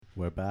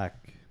We're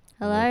back.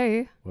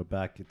 Hello. We're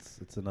back.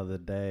 It's another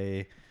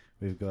day.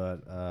 We've got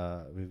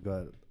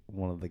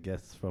one of the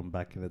guests from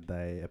back in the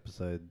day,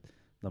 episode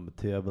number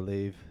 2, I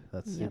believe.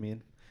 That's Yep.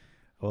 Simeon.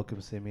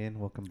 Welcome, Simeon.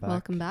 Welcome back.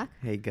 Welcome back.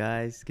 Hey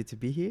guys, good to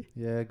be here.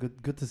 Yeah,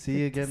 good to see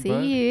you again, See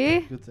bro.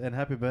 you. And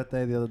happy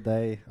birthday the other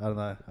day. I don't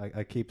know.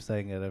 I keep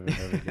saying it over and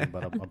over again,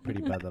 but I'm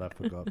pretty bad that I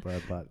forgot,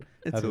 bro. But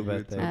It's happy all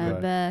good. birthday, Happy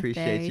bro. birthday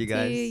Appreciate you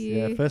guys. to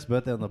Yeah, you. first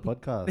birthday on the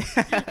podcast.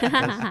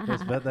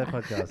 first birthday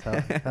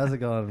podcast. How's it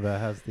going, bro?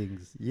 How's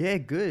things? Yeah,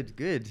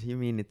 good. You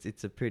mean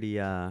it's a pretty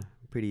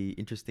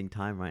interesting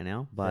time right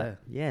now, but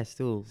yeah,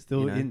 still Still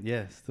you know, in,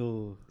 yeah,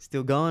 still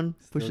going,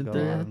 still pushing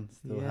going, through.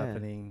 still Yeah,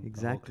 happening.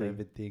 exactly. The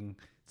whole COVID thing.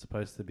 It's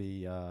supposed to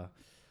be, all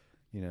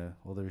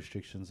the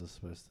restrictions are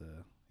supposed to,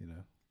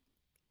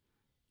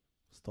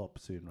 stop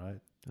soon,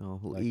 right? Oh,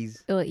 we'll Like-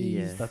 ease. Or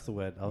Yeah. ease. That's the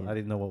word. I Yeah.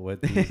 didn't know what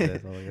word to use there.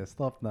 So I was like,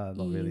 stop? No,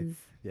 not really. Ease.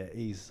 Yeah,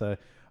 ease. So,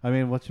 I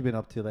mean, what you been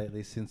up to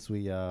lately since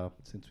we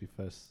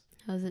first?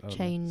 How's it I don't know.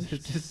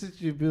 changed? Since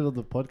you built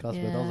the podcast,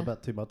 but that was Yeah.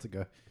 about 2 months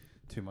ago.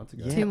 2 months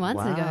ago. Yeah, 2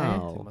 months ago.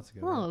 wow. 2 months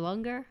ago. Oh,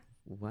 longer?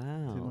 2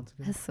 Wow. months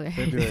ago. I swear.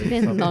 February It's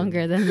been something.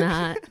 longer than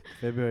that.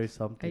 February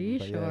something. Are you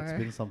but Yeah, it's sure?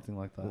 been something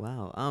like that.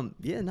 Wow.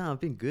 Yeah. No, I've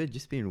been good.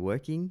 Just been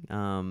working.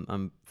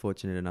 I'm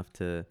fortunate enough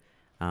to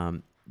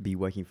be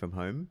working from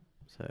home.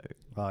 So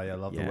Oh yeah, I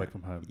love the Yeah. work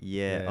from home.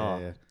 yeah.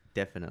 Oh,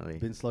 definitely.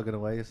 Been slogging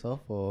away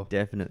yourself, or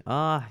Definitely.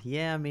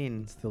 Yeah. I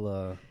mean,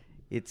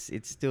 it's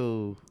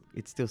still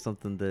it's still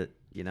something that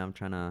I'm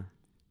trying to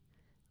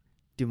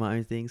do my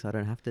own thing, so I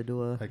don't have to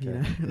do a Okay.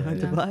 9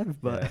 to Yeah.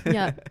 5. But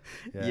Yeah.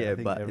 yeah, I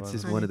think but it's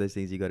just everyone's- one of those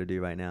things you got to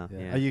do right now. Yeah.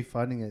 Yeah. Are you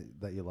finding it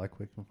that you like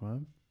working from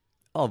home?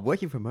 Oh,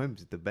 working from home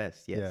is the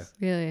best. Yes.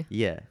 Really?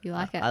 Yeah. You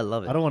like it? I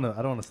love it. I don't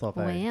want to stop.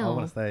 I Wow.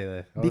 want to stay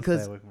there. I wanna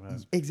Because stay working from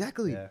home.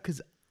 Exactly. Yeah.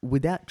 Because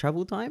without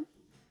travel time,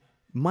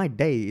 my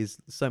day is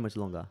so much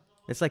longer.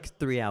 It's like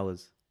 3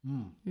 hours.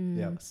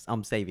 Yeah.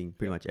 I'm saving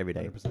pretty much every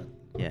day. 100%.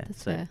 Yeah.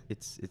 That's so fair.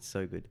 it's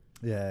so good.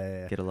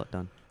 Yeah. Get a lot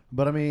done.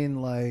 But I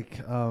mean, like,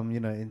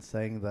 in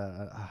saying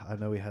that, I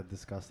know we had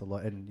discussed a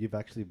lot, and you've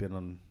actually been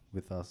on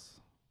with us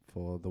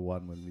for the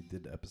one when we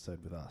did the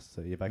episode with us.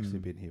 So you've actually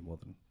been here more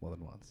than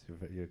once. You're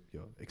Yeah,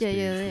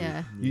 experienced.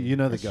 yeah. You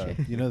know the That's go.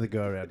 true. You know the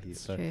go around here.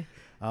 It's So true.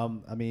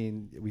 I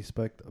mean, we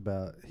spoke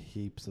about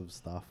heaps of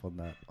stuff on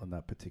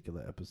that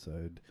particular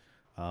episode.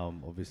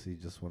 Obviously,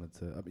 just wanted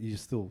to. I mean,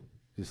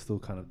 you're still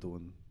kind of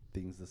doing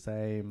things the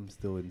same,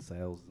 still in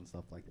sales and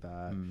stuff like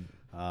that.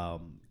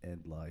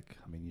 And like,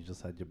 I mean, you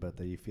just had your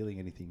birthday. Are you feeling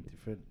anything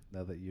different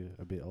now that you're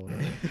a bit older?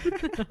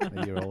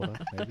 A year older,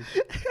 maybe.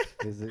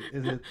 Is it?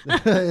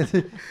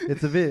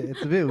 It's a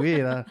bit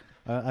weird.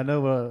 I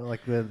know we're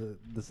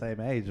the same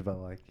age, but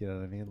like, you know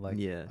what I mean? Like,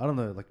 Yeah. I don't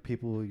know. Like,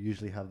 people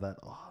usually have that.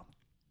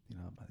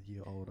 I'm a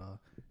year older,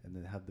 and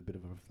then have the bit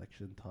of a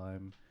reflection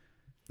time.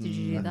 Did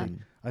you do I that?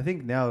 think- I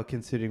think now,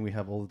 considering we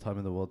have all the time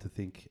in the world to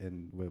think,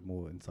 and we're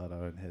more inside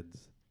our own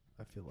heads,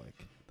 I feel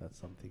like that's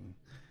something.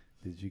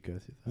 Did you go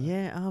through that?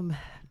 Yeah,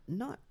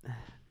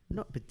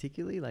 not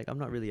particularly. Like, I'm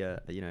not really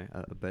a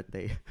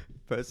birthday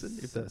person.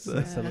 If that's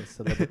Yeah.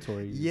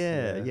 Celebratory.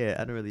 yeah.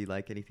 I don't really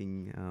like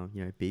anything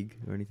big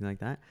or anything like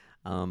that.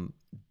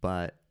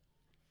 But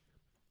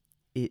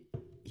it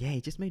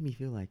just made me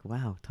feel like,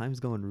 wow, time's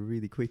going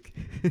really quick.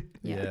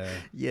 Yeah.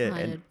 Yeah, Mine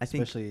and did. I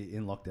think Especially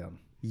in lockdown.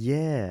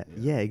 yeah,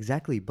 Yeah.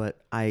 exactly.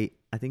 But I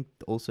think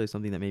also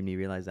something that made me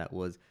realize that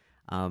was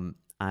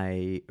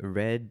I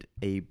read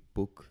a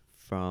book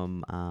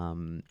from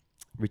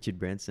Richard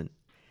Branson.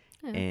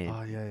 Yeah. And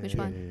Oh yeah. Which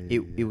one?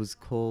 it was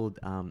called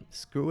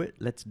Screw It,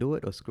 Let's Do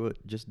It, or Screw It,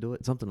 Just Do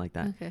It, something like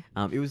that. Okay.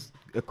 It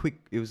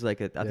was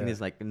like I Yeah. think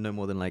there's like no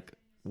more than like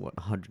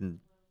 100 and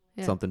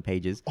Yeah. something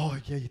pages. Oh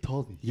yeah, you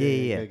told me.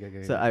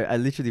 Yeah. So I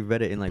literally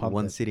read it in like Pumped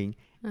one it. sitting,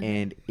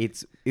 Okay. and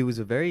it was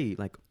a very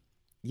like,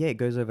 it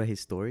goes over his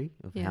story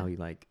of Yeah. how he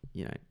like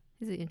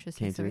Is it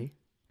interesting? came to Sorry? me.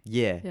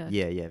 Yeah,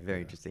 Yeah.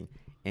 very interesting.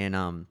 And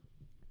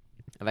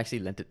I've actually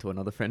lent it to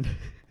another friend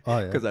Oh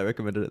yeah. because I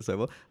recommended it so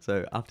well.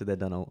 So after they're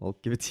done, I'll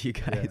give it to you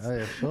Yeah. guys. Oh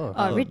yeah. Sure.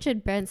 Oh, Um,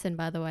 Richard Branson,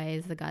 by the way,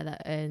 is the guy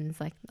that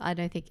owns, like, I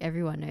don't think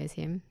everyone knows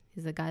him.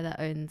 He's the guy that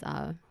owns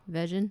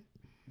Virgin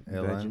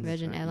Airlines.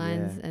 Virgin right,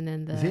 Airlines, yeah. and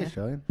then Is he the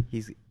Australian?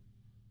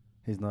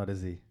 He's not,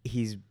 is he?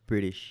 He's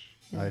British.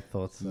 Yeah. I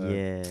thought so.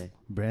 Yeah,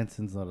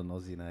 Branson's not an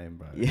Aussie name,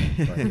 bro. Yeah.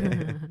 But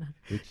yeah.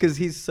 because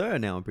he's Sir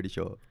now. I'm pretty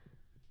sure.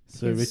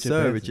 Sir He's Richard Sir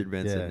Branson. Richard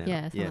Branson now.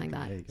 yeah, something Yeah. like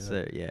that. There you go.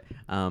 So yeah,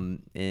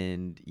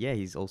 and yeah,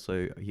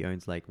 he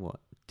owns like what,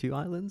 2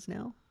 islands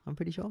now. I'm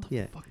pretty sure.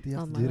 Yeah. Fuck, do you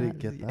have Oh to my do to God.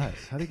 get that?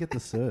 How do you get the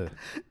Sir?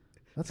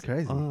 That's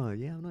crazy. Oh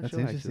yeah, I'm not That's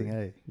sure. interesting,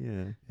 actually.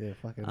 eh? Yeah. Yeah,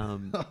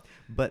 fucking.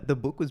 But the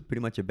book was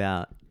pretty much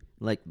about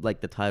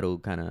like the title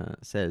kind of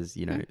says,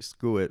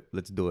 screw it,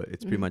 let's do it.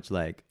 It's pretty Mhm. much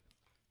like,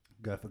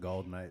 Go for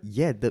gold, mate.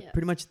 yeah, Yeah.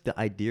 pretty much the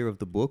idea of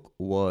the book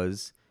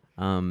was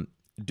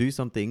do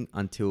something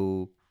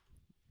until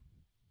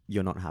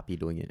you're not happy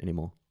doing it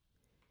anymore.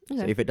 So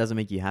Okay. if it doesn't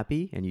make you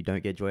happy and you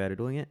don't get joy out of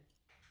doing it,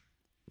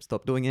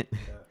 stop doing it.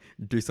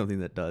 Do something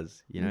that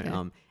does,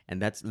 Okay.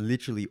 And that's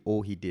literally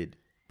all he did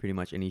pretty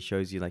much. And he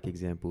shows you like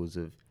examples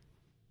of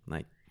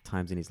like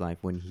times in his life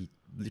when he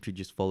literally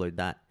just followed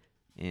that,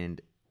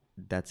 and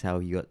that's how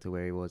he got to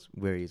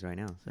where he is right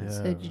now. So. Yeah.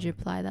 So did you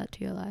apply that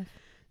to your life?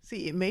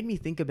 See, it made me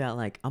think about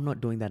like I'm not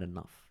doing that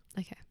enough.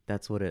 Okay.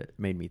 That's what it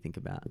made me think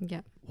about.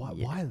 Yeah. Why?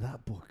 Yeah. Why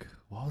that book?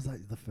 Why was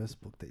that the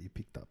first book that you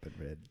picked up and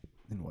read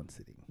in one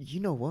sitting? You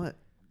know what?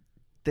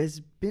 There's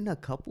been a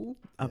couple.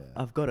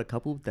 I've got a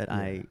couple that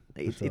Yeah,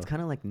 It's sure.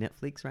 kind of like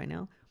Netflix right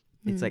now.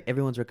 It's Mm. like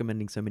everyone's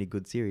recommending so many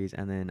good series,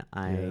 and then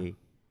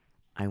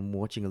I'm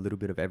watching a little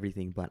bit of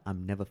everything, but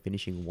I'm never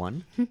finishing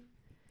one. Yeah.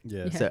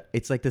 Yeah. So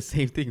it's like the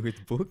same thing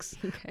with books.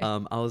 Okay.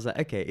 I was like,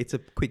 okay, it's a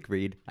quick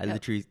read. I Yep.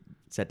 literally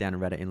sat down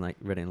and read it in like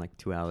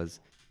 2-3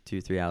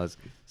 hours.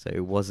 So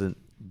it wasn't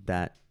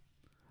that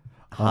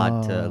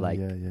hard to like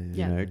Yeah.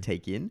 you know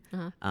take in.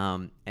 Uh-huh.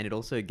 And it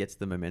also gets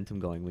the momentum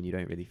going when you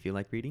don't really feel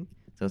like reading.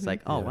 So it's Mhm.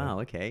 like, oh Yeah. wow,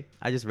 okay,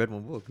 I just read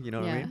one book. You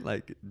know what I Yeah. mean?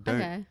 Like, don't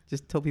Okay.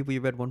 just tell people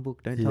you read one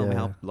book. Don't tell them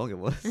how Yeah. long it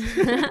was.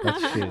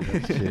 That's true.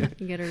 That's true.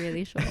 You get a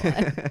really short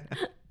one.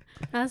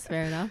 That's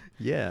fair enough.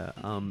 Yeah.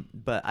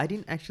 But I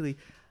didn't actually.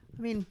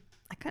 I mean,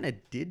 I kind of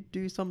did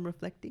do some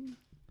reflecting,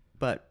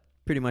 but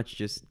pretty much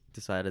just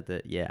decided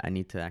that I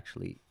need to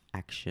actually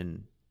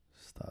action.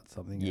 Start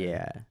something.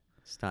 Yeah.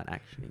 Start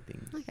actioning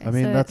things. Okay. I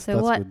mean, so, that's- so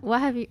that's what good.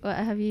 what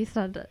have you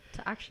started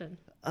to action?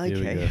 Here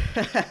we Okay.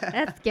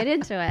 Let's get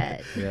into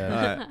it.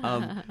 Yeah.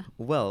 Alright,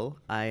 well,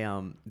 I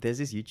there's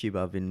this YouTuber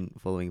I've been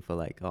following for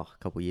like a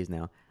couple years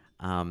now,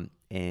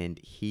 and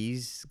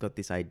he's got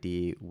this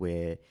idea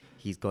where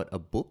he's got a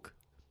book,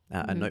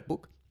 a Mhm.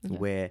 notebook, Okay.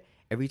 where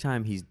every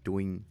time he's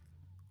doing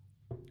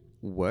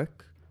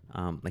work,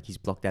 like he's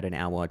blocked out an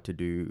hour to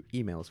do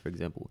emails, for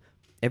example.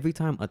 Every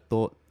time a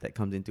thought that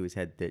comes into his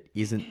head that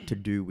isn't to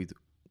do with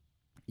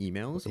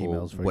emails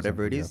Emails, or for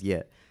whatever it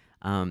example,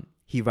 is,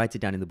 he writes it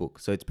down in the book.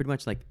 So it's pretty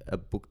much like a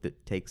book that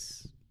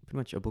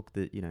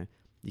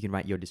you can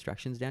write your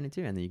distractions down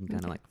into, and then you can kind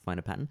of Okay. like find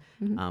a pattern.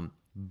 Mhm.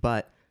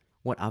 But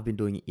what I've been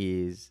doing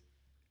is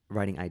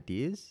writing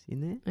ideas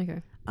in there.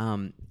 Okay.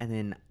 And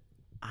then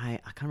I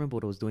can't remember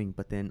what I was doing,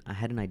 but then I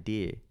had an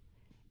idea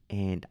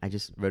and I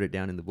just wrote it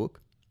down in the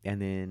book. And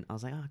then I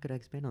was like, could I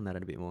expand on that a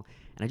bit more?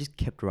 And I just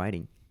kept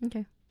writing.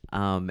 Okay.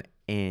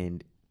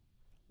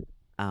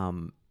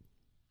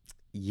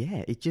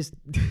 It just,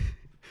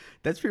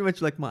 that's pretty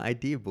much like my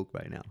idea book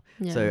right now.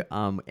 Yeah.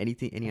 So,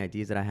 any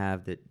ideas that I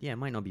have that,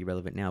 might not be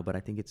relevant now, but I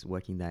think it's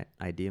working that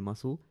idea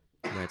muscle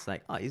where it's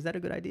like, is that a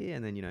good idea?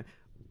 And then,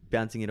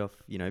 bouncing it off,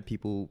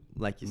 people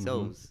like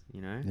yourselves,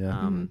 Yeah.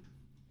 Mhm.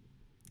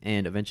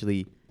 and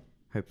eventually,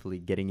 hopefully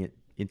getting it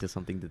into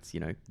something that's,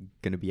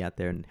 going to be out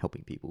there and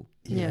helping people.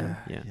 Yeah.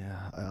 Yeah.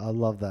 Yeah. I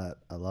love that.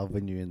 I love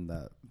when you're in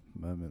that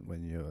moment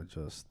when you're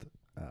just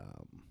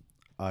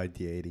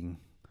ideating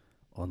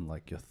on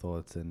like your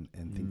thoughts and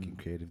thinking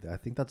creatively. I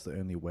think that's the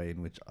only way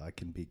in which I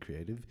can be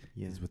creative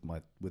is with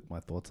my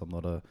thoughts.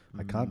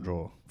 I can't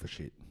draw for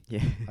shit.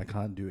 Yeah. I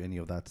can't do any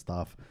of that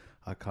stuff.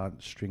 I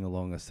can't string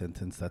along a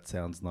sentence that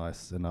sounds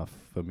nice enough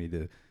for me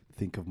to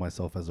think of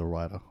myself as a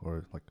writer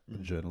or like a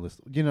journalist.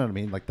 You know what I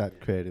mean? Like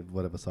that creative,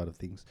 whatever side of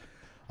things.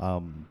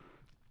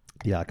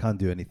 I can't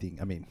do anything.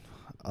 I mean,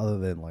 other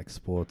than like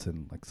sports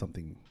and like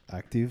something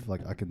active,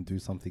 like I can do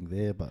something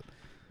there. But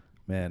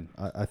man,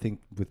 I think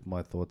with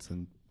my thoughts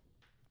and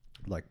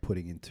like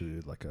putting into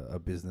like a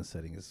business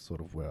setting is sort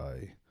of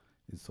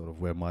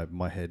where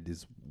my head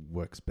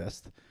works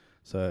best.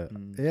 So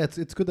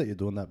it's good that you're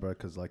doing that, bro.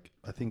 Because like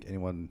I think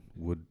anyone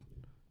would,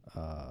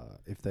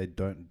 if they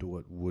don't do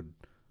it, would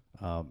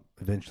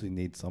eventually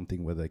need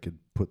something where they could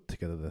put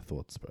together their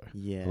thoughts, bro.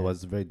 Yeah. Otherwise,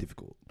 it's very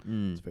difficult.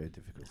 Mm. It's very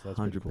difficult. So that's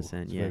pretty cool.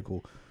 100%, It's yeah. very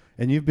cool.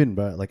 And you've been,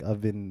 bro. Like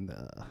I've been.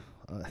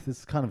 This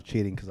is kind of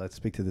cheating because I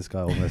speak to this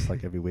guy almost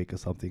like every week or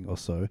something or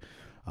so.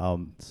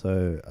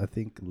 So I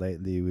think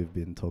lately we've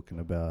been talking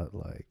about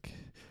like.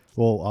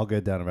 Well, I'll go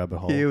down a rabbit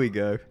hole. Here we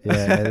go.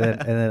 Yeah,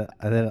 and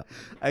then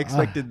I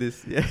expected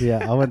this. Yeah.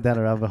 yeah, I went down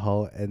a rabbit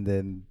hole, and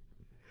then,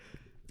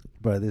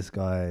 bro, this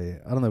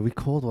guy, I don't know, we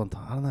called one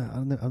time. I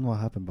don't know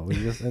what happened, but we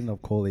just ended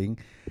up calling,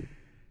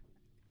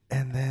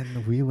 and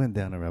then we went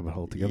down a rabbit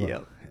hole together.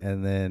 Yep.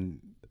 And then,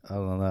 I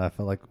don't know, I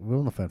felt like we were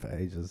on the phone for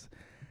ages,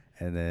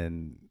 and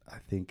then I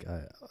think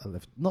I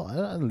left, no, I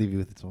didn't leave you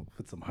with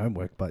some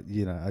homework, but,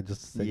 I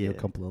just sent you a Yeah.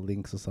 couple of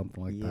links or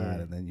something like Yeah. that,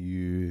 and then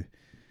you...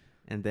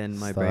 And then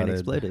my brain started-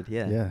 exploded.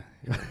 Yeah.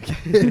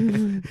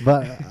 Yeah.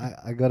 But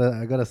I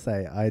gotta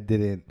say, I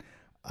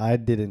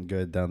didn't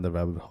go down the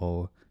rabbit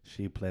hole.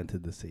 She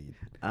planted the seed.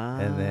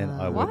 And then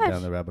I went What?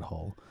 down the rabbit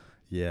hole.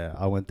 Yeah,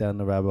 I went down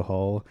the rabbit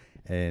hole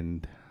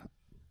and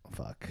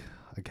fuck.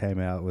 I came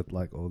out with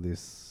like all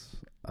this,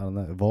 I don't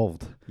know,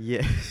 evolved.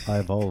 Yeah. I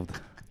evolved.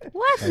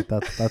 What? Like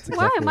that's exactly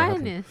Why am what I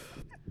in happened. this?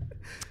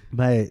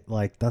 Mate,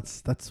 like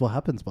that's what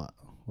happens, but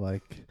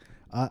like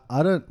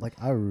I don't like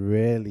I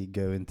rarely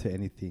go into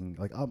anything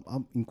like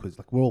I'm inquisitive.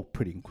 Like we're all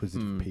pretty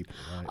inquisitive people,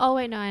 right? Oh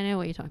wait, no, I know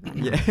what you're talking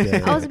about. now.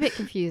 Yeah. I was a bit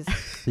confused.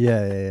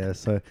 Yeah.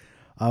 So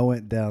I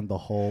went down the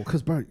whole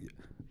because, bro,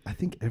 I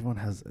think everyone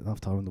has enough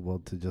time in the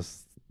world to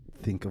just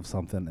think of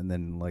something and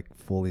then like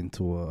fall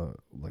into a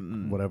like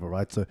whatever,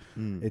 right? So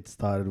it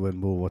started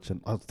when we were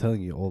watching. I was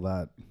telling you all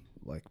that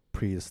like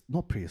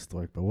not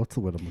prehistoric, but what's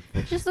the word I'm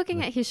looking for? Just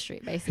looking at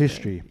history, basically.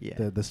 History,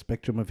 Yeah. the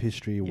spectrum of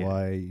history, Yeah.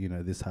 why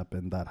this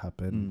happened, that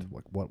happened, Mm.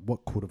 like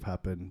what could have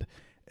happened,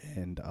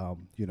 and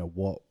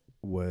what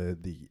were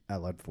the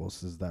Allied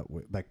forces that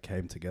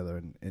came together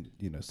and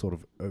sort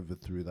of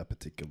overthrew that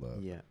particular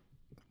Yeah.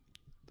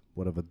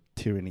 whatever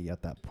tyranny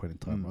at that point in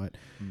time, right?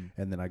 Mm.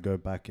 And then I go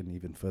back and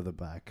even further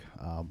back,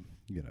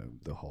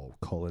 the whole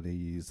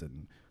colonies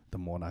and the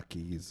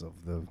monarchies of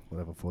the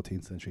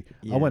 14th century.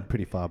 Yeah. I went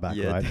pretty far back,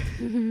 Yeah. right?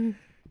 And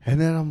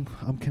then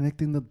I'm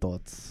connecting the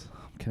dots.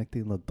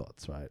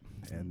 Right?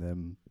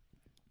 And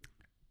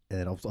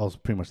then I was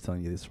pretty much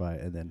telling you this, right?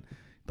 And then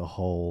the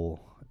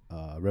whole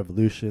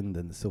revolution,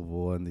 then the Civil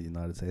War in the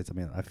United States. I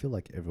mean, I feel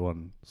like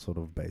everyone sort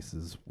of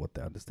bases what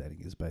their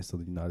understanding is based on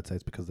the United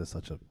States because they're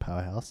such a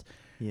powerhouse.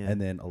 Yeah. And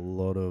then a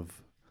lot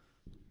of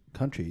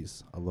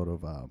countries, a lot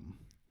of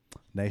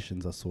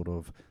nations are sort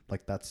of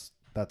like that's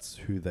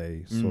who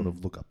they sort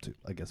of look up to,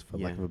 I guess, for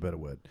lack Yeah. of a better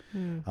word.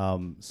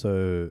 Mm.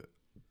 So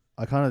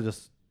I kind of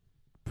just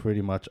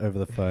pretty much over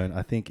the phone,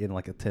 I think in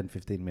like a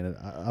 10-15 minute,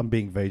 I'm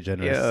being very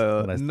generous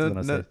Yeah. when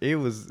I say It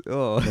was.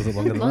 Oh. was it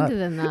longer than Longer that?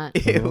 than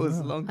that. It Oh, was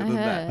wow. longer I than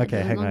heard. that. Okay,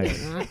 it was hang on. longer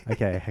than that.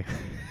 Okay,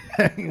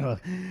 hang on.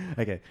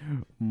 Okay,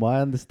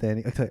 my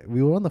understanding. Okay,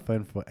 we were on the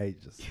phone for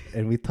ages,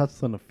 and we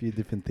touched on a few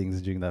different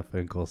things during that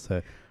phone call.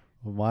 So,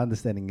 my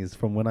understanding is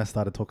from when I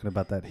started talking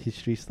about that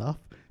history stuff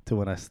to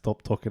when I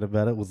stopped talking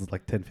about it was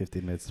like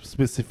 10-15 minutes,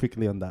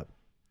 specifically on that.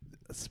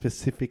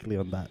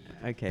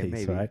 Okay, piece,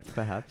 maybe. right?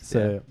 Perhaps.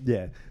 So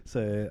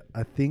so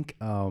I think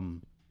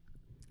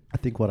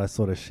what I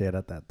sort of shared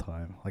at that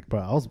time, like, bro,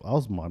 I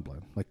was mind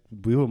blown. Like,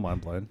 we were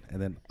mind blown,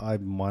 and then I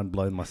mind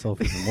blown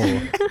myself even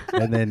more.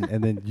 and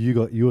then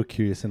you were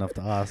curious enough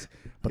to ask,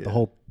 but the Yeah.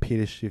 whole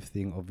Peter Schiff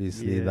thing,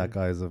 obviously, Yeah. that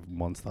guy is a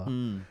monster.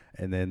 Mm.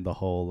 And then the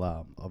whole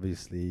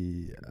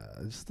obviously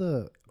just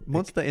a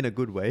Monster in a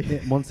good way.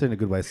 yeah, monster in a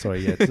good way.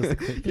 Sorry, yeah, just to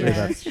clear, Yeah,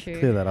 that, that's true.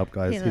 clear that up,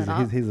 guys. Clear He's that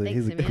a, up. he's a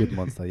Thanks, good Simeon.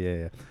 monster.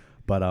 Yeah.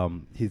 But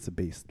he's a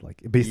beast,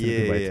 like a beast in a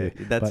good way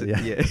too. That's But,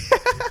 it. Yeah.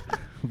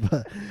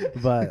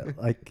 but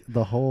like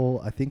the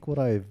whole, I think what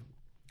I've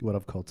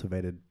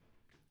cultivated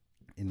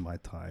in my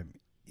time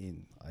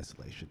in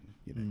isolation,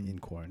 in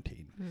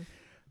quarantine, Mm.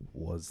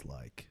 was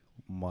like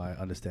my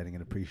understanding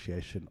and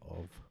appreciation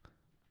of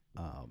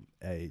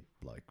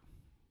like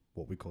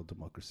what we call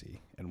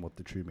democracy and what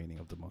the true meaning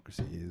of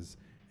democracy is,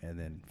 and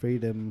then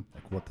freedom.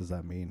 Like, what does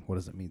that mean? What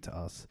does it mean to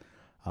us?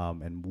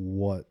 And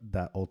what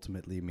that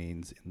ultimately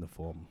means in the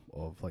form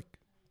of like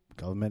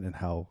government and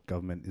how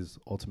government is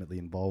ultimately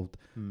involved,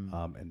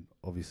 and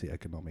obviously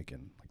economic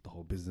and like the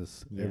whole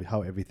business, Yeah.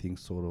 how everything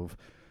sort of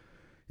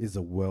is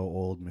a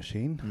well-oiled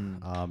machine,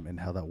 and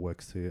how that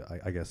works to,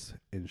 I guess,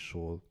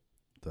 ensure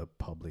the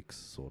public's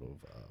sort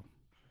of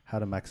how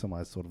to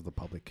maximize sort of the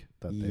public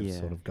that they're Yeah.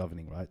 sort of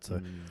governing, right?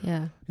 So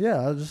Yeah. yeah,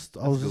 I That's was a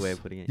good just way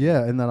of putting it.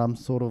 yeah, and then I'm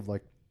sort of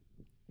like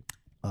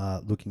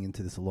looking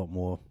into this a lot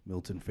more.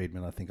 Milton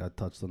Friedman, I think I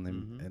touched on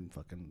him, Mhm. and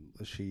fucking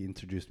she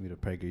introduced me to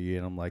PragerU,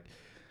 and I'm like,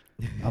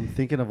 I'm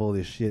thinking of all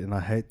this shit, and I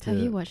hate to. Have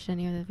you watched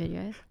any of the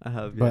videos? I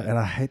have. But Yeah. and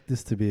I hate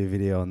this to be a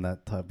video on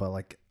that type, but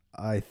like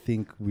I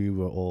think we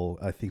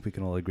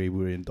can all agree we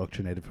were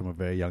indoctrinated from a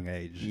very young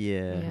age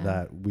Yeah.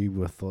 that we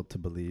were thought to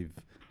believe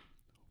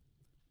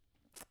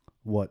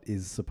what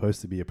is supposed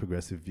to be a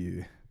progressive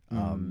view.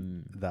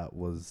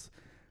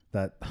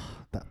 That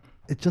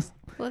it just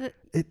Well,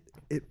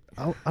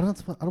 I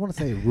don't want to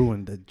say it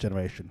ruined a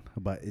generation,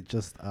 but it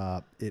just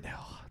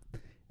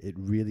it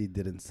really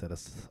didn't set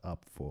us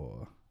up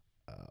for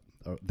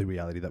the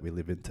reality that we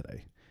live in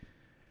today.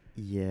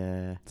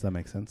 Yeah. Does that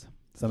make sense?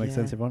 Does that make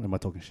sense, Yeah. everyone? Am I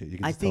talking shit? You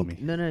can I just tell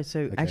think me. no. So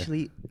Okay.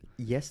 actually,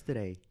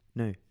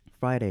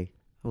 Friday.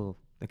 Well,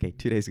 okay,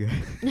 2 days ago.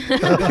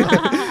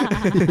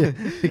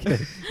 Okay.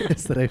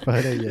 Yesterday,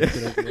 Friday.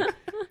 Yeah.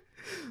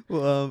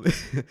 Well,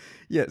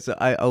 yeah. So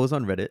I was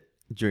on Reddit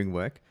during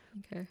work,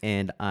 okay.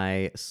 and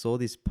I saw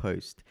this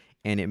post,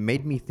 and it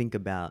made me think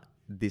about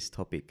this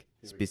topic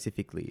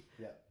specifically,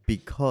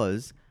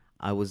 because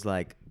I was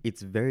like,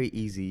 it's very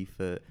easy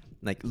for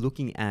like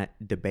looking at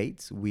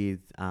debates with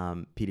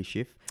Peter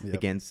Schiff Yep.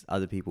 against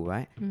other people,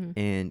 right? Mhm.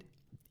 And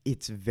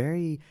it's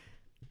very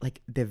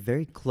like they're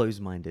very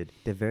close-minded.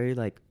 They're very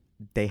like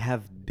they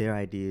have their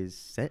ideas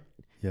set.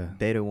 Yeah.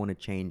 They don't want to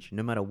change.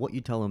 No matter what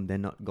you tell them, they're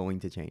not going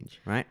to change,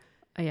 right?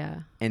 Oh,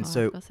 yeah. And Oh,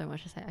 so- I've got so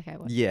much to say. Okay.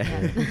 What? Yeah.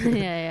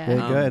 yeah. There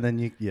you go, Um, and then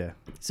you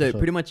So Sure.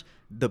 pretty much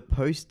the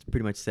post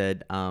pretty much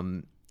said,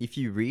 if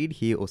you read,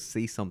 hear, or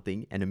see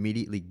something and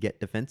immediately get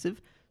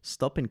defensive,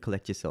 stop and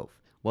collect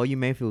yourself. While you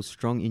may feel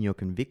strong in your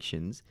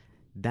convictions,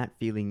 that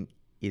feeling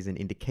is an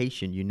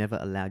indication you never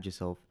allowed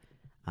yourself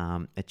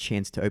a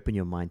chance to open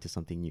your mind to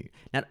something new.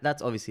 Now,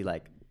 that's obviously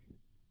like,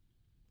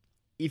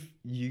 if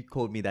you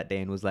called me that day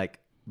and was like,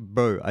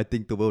 bro, I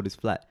think the world is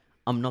flat,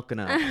 I'm not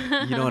gonna,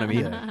 you know what I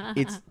mean? Yeah.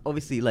 It's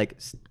obviously like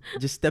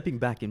just stepping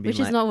back and being Which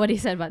like, is not what he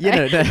said, but yeah,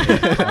 no.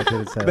 I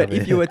didn't say But that,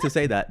 if you were to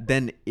say that,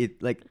 then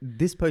it like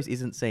this post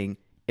isn't saying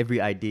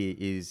every idea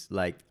is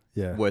like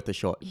yeah. worth a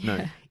shot. No,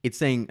 Yeah. it's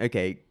saying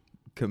okay,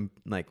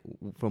 like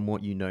from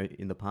what you know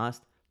in the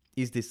past,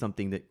 is this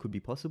something that could be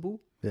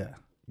possible? Yeah.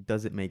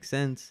 Does it make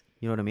sense?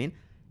 You know what I mean?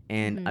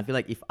 And I Mhm. feel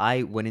like if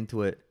I went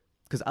into it,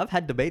 because I've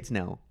had debates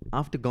now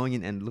after going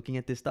in and looking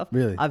at this stuff.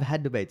 Really? I've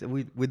had debates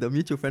with a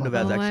mutual friend of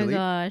ours Oh my actually.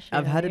 gosh.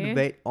 I've had a really?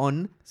 debate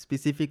on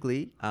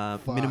specifically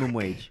minimum Fuck.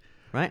 wage,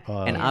 right?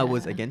 Oh. And I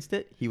was Yeah. against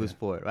it. He was Yeah.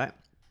 for it, right?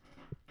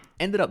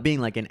 Ended up being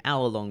like an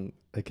hour-long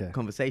Okay.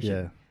 conversation,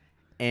 Yeah.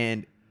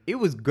 and it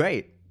was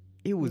great.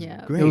 It was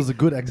Yeah. great. It was a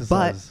good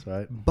exercise,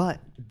 right? But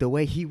the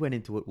way he went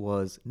into it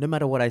was, no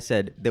matter what I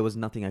said, there was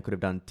nothing I could have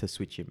done to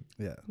switch him,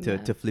 Yeah. to, Yeah.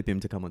 to flip him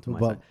to come onto my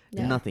But- side.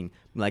 Yeah. Nothing.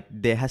 Like,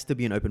 there has to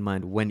be an open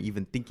mind when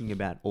even thinking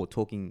about or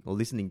talking or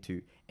listening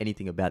to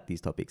anything about these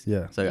topics.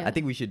 Yeah. So Yeah. I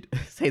think we should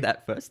say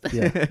that first.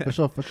 Yeah. For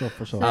sure.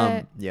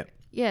 So- Yeah.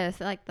 Yeah,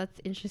 so like that's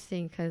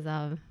interesting because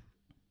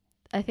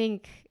I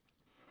think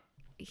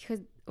because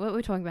what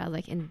we're talking about,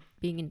 like in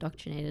being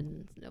indoctrinated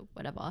and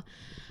whatever,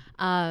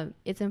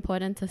 it's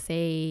important to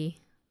see,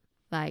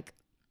 like,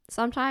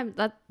 sometimes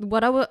that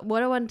what I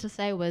wanted to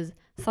say was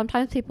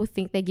sometimes people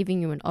think they're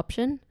giving you an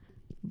option,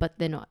 but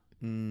they're not.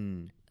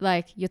 Mm.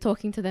 Like you're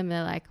talking to them,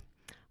 they're like,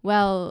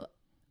 well,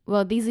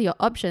 these are your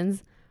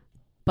options,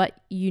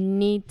 but you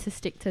need to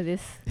stick to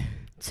this,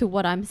 to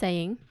what I'm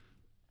saying,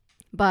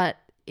 but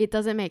it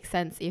doesn't make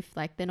sense if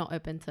like they're not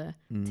open to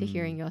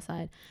hearing your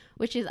side,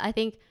 which is I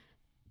think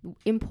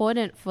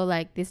important for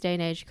like this day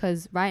and age,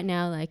 because right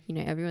now, like, you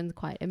know, everyone's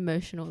quite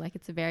emotional, like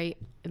it's a very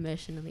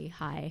emotionally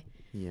high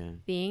Yeah.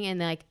 thing, and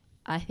like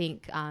I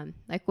think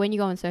like when you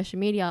go on social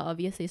media,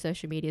 obviously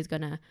social media is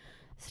gonna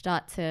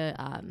start to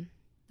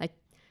like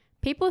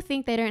people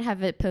think they don't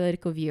have a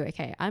political view.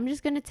 Okay, I'm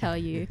just gonna tell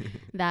you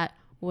that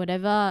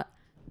whatever,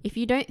 if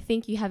you don't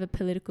think you have a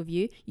political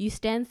view, you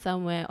stand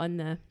somewhere on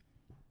the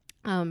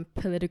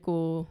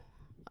political,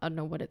 I don't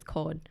know what it's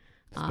called,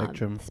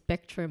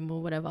 spectrum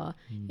or whatever,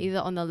 either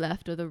on the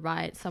left or the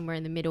right, somewhere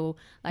in the middle.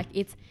 Like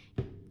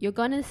you're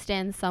gonna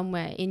stand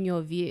somewhere in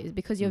your views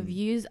because your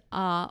views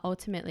are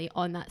ultimately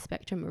on that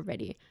spectrum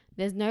already.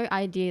 There's no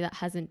idea that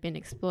hasn't been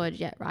explored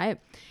yet, right?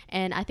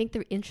 And I think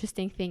the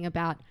interesting thing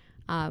about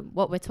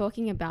what we're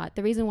talking about,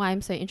 the reason why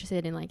I'm so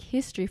interested in like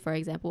history, for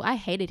example, I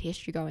hated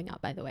history growing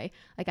up, by the way.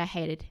 Like I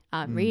hated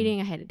reading,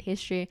 I hated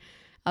history.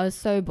 I was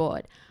so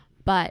bored.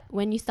 But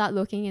when you start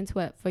looking into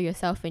it for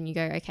yourself and you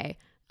go, okay,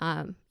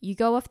 you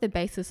go off the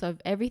basis of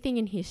everything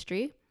in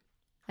history,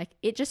 like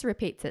it just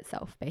repeats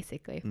itself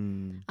basically.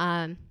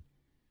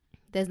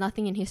 There's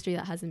nothing in history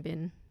that hasn't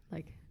been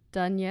like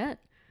done yet.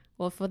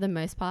 Well, for the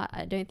most part,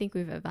 I don't think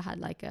we've ever had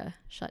like a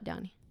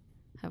shutdown,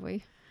 have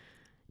we?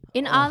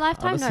 In our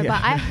lifetime, honestly, no.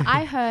 But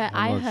I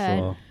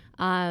heard,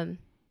 Sure.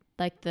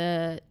 like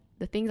the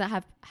things that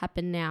have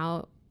happened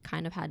now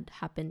kind of had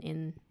happened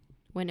in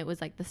when it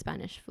was like the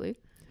Spanish flu.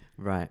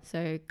 Right.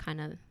 So kind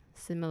of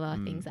similar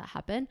things that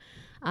happen.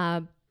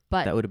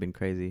 But That would have been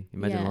crazy.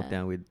 Imagine Yeah.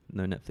 lockdown with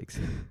no Netflix.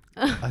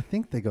 I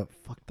think they got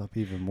fucked up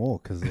even more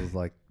because it was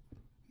like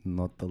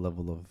not the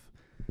level of,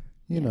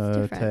 Yeah, it's know,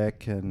 different.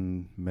 tech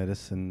and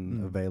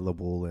medicine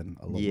available, and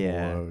a lot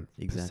Yeah, more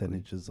exactly.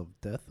 percentages of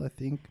death, I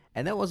think.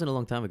 And that wasn't a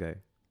long time ago. It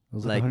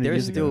was Like 100 there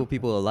is years still ago.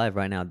 people alive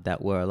right now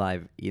that were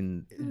alive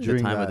in the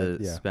During time of that,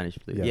 the yeah. Spanish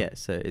flu. Yeah. Yeah.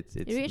 So it's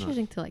it'd be not,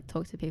 interesting to like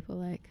talk to people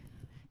like,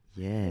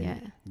 yeah. yeah.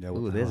 Yeah, Ooh,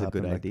 what the there's hell a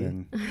good happened back idea.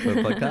 then? For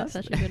a podcast.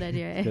 Such a good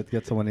idea, eh?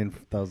 Get someone in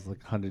that was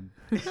like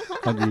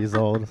 100 years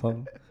old or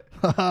something.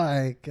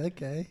 Hi,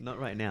 okay. Not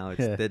right now. It's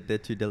Yeah. they're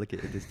too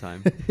delicate at this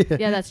time.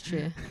 Yeah, that's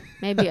true.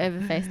 Maybe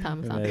over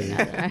FaceTime or something. Maybe.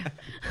 I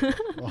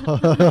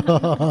don't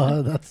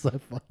know. That's so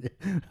funny.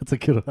 That's a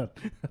good one.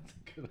 That's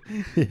a good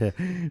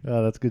one.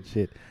 Yeah, that's good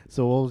shit.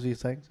 So what was you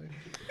saying? Sorry?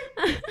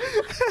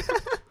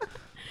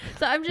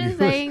 So I'm You just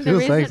were- saying you the were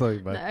saying reason,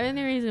 something, mate. the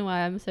only reason why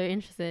I'm so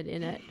interested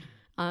in it,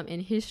 in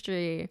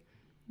history,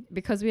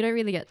 because we don't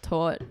really get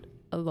taught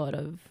a lot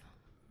of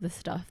the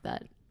stuff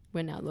that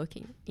we're now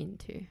looking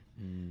into.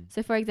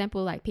 So for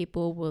example, like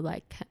people will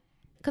like,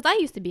 because I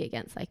used to be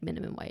against like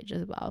minimum wage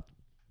as well.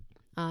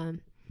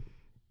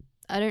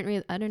 I don't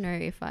know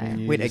if I.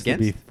 You Wait, used to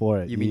be against? for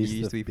it. You mean you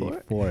used to be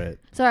for it? it?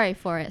 Sorry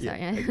for it.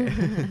 Yeah, Sorry.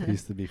 You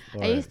used to be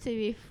for I it. used to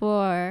be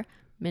for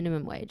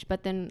minimum wage,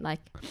 but then like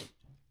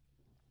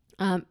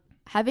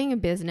having a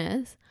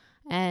business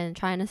and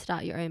trying to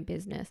start your own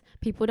business,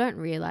 people don't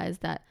realize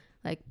that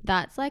like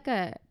that's like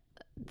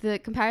the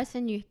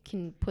comparison you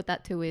can put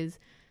that to is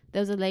there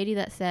was a lady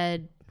that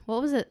said,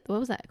 what was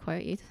that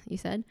quote you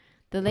said?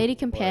 The lady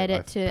compared Well,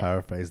 it to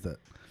paraphrased it.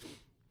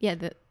 yeah,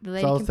 the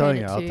lady So I was telling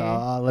compared you, it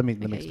to let me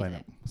Okay, you explain say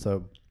it.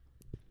 So,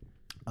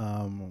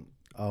 I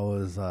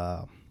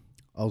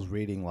was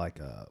reading like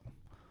I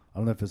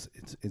don't know if it's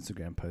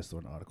Instagram post or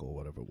an article or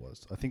whatever it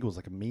was. I think it was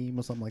like a meme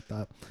or something like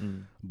that.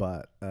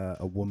 But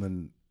a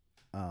woman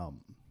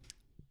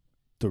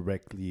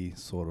directly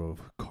sort of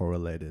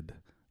correlated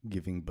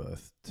giving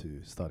birth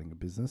to starting a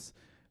business.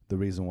 The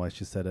reason why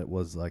she said it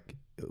was like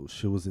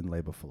she was in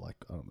labor for like,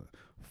 I don't know,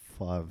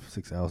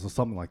 5-6 hours or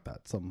something like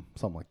that. Something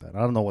like that. I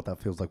don't know what that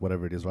feels like,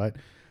 whatever it is, right?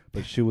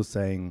 But she was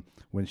saying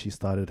when she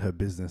started her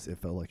business, it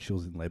felt like she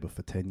was in labor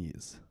for 10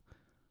 years.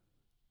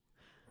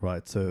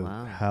 Right. So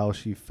Wow. how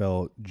she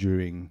felt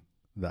during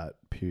that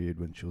period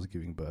when she was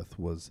giving birth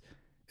was,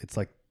 it's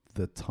like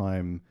the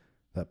time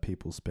that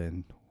people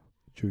spend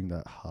during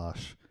that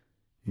harsh,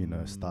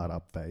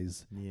 startup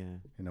phase. Yeah.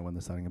 When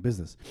they're starting a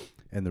business.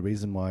 And the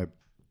reason why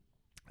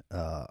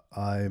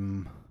I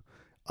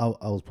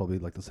was probably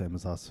like the same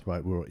as us,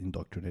 right? We were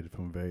indoctrinated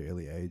from a very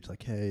early age,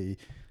 like, hey,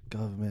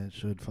 government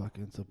should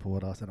fucking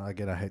support us. And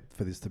again, I hate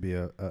for this to be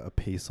a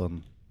piece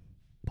on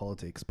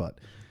politics, but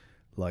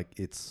like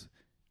it's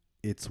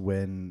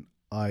when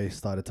I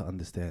started to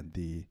understand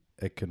the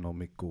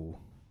economic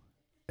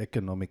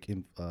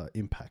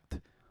impact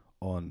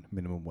on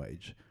minimum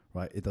wage,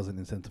 right? It doesn't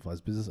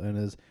incentivize business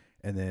owners,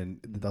 and then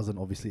it doesn't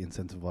obviously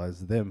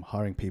incentivize them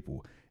hiring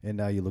people. And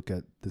now you look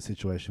at the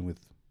situation with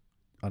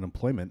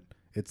unemployment,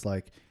 it's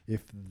like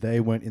if they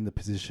weren't in the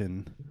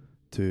position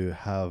to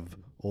have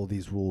all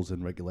these rules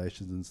and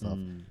regulations and stuff,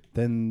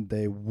 then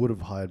they would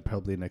have hired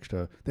probably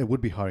they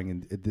would be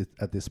hiring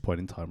at this point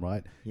in time,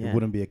 right? Yeah. It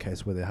wouldn't be a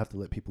case where they have to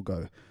let people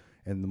go.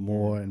 And the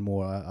more and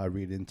more I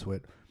read into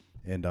it,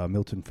 and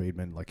Milton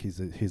Friedman, like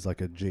he's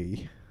like a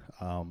G,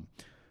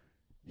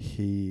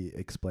 he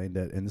explained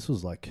it, and this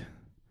was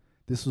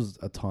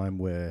a time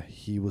where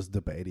he was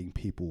debating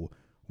people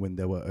when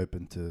they were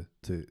open to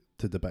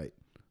debate,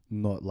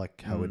 not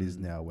like how it is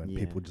now when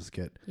people just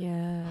get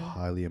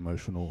highly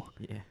emotional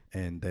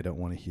and they don't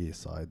want to hear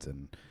sides.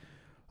 And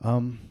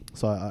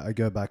so I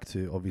go back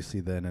to obviously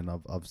then, and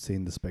I've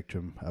seen the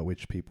spectrum at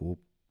which people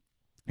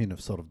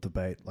sort of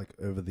debate like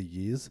over the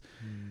years.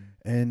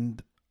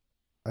 And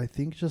I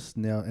think just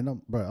now, and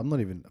I'm not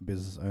even a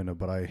business owner,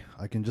 but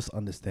I can just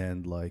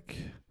understand like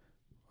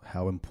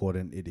how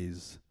important it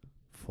is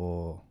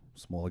for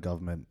smaller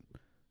government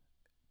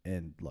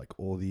and like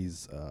all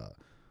these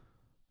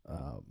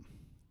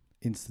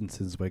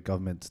instances where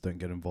governments don't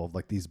get involved,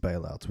 like these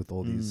bailouts with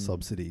all these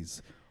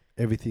subsidies,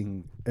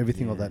 everything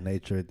of that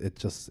nature. It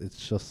just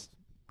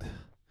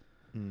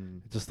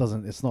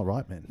doesn't, it's not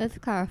right, man. Let's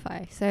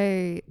clarify.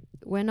 So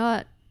we're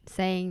not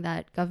saying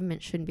that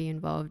government shouldn't be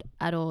involved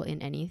at all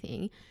in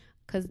anything,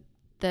 because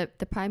the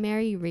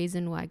primary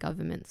reason why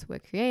governments were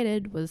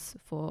created was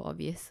for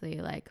obviously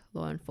like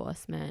law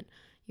enforcement.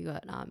 You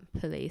got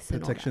police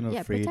protection and all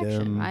that. Of freedom,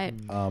 protection, right?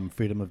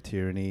 Freedom of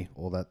tyranny,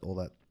 all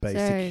that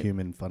basic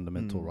human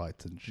fundamental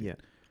rights and shit. Yeah.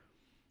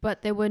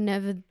 But they were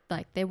never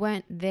they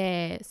weren't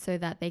there so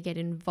that they get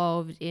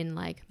involved in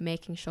like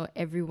making sure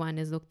everyone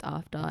is looked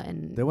after,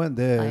 and they weren't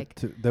there like,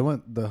 they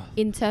weren't the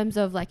in terms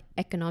of like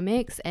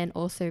economics and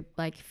also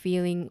like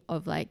feeling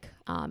of like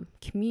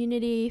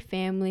community,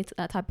 family,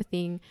 that type of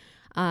thing,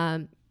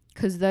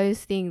 because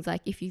those things,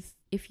 like if you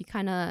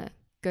kind of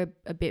go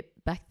a bit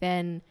back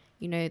then,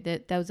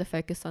 that there was a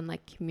focus on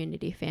like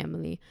community,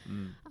 family,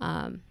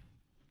 and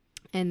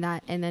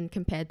then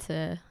compared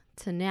to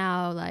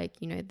now, like,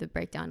 the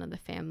breakdown of the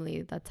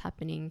family that's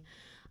happening.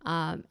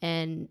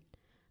 And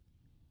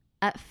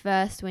at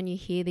first when you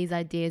hear these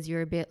ideas,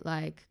 you're a bit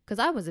like, because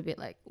I was a bit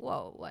like,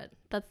 whoa, what?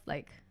 That's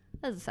like,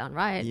 that doesn't sound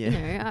right.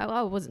 Yeah.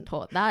 I wasn't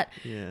taught that.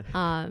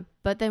 Yeah.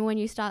 But then when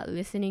you start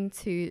listening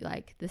to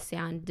like the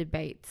sound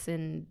debates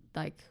and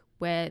like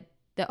where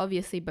they're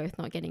obviously both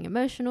not getting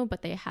emotional,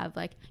 but they have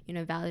like,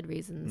 valid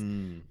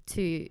reasons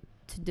to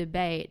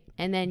debate,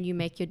 and then you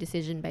make your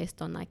decision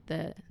based on like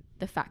the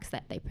facts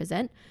that they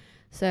present.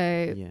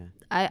 So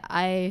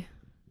I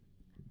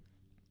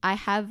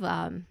have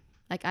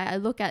like I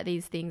look at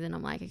these things and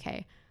I'm like,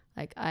 okay,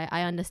 like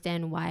I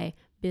understand why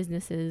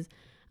businesses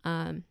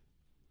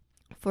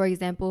for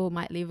example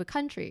might leave a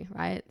country,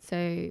 right?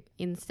 So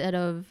instead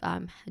of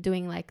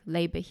doing like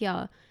labor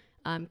here,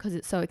 because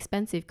it's so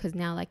expensive, because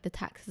now like the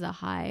taxes are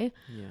high,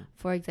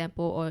 for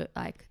example, or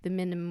like the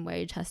minimum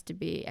wage has to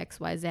be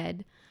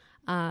XYZ,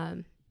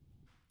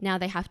 now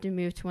they have to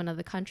move to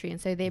another country, and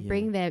so they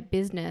bring their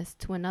business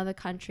to another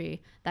country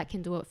that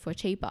can do it for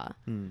cheaper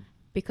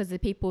because the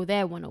people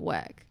there want to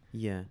work.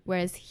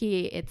 Whereas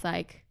here it's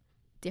like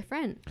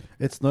different.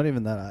 It's not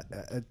even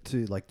that.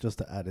 Just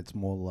to add, it's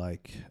more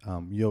like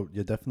you're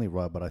definitely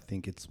right, but I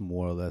think it's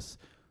more or less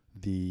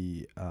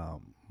the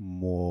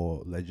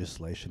more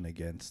legislation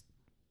against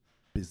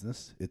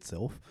business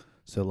itself.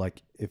 So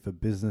like if a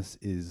business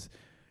is,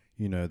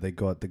 they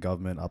got the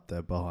government up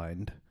there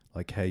behind,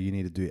 like, hey, you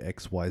need to do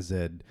X, Y,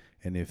 Z,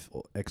 and if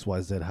X,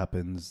 Y, Z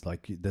happens,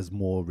 like there's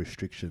more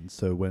restrictions.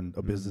 So when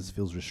a business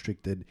feels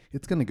restricted,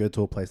 it's going to go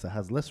to a place that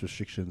has less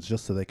restrictions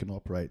just so they can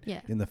operate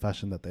in the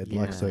fashion that they'd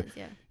like. So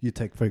you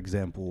take, for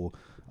example,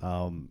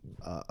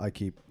 I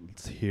keep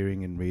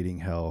hearing and reading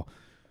how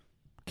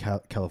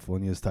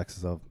California's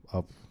taxes are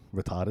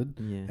retarded,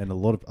 and a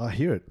lot of I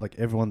hear it, like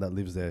everyone that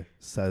lives there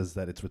says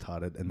that it's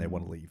retarded and they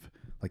want to leave.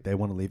 Like they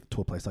want to leave to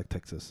a place like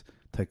Texas.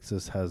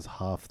 Texas has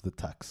half the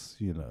tax,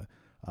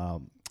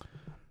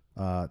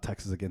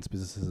 taxes against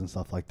businesses and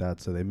stuff like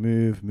that. So they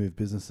move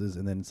businesses,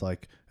 and then it's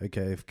like,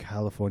 okay, if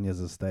California as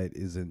a state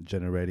isn't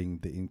generating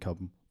the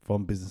income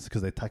from business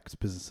because they tax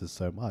businesses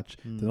so much,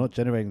 they're not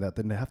generating that,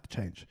 then they have to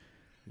change.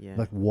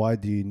 Like, why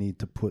do you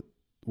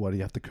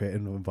have to create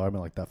an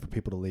environment like that for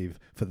people to leave,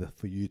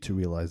 for you to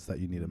realize that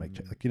you need to make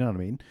change? Like, you know what I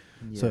mean?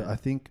 So I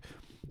think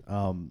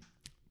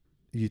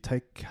you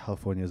take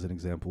California as an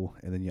example,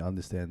 and then you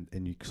understand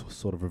and you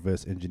sort of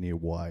reverse engineer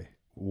why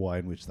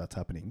in which that's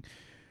happening.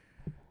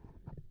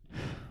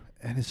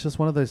 And it's just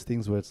one of those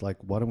things where it's like,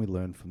 why don't we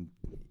learn from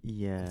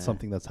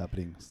something that's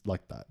happening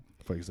like that,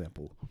 for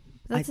example?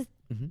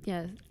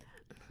 Yeah.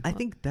 I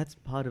think that's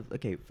part of,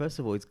 okay, first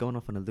of all, it's going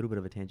off on a little bit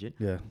of a tangent.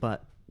 Yeah.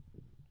 But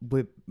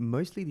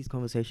mostly these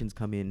conversations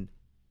come in,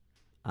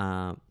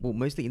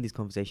 mostly in these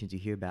conversations you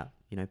hear about,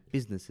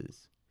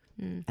 businesses.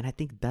 And I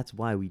think that's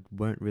why we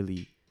weren't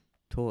really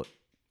taught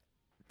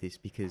this,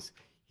 because,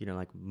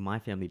 like my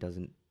family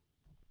doesn't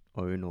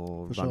own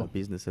or run a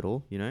business at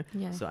all,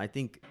 Yeah. So I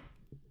think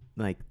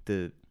like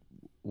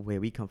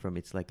where we come from,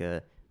 it's like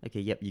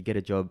you get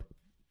a job,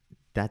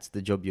 that's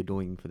the job you're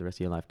doing for the rest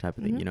of your life type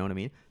of thing, you know what I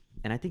mean?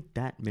 And I think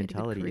that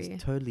mentality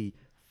is totally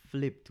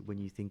flipped when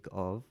you think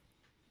of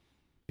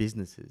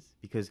businesses,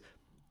 because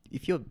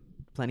if you're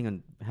planning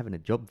on having a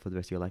job for the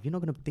rest of your life, you're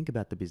not going to think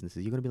about the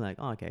businesses. You're going to be like,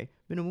 oh, okay,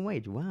 minimum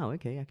wage. Wow,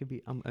 okay,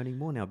 I'm earning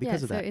more now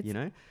because of that,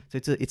 So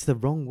it's the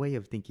wrong way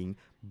of thinking,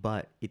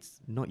 but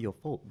it's not your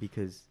fault,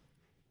 because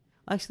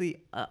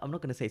actually, I'm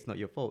not going to say it's not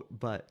your fault,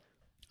 but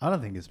I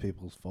don't think it's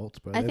people's faults,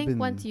 bro. I think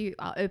once you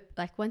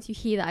once you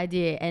hear the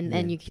idea and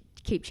then you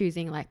keep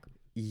choosing nah.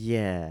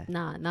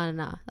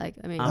 Like,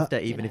 I mean, after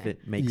if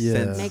it makes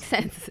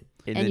sense.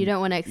 And you don't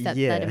want to accept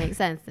that it makes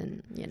sense,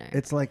 and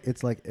it's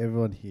like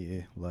everyone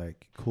here,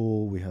 like,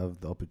 cool, we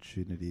have the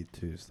opportunity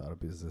to start a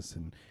business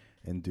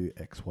and do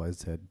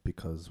XYZ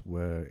because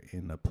we're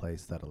in a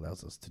place that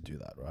allows us to do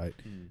that, right?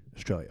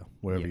 Australia,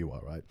 wherever you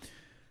are, right?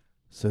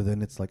 So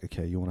then it's like,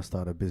 okay, you want to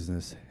start a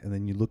business, and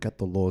then you look at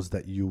the laws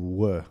that you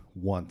were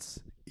once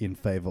in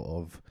favor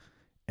of,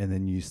 and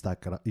then you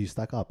stack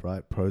up,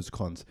 right? Pros,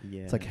 cons.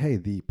 Yeah. It's like, hey,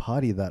 the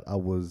party that I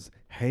was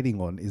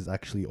hating on is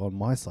actually on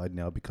my side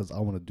now because I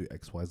want to do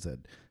X, Y, Z.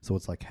 So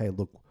it's like, hey,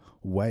 look,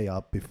 weigh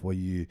up before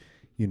you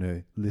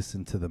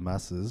listen to the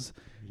masses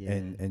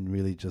and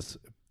really just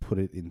put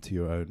it into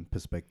your own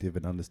perspective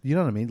and understand. You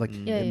know what I mean? Like,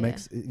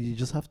 you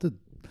just have to.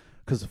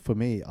 Because for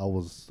me, I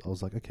was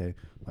like, okay,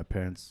 my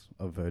parents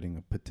are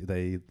voting,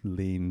 they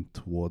lean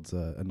towards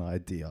an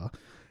idea.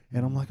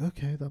 And I'm like,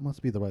 okay, that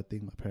must be the right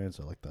thing. My parents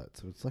are like that.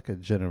 So it's like a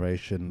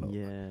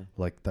generation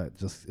like that.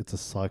 Just, it's a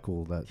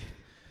cycle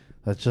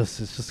it's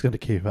just going to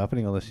keep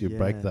happening unless you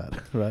break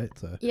that, right?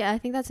 So yeah, I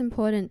think that's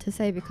important to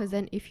say, because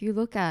then if you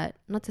look at,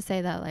 not to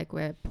say that like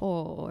we're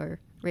poor or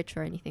rich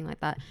or anything like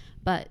that,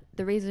 but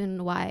the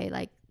reason why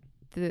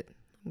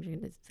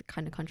it's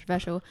kind of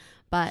controversial,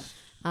 but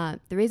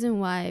the reason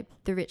why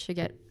the rich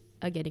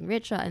are getting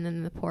richer and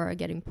then the poor are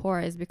getting poorer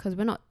is because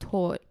we're not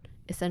taught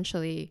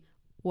essentially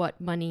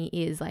what money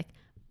is. Like,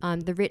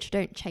 the rich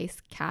don't chase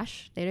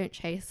cash, they don't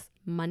chase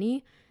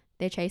money,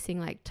 they're chasing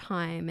like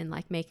time and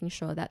like making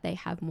sure that they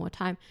have more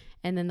time,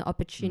 and then the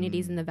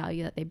opportunities and the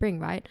value that they bring,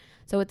 right?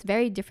 So it's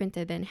very different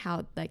than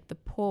how like the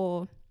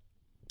poor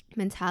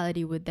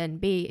mentality would then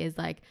be, is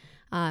like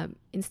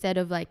instead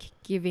of like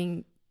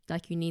giving,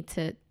 like you need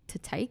to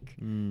take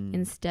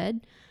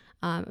instead.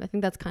 I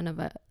think that's kind of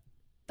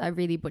I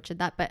really butchered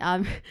that, but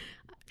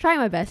trying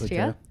my best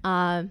here.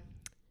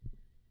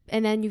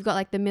 And then you've got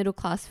like the middle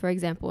class, for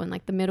example, and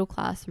like the middle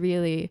class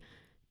really,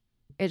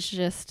 it's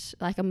just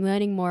like I'm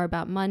learning more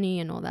about money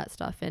and all that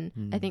stuff. And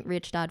I think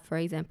Rich Dad, for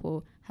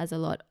example, has a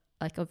lot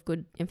like of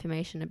good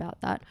information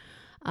about that.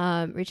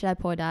 Rich Dad,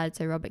 Poor Dad,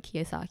 so Robert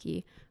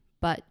Kiyosaki.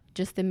 But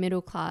just the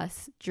middle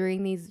class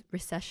during these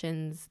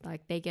recessions,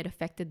 like they get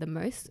affected the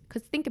most.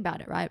 Because think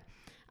about it, right?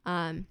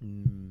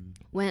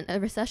 When a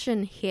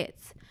recession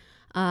hits,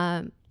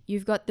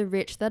 you've got the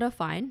rich that are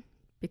fine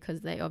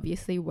because they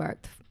obviously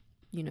worked,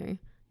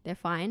 they're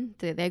fine.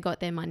 They got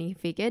their money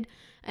figured.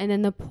 And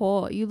then the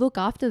poor, you look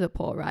after the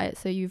poor, right?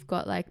 So you've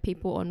got like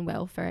people on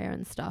welfare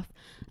and stuff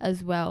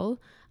as well,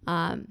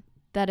 that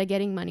are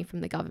getting money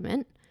from the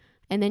government.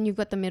 And then you've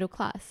got the middle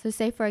class. So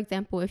say, for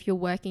example, if you're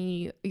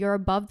working, you're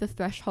above the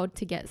threshold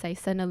to get, say,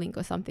 Centrelink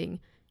or something,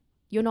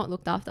 you're not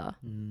looked after,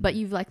 but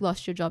you've like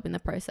lost your job in the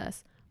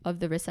process of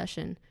the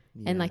recession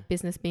and like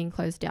business being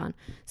closed down.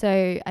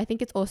 So I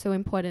think it's also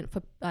important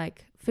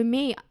for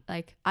me,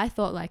 like I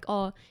thought like,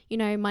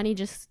 money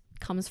just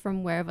comes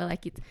from wherever,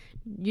 like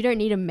you don't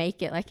need to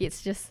make it, like it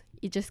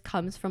just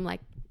comes from like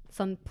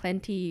some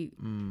plenty.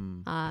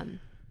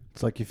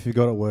 It's like if you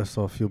got it worse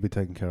off, you'll be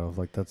taken care of.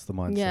 Like that's the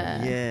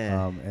mindset.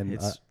 Yeah. And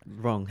it's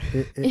wrong.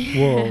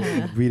 Well,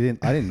 I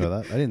didn't know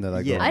that. I didn't know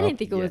that. Yeah, I didn't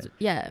think it was.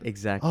 Yeah,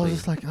 exactly. I was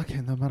just like, okay,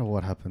 no matter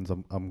what happens,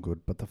 I'm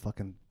good. But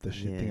the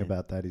shit thing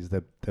about that is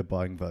they're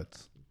buying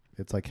votes.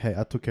 It's like, hey,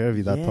 I took care of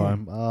you that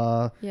time.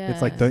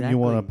 It's like, don't you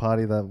want a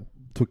party that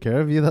took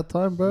care of you that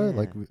time, bro? Yeah.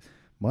 Like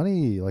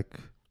money, like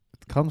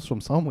it comes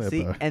from somewhere,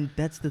 bro. And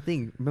that's the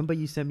thing. Remember,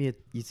 you sent me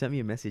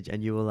a message,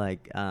 and you were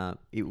like,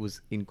 it was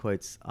in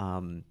quotes.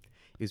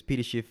 It was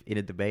Peter Schiff in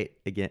a debate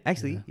again.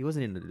 Actually, he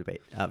wasn't in a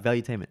debate.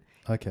 Valuetainment.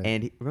 Okay.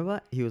 And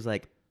remember, he was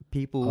like,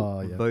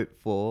 people vote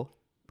for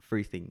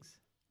free things.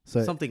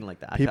 So something like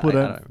that. People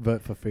don't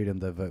vote for freedom;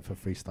 they vote for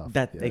free stuff.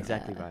 That's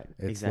exactly right.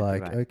 It's exactly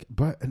like, right. Okay,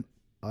 but and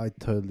I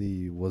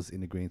totally was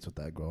in agreement with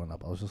that growing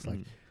up. I was just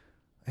like,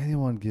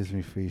 anyone gives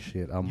me free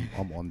shit, I'm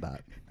on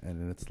that. And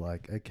then it's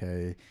like,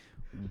 okay,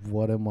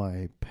 what am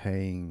I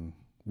paying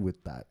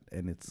with that?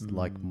 And it's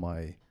like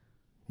my,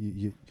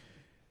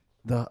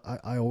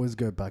 I always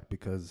go back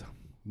because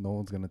no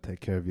one's gonna take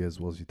care of you as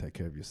well as you take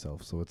care of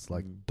yourself. So it's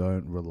like,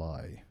 don't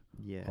rely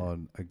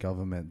on a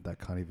government that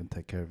can't even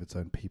take care of its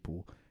own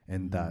people,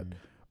 and that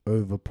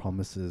over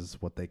promises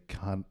what they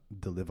can't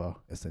deliver,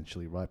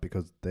 essentially, right?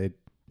 Because they're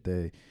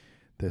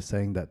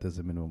saying that there's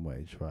a minimum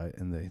wage, right?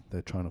 And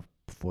they're trying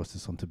to force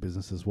this onto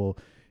businesses. Well,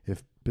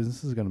 if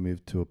businesses are going to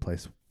move to a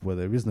place where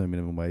there is no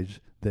minimum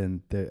wage,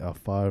 then there are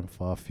far and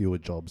far fewer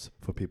jobs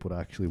for people to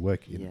actually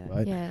work in,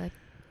 right? Yeah.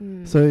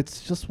 So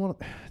it's just one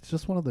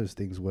of those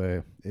things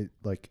where it,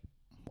 like,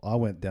 I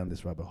went down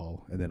this rabbit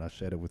hole and then I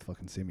shared it with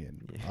fucking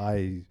Simeon.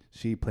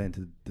 She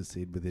planted the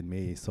seed within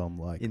me, so I'm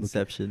like,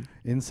 Inception.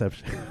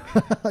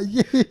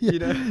 yeah. You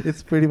know,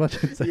 it's pretty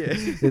much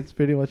Inception. It's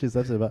pretty much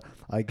Inception. But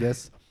I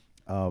guess,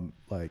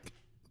 like,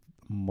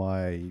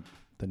 the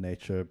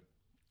nature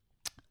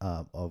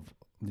of,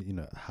 you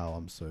know, how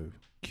I'm so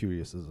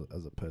curious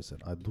as a person,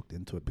 I looked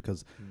into it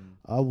because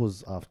I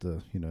was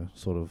after, you know,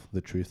 sort of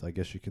the truth, I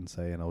guess you can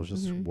say, and I was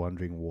just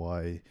wondering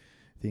why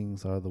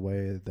things are the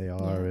way they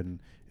are, and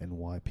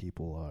why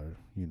people are,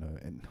 you know,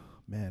 and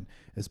man,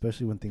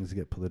 especially when things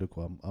get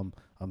political,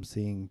 I'm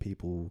seeing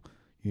people,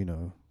 you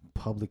know,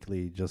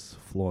 publicly just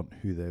flaunt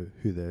who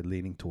they're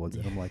leaning towards,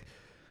 and I'm like,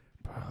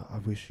 bro, I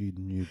wish you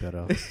knew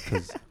better,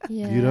 because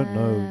you don't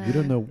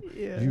know,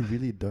 you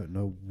really don't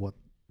know what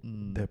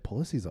their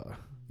policies are.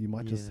 You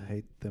might just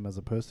hate them as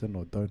a person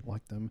or don't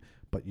like them,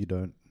 but you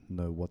don't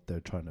know what they're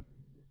trying to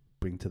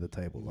bring to the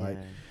table, right?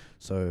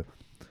 So,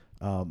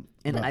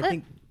 and I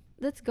think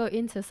let's go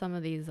into some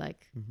of these,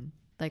 like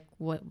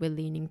what we're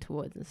leaning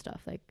towards and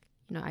stuff, like,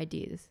 you know,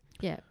 ideas.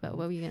 Yeah, but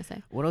what were you gonna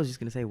say? What I was just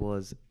gonna say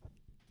was,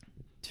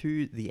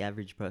 to the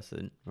average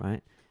person,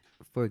 right?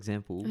 For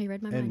example, you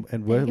read my mind.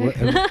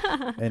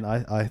 And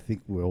I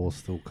think we're all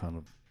still kind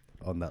of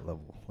on that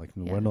level. Like,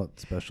 we're not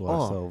special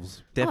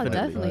ourselves.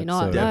 Definitely right?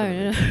 Not. So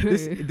no.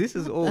 This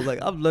is all,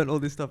 like, I've learned all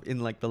this stuff in,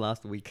 like, the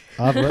last week.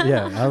 I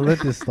learned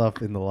this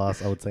stuff in the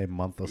last, I would say,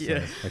 month or so.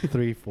 Like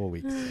 3-4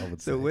 weeks, I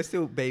would say. So we're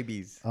still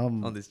babies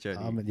on this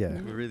journey.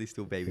 We're really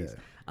still babies.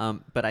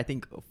 But I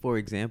think, for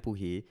example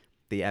here,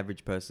 the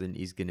average person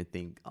is going to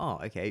think, oh,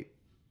 okay,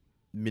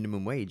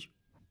 minimum wage,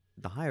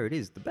 the higher it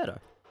is, the better.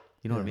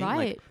 You know what I mean?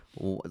 Right.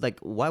 Like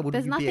why would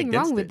There's we be against nothing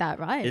wrong it? with that,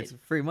 right? It's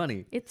free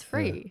money. It's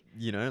free.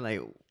 You know,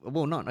 like,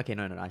 well, not, okay,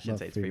 no, I shouldn't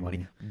say it's free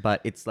money.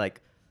 But it's like,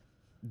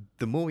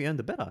 the more we earn,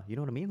 the better. You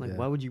know what I mean? Like,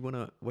 why would you want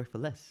to work for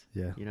less?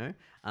 Yeah. You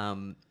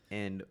know?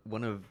 And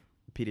one of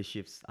Peter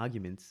Schiff's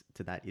arguments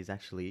to that is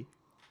actually,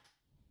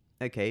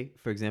 okay,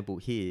 for example,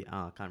 here,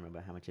 I can't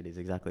remember how much it is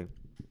exactly.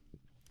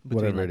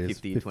 Between whatever like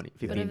it is.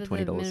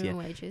 $20. Yeah.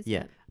 Wages.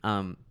 Yeah.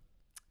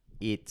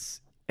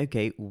 It's,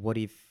 okay, what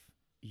if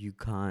you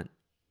can't,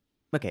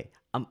 okay,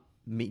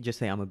 just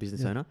say I'm a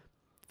business owner.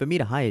 For me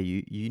to hire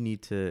you, you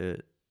need to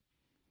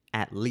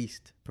at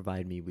least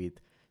provide me with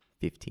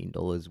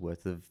 $15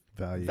 worth of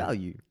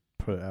value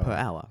per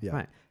hour. Yeah.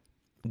 Right.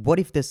 What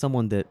if there's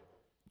someone that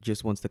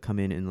just wants to come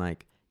in and,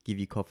 like, give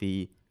you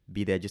coffee,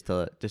 be there just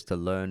to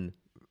learn,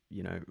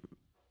 you know,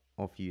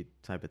 off you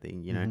type of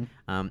thing, you know,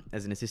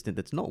 as an assistant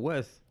that's not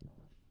worth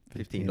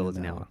 $15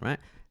 an hour, right?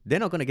 They're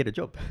not going to get a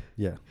job.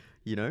 Yeah.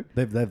 You know?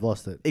 They've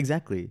lost it.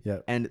 Exactly. Yeah.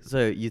 And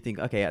so you think,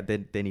 okay,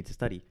 they need to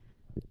study.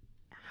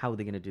 How are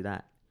they going to do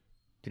that?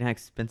 Do you know how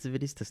expensive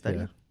it is to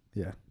study?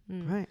 Yeah.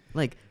 Right.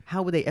 Like,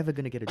 how are they ever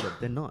going to get a job?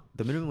 They're not.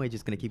 The minimum wage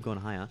is going to keep going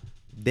higher.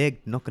 They're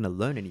not going to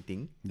learn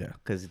anything. Yeah.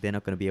 Because they're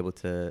not going to be able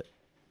to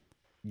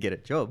get a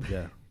job.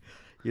 Yeah.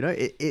 You know,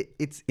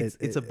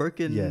 it's a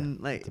broken,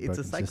 like, it's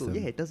a cycle. System.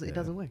 Yeah, it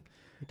doesn't work.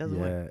 It doesn't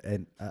work.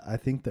 And I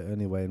think the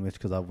only way in which,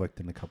 because I've worked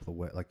in a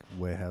couple of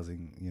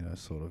warehousing, you know,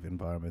 sort of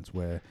environments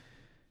where,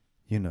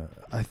 you know,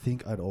 I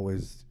think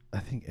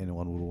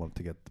anyone would want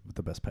to get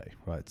the best pay,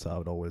 right? So I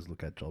would always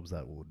look at jobs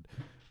that would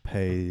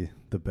pay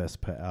the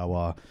best per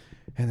hour,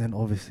 and then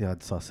obviously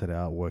I'd suss it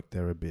out, work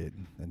there a bit,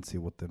 and see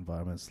what the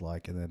environment's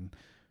like, and then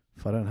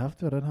if I don't have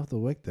to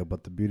work there.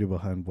 But the beauty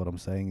behind what I'm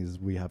saying is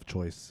we have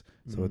choice.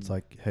 So it's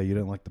like, hey, you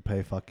don't like the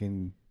pay,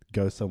 fucking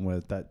go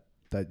somewhere that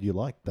you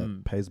like,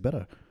 that pays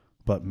better.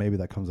 But maybe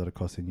that comes at a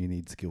cost and you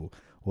need skill.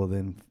 Well,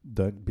 then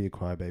don't be a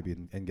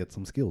crybaby and get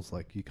some skills.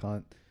 Like, you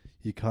can't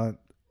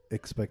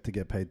expect to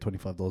get paid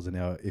 $25 an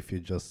hour if you're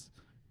just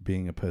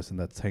being a person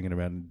that's hanging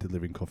around and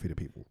delivering coffee to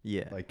people.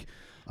 Yeah. Like,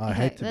 I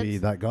hate to be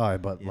that guy,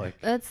 but like,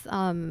 let's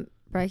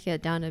break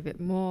it down a bit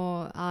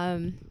more.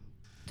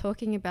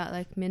 Talking about,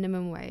 like,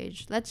 minimum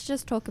wage. Let's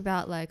just talk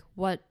about, like,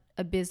 what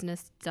a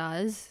business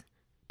does,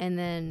 and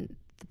then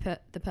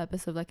the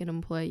purpose of, like, an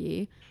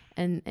employee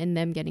and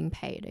them getting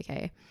paid.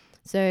 Okay.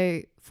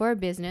 So for a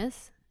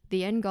business,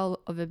 the end goal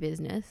of a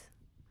business,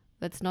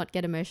 let's not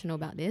get emotional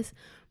about this,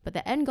 but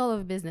the end goal of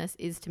a business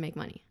is to make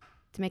money,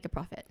 to make a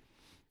profit.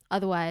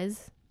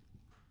 Otherwise,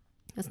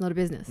 that's not a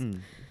business.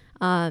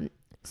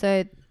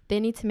 So they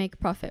need to make a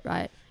profit,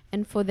 right?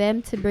 And for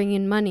them to bring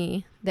in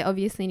money, they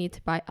obviously need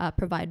to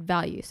provide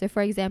value. So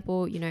for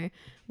example, you know,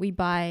 we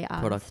buy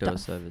product stuff, or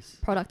service.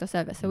 Product or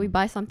service. So we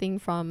buy something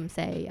from,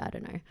 say, I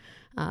don't know,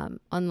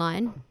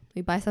 online.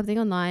 We buy something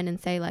online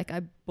and say like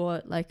I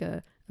bought like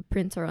a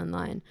printer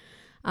online.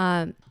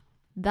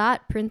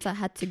 That printer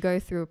had to go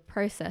through a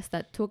process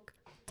that took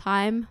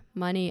time,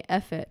 money,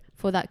 effort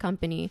for that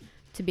company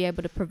to be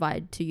able to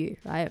provide to you,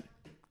 right?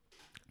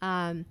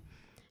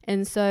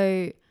 And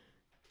so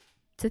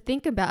to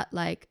think about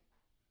like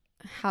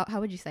how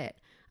would you say it?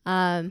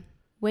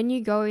 When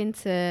you go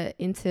into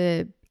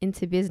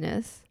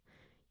business,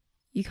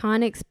 you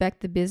can't expect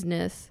the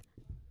business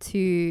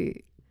to,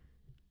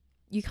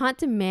 you can't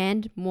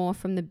demand more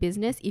from the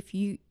business if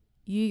you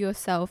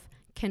yourself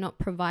cannot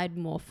provide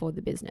more for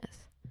the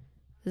business.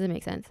 Does it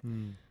make sense?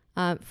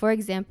 For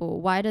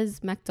example, why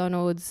does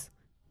McDonald's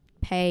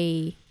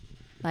pay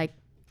like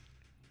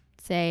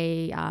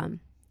say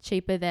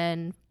cheaper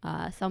than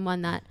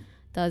someone that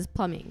does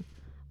plumbing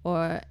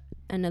or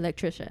an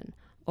electrician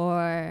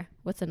or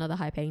what's another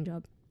high paying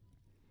job?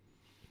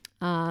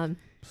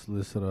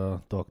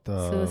 Solicitor,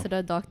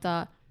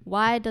 doctor.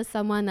 Why does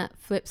someone that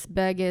flips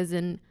burgers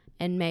and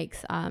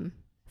makes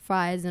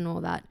fries and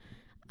all that?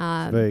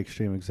 It's a very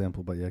extreme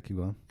example, but yeah, keep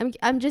going.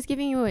 I'm just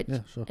giving you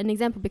an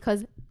example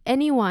because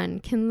anyone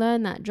can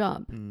learn that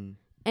job.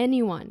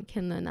 Anyone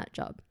can learn that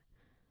job.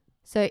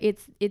 So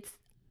it's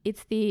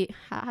the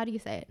how do you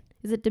say it?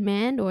 Is it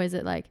demand or is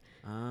it like?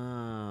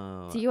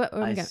 Oh, see what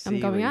I'm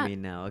going what at? you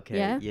mean now. Okay.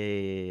 Yeah.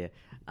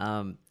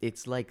 Yeah.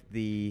 It's like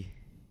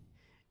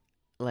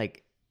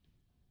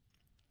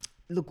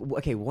look.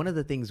 Okay. One of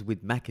the things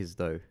with Macca's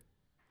though,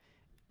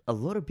 a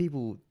lot of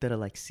people that are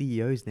like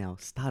CEOs now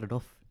started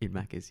off in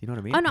Macca's. You know what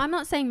I mean? Oh no, I'm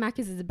not saying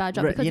Macca's is a bad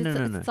job because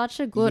it's such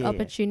a good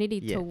opportunity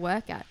to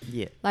work at.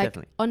 Yeah, like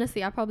definitely.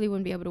 Honestly, I probably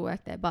wouldn't be able to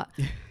work there, but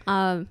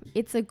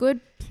it's a good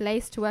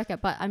place to work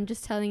at. But I'm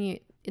just telling you,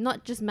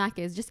 not just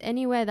Macca's, just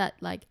anywhere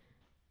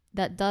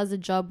that does a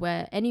job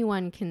where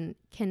anyone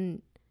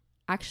can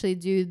actually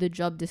do the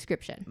job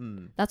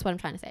description. That's what I'm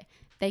trying to say.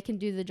 They can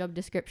do the job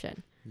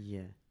description.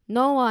 Yeah.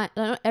 Not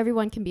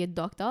everyone can be a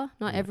doctor.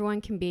 Not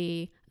everyone can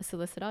be a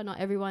solicitor. Not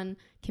everyone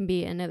can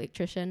be an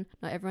electrician.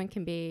 Not everyone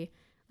can be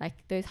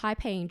like those high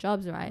paying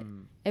jobs, right?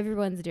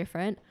 Everyone's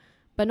different,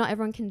 but not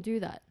everyone can do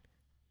that.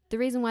 The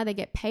reason why they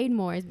get paid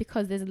more is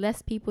because there's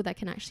less people that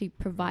can actually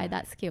provide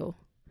that skill.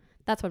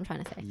 That's what I'm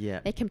trying to say. Yeah.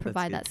 They can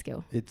provide that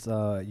skill. It's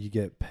you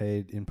get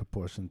paid in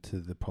proportion to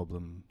the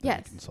problem that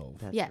you can solve.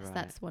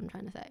 That's what I'm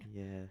trying to say.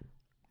 Yeah.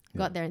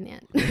 Got there in the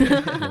end.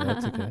 Yeah,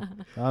 that's okay.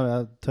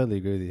 I totally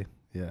agree with you.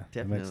 Yeah,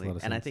 definitely. It makes a lot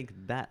of sense. And I think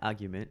that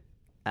argument,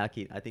 I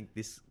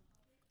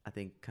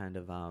think kind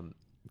of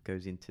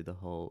goes into the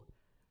whole,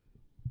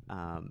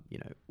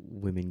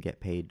 women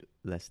get paid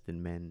less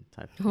than men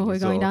type of thing. Oh, we're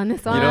going down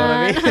this one. You know what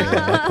I mean?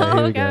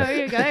 Here we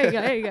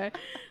go.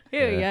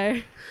 Here we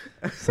go.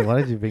 So why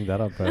did you bring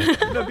that up, bro?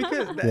 No,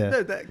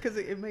 because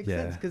it makes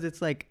sense. Because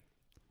it's like,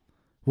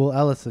 well,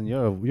 Alison,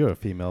 you're a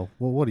female.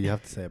 Well, what do you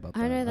have to say about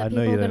that? I know that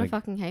people are gonna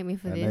fucking hate me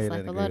for this.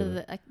 Like a lot of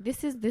the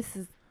this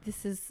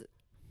is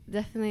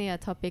definitely a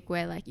topic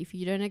where like if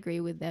you don't agree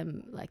with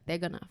them, like they're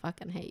gonna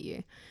fucking hate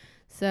you.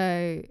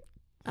 So,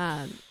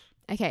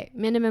 okay,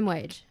 minimum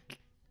wage.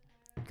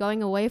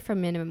 Going away from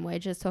minimum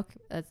wage, we're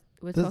talking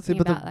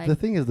about like the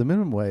thing is the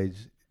minimum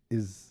wage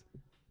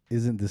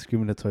isn't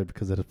discriminatory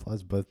because it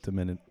applies both to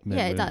men and men.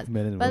 Yeah, it does.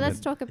 Men and but women. let's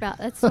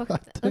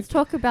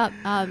talk about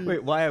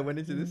wait, why I went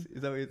into this?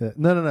 Is that what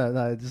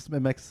No. It just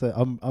makes sense.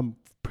 I'm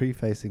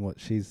prefacing what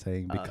she's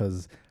saying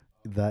because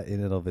that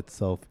in and of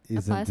itself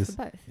isn't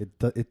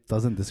it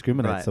doesn't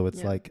discriminate. Right. So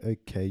it's like,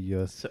 okay,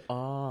 you're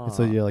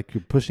you're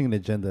pushing an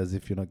agenda as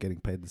if you're not getting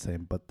paid the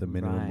same, but the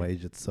minimum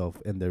wage itself,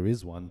 and there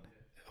is one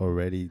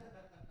already.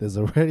 There's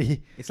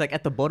already. It's like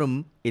at the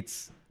bottom,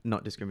 it's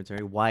not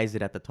discriminatory. Why is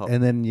it at the top?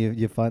 And then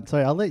you find.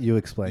 Sorry, I'll let you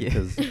explain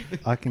because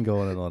I can go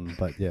on and on.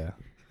 But yeah.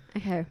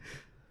 Okay,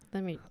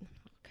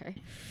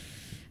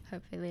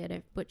 hopefully I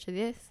don't butcher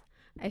this.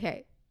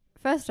 Okay,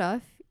 first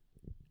off,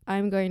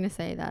 I'm going to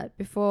say that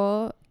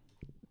before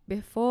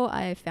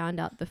I found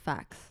out the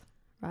facts,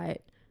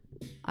 right?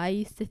 I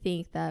used to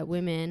think that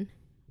women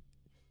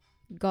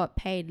got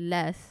paid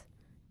less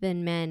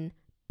than men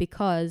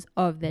because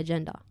of their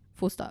gender.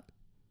 Full stop.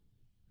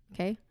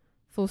 Okay?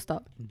 Full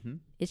stop. Mm-hmm.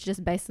 It's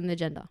just based on the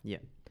gender. Yeah.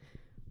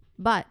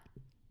 But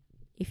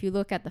if you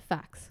look at the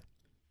facts,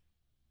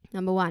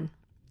 number one,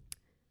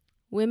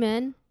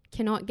 women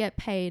cannot get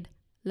paid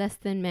less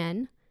than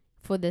men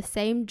for the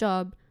same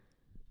job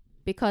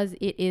because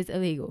it is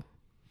illegal.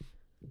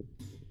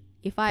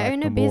 If I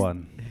own a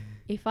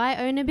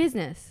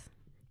business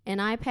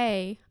and I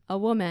pay a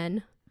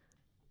woman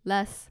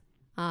less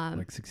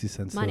like 60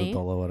 cents money, to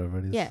 $1, whatever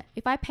it is. Yeah.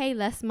 If I pay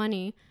less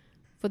money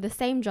for the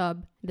same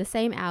job, the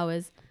same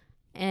hours,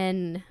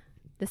 and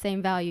the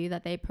same value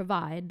that they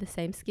provide, the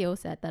same skill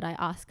set that I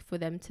ask for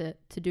them to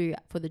do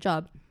for the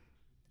job.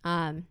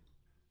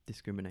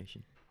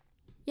 Discrimination.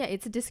 Yeah,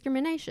 it's a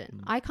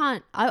discrimination.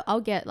 I'll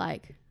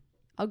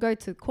go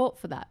to court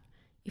for that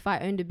if I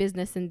owned a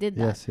business and did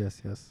that.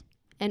 Yes.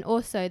 And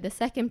also the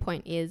second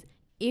point is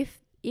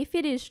if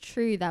it is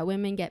true that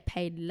women get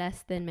paid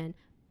less than men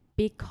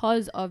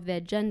because of their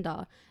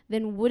gender,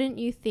 then wouldn't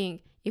you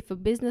think if a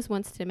business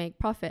wants to make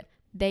profit,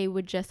 they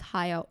would just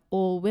hire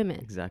all women?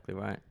 Exactly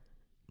right.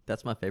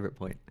 That's my favorite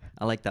point.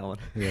 I like that one.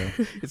 Yeah.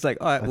 It's like,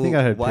 all right, I think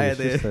I heard why Peter are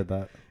there? Schiff said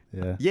that.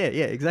 Yeah.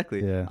 Yeah,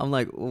 exactly. Yeah. I'm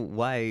like,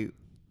 why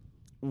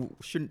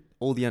shouldn't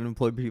all the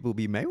unemployed people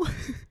be male?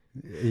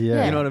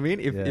 Yeah. You know what I mean?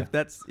 Yeah. If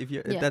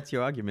that's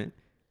your argument,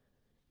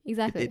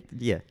 Exactly.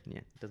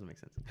 it doesn't make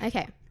sense.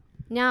 Okay.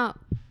 Now,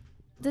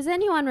 does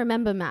anyone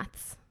remember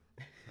maths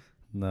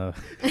No.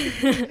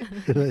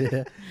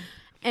 Yeah.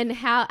 and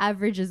how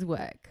averages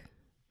work?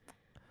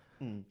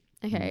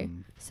 Okay.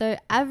 So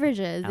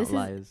averages,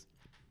 Outliers.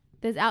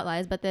 there's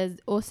outliers, but there's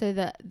also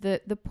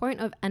the point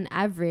of an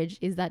average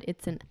is that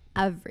it's an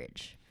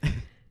average.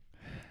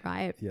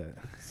 Right? Yeah.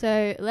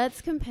 So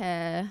let's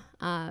compare,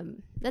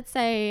 let's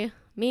say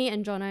me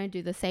and Jono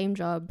do the same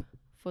job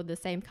for the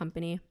same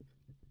company,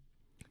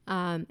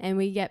 and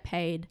we get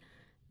paid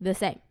the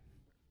same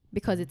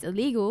because it's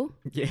illegal.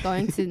 Yeah.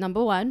 Going to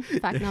number one,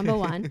 fact number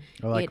one,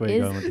 I like it where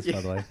you're is- going with this,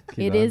 by the way. Keep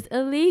it going. is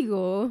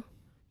illegal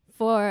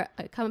for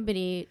a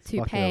company It's to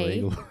fucking pay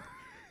illegal. to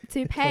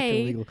Fucking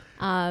pay illegal.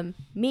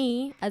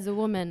 me as a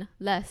woman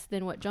less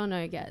than what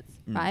Jono gets,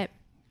 right?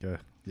 Go.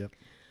 Yep.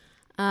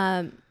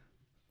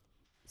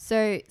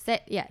 So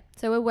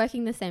we're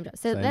working the same job.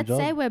 So Same let's job.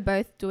 say we're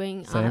both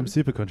doing Same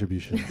super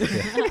contribution.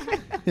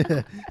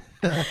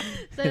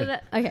 Yeah.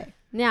 okay.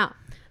 Now,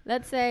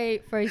 let's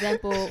say for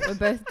example we're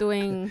both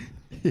doing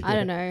I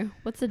don't know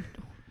what's a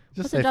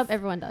say job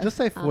everyone does. Just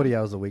say 40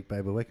 hours a week,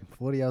 babe. We're working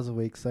 40 hours a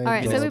week. Same All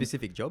right, In so a job,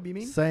 specific job, you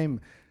mean?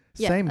 same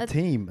Yeah, same let's-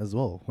 team as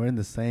well. We're in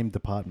the same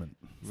department.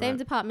 Same Right.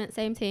 department,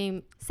 same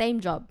team, same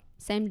job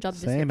Same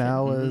description.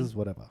 hours,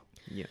 whatever.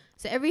 Yeah.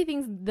 So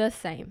everything's the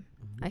same.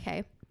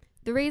 Okay.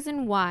 The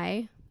reason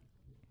why,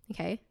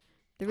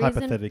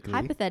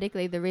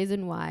 hypothetically, the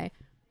reason why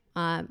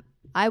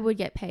I would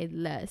get paid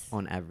less,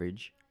 On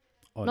average.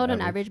 not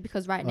on average,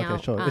 because right Okay, now,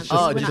 sure. It's we're just-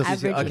 not just-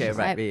 averaging, okay, right.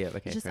 right? Yeah,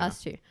 okay. It's just fair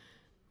us two.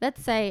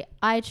 Let's say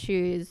I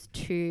choose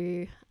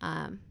to,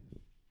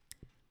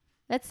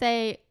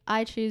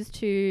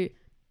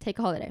 take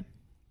a holiday.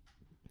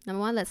 Number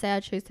one, let's say I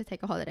choose to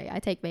take a holiday. I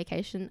take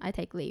vacation, I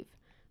take leave,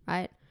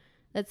 right?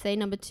 Let's say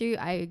number two,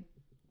 I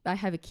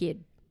have a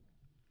kid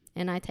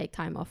and I take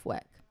time off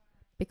work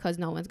because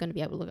no one's going to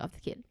be able to look after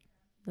the kid.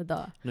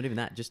 Duh. Not even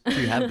that. Just to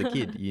have the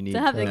kid, you need To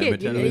have the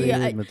kid, you- maternity you-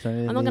 leave.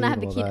 Maternity I'm not going to have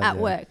the all kid that, at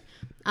yeah. work.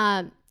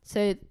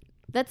 So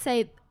let's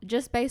say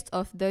just based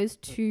off those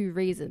two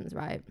reasons,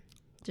 right?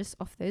 Just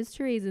off those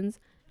two reasons,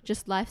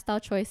 just lifestyle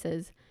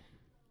choices,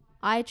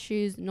 I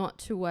choose not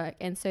to work.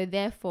 And so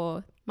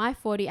therefore, my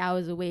 40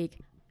 hours a week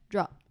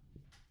drop.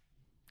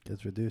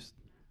 Gets reduced.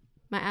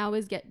 My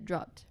hours get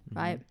dropped, Mhm.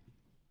 right?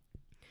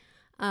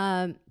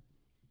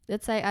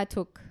 Let's say I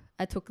took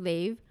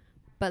leave,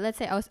 but let's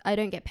say I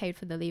don't get paid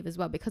for the leave as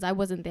well because I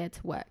wasn't there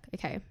to work.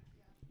 Okay.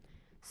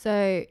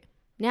 So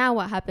now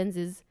what happens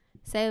is,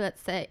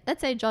 let's say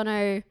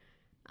Jono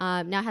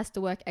now has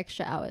to work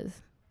extra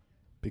hours.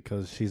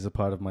 Because she's a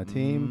part of my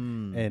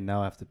team, and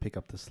now I have to pick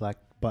up the slack.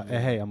 But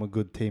hey, I'm a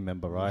good team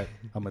member, right?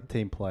 I'm a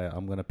team player.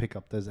 I'm gonna pick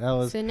up those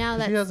hours. So now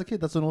She has a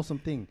kid. That's an awesome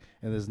thing,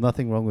 and there's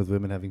nothing wrong with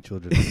women having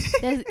children.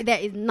 there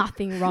is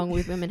nothing wrong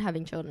with women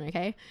having children.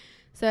 Okay.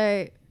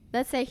 So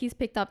let's say he's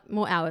picked up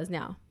more hours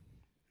now.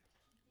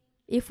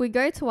 If we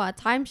go to our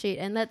timesheet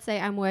and let's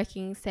say I'm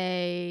working,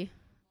 say,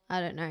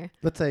 I don't know,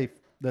 let's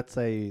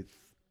say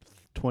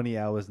 20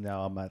 hours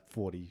now. I'm at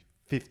 40,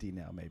 50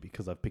 now maybe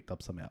because I've picked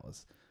up some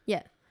hours.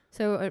 yeah.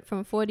 So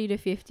from 40 to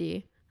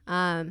 50,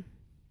 who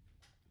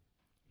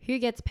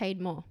gets paid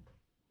more?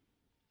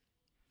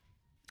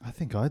 I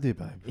think I do,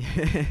 babe.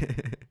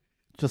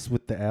 Just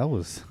with the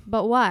hours.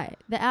 But why?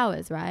 The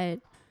hours, right?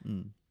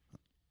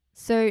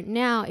 So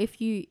now if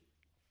you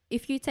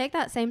take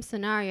that same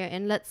scenario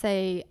and let's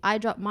say I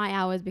drop my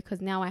hours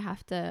because now I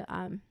have to,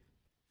 I'm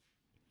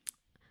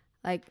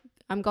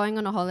going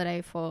on a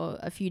holiday for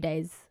a few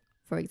days,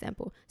 for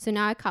example. So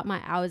now I cut my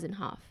hours in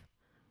half,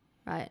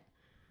 right?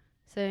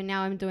 So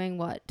now I'm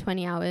doing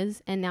 20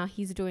 hours and now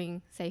he's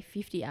doing, say,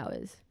 50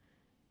 hours.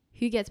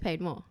 Who gets paid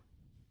more?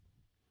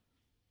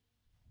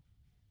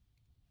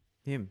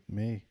 Him.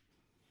 Me.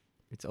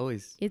 It's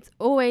always. It's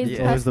always Yeah.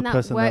 the Always person, the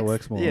person that that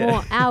works works more. Yeah.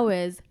 more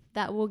hours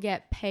that will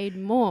get paid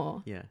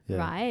more. Yeah. Yeah.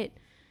 Right?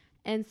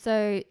 And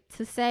so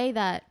to say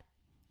that,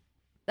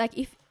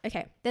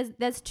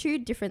 there's two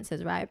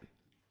differences, right?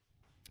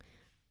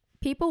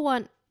 People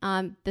want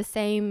the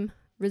same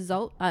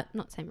result,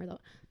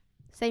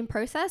 same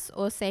process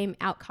or same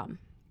outcome,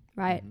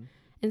 right? Mhm.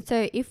 And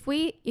so if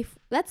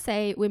let's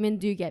say women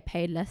do get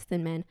paid less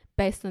than men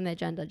based on their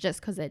gender,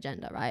 just because they're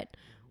gender, right?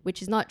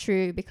 Which is not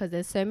true because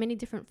there's so many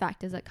different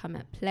factors that come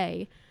at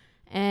play.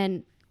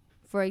 And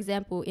for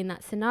example, in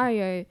that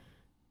scenario,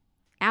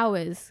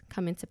 hours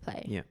come into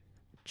play. Yeah.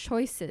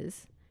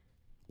 Choices.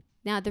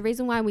 Now, the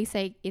reason why we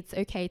say it's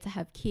okay to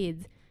have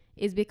kids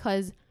is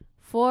because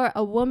for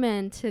a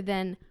woman to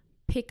then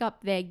pick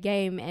up their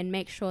game and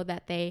make sure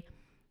that they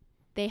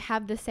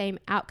have the same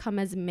outcome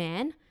as a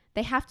man,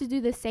 they have to do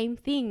the same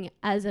thing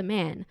as a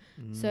man.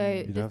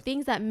 So the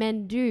things that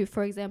men do,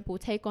 for example,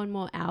 take on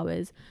more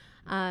hours,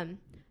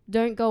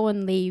 don't go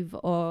on leave,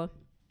 or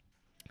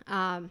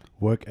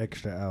work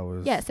extra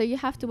hours. Yeah, so you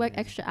have to work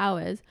extra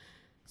hours.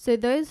 So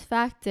those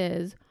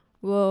factors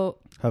will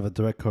have a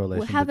direct correlation.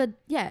 Will have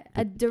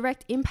a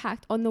direct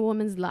impact on the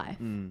woman's life.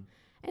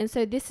 And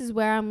so this is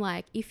where I'm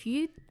like, if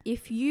you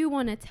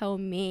want to tell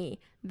me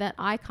that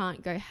I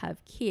can't go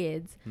have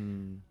kids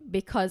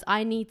because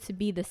I need to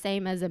be the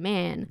same as a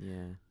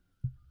man,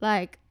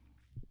 like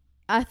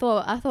I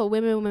thought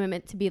women were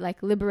meant to be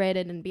like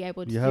liberated and be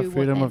able to you do have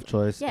freedom of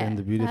choice, yeah, and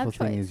the beautiful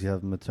thing is you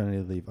have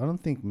maternity leave. I don't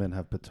think men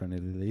have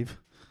paternity leave.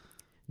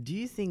 Do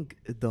you think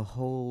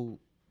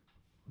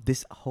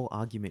this whole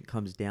argument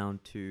comes down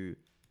to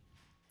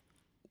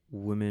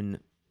women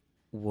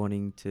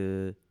wanting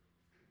to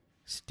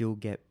still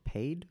get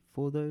paid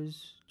for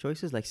those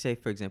choices? Like, say,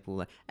 for example,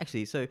 like,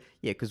 actually, so,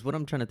 yeah, because what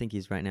I'm trying to think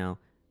is right now,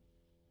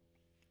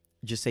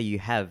 just say you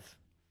have,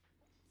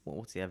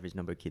 what's the average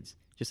number of kids?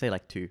 Just say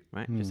like 2,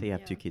 right? Just say you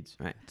have 2 kids,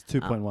 right? It's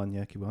 2.1,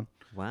 yeah, keep on.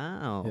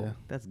 Wow. Yeah.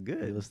 That's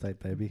good. Real estate,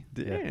 baby.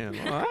 Damn,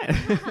 yeah. all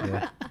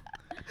right.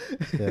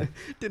 Yeah.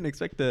 Didn't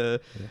expect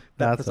that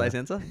That's precise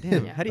answer.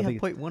 Damn, how do you have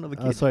 0.1 of a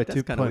kid? Sorry,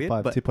 That's 2.5. weird,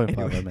 2.5,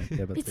 anyway. I meant.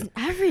 Yeah, but it's an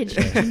average.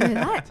 Do you know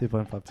that?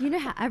 2.5. Do you know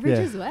how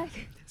averages work?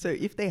 So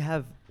if they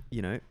have,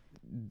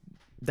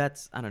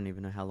 that's, I don't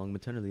even know how long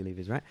maternity leave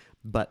is, right?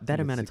 But that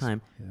amount of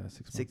time. Yeah,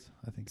 6 months.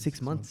 I think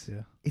 6 months.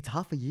 Yeah. It's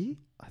half a year?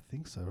 I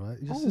think so, right?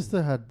 Your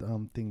sister had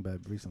thing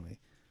babe recently.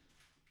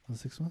 Was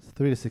it 6 months?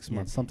 3 to 6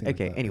 months, something like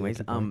that. Okay,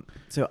 anyways,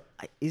 so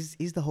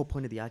is the whole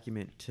point of the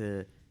argument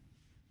to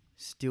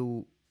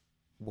still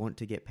want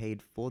to get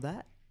paid for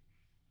that?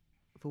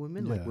 For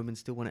women? Yeah. Like women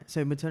still want it.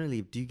 So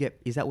maternity leave,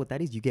 is that what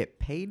that is? You get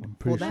paid I'm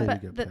for pretty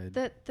that? sure you But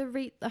get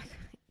paid.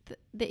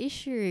 the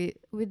issue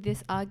with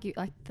this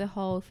the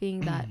whole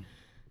thing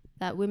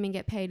that women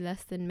get paid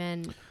less than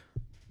men.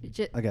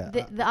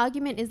 The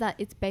argument is that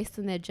it's based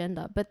on their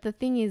gender, but the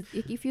thing is,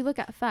 if you look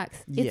at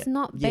facts, it's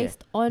not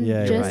based on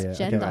just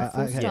gender.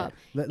 Full stop.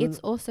 It's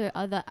also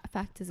other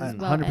factors as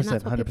well, and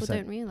that's what people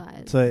don't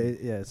realize. So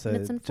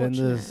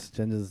it's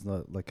gender's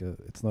not like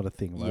it's not a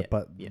thing, right?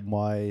 But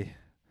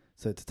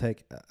so to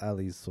take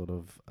Ali's sort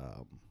of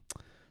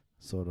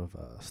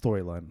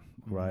storyline,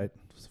 right?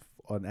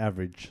 On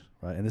average,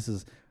 right? And this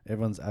is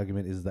everyone's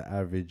argument is the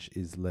average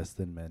is less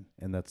than men,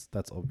 and that's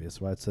obvious,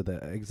 right? So the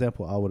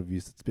example I would have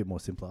used, it's a bit more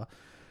simpler.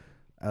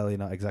 Ali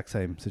and I, exact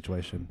same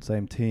situation,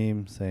 same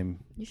team, same.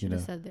 You should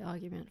have said the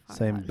argument.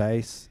 Same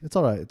base. It's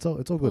all right. It's all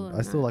good.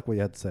 I still like what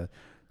you had to say.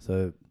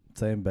 So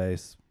same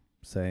base,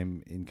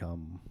 same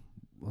income,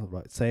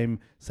 right? Same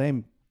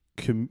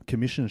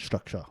commission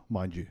structure,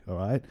 mind you. All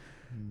right.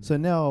 So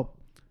now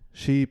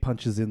she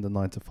punches in the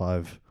 9 to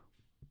 5.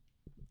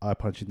 I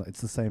punch in.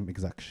 It's the same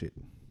exact shit.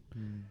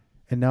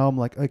 And now I'm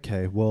like,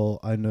 okay, well,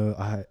 I know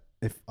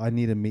if I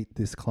need to meet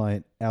this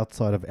client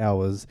outside of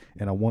hours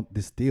and I want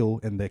this deal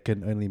and they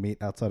can only meet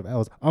outside of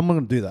hours, I'm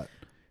going to do that.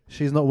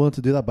 She's not willing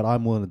to do that, but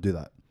I'm willing to do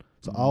that.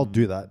 So I'll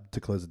do that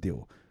to close the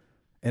deal.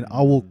 And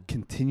I will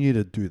continue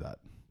to do that,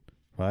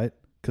 right?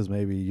 Because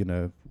maybe,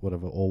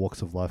 whatever, all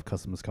walks of life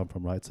customers come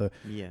from, right? So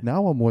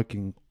now I'm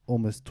working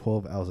almost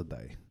 12 hours a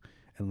day.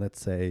 And let's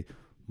say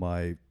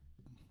my,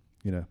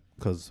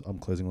 because I'm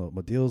closing a lot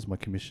more deals, my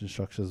commission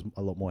structure is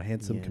a lot more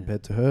handsome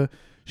compared to her.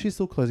 She's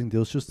still closing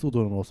deals. She's still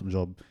doing an awesome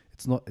job.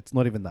 It's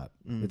not even that.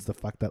 It's the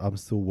fact that I'm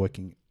still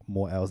working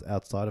more hours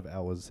outside of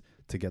hours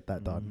to get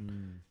that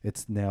done.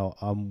 It's now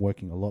I'm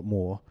working a lot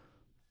more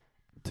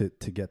to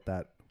get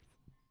that.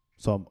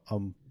 So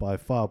I'm by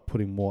far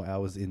putting more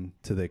hours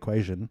into the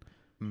equation.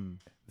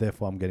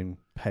 Therefore, I'm getting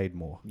paid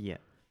more. Yeah.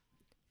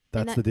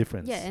 That's the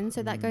difference. Yeah, and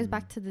so that goes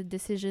back to the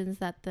decisions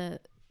that the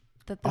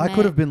I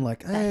could have been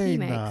like, hey,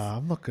 nah,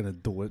 I'm not going to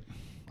do it.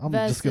 I'm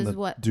just going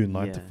to do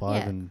 9 to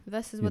 5 and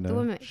versus what the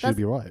woman she'll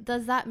be right.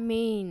 Does that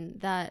mean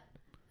that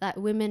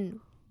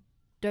women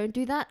don't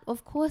do that?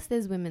 Of course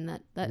there's women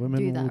that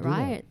do that,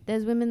 right?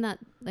 There's women that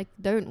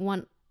don't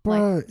want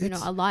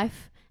a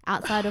life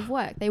outside of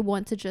work. They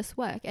want to just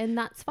work, and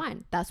that's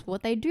fine. That's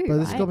what they do. But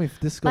right?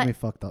 this got me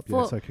fucked up.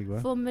 Yeah, it's okay, go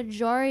on. For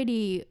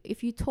majority,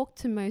 if you talk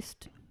to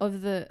most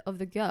of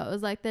the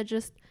girls, they're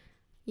just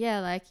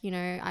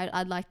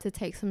I'd like to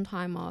take some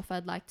time off.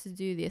 I'd like to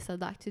do this. I'd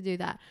like to do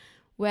that.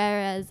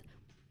 Whereas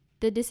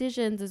the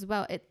decisions as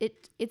well,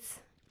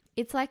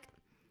 it's like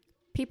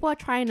people are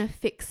trying to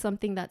fix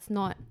something that's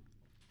not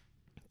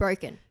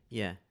broken.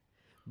 Yeah.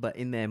 But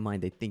in their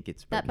mind, they think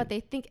it's broken.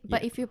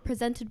 But if you're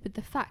presented with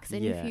the facts,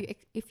 and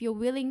if you're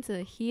willing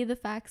to hear the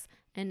facts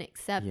and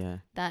accept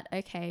that,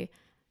 okay,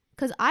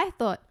 because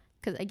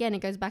again, it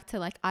goes back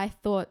to I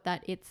thought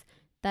that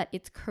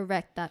it's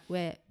correct that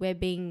we're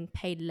being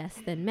paid less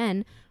than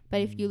men.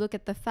 But if you look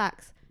at the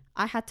facts,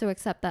 I had to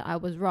accept that I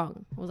was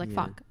wrong. I was like,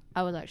 fuck,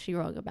 I was actually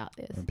wrong about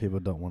this. And people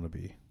don't want to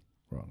be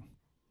wrong.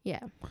 Yeah.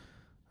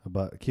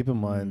 But keep in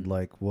mind,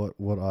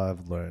 what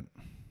I've learned,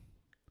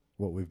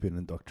 what we've been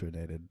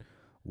indoctrinated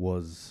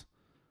was,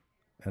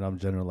 and I'm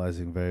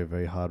generalizing very,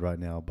 very hard right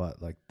now, but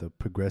the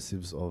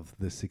progressives of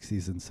the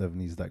 60s and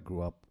 70s that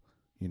grew up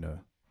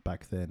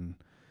back then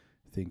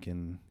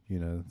thinking,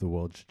 the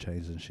world should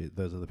change and shit.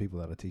 Those are the people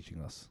that are teaching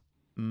us.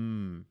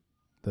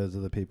 Those are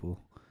the people.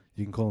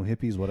 You can call them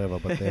hippies, whatever,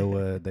 but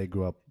they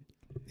grew up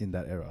in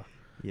that era.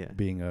 Yeah.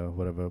 Being a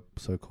whatever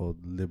so-called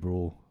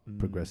liberal,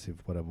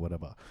 progressive,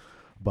 whatever.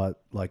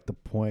 But like the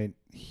point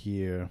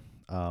here,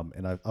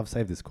 and I've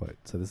saved this quote.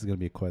 So this is going to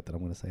be a quote that I'm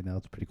going to say now.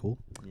 It's pretty cool.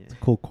 Yeah. It's a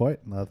cool quote,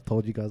 and I've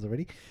told you guys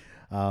already.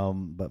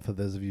 But for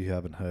those of you who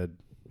haven't heard,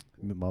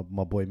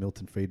 my boy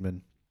Milton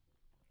Friedman,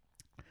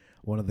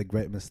 one of the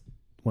great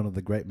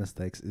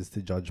mistakes is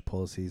to judge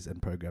policies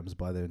and programs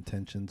by their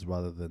intentions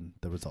rather than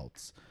the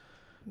results.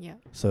 Yeah.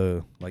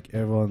 So like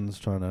everyone's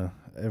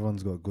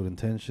got good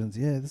intentions.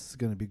 Yeah, this is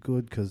going to be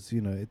good because,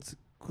 it's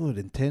good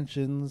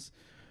intentions.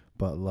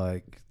 But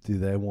like, do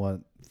they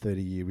want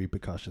 30-year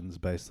repercussions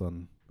based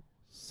on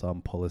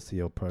some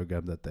policy or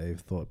program that they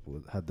thought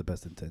had the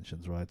best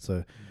intentions, right?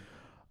 So,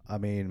 I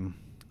mean,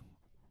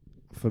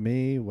 for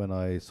me, when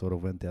I sort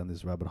of went down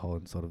this rabbit hole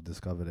and sort of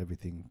discovered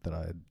everything that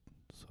I had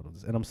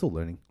and I'm still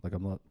learning, like I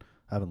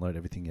haven't learned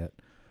everything yet,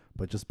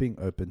 but just being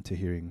open to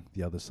hearing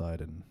the other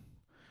side and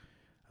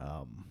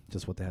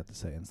just what they had to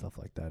say and stuff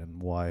like that,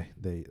 and why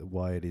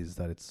it is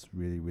that it's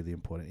really, really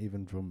important,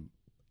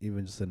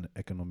 even just an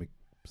economic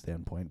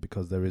standpoint,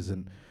 because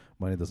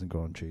money doesn't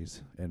grow on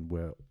trees, and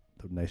where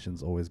the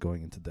nation's always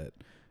going into debt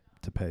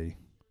to pay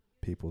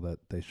people that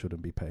they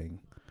shouldn't be paying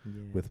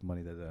with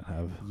money they don't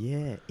have.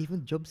 Yeah,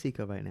 even job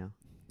seeker right now.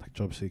 Like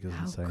job seeker is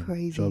How insane.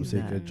 crazy Job is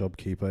seeker, that? job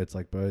keeper. It's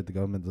like, bro, the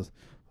government does.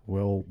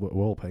 We're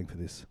all paying for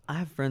this. I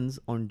have friends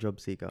on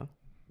job seeker.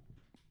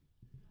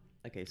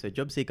 Okay, so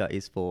job seeker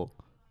is for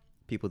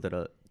people that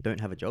don't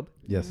have a job.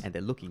 Yes. And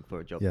they're looking for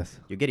a job. Yes.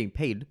 You're getting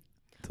paid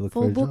To look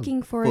For for a job.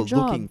 looking for for a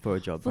job. looking for a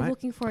job, For right?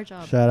 looking for a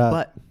job. Shout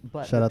out.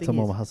 But Shout the out to thing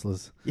Mama is-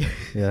 Hustlers.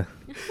 Yeah.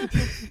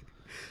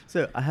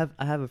 So I have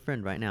a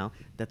friend right now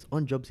that's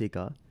on job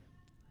seeker,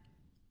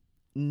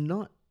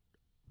 not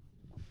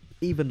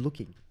even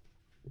looking,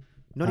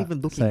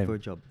 Same. for a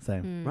job,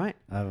 Same. right?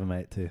 I have a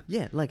mate too.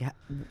 Yeah, like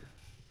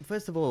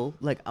first of all,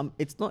 like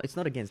it's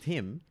not against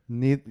him.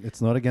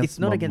 It's not against. It's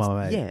not against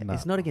my mate. yeah, No.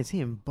 it's not against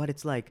him, but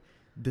it's like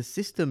the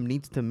system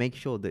needs to make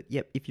sure that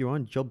if you're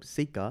on job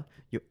seeker,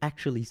 you're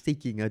actually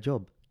seeking a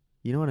job.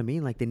 You know what I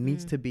mean? Like there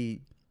needs to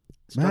be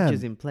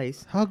structures in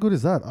place. How good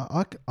is that?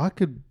 I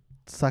could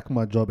sack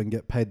my job and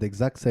get paid the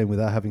exact same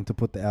without having to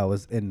put the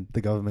hours in.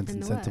 The government's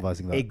And the work.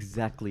 incentivizing that.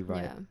 Exactly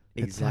right. Yeah.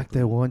 It's like Exactly.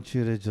 they want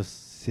you to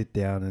just sit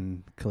down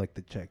and collect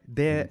the check.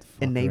 They're and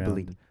fuck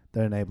enabling. around.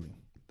 They're enabling.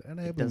 They're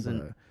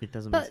enabling. It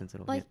doesn't But, make sense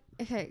at all. like,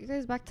 okay, it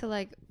goes back to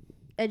like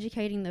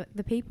educating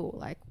the people.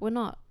 Like, we're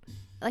not,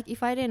 like,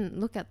 if I didn't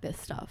look at this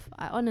stuff,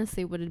 I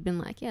honestly would have been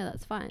like, yeah,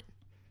 that's fine.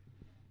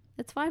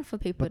 It's fine for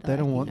people But to, they like,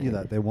 don't want you know.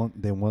 that. They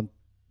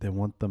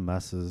want the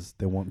masses.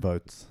 They want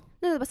votes.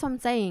 No, that's what I'm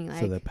saying. Like,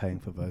 So they're paying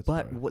for votes.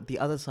 But bro. what the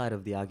other side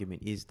of the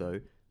argument is, though,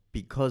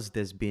 because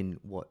there's been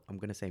I'm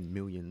going to say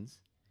millions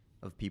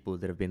of people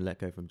that have been let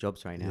go from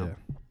jobs right now,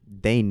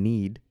 they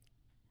need,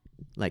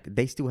 like,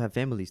 they still have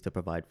families to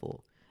provide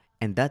for.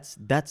 And that's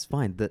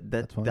fine.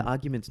 That's fine. The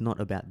argument's not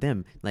about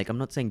them. Like, I'm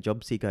not saying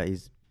job seeker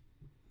is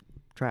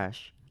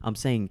trash. I'm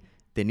saying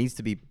there needs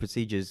to be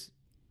procedures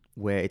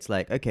where it's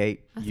like,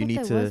 okay, I you thought need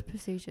there was to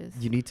procedures.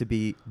 you need to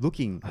be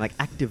looking, like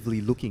actively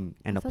looking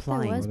and I thought there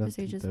applying. was I don't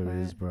think procedures there for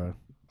is, it. bro.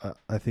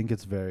 I think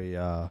it's very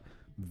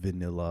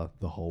vanilla.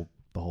 The whole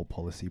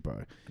policy, bro.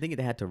 I think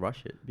they had to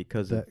rush it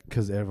because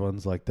Because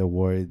everyone's like they're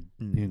worried,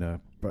 Mm.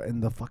 But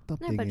and the fucked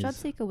up No, thing but is, job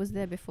seeker was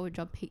there before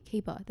job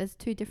keeper. There's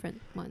two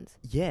different ones.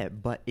 yeah,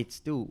 but it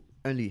still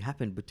only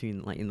happened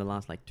between in the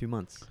last 2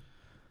 months.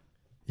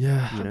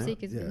 yeah, You Job know?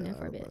 seeker's been there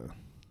for a bit. bro.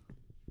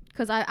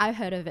 Because I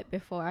heard of it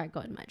before I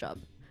got my job.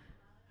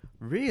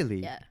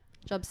 Really? Yeah.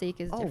 Job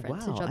seeker is Oh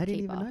different to wow! job I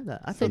didn't keeper. even know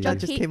that. I So thought that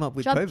just came up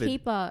with job COVID.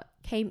 keeper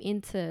came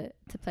into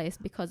place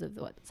because of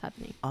what's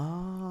happening.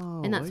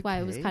 Oh, And that's why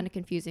it was okay. kind of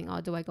confusing. Oh,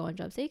 do I go on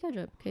job seeker,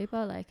 job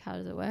keeper? Like, how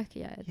does it work?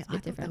 Yeah, it's Yeah, a I bit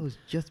thought different. that was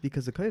just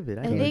because of COVID.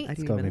 I think- I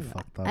It's didn't got even me know that.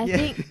 fucked up. I Yeah.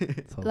 think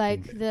This whole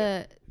like thing.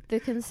 the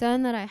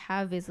concern that I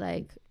have is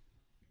like,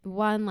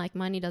 one, like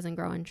money doesn't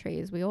grow on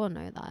trees. We all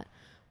know that.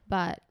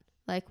 But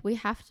like we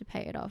have to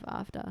pay it off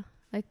after.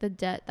 Like the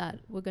debt that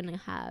we're gonna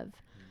have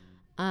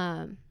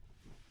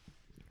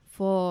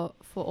for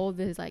all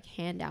those like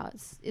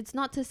handouts. It's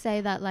not to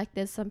say that like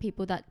there's some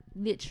people that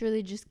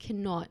literally just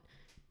cannot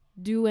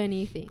do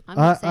anything. I'm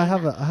not saying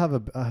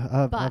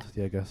that.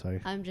 Yeah, go.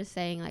 Sorry. I'm just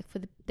saying like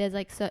there's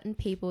like certain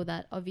people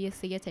that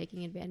obviously are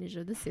taking advantage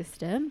of the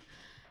system,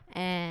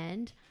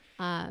 and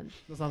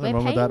There's nothing we're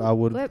wrong with that. paying- I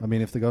would. we're- I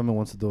mean, if the government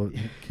wants to do it,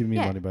 give me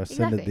Yeah, money, bro.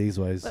 Send it exactly. these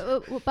ways.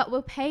 but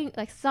we're paying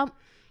like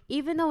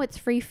even though it's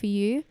free for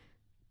you,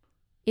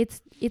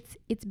 it's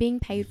being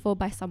paid for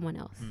by someone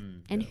else.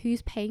 And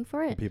who's paying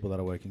for The it? people that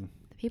are working.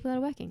 The people that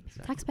are working.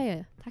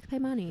 Exactly. Taxpayer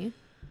money.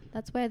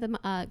 That's where the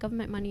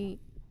government money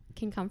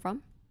can come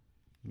from.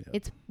 Yeah.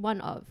 It's one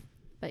of.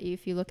 But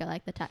if you look at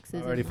like the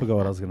taxes, I already and, forgot like,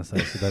 what I that. was gonna say,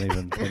 so don't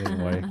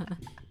even worry.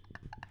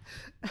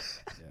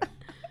 Yeah.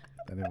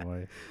 Don't even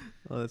worry.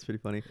 Oh, that's pretty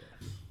funny.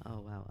 Oh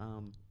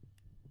wow.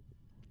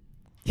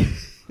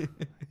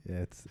 Yeah,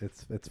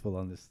 it's full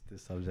on this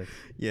subject.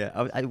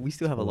 Yeah, we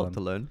still have a Full lot on. to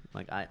learn.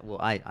 Like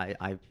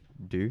I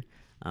do.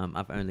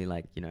 I've only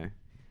like,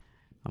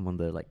 I'm on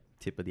the like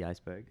tip of the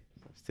iceberg.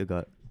 So I've still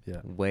got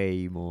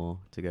way more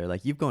to go.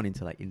 Like you've gone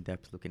into like in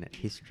depth looking at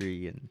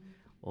history and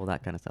all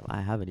that kind of stuff.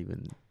 I haven't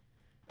even.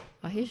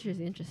 Oh, history is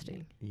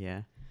interesting.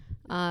 Yeah.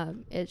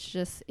 It's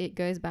just, it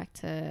goes back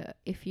to,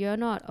 if you're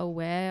not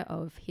aware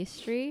of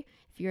history,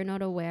 if you're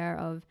not aware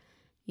of,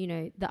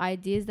 the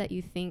ideas that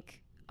you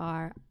think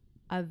are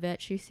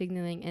virtue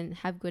signaling and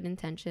have good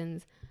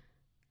intentions,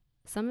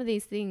 some of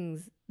these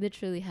things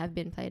literally have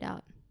been played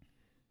out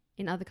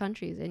in other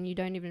countries, and you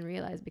don't even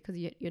realize because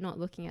you're not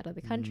looking at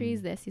other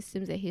countries, their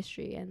systems, their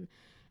history.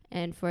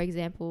 And for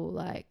example,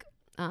 like,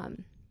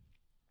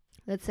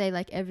 let's say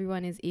like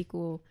everyone is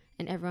equal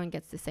and everyone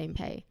gets the same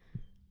pay.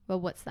 Well,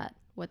 what's that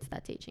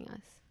teaching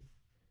us?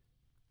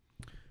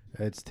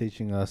 It's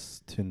teaching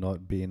us to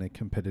not be in a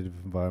competitive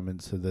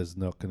environment, so there's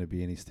not going to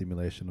be any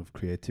stimulation of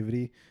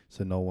creativity.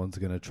 So no one's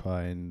going to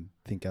try and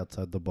think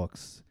outside the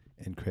box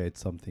and create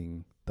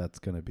something that's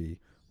going to be,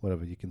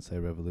 whatever you can say,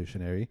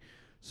 revolutionary.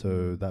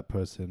 So that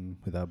person,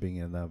 without being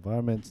in that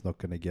environment, is not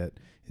going to get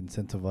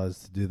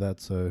incentivized to do that.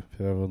 So if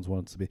everyone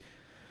wants to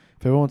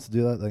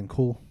do that, then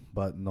cool.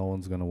 But no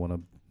one's going to want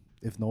to,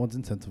 if no one's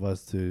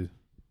incentivized to,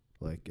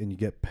 like, and you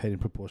get paid in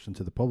proportion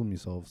to the problem you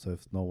solve. So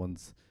if no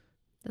one's,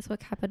 that's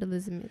what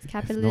capitalism is.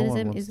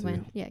 Capitalism is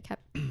when, you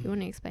want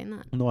to explain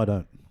that? No, I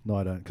don't,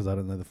 because I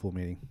don't know the full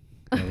meaning.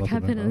 I'm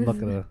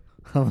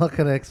not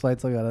gonna explain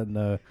something I don't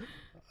know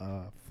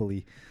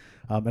fully.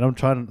 And I'm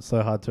trying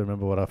so hard to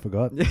remember what I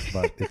forgot,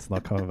 but it's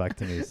not coming back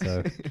to me.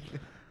 So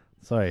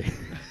sorry.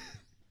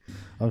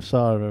 I'm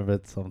sure I'll remember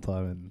it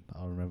sometime, and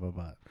I'll remember.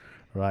 But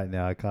right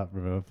now, I can't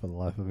remember for the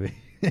life of me.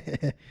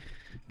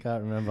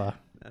 Can't remember.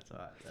 That's all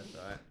right.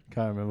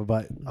 Can't remember,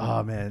 but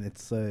oh man,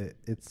 it's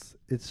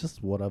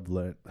just what I've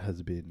learnt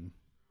has been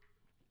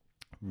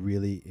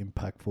really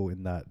impactful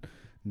in that.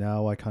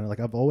 Now I kind of like,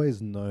 I've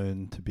always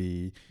known to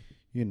be,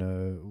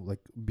 like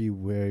be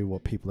wary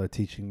what people are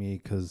teaching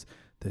me, because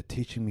they're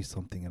teaching me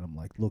something, and I'm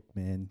like, look,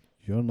 man,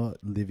 you're not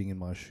living in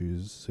my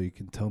shoes, so you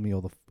can tell me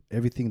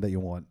everything that you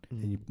want,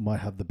 and you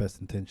might have the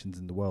best intentions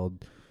in the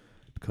world,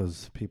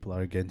 because people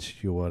are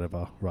against you or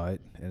whatever,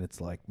 right? And it's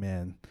like,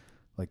 man,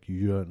 like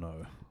you don't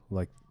know.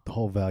 Like the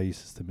whole value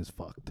system is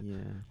fucked. Yeah.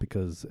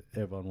 Because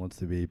everyone wants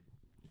to be,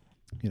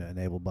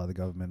 enabled by the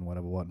government,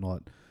 whatever,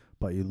 whatnot.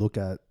 But you look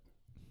at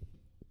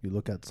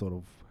sort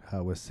of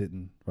how we're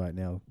sitting right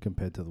now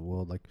compared to the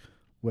world. Like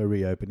we're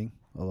reopening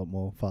a lot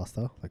more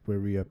faster. Like we're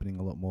reopening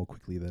a lot more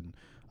quickly than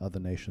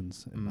other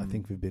nations. And I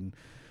think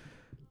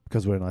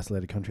because we're an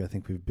isolated country, I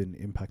think we've been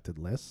impacted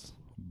less.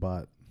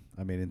 But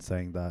I mean, in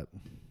saying that,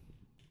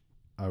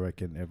 I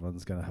reckon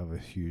everyone's going to have a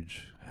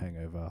huge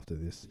hangover after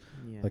this.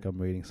 Yeah. Like I'm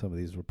reading some of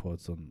these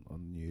reports on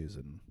news,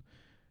 and,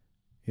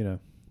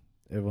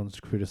 everyone's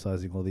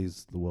criticizing all the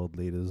world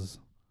leaders,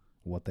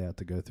 what they had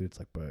to go through. It's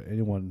like, bro,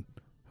 anyone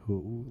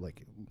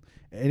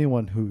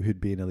who'd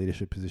be in a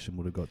leadership position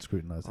would have got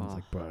scrutinized. And it's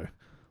like, bro,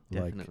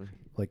 definitely.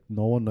 like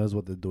no one knows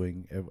what they're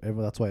doing.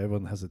 That's why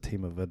everyone has a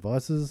team of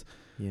advisors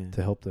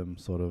to help them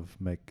sort of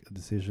make a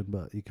decision.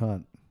 But you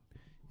can't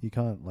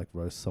like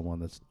roast someone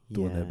that's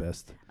doing their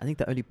best. I think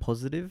the only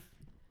positive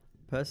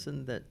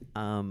person that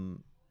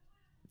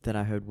that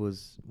I heard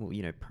was,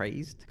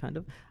 praised kind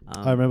of.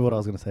 I remember what I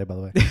was going to say, by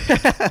the way.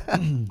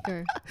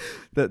 Sure.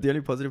 The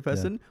only positive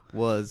person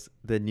was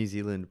the New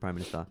Zealand Prime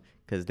Minister,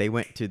 because they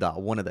went to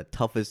one of the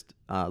toughest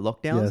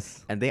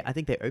lockdowns, and I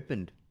think they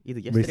opened either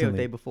yesterday or the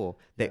day before.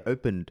 They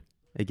opened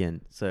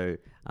again. So,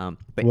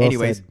 but well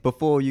anyways, said.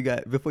 before you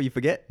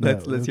forget,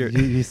 let's hear it.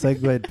 You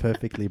segued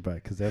perfectly, bro,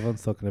 because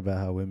everyone's talking about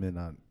how women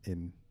aren't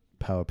in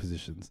power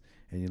positions,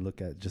 and you look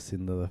at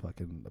Jacinda, the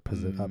fucking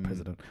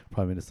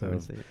Prime Minister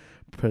of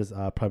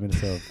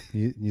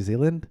New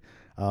Zealand,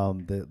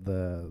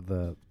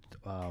 the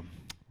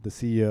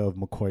CEO of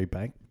Macquarie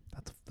Bank.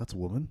 That's a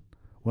woman.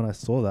 When I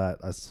saw that,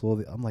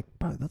 I'm like,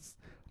 bro, that's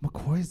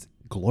Macquarie's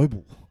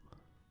global.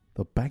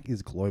 The bank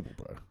is global,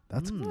 bro.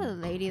 That's the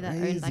lady that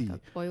owned like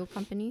a oil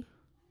company.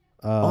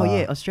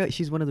 Australia.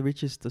 She's one of the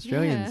richest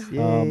Australians.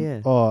 Yeah. I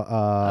don't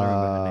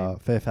remember her name.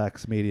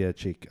 Fairfax Media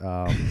chick.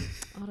 I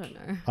don't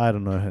know. I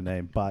don't know her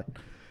name, but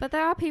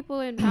there are people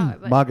in power.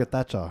 Margaret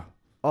Thatcher.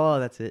 Oh,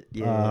 that's it.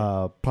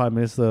 Yeah. Prime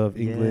Minister of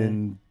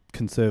England,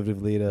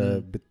 conservative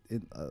leader, but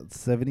in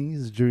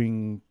 70s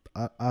during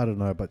I don't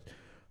know, but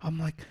I'm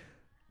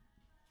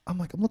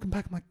looking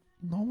back. I'm like,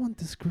 no one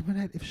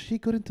discriminated. If she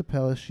got into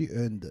power, she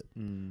earned it.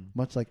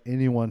 Much like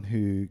anyone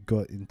who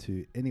got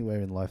into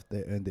anywhere in life,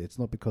 they earned it. It's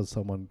not because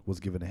someone was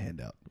given a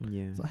handout.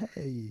 Yeah. It's like,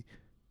 hey,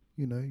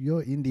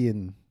 you're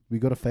Indian. We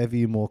got to favor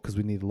you more because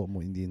we need a lot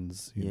more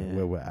Indians,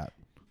 where we're at.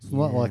 It's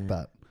not like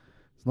that.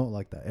 It's not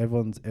like that.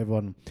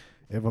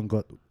 Everyone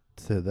got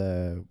to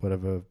their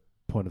whatever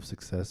point of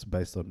success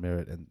based on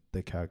merit and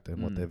their character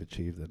and what they've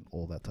achieved and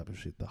all that type of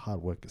shit. The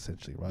hard work,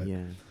 essentially, right?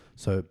 Yeah.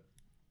 So,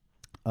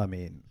 I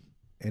mean,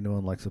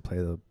 anyone likes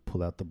to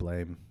pull out the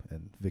blame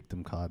and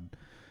victim card.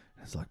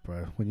 It's like,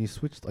 bro, when I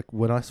switched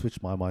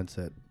my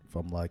mindset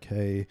from like,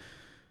 hey,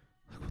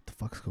 what the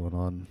fuck's going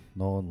on?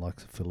 No one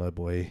likes a Philo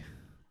boy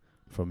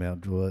from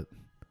Mount Druitt.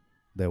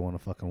 They want a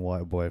fucking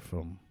white boy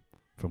from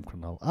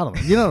Cronulla. I don't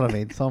know. You know what I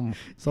mean?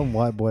 Some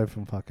white boy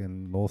from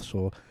fucking North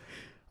Shore.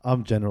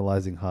 I'm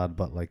generalizing hard,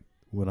 but like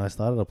when I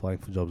started applying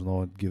for jobs, no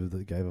one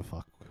gave a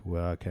fuck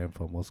where I came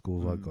from, what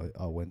schools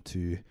I went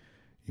to,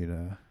 you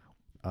know.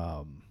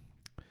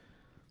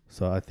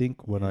 So I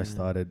think when I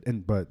started,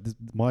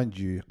 mind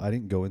you, I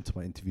didn't go into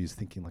my interviews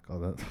thinking like,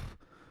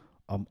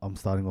 I'm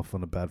starting off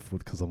on a bad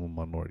foot because I'm a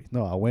minority.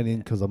 No, I went in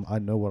because I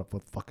know what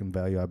fucking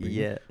value I bring.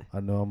 Yeah.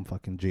 I know I'm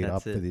fucking G'd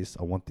up for this.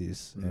 I want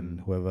this,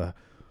 and whoever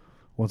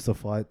wants to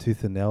fight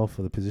tooth and nail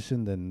for the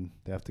position, then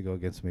they have to go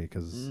against me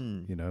because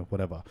you know,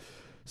 whatever.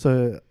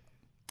 So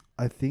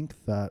I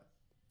think that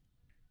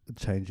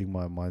changing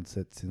my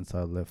mindset since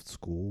I left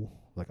school,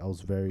 like I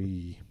was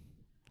very,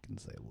 I can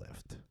say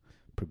left,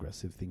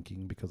 progressive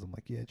thinking, because I'm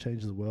like, yeah,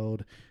 change the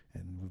world,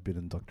 and we've been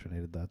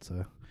indoctrinated that,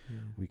 so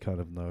we kind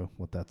of know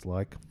what that's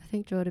like. I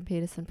think Jordan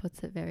Peterson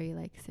puts it very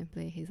like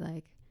simply. He's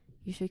like,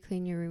 you should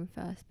clean your room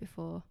first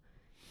before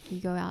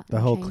you go out. The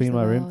whole clean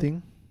my room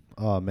thing.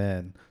 Oh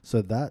man,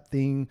 so that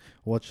thing,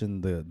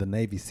 watching the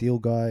Navy SEAL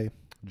guy,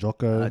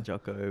 Jocko.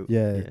 Jocko.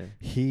 Yeah,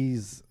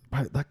 he's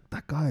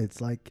that guy.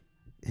 It's like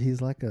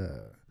he's like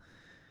I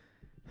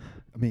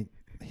mean,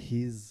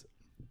 his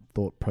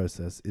thought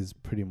process is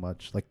pretty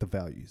much like the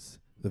values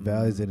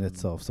in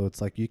itself. So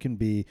it's like you can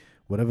be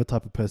whatever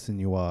type of person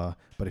you are,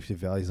 but if your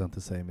values aren't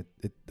the same,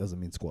 it doesn't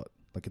mean squat.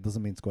 Like it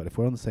doesn't mean squat. If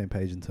we're on the same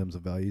page in terms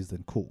of values,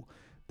 then cool.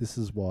 This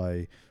is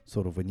why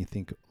sort of when you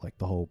think like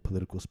the whole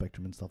political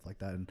spectrum and stuff like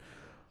that, and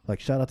like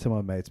shout out to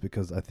my mates,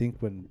 because I think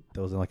when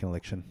there was like an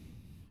election,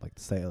 like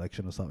the state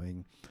election or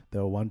something, they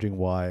were wondering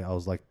why I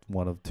was like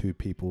one of two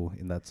people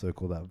in that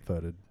circle that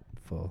voted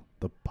for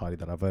the party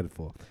that I voted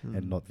for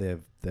and not their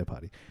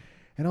party.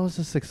 And I was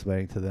just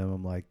explaining to them,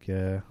 I'm like,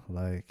 yeah,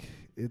 like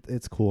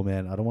it's cool,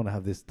 man. I don't want to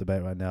have this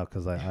debate right now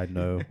because I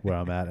know where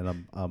I'm at,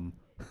 and I'm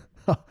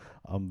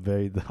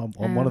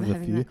one of the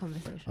few.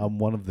 I'm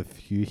one of the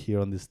few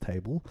here on this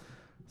table,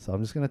 so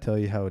I'm just gonna tell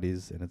you how it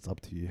is, and it's up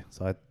to you.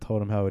 So I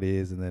told them how it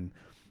is, and then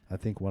I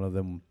think one of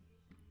them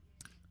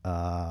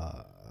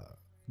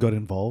got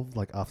involved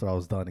like after I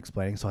was done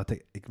explaining, so I had to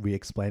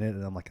re-explain it,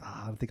 and I'm like,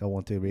 I don't think I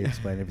want to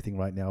re-explain everything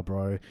right now,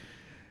 bro.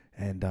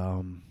 And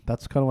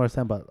that's kind of what I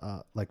stand. But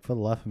like for the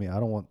life of me, I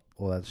don't want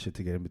all that shit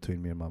to get in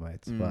between me and my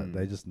mates. But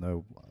they just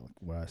know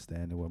where I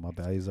stand and where my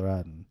values are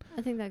at. And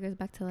I think that goes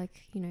back to like,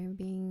 you know,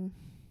 being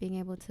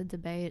able to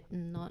debate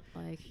and not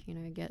like, you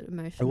know, get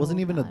emotional. It wasn't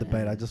even a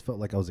debate. I just felt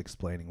like I was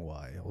explaining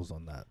why I was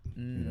on that.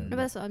 You know, no, but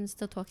that's what I'm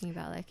still talking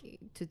about. Like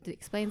to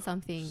explain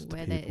something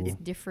where it's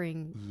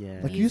differing. Yeah.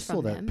 Like you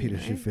saw that Peter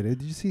Schiff video.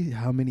 Did you see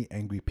how many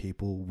angry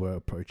people were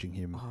approaching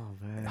him? Oh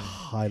man.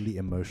 Highly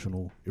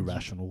emotional,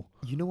 irrational.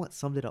 You know what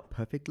summed it up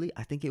perfectly?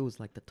 I think it was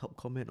like the top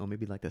comment, or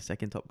maybe like the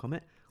second top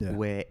comment,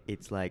 where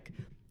it's like,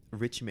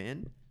 rich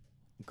man, :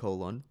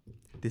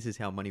 this is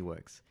how money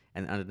works.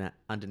 And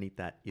underneath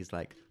that is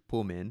like,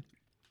 poor man, :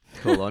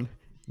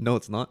 no,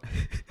 it's not.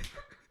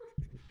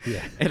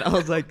 Yeah. And I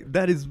was like,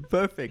 that is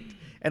perfect.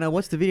 And I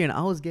watched the video and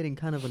I was getting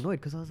kind of annoyed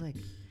because I was like,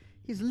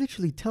 he's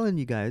literally telling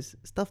you guys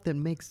stuff that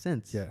makes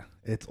sense. Yeah.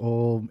 It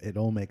all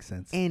makes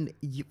sense. And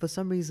for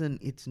some reason,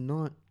 it's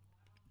not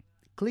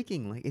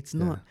clicking. Like, it's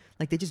not,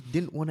 like they just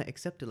didn't want to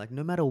accept it. Like,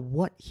 no matter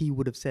what he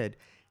would have said,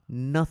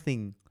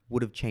 nothing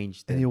would have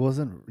changed. And he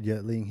wasn't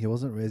yelling, he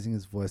wasn't raising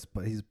his voice,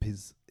 but his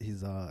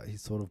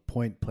sort of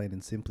point, plain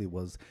and simply,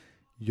 was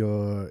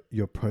you're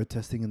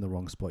protesting in the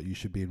wrong spot. You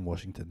should be in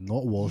Washington,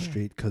 not Wall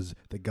Street, because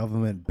the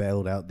government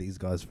bailed out these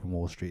guys from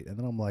Wall Street. And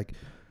then I'm like,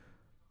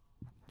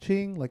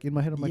 ching, like in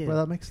my head, I'm like, bro,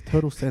 that makes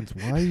total sense.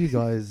 Why are you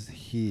guys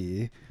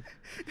here?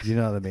 You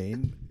know what I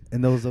mean?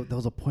 And there was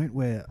a point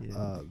where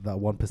that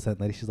 1%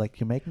 lady, she's like,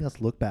 you're making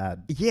us look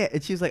bad. Yeah,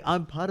 and she's like,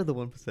 I'm part of the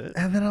 1%.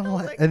 And then I'm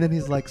like, and then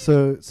he's like,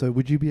 so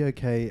would you be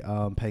okay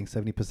paying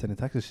 70% in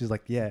taxes? She's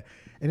like, yeah.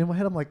 And in my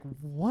head, I'm like,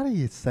 what are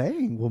you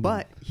saying, woman?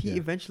 But he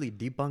eventually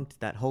debunked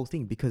that whole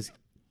thing, because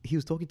he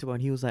was talking to her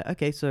and he was like,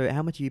 okay, so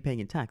how much are you paying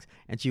in tax?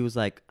 And she was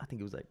like, I think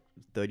it was like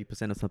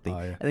 30% or something.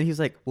 And then he was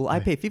like, well, I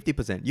pay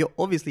 50%. You're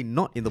obviously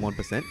not in the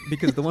 1%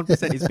 because the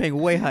 1% is paying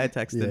way higher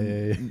tax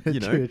than, you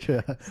know.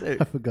 True. So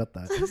I forgot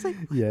that. So I was like,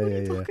 what are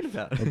you talking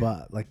about?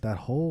 But like that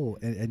whole,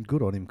 and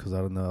good on him, because I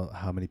don't know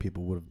how many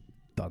people would have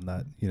done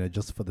that, you know,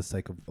 just for the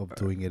sake of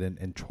doing it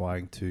and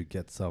trying to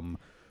get some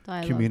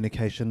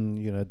communication,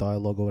 you know,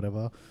 dialogue or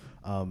whatever.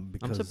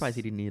 Because I'm surprised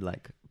he didn't need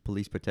like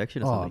police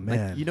protection or something.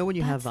 Man. Like, you know when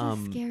you That's have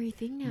a scary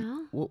thing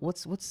now.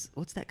 What's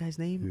that guy's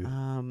name?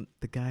 Who?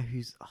 The guy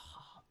who's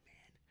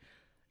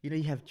you know,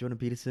 you have Jordan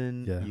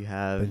Peterson, you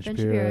have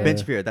Ben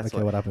Shapiro. That's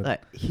what happened.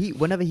 Like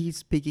whenever he's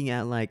speaking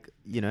out, like,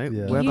 you know,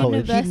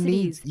 he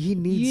needs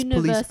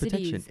police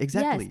protection.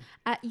 Exactly. Yes,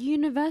 at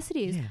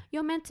universities,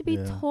 you're meant to be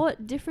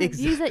taught different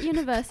views at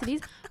universities,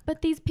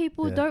 but these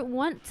people don't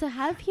want to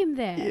have him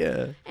there.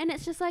 Yeah. And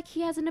it's just like, he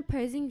has an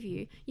opposing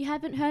view. You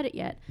haven't heard it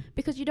yet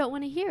because you don't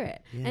want to hear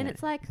it. Yeah. And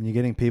it's like, and you're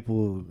getting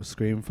people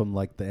scream from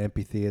like the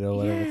amphitheater or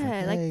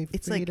whatever.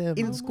 It's like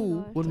in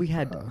school when we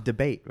had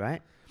debate,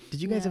 right?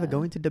 Did you guys ever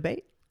go into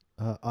debate?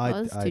 I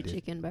was too did.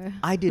 chicken, bro.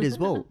 I did as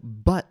well,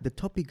 but the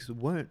topics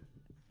weren't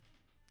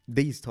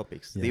these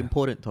topics, the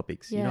important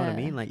topics. You know what I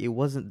mean? Like, it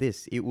wasn't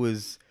this. It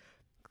was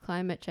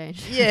climate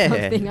change. Yeah,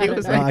 it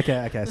was like,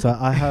 okay. So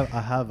I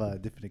have a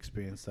different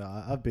experience. So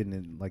I've been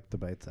in like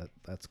debates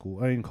at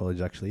school or in college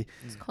actually.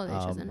 It's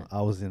college, isn't it?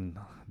 I was in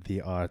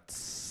the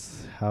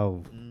arts.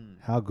 How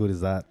good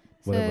is that?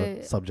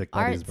 Whatever subject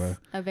that is, bro.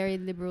 Are very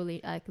liberally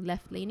like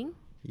left leaning.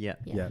 Yeah.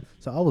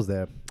 So I was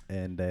there,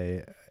 and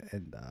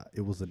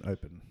it was an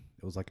open.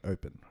 It was like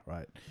open,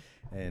 right?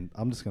 And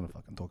I'm just gonna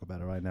fucking talk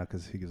about it right now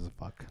because who gives a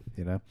fuck,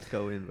 you know?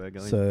 Go in, bro.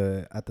 Go in.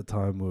 So at the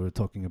time we were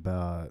talking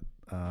about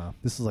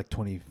this was like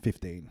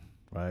 2015,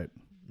 right?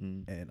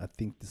 And I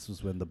think this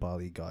was when the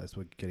Bali guys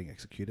were getting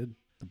executed,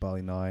 the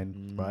Bali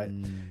 9, right?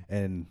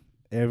 And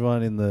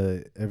everyone in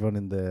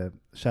the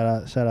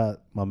shout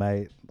out my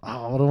mate.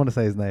 Oh, I don't want to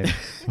say his name.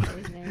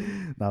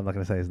 No, I'm not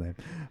gonna say his name,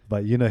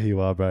 but you know who you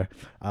are, bro.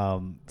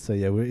 So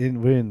yeah, we're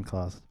in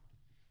class.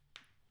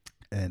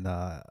 And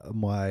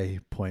my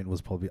point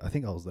was probably, I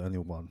think I was the only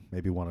one,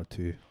 maybe one or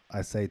two.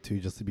 I say two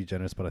just to be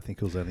generous, but I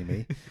think it was only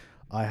me.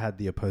 I had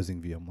the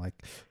opposing view. I'm like,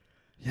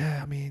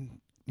 yeah, I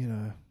mean, you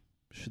know,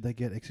 should they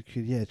get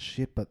executed? Yeah, it's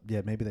shit, but yeah,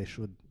 maybe they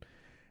should.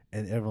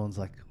 And everyone's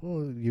like,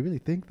 oh, you really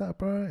think that,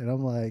 bro? And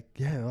I'm like,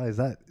 yeah, why, is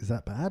that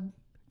bad?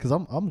 Because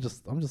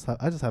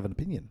I just have an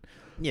opinion.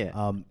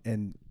 Yeah.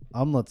 And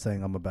I'm not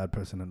saying I'm a bad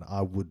person and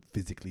I would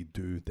physically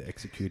do the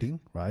executing,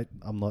 right?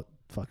 I'm not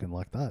fucking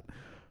like that.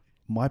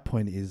 My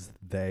point is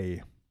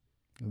they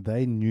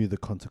knew the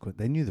consequence.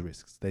 They knew the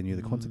risks. They knew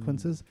the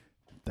consequences.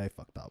 They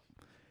fucked up.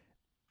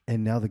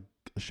 And now the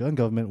Australian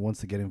government wants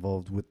to get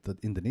involved with the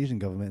Indonesian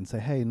government and say,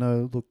 hey,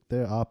 no, look,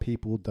 there are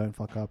people, don't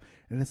fuck up.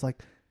 And it's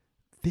like,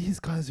 these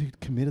guys who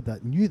committed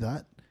that knew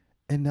that,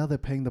 and now they're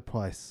paying the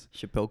price.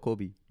 Chappelle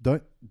Corby.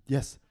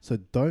 So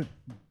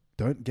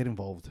don't get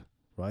involved,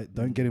 right?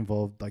 Don't get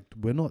involved. Like,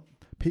 we're not...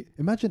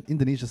 imagine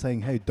Indonesia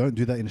saying, hey, don't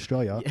do that in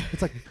Australia. Yeah.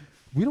 It's like,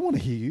 we don't want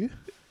to hear you.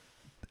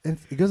 And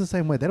it goes the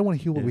same way. They don't want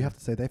to hear what we have to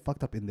say. They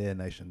fucked up in their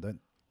nation.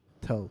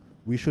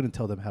 We shouldn't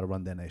tell them how to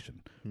run their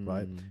nation,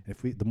 right?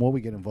 The more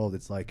we get involved,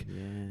 it's like,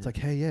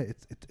 hey, yeah,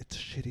 it's a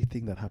shitty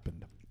thing that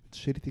happened. It's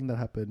a shitty thing that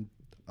happened.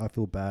 I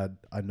feel bad.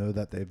 I know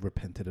that they've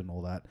repented and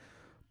all that,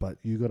 but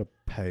you got to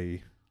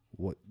pay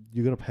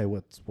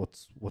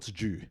what's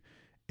due,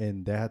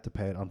 and they had to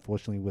pay it,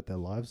 unfortunately, with their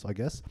lives, I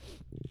guess.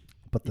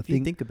 But if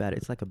you think about it,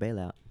 it's like a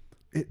bailout.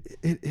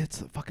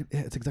 It's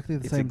exactly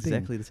the same thing. It's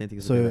exactly the same thing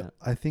as a So bailout.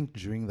 I think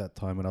during that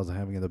time when I was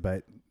having a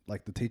debate,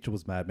 like the teacher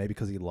was mad, maybe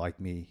because he liked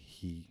me,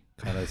 he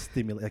kind of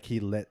he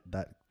let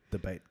that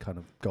debate kind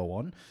of go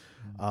on.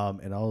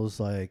 And I was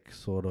like,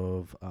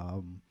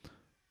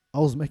 I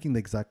was making the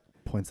exact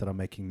points that I'm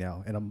making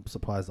now, and I'm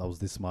surprised I was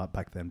this smart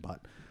back then,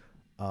 but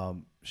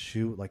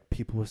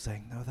people were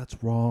saying, no,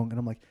 that's wrong. And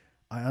I'm like,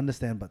 I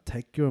understand, but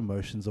take your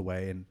emotions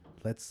away. And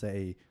let's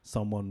say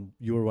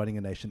you were running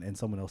a nation and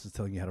someone else is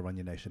telling you how to run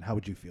your nation. How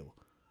would you feel?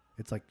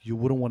 It's like, you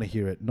wouldn't want to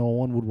hear it. No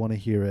one would want to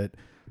hear it.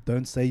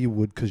 Don't say you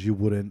would, because you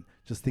wouldn't.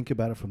 Just think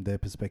about it from their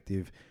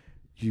perspective.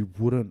 You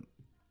wouldn't,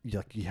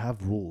 you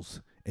have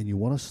rules, and you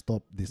want to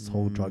stop this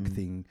whole drug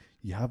thing.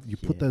 You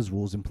put those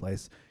rules in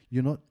place.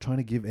 You're not trying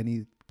to give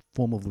any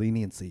form of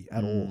leniency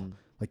at all.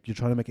 Like, you're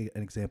trying to make an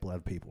example out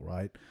of people,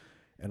 right?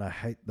 And I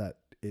hate that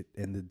it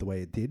ended the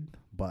way it did.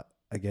 But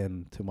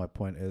again, to my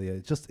point earlier,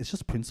 it's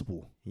just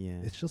principle. Yeah,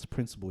 it's just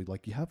principle.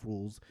 Like, you have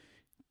rules.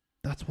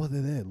 That's why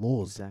they're there.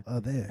 Laws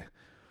are there.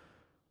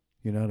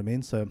 You know what I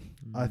mean? So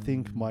I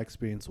think my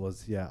experience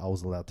was, I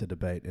was allowed to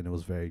debate, and it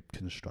was very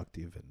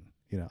constructive. And,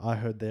 you know, I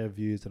heard their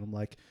views, and I'm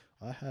like,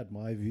 I had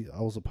my view.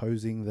 I was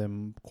opposing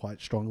them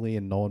quite strongly,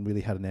 and no one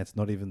really had an answer,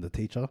 not even the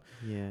teacher.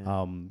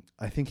 Yeah.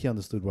 I think he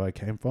understood where I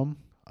came from,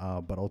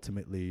 but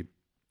ultimately,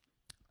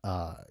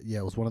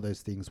 it was one of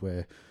those things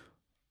where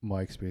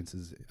my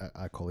experiences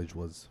at college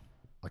was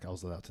like I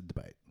was allowed to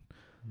debate.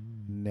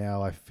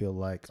 Now I feel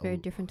like it's very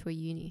different to a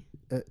uni.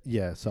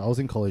 So I was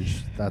in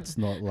college. That's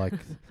not like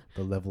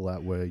the level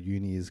at where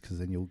uni is, because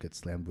then you'll get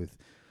slammed with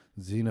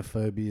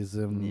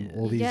xenophobism,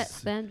 all these get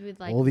slammed with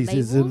like all these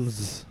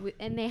isms,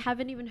 and they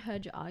haven't even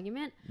heard your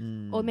argument,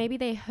 or maybe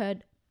they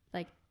heard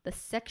like the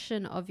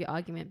section of your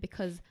argument,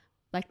 because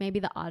like maybe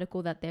the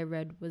article that they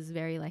read was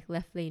very like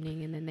left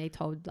leaning, and then they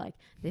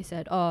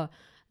said, oh,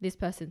 this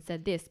person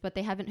said this, but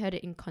they haven't heard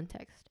it in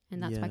context,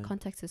 and that's why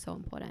context is so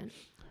important.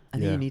 I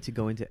think you need to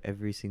go into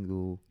every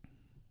single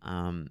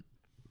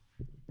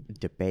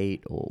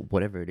debate or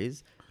whatever it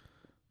is,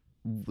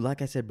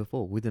 like I said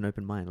before, with an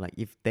open mind. Like,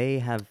 if they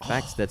have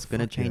facts that's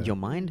going to change your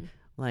mind,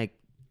 like,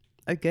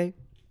 okay,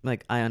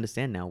 like, I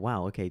understand now.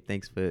 Wow, okay,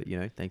 thanks for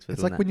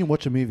it's like that. When you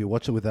watch a movie,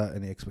 watch it without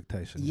any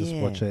expectation. Just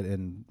watch it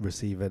and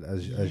receive it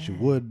as you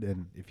would,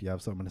 and if you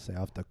have something to say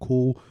after,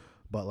 cool.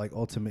 But like,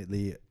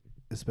 ultimately,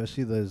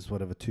 especially those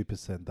whatever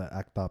 2% that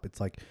act up. It's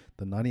like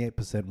the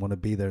 98% want to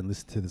be there and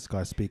listen to this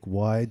guy speak.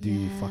 Why do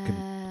you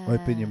fucking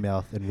open your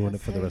mouth and ruin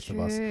it for the rest of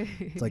us?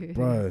 It's like,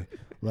 bro,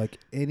 like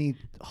any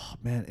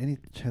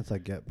chance I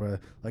get, bro.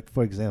 Like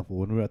for example,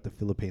 when we were at the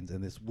Philippines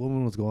and this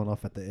woman was going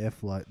off at the air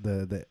flight,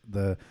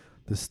 the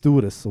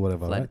stewardess or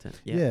whatever, Flight right?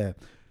 attendant, Yeah.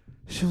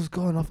 She was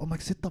going off. I'm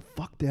like, sit the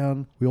fuck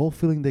down. We're all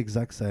feeling the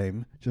exact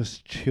same.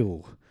 Just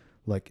chill.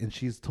 Like, and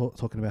she's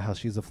talking about how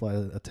she's a flight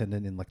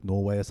attendant in like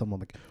Norway or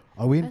something.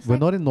 I'm like, we're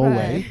not in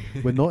Norway.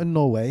 We're not in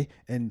Norway,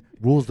 and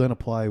rules don't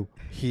apply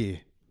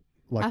here.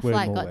 Like our we're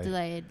flight in Norway. got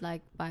delayed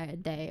like by a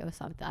day or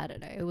something. I don't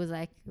know. It was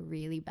like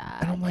really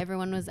bad. And I'm like,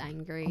 everyone was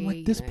angry. I'm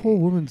like, this poor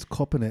woman's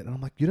copping it, and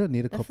I'm like, you don't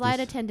need to cop The flight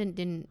this. attendant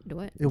didn't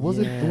do it. It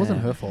wasn't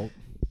her fault.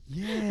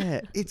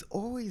 Yeah, it's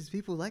always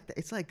people like that.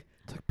 It's like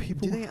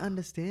people. Do they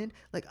understand?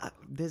 Like,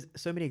 there's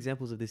so many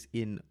examples of this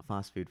in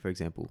fast food, for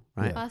example,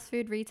 right? Yeah. Fast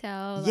food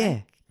retail. Yeah.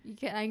 Like, you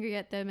get angry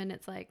at them, and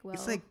it's like, well,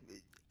 It's like,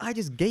 I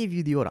just gave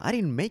you the order. I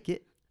didn't make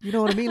it. You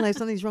know what I mean? Like,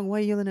 something's wrong. Why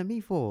are you yelling at me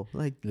for?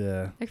 Like,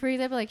 Yeah. like for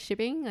example, like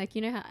shipping. Like,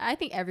 you know how I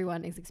think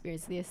everyone has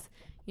experienced this.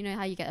 You know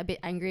how you get a bit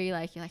angry,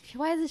 like you're like,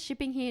 why is this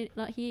shipping here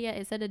not here yet?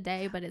 It said a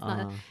day, but it's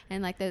not,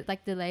 and like the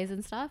like delays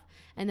and stuff.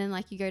 And then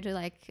like you go to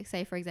like,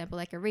 say for example,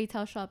 like a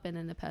retail shop, and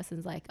then the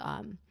person's like,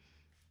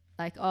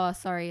 oh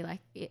sorry,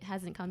 like it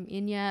hasn't come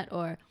in yet,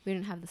 or we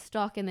don't have the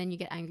stock, and then you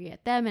get angry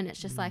at them, and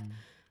it's just like,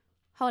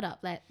 hold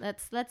up,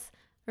 let's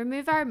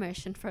remove our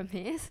emotion from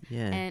this,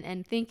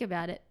 and think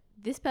about it.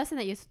 This person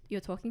that you're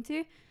talking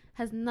to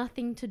has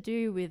nothing to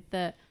do with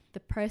the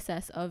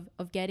process of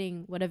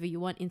getting whatever you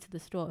want into the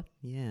store.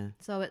 Yeah.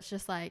 So it's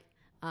just like,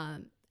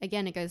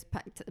 again, it goes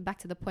back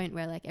to the point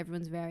where like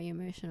everyone's very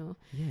emotional.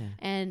 Yeah.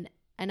 And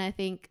I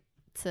think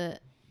to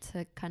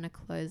kind of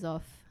close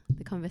off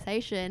the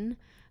conversation,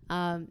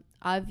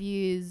 our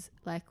views,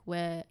 like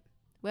we're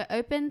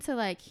open to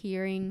like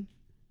hearing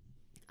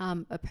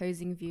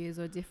opposing views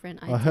or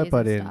different ideas.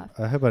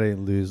 I hope I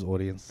didn't lose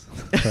audience.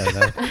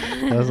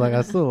 I was like,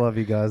 I still love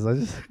you guys. I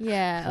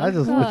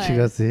just want you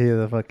guys to hear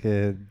the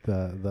fucking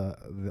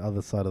the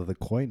other side of the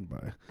coin, bro.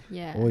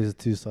 Yeah. Always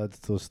two sides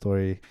to a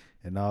story,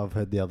 and now I've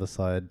heard the other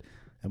side.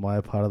 Am I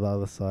a part of the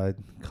other side?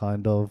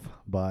 Kind of,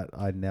 but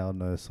I now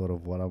know sort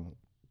of what I'm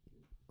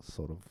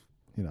sort of,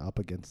 up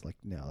against, like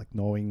now, like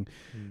knowing,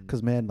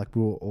 because man, like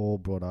we were all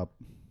brought up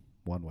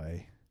one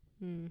way.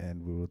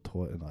 And we were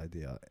taught an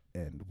idea,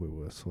 and we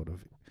were sort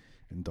of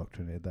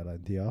indoctrinated that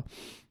idea.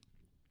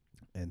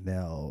 And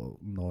now,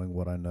 knowing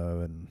what I know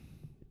and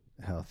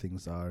how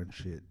things are and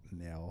shit,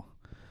 now,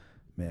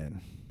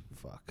 man,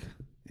 fuck,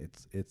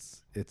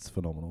 it's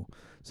phenomenal.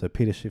 So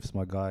Peter Schiff's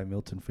my guy,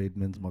 Milton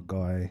Friedman's my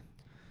guy.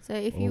 So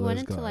if you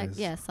wanted to like,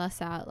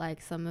 suss out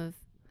like some of,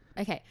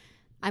 okay,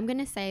 I'm going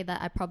to say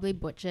that I probably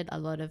butchered a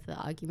lot of the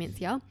arguments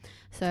here.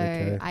 So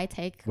okay. I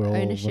take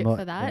ownership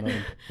for that.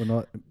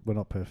 We're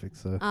not perfect.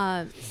 So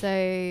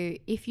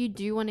if you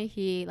do want to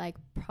hear like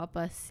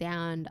proper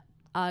sound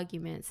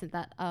arguments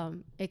that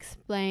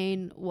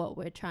explain what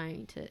we're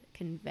trying to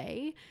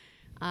convey,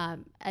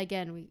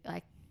 again, we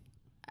like,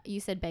 you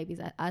said babies,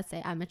 I'd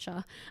say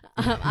amateur.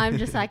 I'm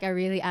just like a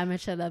really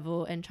amateur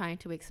level and trying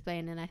to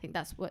explain. And I think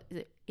that's what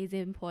is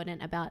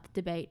important about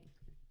debate.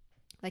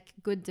 Like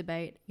good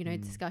debate,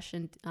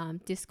 discussion,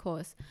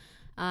 discourse,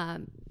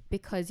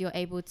 because you're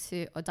able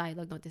to, or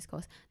dialogue, not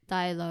discourse,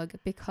 dialogue,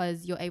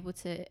 because you're able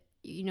to,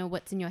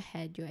 what's in your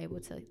head, you're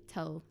able to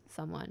tell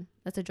someone.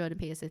 That's a Jordan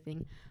Peterson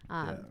thing.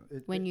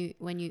 When you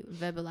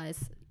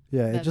verbalize.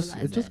 Yeah, it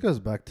just goes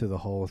back to the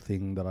whole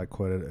thing that I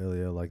quoted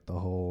earlier, like the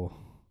whole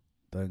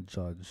don't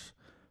judge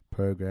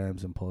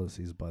programs and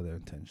policies by their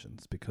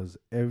intentions, because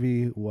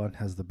everyone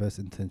has the best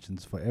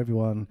intentions for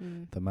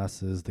everyone. The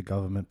masses, the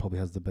government probably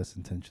has the best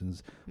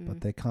intentions,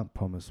 but they can't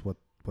promise what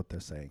they're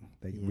saying.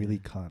 They really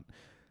can't.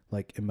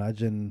 Like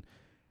imagine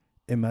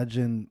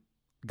government's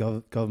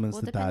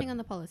the dad. Depending on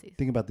the policies.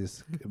 Think about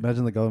this.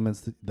 Imagine the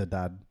government's the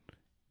dad.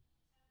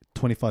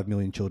 25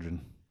 million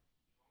children.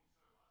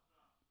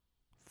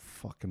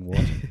 Fucking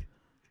what?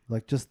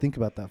 Like just think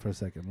about that for a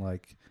second.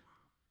 Like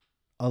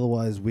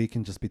otherwise, we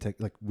can just be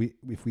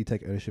if we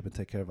take ownership and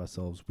take care of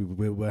ourselves,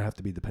 we have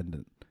to be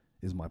dependent.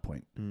 Is my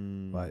point,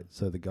 right?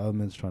 So the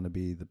government's trying to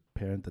be the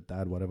parent, the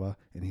dad, whatever,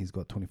 and he's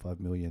got 25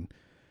 million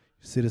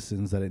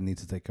citizens that it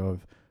needs to take care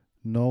of.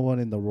 No one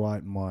in the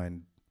right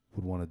mind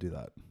would want to do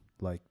that.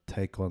 Like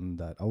take on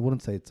that. I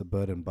wouldn't say it's a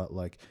burden, but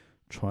like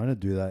trying to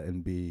do that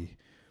and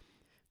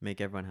make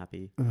everyone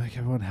happy.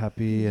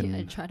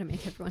 And try to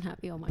make everyone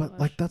happy. Oh my gosh. But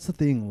like that's the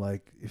thing.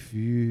 Like if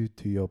you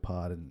do your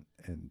part and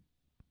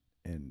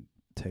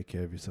take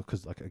care of yourself,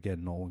 because like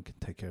again, no one can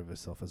take care of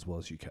yourself as well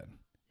as you can.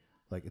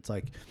 Like it's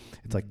like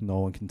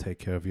no one can take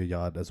care of your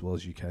yard as well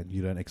as you can.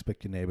 You don't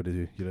expect your neighbor to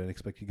do. You don't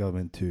expect your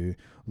government to.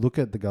 Look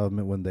at the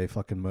government when they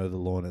fucking mow the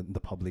lawn in the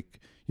public.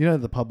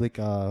 The public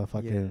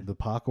the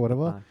park or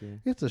whatever.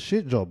 It's a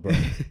shit job, bro.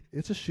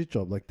 It's a shit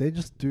job. Like they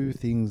just do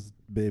things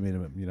bare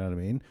minimum. You know what I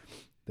mean?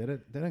 They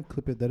don't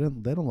clip it. They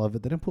don't love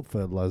it. They don't put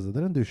fertilizer.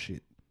 They don't do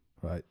shit.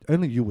 Right?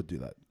 Only you would do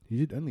that.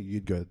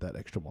 You'd go that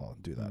extra mile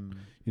and do that.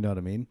 You know what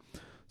I mean?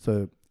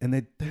 So, and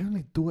they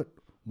only do it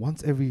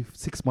once every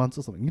 6 months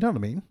or something. You know what I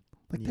mean?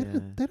 Like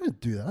they don't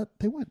do that.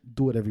 They won't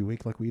do it every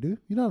week like we do.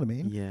 You know what I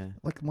mean? Yeah.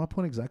 Like my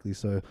point exactly.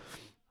 So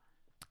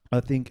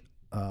I think,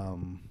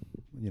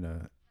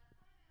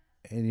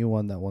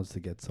 anyone that wants to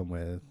get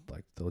somewhere,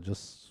 like they'll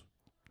just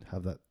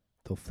have that,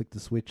 they'll flick the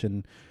switch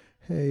and,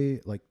 hey,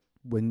 like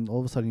when all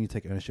of a sudden you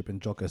take ownership,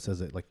 and Jocko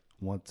says it, like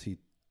once he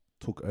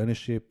took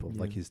ownership of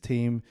like his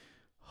team,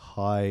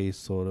 high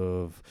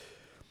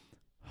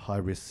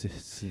risk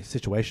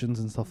situations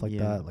and stuff like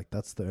that, like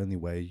that's the only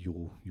way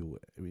you'll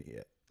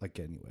like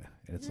get anywhere.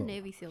 And it's a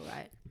Navy SEAL,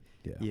 right?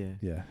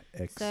 Yeah.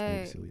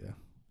 Ex-Navy SEAL,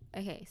 yeah.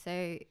 Okay,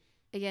 so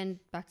again,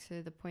 back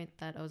to the point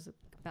that I was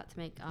about to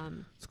make.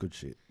 It's good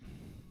shit.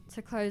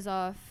 To close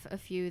off a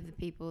few of the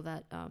people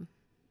that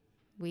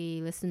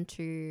we listened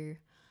to,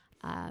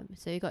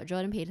 so you got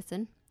Jordan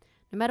Peterson.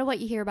 No matter what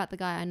you hear about the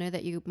guy, I know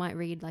that you might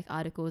read like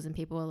articles and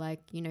people are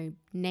like,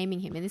 naming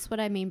him. And this is what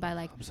I mean by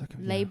like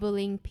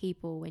labeling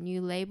people. When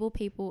you label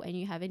people and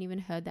you haven't even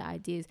heard their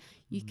ideas,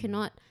 you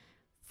cannot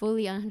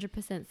fully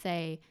 100%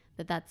 say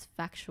that that's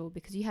factual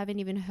because you haven't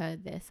even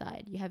heard their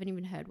side. You haven't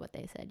even heard what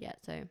they said yet.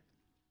 So,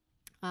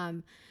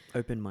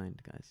 open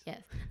mind, guys.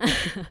 Yes.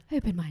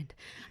 Open mind.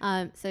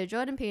 So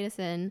Jordan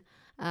Peterson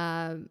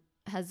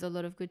has a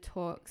lot of good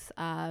talks.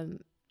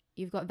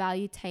 You've got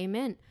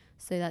Valuetainment.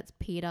 So that's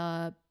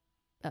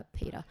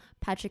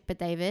Patrick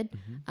Bet-David.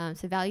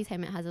 So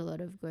Valuetainment has a lot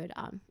of good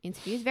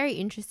interviews, very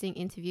interesting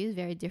interviews,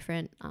 very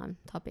different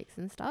topics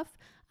and stuff.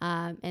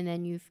 And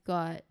then you've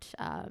got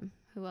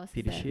who else?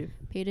 Peter Schiff.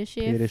 Peter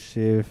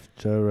Schiff,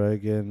 Joe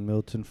Rogan,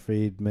 Milton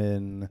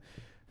Friedman.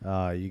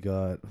 You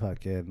got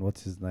fucking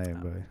what's his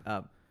name,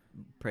 bro?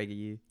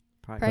 PragerU.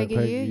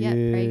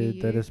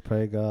 PragerU, Dennis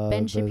Prager,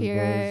 Ben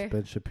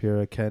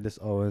Shapiro, Candace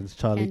Owens,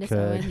 Charlie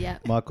Kirk,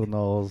 Michael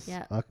Knowles.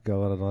 I could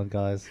go on and on,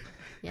 guys.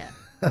 Yeah.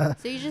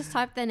 So you just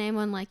type their name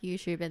on like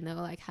YouTube and they'll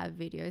like have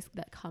videos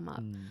that come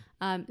up.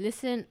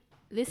 Listen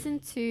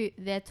to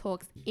their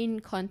talks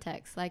in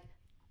context. Like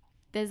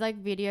there's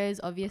like videos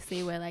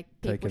obviously where like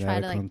people try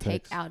to like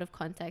take out of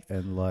context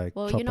and like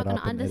you're not going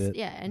to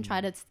understand and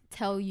try to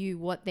tell you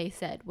what they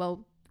said.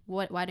 Well,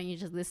 why don't you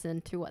just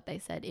listen to what they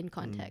said in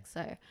context?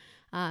 So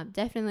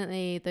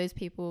definitely those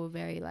people are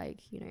very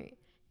like,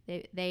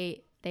 they're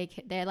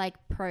like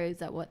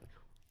pros at what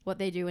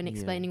they do and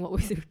explaining what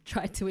we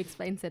tried to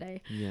explain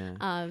today.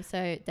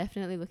 So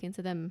definitely look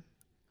into them.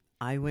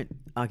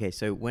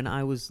 So when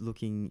I was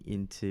looking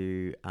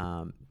into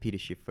Peter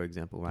Schiff, for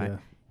example, right?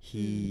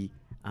 He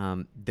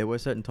there were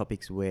certain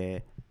topics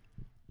where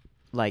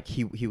like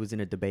he was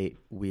in a debate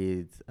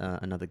with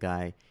another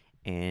guy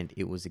and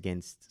it was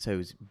against, so it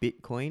was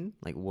Bitcoin,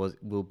 like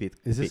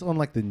is this on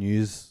like the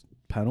news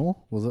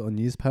panel? Was it a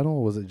news panel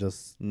or was it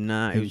just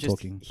it was just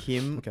talking?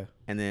 Him okay.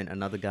 And then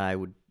another guy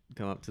would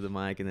come up to the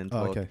mic and then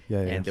talk.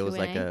 And there was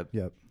like a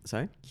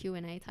sorry?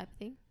 Q&A type of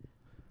thing?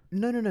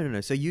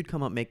 No. So he'd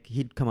come up make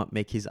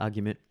his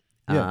argument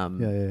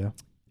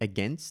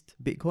against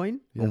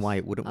Bitcoin and why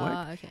it wouldn't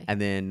work. Okay. And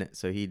then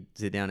so he'd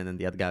sit down and then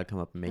the other guy would come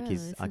up and make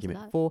his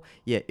argument for.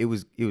 Yeah, it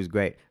was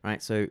great.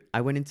 Right. So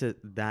I went into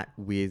that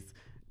with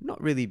not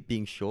really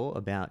being sure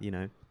about,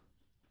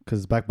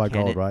 because backed by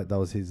gold, right? That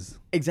was his.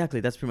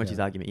 Exactly. That's pretty much his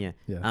argument.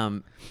 Yeah.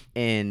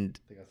 And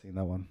I think I've seen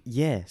that one.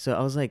 Yeah. So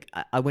I was like,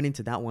 I went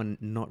into that one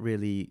not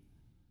really.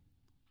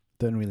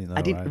 Don't really know.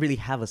 I didn't really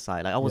have a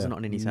side. Like I wasn't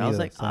on any side. I was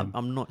like,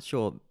 I'm not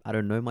sure. I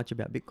don't know much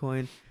about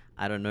Bitcoin.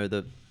 I don't know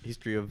the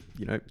history of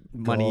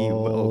money.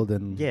 Gold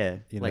and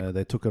like,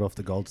 they took it off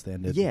the gold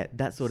standard. Yeah,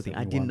 that sort of thing.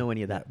 I didn't know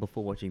any of that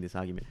before watching this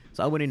argument.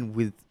 So I went in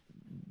with.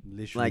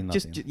 Literally like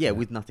nothing.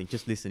 With nothing,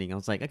 just listeing. I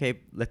was like,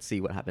 okay, let's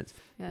see what happens.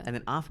 And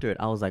then after it,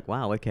 I was like,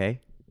 wow, okay,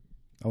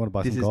 I want to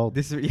buy some gold.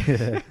 But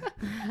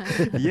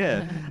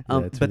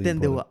then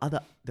there were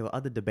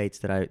other debates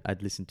that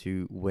I'd listened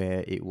to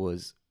where it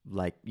was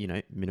like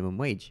minimum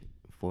wage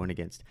for and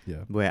against.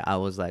 Where I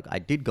was like, I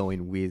did go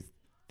in with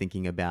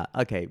thinking about,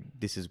 okay,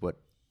 this is what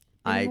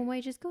minimum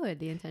wage is good.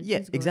 The intention. Yeah,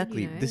 is good,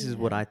 exactly. This is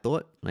what I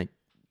thought. Like,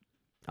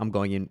 I'm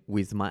going in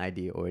with my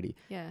idea already.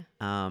 Yeah.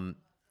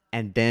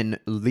 And then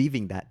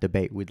leaving that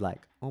debate with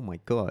like, oh my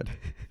God,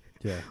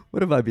 Yeah.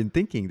 What have I been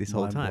thinking this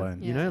whole Mind time?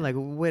 blown. You know, like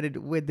where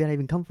did that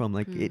even come from?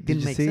 Like it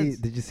didn't make sense.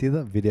 Did you see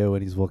that video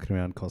when he's walking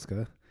around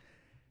Costco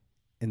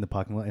in the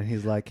parking lot and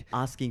he's like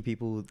asking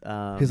people?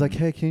 He's like,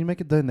 hey, can you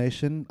make a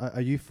donation?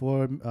 Are you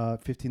for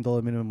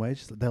 $15 minimum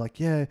wage? They're like,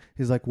 yeah.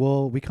 He's like,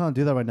 well, we can't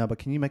do that right now, but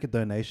can you make a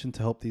donation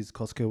to help these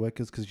Costco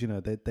workers? Because, you know,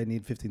 they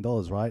need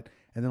 $15, right?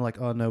 And they're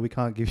like, oh, no, we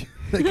can't give you.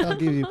 They can't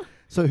give you.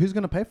 So who's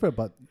going to pay for it?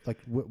 But like,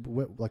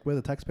 we're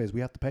the taxpayers.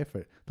 We have to pay for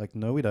it. Like,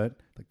 no, we don't.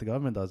 Like, the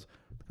government does.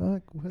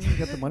 Like, where do we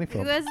get the money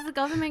from? Where does the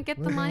government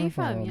get the money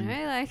from? You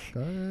know, like,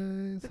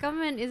 guys. The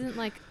government isn't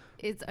like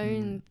its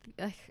own.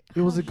 Like,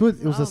 it was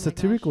a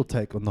satirical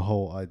take on the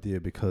whole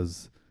idea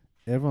because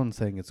everyone's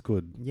saying it's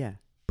good. Yeah.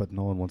 But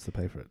no one wants to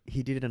pay for it.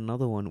 He did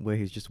another one where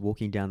he's just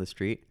walking down the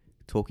street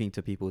talking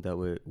to people that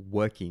were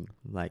working,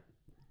 like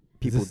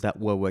people that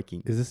were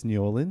working. Is this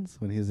New Orleans?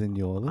 When he was in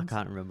New Orleans? I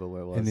can't remember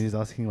where it was. And he's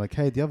asking like,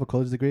 hey, do you have a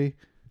college degree?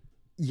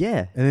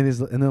 Yeah. And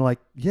then like,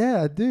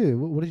 yeah, I do.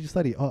 What did you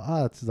study? Oh,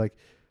 arts. It's like,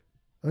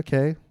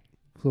 okay,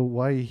 so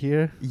why are you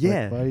here?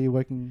 Yeah. Like, why are you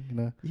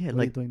working? Yeah, what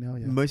like are you doing now?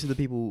 Yeah. most of the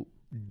people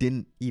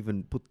didn't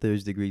even put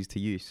those degrees to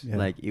use. Yeah.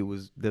 Like there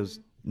was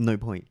no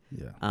point.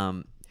 Yeah.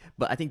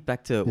 But I think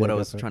back to what I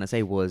was trying to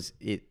say was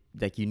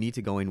like you need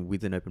to go in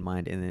with an open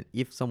mind, and then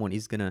if someone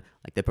is gonna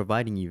like they're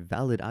providing you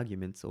valid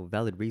arguments or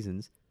valid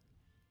reasons,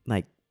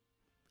 like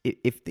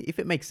if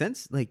it makes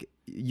sense, like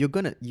you're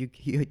gonna you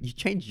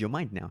change your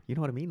mind now. You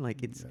know what I mean?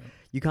 Like it's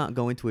you can't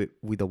go into it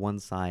with a one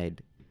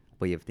side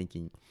way of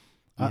thinking.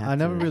 I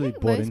never really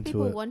bought into it. Most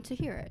people want to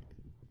hear it.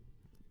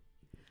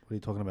 What are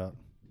you talking about?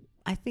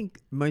 I think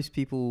most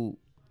people.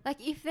 Like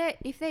if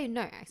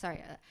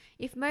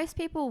most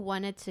people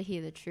wanted to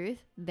hear the truth,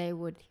 they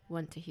would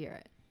want to hear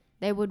it.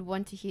 They would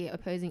want to hear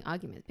opposing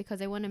arguments because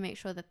they want to make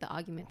sure that the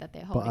argument that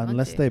they're holding on to is right. But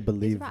unless they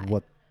believe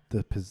what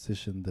the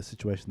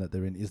situation that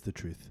they're in is the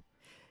truth.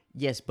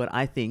 Yes, but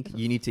I think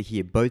you need to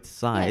hear both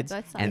sides,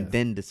 and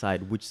then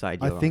decide which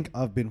side you're on. I think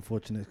I've been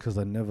fortunate because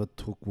I never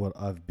took what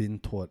I've been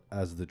taught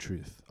as the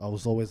truth. I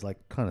was always like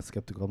kind of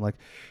skeptical. I'm like,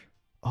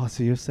 oh,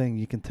 so you're saying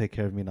you can take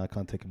care of me and I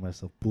can't take care of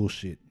myself?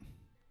 Bullshit.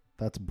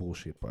 That's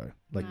bullshit, bro.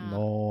 Like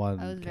no one.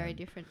 I was very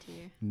different to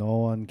you. No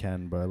one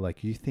can, bro.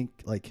 Like you think,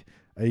 like,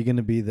 are you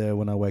gonna be there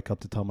when I wake up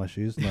to tie my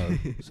shoes? No.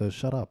 So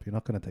shut up. You're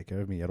not gonna take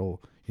care of me at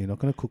all. You're not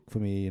gonna cook for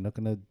me. You're not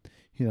gonna,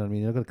 you know what I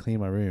mean? You're not gonna clean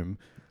my room.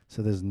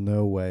 So there's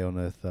no way on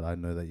earth that I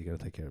know that you're gonna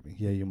take care of me.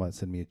 Yeah, you might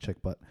send me a check,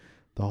 but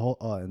the whole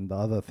and the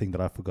other thing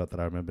that I forgot that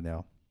I remember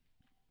now.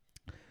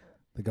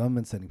 The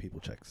government's sending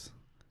people checks.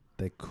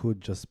 They could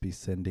just be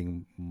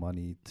sending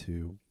money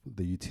to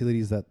the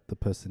utilities that the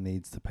person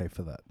needs to pay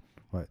for that.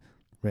 Right,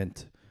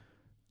 rent,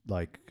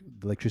 like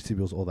the electricity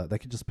bills, all that. They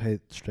could just pay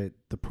it straight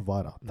the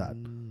provider that,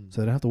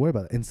 so they don't have to worry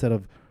about it. Instead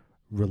of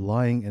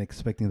relying and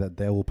expecting that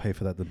they will pay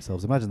for that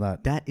themselves. Imagine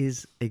that. That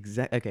is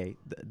okay.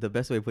 The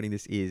best way of putting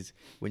this is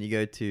when you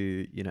go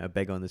to a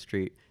beggar on the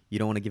street, you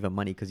don't want to give them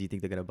money because you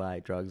think they're gonna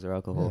buy drugs or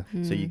alcohol.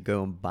 Yeah. So you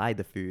go and buy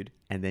the food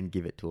and then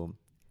give it to them.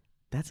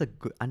 That's a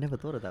good. I never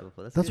thought of that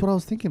before. That's what I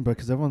was thinking, bro.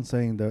 Because everyone's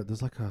saying that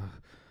there's like a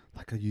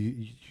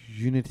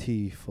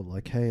unity for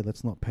like, hey,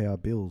 let's not pay our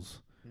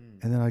bills.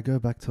 And then I go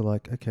back to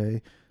like,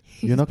 okay,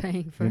 you're not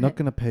going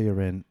to pay your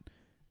rent,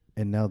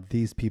 and now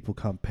these people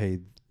can't pay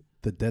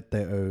the debt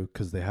they owe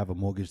because they have a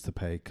mortgage to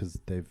pay because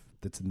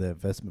it's in their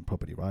investment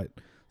property, right?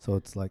 So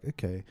it's like,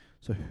 okay,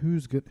 so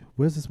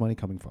where's this money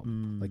coming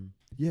from? Like,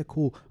 yeah,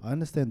 cool. I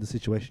understand the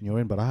situation you're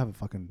in, but I have a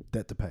fucking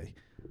debt to pay.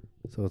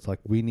 So it's like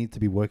we need to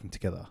be working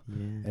together.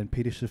 Yeah. And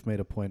Peter Schiff made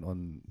a point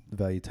on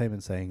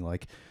valuetainment saying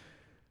like,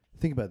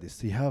 think about this.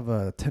 So you have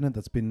a tenant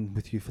that's been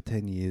with you for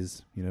 10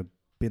 years,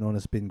 been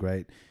honest, been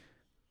great.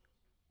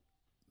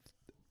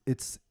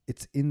 It's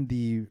in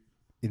the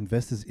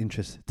investor's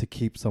interest to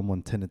keep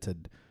someone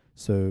tenanted.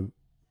 So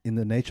in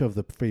the nature of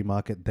the free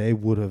market, they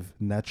would have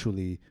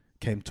naturally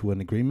came to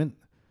an agreement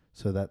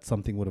so that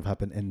something would have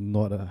happened and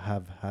not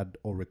have had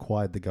or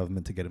required the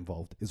government to get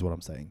involved, is what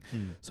I'm saying.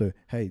 So,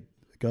 hey,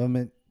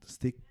 government,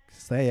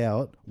 stay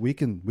out. We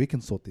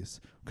can sort this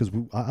because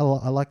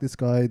I like this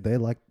guy. They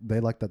like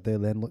that their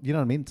landlord. You know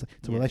what I mean?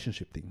 It's a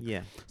relationship thing.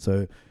 Yeah.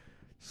 So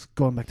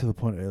going back to the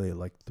point earlier,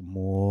 like the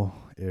more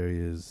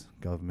areas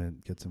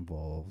government gets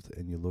involved,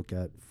 and you look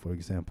at, for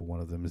example,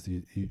 one of them is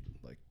the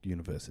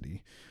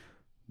university.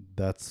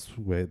 That's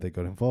where they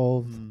got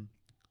involved.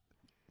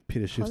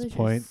 Peter Schiff's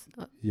point,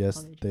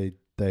 yes,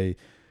 they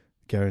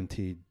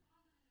guaranteed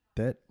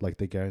debt, like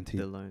they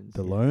guaranteed the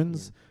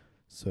loans. Yeah.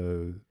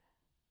 So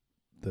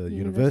the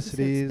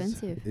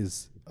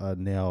universities are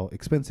now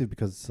expensive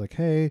because it's like,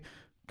 hey,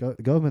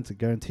 governments are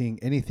guaranteeing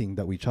anything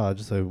that we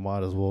charge, so we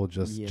might as well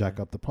just jack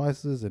up the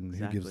prices, and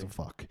who gives a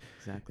fuck?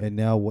 Exactly. And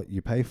now what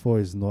you pay for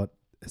is not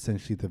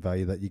essentially the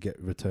value that you get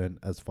returned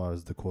as far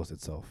as the course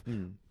itself.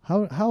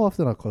 How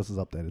often are courses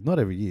updated? Not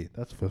every year,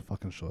 that's for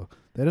fucking sure.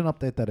 They don't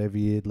update that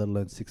every year, let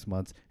alone 6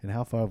 months. And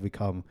how far have we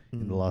come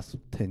in the last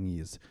 10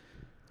 years?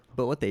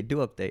 But what they do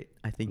update,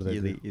 I think,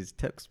 yearly is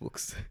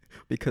textbooks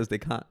because they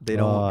don't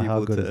want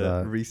people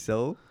to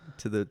resell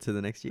to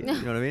the next year.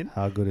 You know what I mean?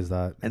 How good is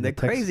that? And they're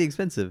crazy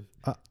expensive.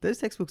 Those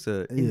textbooks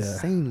are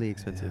insanely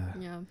expensive.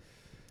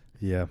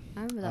 Yeah.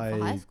 I remember that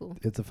for high school.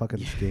 It's a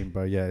fucking scheme,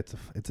 bro. Yeah,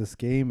 it's a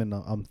scheme, and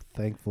I'm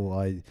thankful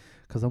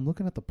because I'm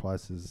looking at the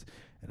prices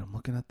and I'm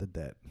looking at the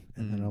debt,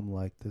 and then I'm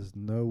like, there's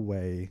no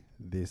way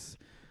this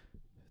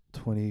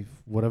 20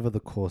 whatever the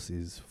course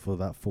is for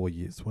that 4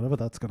 years, whatever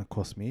that's gonna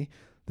cost me,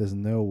 there's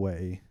no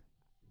way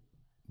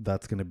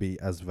that's gonna be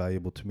as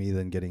valuable to me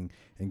than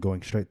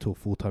going straight to a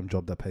full-time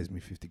job that pays me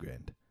 50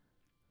 grand,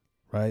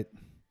 right?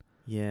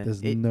 Yeah,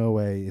 there's no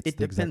way. It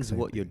depends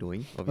what you're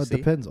doing. Obviously, it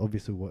depends.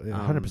 Obviously, what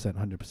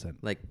 100%.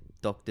 Like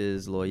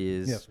doctors,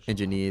 lawyers,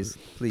 engineers.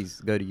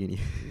 Please go to uni.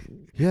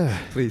 Yeah,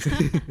 please.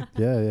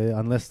 yeah.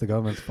 Unless the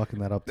government's fucking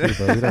that up too,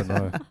 but we don't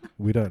know.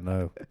 We don't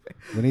know.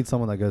 We need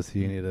someone that goes to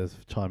uni to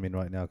chime in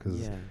right now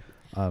because,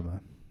 No,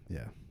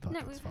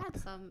 we've had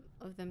some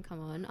of them come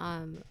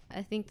on.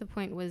 I think the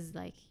point was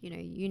like,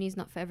 uni's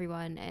not for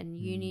everyone, and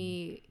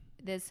uni,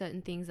 there's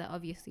certain things that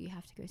obviously you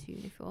have to go to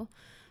uni for.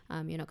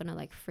 You're not gonna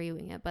like free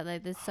wing it, but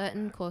like there's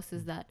certain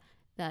courses that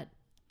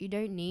you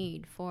don't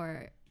need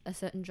for a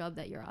certain job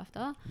that you're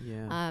after.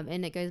 Yeah.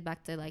 And it goes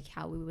back to like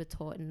how we were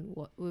taught and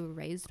what we were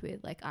raised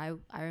with. Like I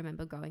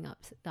remember growing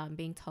up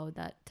being told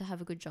that to have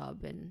a good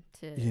job and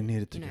to you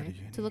needed to go to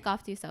uni. to look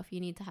after yourself, you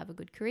need to have a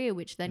good career,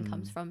 which then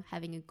comes from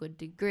having a good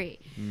degree.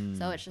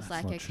 So it's just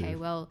That's like, not okay, true.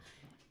 well,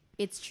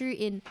 it's true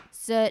in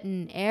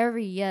certain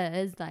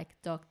areas like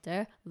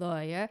doctor,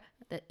 lawyer.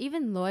 That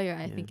even lawyer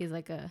I think is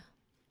like a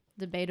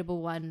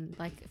debatable one.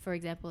 Like for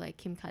example, like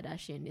Kim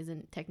Kardashian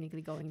isn't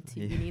technically going to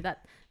uni.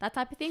 That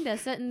type of thing.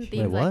 There's certain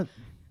things. Wait, like what?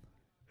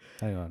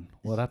 Hang on.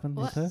 What happened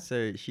with her?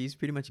 So she's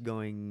pretty much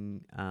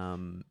going.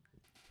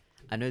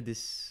 I know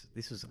this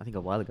was, I think,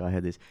 a while ago. I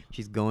heard this.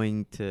 She's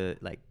going to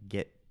like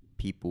get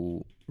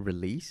people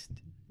released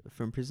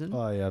from prison.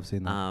 Oh yeah, I've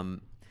seen that.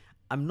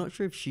 I'm not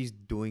sure if she's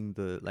doing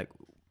the like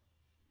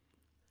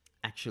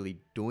actually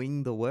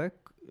doing the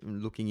work,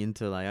 looking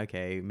into like,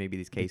 okay, maybe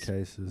this case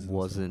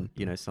wasn't,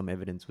 you know, some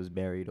evidence was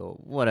buried or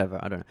whatever.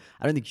 I don't know.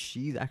 I don't think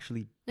she's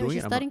actually no, doing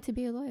she's it. studying to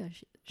be a lawyer.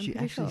 She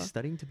actually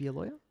studying to be a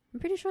lawyer? I'm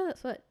pretty sure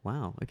that's what.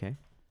 Wow. Okay.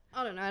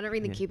 I don't know. I don't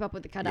really Yeah. keep up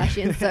with the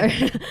Kardashians, so.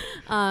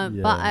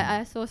 But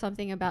I saw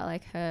something about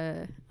like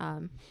her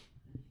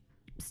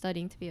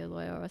studying to be a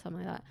lawyer or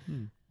something like that.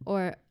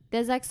 Or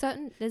there's like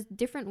there's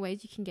different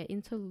ways you can get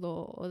into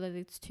law, or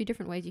there's two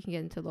different ways you can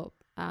get into law.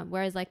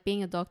 Whereas like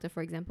being a doctor,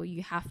 for example,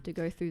 you have to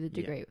go through the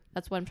degree. Yeah.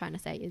 That's what I'm trying to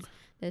say is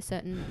there's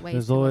certain ways.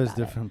 There's always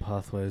different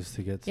pathways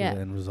to get to the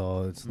end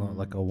result. It's not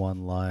like a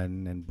one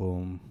line and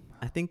boom.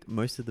 I think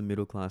most of the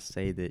middle class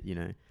say that, you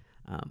know,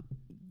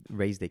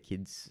 raise their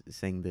kids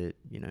saying that,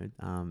 you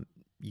know,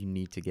 you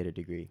need to get a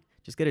degree.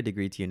 Just get a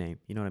degree to your name.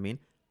 You know what I mean?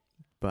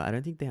 But I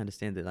don't think they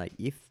understand that, like,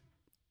 if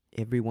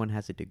everyone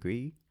has a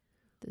degree,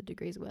 the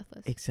degree is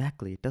worthless.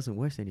 Exactly. It doesn't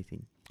worth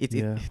anything. It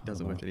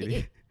doesn't worth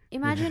anything.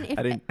 Imagine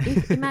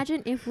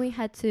imagine if we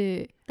had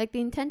to, like,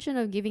 the intention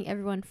of giving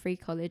everyone free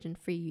college and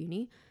free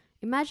uni.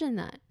 Imagine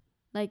that.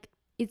 Like,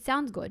 it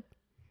sounds good,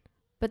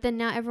 but then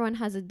now everyone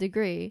has a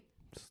degree.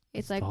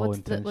 It's like, what's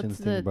the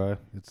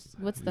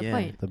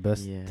point? The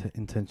best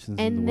intentions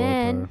in the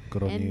world, bro.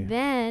 Good on you. And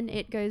then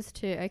it goes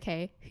to,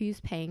 okay,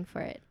 who's paying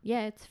for it?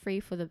 Yeah, it's free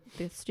for the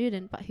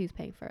student, but who's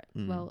paying for it?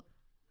 Well,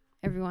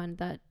 everyone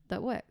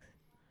that works.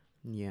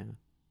 Yeah.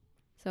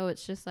 So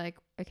it's just like,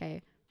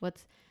 okay,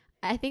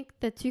 I think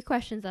the two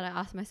questions that I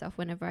ask myself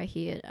whenever I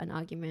hear an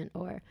argument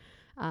or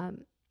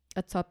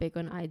a topic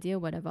or an idea or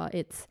whatever,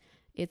 it's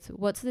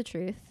what's the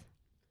truth?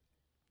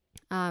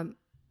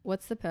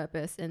 What's the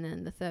purpose? And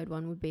then the third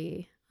one would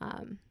be,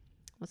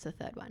 what's the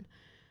third one?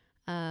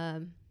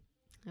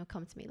 It'll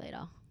come to me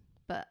later.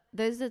 But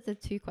those are the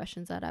two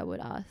questions that I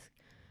would ask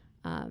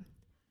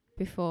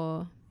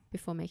before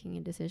making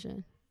a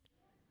decision.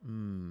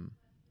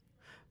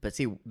 But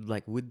see,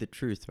 like with the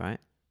truth, right?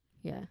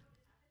 Yeah.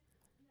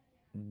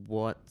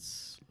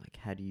 What's like?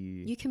 How do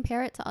you? You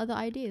compare it to other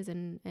ideas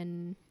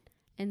and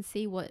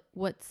see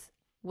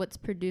what's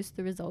produced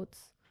the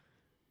results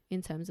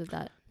in terms of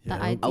that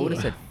idea. I would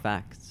have said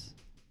facts.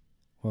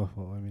 What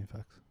do you mean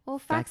facts? Well,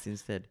 facts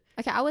instead.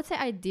 Okay, I would say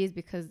ideas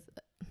because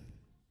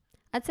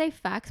I'd say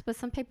facts, but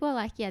some people are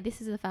like, yeah,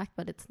 this is a fact,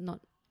 but it's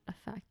not a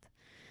fact.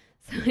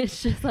 So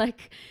it's just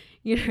like,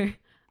 you know,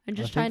 I'm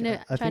just trying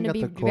to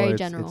be very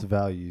general. It's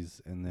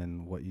values and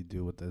then what you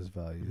do with those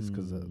values.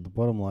 Because the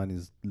bottom line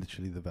is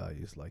literally the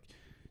values. Like,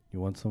 you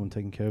want someone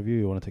taking care of you,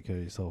 you want to take care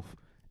of yourself.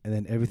 And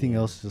then everything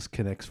else just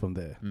connects from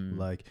there.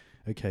 Like,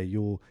 okay,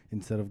 you'll,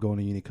 instead of going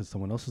to uni because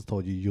someone else has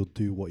told you, you'll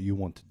do what you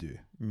want to do.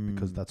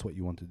 Because that's what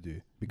you want to do.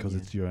 Because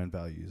it's your own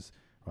values.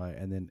 Right?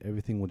 And then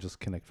everything will just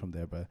connect from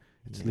there. But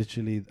it's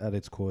literally, at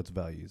its core, it's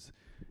values.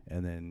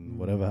 And then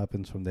whatever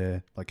happens from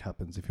there, like,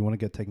 happens. If you want to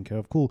get taken care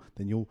of, cool.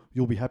 Then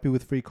you'll be happy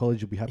with free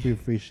college. You'll be happy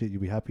with free shit.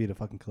 You'll be happy to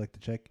fucking collect a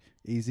check.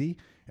 Easy.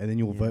 And then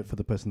you'll vote for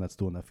the person that's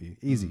doing that for you.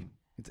 Easy.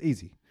 It's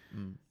easy.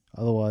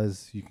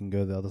 Otherwise, you can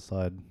go the other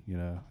side, you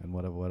know, and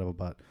whatever.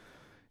 But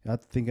I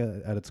think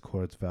at its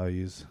core, it's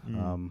values.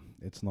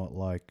 It's not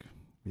like,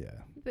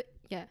 But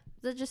yeah,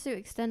 so just to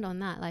extend on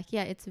that, like,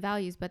 yeah, it's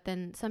values. But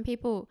then some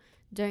people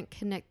don't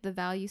connect the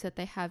values that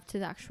they have to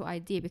the actual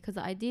idea because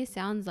the idea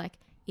sounds like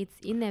it's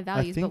in their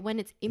values, but when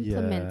it's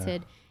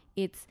implemented,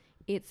 it's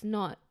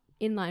not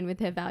in line with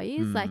their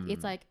values. Like,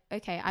 it's like,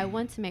 okay, I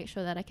want to make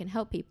sure that I can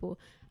help people.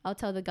 I'll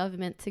tell the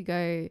government to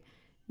go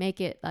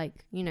make it,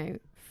 like, you know,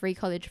 free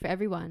college for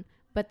everyone.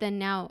 But then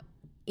now,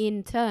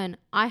 in turn,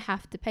 I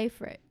have to pay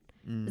for it.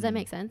 Does that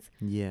make sense?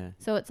 Yeah.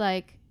 So it's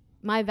like,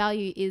 my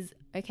value is,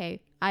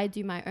 okay, I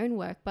do my own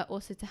work, but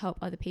also to help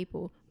other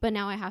people. But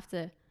now I have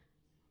to,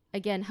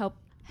 again,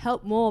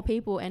 help more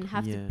people and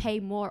have to pay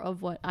more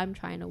of what I'm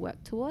trying to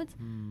work towards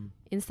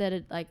instead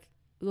of, like,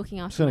 looking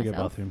after myself. I'm just going to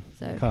go bathroom.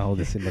 So. Can't hold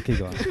this in, but keep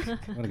going.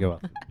 I'm going to go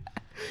up.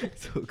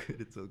 It's all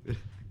good.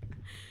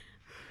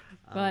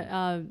 But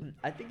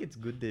I think it's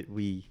good that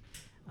we,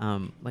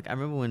 like, I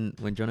remember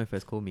when Jono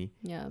first called me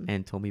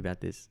and told me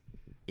about this.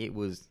 It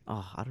was,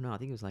 I don't know, I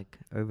think it was like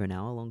over an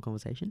hour long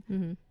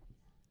conversation.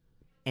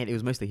 And it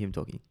was mostly him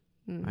talking,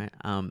 right?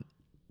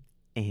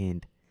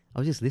 And I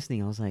was just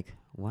listening. I was like,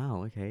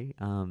 wow, okay.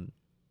 I'm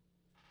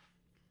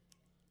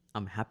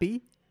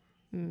happy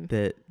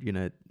that, you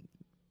know,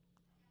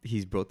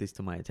 he's brought this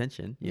to my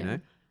attention, you know,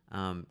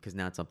 because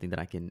now it's something that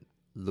I can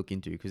look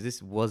into, because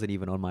this wasn't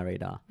even on my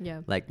radar.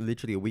 Yeah. Like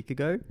literally a week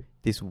ago,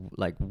 this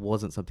like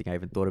wasn't something I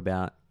even thought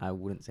about. I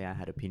wouldn't say I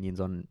had opinions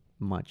on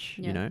much,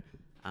 you know.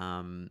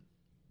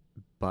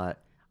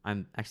 But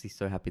I'm actually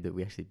so happy that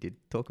we actually did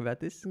talk about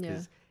this,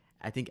 because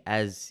I think,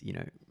 as you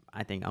know,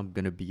 I think I'm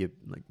gonna be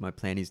my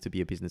plan is to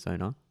be a business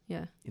owner.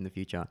 Yeah. In the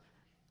future.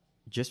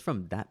 Just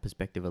from that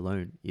perspective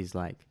alone is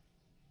like,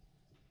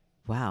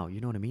 wow,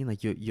 you know what I mean?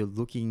 Like you're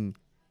looking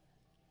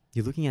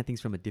at things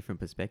from a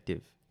different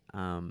perspective.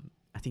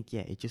 I think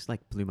it just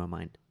like blew my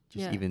mind.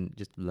 Even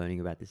just learning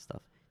about this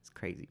stuff. It's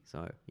crazy.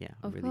 So yeah,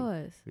 of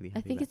course. Really happy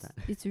I think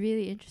it's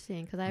really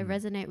interesting, because I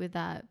resonate with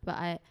that. But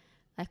I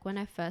like, when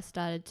I first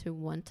started to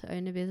want to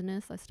own a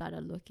business, I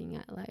started looking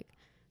at, like,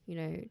 you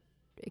know,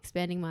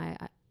 expanding my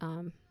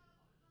I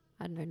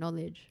don't know,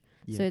 knowledge.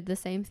 Yeah. So the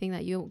same thing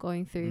that you're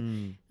going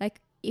through,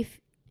 like, if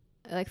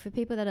like for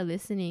people that are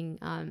listening,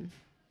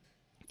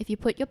 if you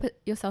put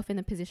yourself in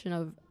the position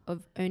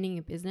of owning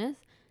a business,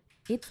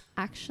 it's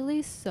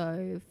actually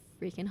so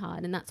freaking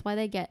hard, and that's why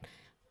they get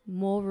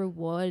more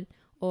reward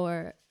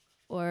or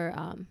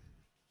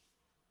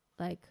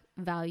like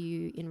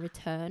value in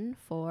return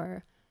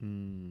for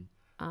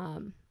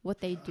what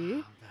they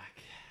do.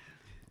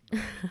 I'm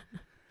back.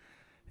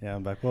 Yeah,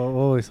 I'm back. What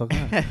were we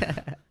talking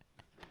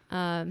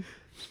about?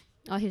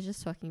 He's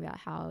just talking about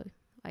how,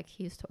 like,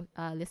 he's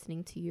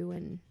listening to you,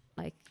 and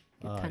like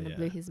it kind of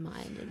blew his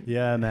mind. And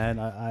yeah, man.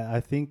 I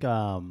think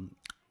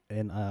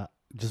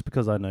just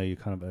because I know you're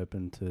kind of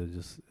open to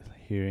just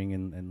hearing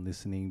and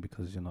listening,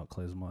 because you're not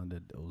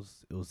closed-minded, it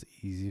was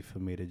easy for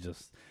me to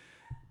just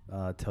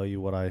tell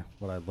you what I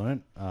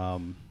learned.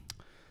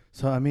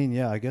 So I mean,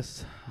 I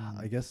guess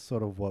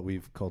sort of what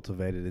we've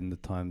cultivated in the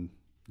time,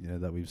 you know,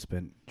 that we've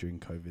spent during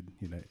COVID,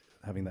 you know,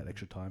 having that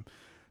extra time,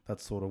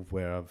 that's sort of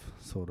where I've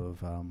sort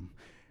of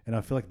and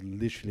I feel like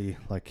literally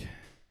like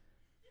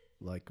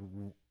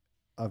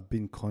I've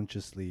been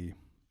consciously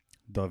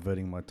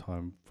diverting my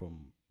time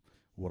from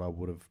what I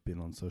would have been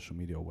on social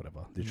media or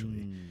whatever,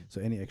 literally.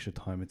 So any extra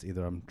time, it's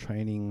either I'm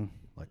training,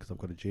 like, because I've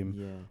got a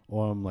gym,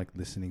 or I'm like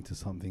listening to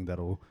something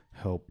that'll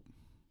help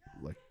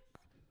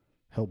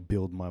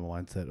build my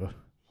mindset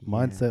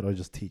or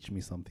just teach me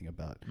something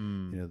about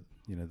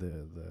you know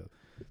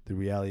the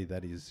reality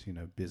that is, you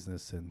know,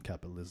 business and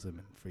capitalism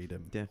and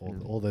freedom,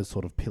 all those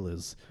sort of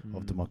pillars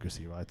of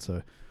democracy, right?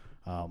 So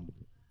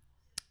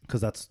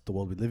because that's the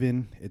world we live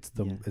in. It's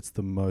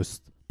the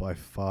most, by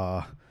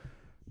far,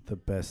 the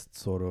best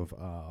sort of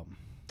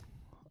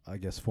I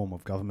guess form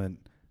of government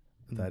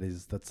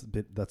that's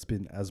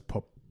been as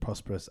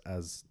prosperous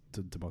as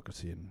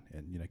democracy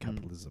and you know,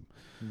 capitalism.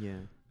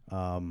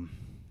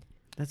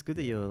 That's good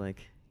that you're,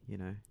 like, you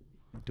know,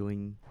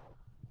 doing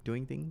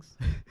things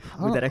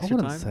with that extra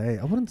time.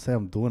 I wouldn't say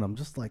I'm doing. I'm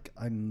just like,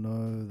 I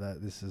know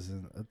that this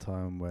isn't a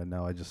time where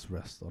now I just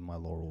rest on my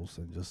laurels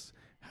and just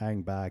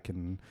hang back,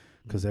 and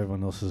because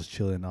everyone else is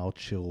chilling, I'll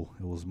chill.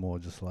 It was more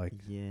just like,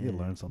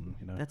 learn something,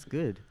 you know. That's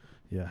good.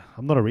 Yeah,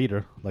 I'm not a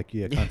reader. Like,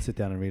 I can't sit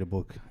down and read a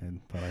book,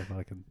 but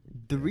I can.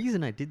 The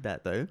reason I did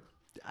that, though,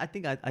 I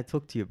think I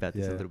talked to you about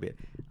this a little bit.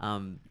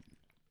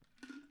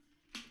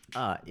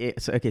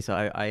 So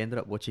I ended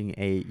up watching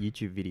a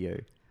YouTube video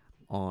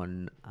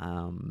on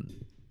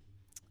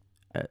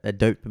a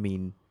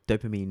dopamine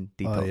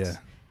detox,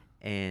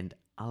 and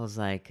I was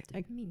like,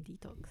 dopamine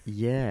detox.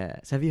 Yeah.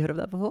 So have you heard of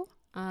that before?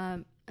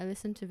 I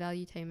listened to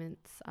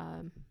Valuetainment's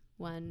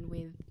one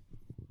with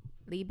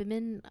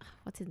Lieberman.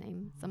 What's his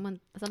name?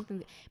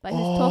 Something. But he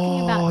was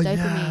talking about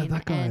dopamine,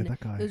 that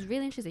guy. It was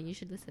really interesting. You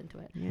should listen to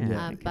it.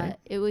 Yeah. But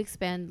it will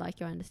expand, like,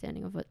 your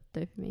understanding of what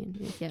dopamine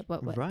is. Yeah.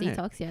 What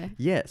detox? Yeah.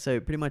 Yeah. So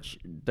pretty much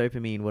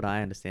dopamine, what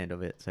I understand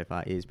of it so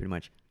far, is pretty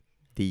much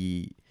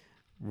the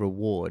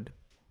reward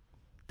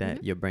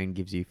that your brain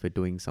gives you for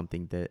doing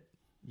something that,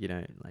 you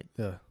know, like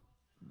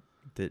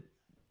that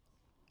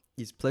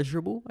is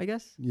pleasurable, I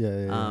guess.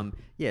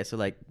 So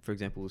like, for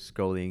example,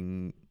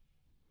 scrolling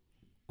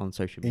on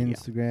social media,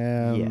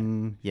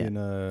 Instagram, you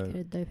know,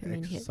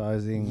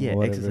 exercising,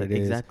 whatever it is.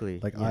 Exactly.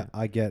 Like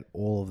I get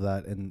all of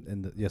that,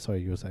 and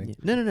sorry, you were saying.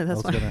 No,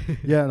 that's fine.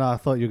 I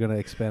thought you were gonna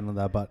expand on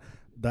that, but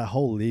that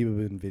whole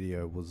Lieberman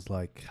video was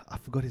like, I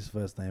forgot his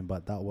first name,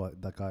 but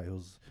that guy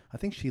was, I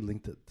think she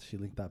linked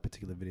that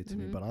particular video to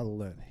me, but I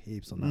learned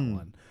heaps on that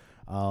one.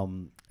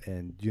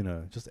 And you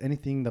know, just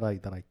anything that I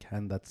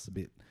can that's a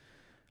bit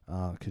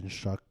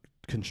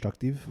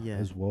constructive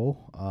as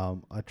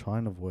well. I try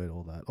and avoid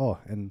all that. Oh,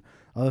 and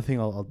other thing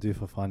I'll do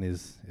for fun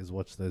is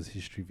watch those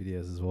history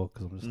videos as well,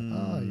 because I'm just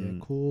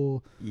like,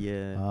 cool.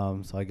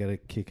 So I get a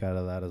kick out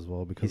of that as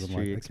well, because history,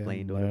 I'm like,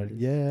 explained,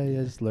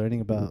 just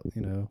learning about,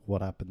 you know,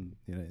 what happened,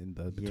 you know, in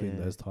the between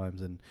those times,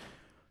 and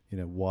you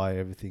know, why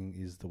everything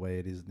is the way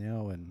it is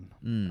now. And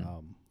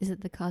is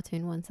it the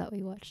cartoon ones that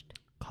we watched?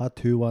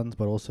 Cartoon ones,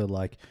 but also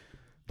like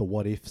the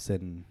what ifs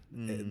and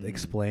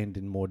explained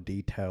in more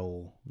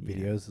detail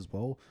videos as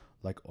well.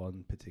 like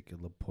on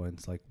particular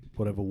points, like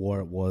whatever war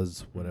it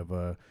was,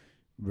 whatever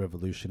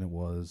revolution it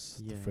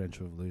was, the French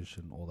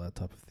Revolution, all that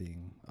type of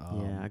thing.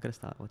 I gotta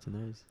start watching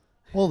those.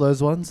 All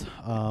those ones,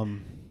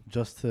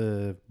 just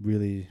to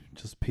really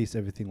just piece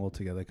everything all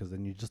together, because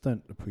then you just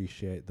don't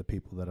appreciate the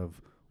people that have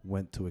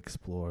went to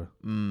explore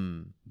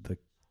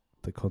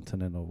the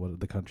continent or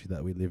the country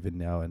that we live in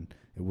now, and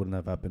it wouldn't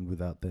have happened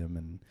without them.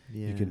 And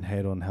you can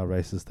hate on how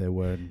racist they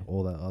were and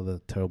all that other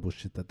terrible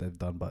shit that they've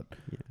done, but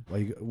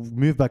like,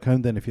 move back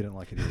home then if you don't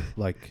like it here.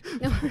 Like,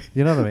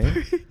 you know what I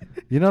mean?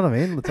 You know what I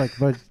mean? It's like,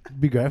 bro,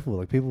 be grateful.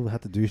 Like, people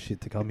had to do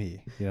shit to come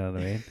here. You know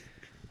what I mean?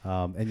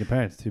 And your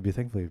parents too. Be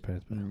thankful for your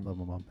parents. But I love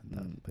my mum and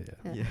dad.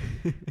 But yeah.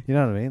 You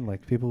know what I mean?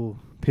 Like, people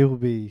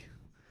be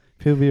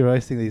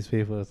roasting these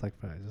people. It's like,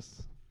 bro,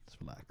 just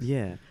relax.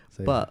 Yeah.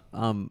 So but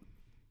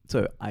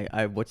so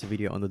I watched a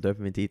video on the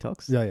dopamine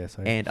detox. Yeah.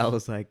 Sorry. And I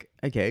was like,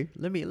 okay,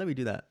 let me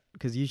do that,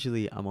 because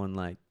usually I'm on,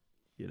 like,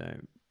 you know,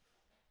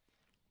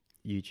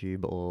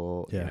 YouTube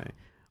or you know,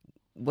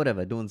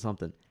 whatever, doing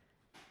something.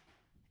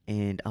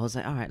 And I was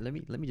like, all right, let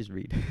me just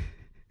read.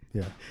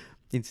 Yeah.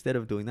 Instead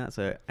of doing that,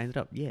 so I ended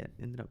up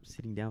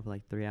sitting down for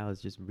like 3 hours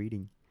just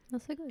reading.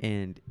 That's so good.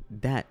 And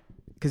that,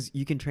 because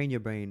you can train your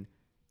brain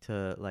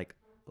to like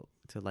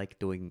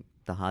doing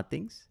the hard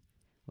things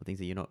or things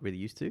that you're not really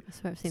used to.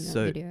 That's why I've seen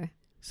that video.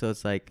 So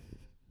it's like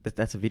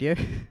that's a video.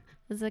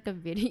 There's like a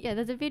video. Yeah,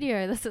 there's a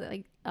video. That's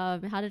like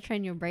how to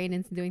train your brain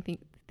into doing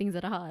things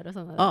that are hard or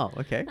something like that. Oh,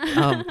 okay.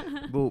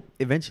 Well,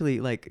 eventually,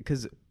 like,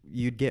 because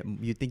you'd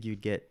think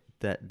you'd get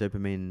that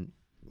dopamine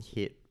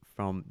hit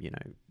from, you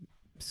know,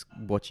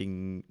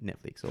 watching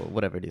Netflix or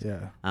whatever it is.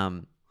 Yeah.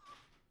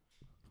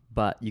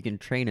 But you can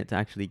train it to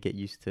actually get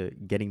used to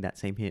getting that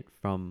same hit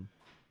from,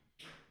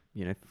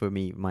 you know, for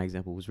me, my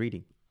example was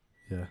reading.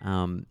 Yeah.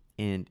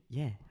 And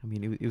yeah, I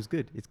mean, it was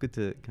good. It's good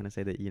to kind of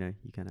say that, you know,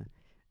 you kind of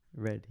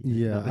read.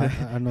 Yeah,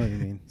 I know what you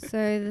mean.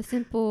 So the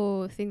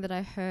simple thing that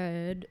I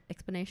heard,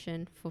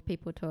 explanation for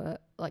people to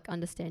like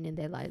understand in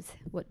their lives,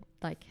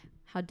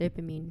 how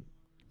dopamine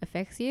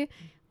affects you.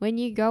 When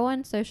you go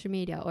on social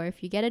media, or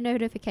if you get a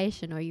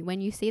notification, or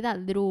when you see that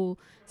little,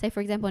 say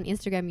for example on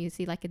Instagram, you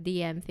see like a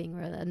DM thing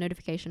or a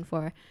notification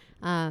for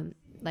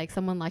like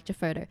someone liked your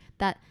photo,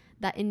 that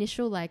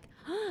initial like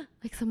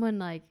someone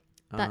like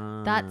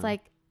that's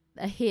like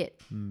a hit.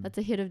 That's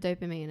a hit of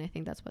dopamine. I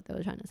think that's what they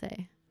were trying to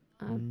say.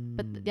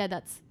 But yeah,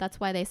 that's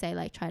why they say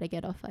like try to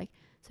get off like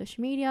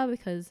social media,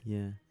 because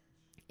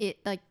it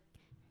like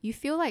you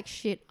feel like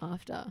shit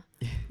after.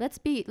 let's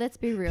be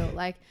real.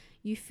 Like,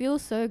 you feel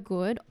so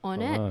good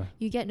on it.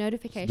 You get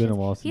notifications. It's been a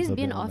while since He's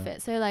been off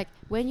it. So like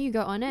when you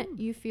go on it,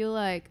 you feel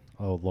like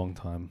long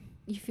time.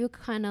 You feel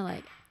kind of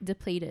like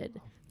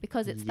depleted,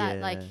 because it's that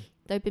like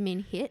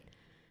dopamine hit,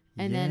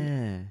 and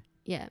then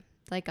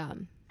like I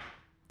was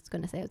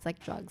gonna say it's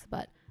like drugs,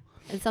 but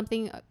it's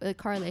something, a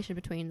correlation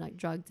between like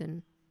drugs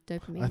and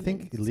dopamine. I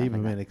think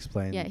Lieberman like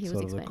explained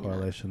sort of the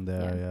correlation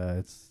there. Yeah,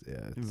 it's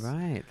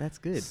right. That's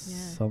good.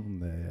 Something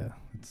there. Yeah,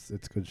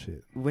 it's good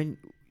shit. When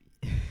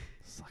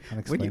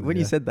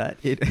you said that,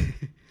 it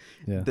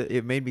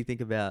it made me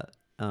think about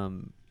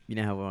you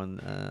know how we're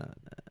on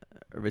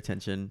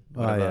retention,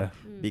 whatever,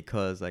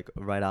 because like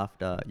right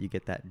after you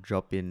get that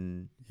drop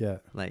in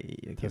like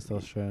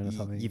testosterone or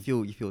something, you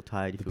feel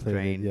tired, you feel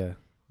drained.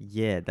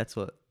 Yeah, that's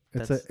what.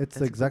 It's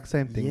the exact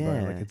same thing,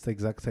 bro. Like, it's the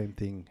exact same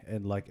thing,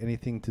 and like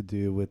anything to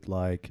do with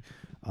like,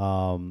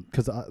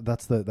 because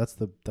that's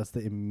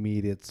the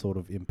immediate sort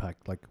of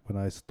impact. Like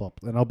when I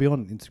stopped, and I'll be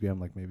on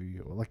Instagram, like maybe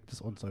or like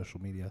just on social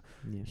media,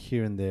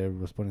 here and there,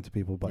 responding to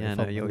people. But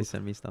yeah, you always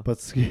send me stuff. But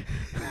but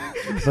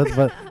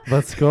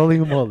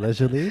scrolling more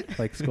leisurely,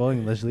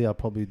 I'll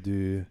probably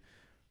do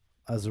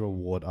as a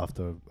reward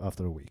after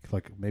a week,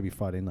 like maybe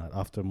Friday night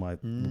after my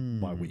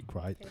week,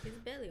 right? Yeah, he's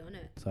barely on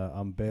it. So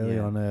I'm barely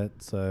on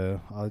it.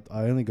 So I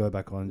only go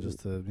back on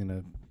just to, you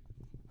know,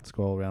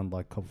 scroll around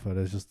like couple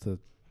photos just to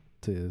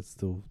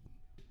still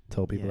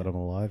tell people that I'm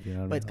alive, you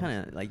know. But it's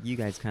kind of like you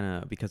guys kind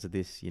of, because of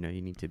this, you know,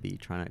 you need to be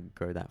trying to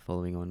grow that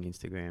following on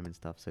Instagram and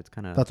stuff. So it's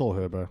kind of that's all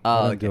her, bro.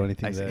 I don't do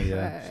anything there.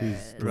 Yeah,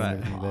 she's doing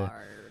everything there.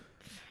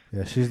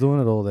 Yeah, she's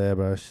doing it all there,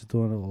 bro. She's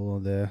doing it all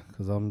there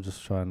because I'm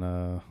just trying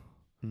to.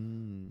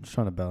 Just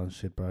trying to balance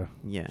shit, bro.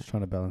 Yeah. Just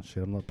trying to balance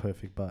shit. I'm not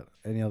perfect, but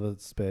any other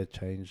spare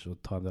change or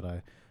time that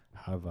I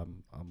have,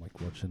 I'm like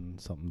watching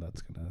something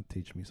that's gonna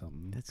teach me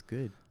something. That's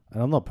good.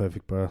 And I'm not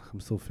perfect, bro. I'm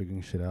still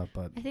figuring shit out,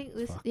 but I think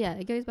this,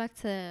 it goes back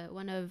to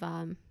one of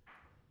what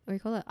do you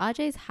call it?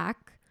 RJ's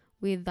hack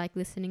with like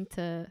listening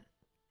to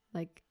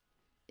like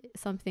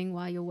something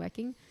while you're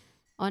working.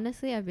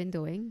 Honestly, I've been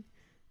doing,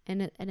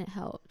 and it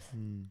helps.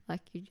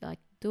 Like you like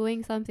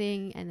doing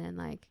something, and then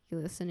like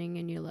you're listening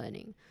and you're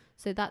learning.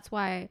 So that's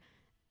why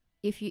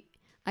if you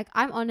like,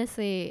 I don't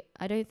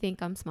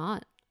think I'm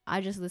smart. I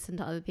just listen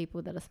to other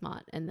people that are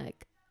smart, and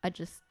like I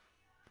just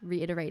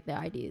reiterate their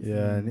ideas.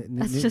 Yeah,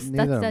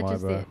 neither am I,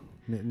 bro.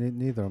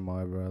 Neither am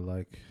I, bro.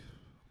 Like,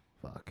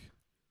 fuck.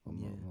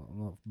 I'm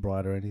not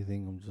bright or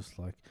anything. I'm just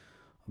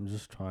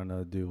trying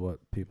to do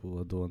what people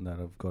are doing that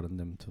have gotten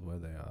them to where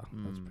they are.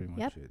 That's pretty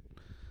much it.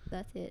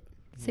 That's it.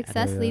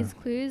 Success leaves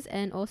clues,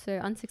 and also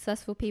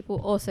unsuccessful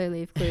people also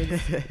leave clues.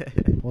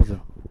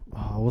 Wasn't.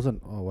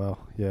 Oh well,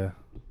 yeah.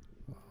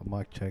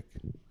 Mic check.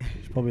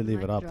 Should probably leave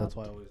Mic it up. dropped. That's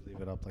why I always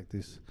leave it up like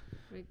this.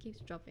 It keeps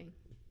dropping.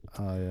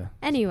 Oh yeah.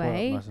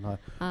 Anyway, Nice and high.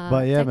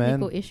 But yeah,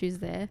 technical man. issues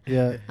there.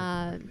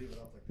 Yeah.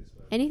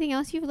 Anything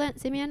else you've learnt,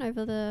 Simeon,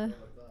 over the?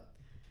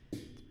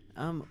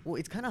 Well,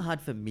 it's kind of hard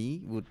for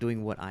me with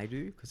doing what I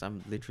do because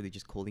I'm literally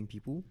just calling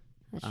people.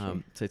 That's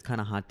true. So it's kind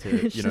of hard to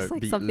It's you know just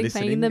like be something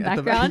listening playing in the at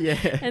background,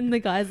 yeah. and the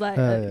guy's like,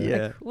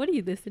 Yeah. "What are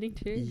you listening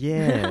to?"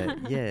 yeah.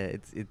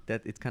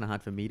 It's kind of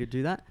hard for me to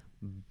do that,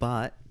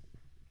 but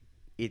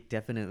it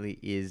definitely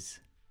is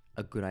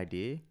a good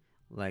idea.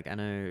 Like I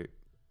know,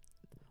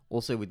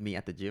 also with me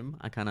at the gym,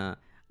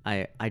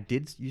 I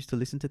did used to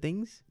listen to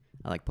things,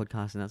 I like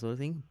podcasts and that sort of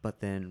thing, but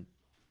then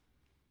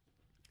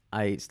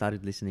I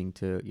started listening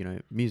to, you know,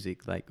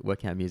 music, like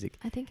workout music.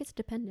 I think it's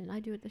dependent. I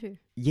do it too.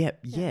 Yeah.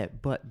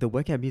 But the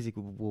workout music,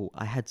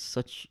 I had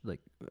so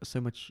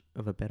much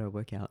of a better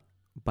workout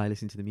by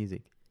listening to the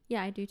music.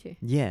 Yeah, I do too.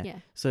 Yeah. Yeah.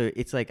 So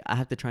it's like I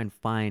have to try and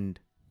find,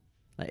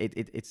 like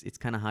it's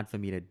kind of hard for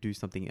me to do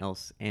something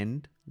else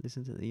and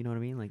listen to, you know what I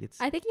mean? Like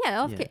it's. I think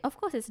of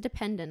course it's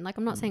dependent. Like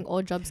I'm not saying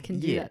all jobs can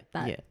do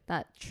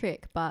that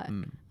trick, but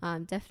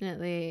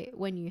definitely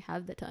when you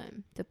have the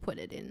time to put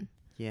it in.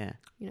 Yeah.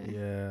 You know.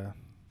 Yeah.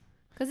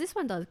 Because this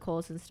one does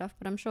calls and stuff,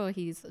 but I'm sure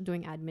he's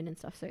doing admin and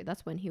stuff, so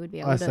that's when he would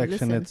be able I to section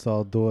listen. it, so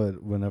I'll do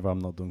it whenever I'm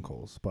not doing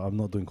calls. But I'm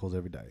not doing calls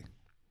every day,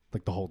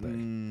 like the whole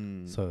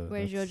day. So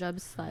whereas your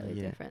job's slightly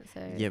different, so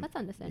that's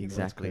understandable.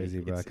 Exactly. That's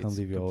crazy, bro. I can't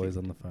believe you're always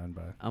on the phone,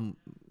 bro. I'm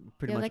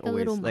pretty You're much like a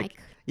always little like, mic.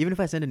 even if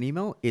I send an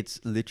email, it's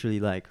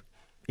literally like,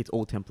 it's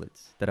all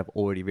templates that I've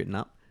already written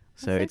up.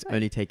 So That's it's so good.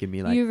 only taken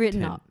me like You've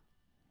written 10. up.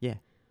 Yeah.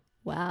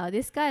 Wow,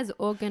 this guy's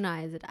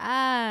organized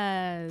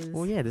as.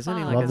 Well, yeah, there's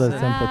only fuck. like Love those a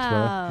templates,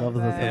 bro. Love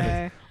those bro.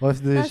 templates. All I have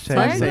to do is That's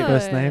change so the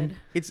first good. name.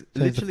 It's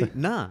literally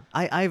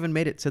I even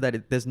made it so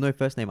that there's no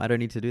first name. I don't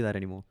need to do that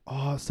anymore.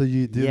 Oh, so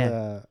you do Yeah.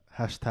 the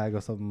hashtag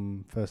or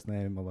something first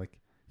name, or like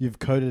you've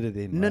coded it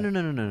in? No, right?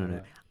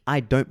 no. I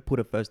don't put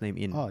a first name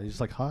in. Oh, you're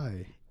just like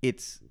hi.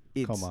 It's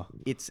Comma.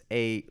 it's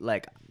a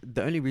like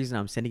the only reason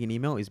I'm sending an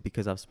email is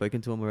because I've spoken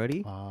to them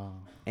already,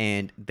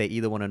 and they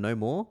either want to know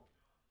more.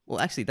 Well,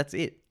 actually, that's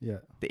it. Yeah.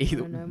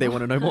 They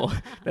want to know more.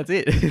 That's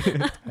it.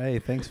 Hey,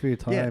 thanks for your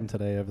time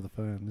today over the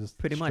phone. Just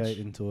Pretty much. straight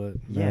into it.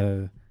 Yeah.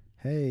 No,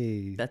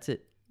 hey. That's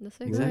it. That's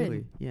so Exactly.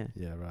 good. Yeah.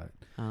 Yeah, right.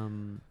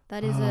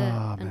 That is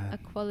man. a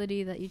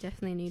quality that you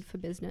definitely need for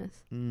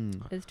business,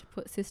 is to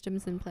put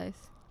systems in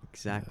place.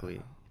 Exactly. Yeah.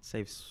 It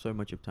saves so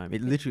much of time. It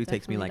It literally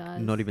takes me like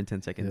definitely not does. even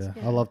 10 seconds. Yeah.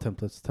 Yeah. I love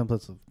templates.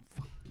 Templates are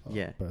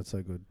Yeah. but it's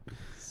so good.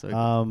 So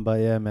good. But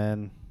yeah,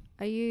 man.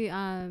 Are you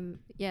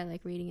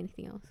like reading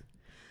anything else?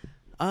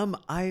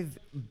 I've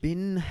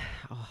been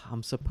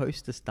I'm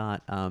supposed to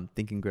start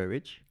Think and Grow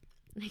Rich.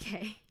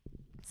 Okay.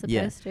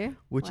 Yeah. Supposed to.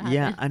 Which What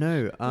yeah, happened?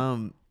 I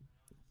know.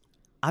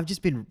 I've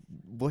just been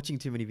watching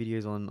too many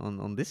videos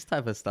on this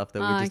type of stuff that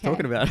we're just okay.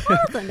 talking about.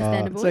 That's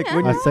understandable. It's like yeah,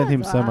 when I you- sent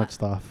him that's so alright. much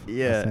stuff.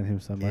 Yeah. I sent him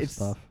so much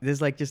stuff.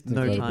 There's like just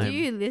no Do- Do time.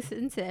 you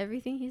listen to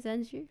everything he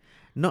sends you?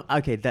 No,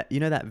 okay, that you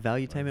know that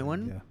Valuetainment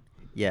one? Yeah.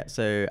 Yeah,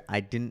 so I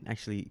didn't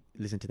actually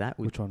listen to that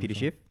with Which one Peter was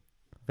Schiff.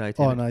 Oh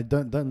Valuetainment. no,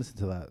 don't listen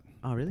to that.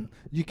 Oh, really?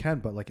 You can,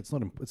 but like it's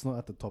not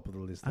at the top of the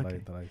list that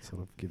Okay. I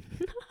sort of give.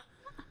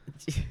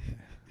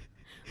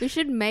 We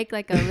should make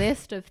like a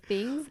list of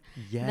things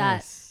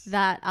Yes.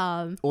 that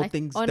Or like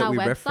things on that our we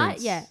website.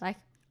 reference Yeah, like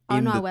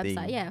in on our the website.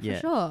 thing. Yeah, Yeah. for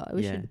sure.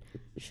 We Yeah.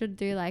 should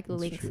do like That's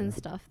links true. and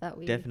stuff that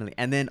we Definitely.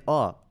 And then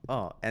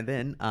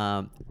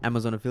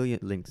Amazon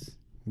affiliate links.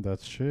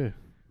 That's true.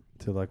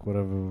 To like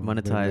whatever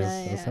Monetize.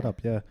 Yeah, set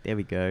up. Yeah. There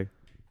we go.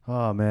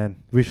 Oh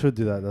man, we should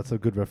do that. That's a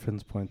good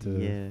reference point to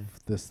Yeah.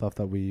 the stuff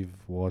that we've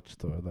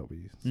watched or that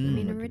we. Mm. I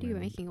mean, Mm. already we're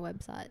making a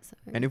website, so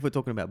And if we're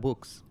talking about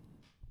books,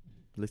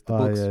 list the Oh,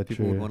 books yeah,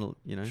 people would true. want to,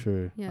 you know,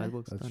 True. yeah, buy the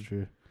books. That's done.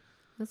 true.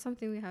 that's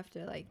something we have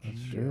to like. That's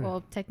do. true.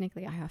 Well,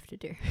 technically, I have to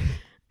do.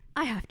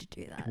 I have to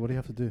do that. What do you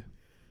have to do?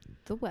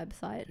 The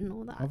website and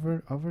all that. I've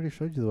already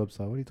showed you the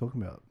website. What are you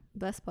talking about?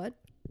 Best Bud?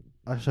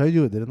 I showed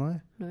you it, didn't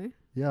I? No.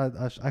 Yeah,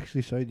 I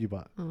actually showed you,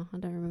 but Oh, I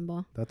don't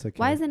remember. that's okay.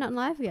 Why is it not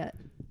live yet?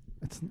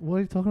 What are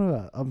you talking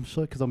about? I'm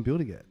sure because I'm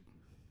building it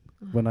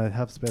when I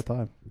have spare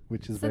time,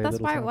 which is So very that's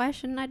little why. time. Why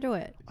shouldn't I do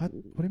it? What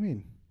do you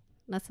mean?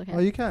 That's okay. Oh,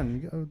 you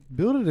can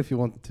build it if you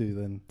want to.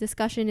 Then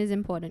Discussion is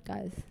important,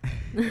 guys.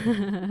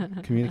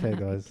 communicate,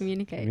 guys.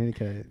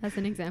 Communicate. That's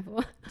an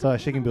example. Sorry,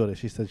 she can build it.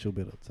 She said she'll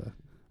build it, so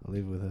I'll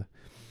leave it with her.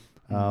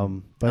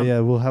 But yeah,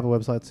 we'll have a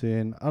website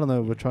soon. I don't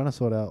know. We're trying to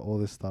sort out all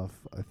this stuff.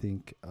 I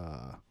think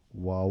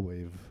while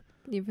we've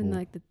Even Cool.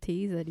 like the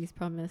teas that he's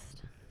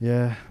promised.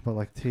 but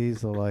like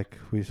teas are like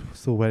we're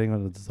still waiting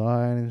on the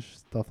design and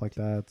stuff like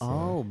that. So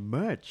Oh,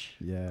 merch.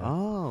 yeah.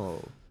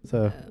 Oh.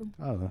 So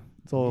I don't know.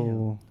 It's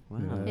all Wow.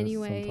 you know,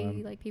 Anyway,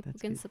 sometime. like people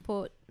That's can good.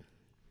 support.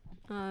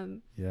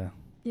 Yeah.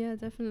 Yeah,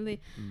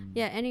 definitely.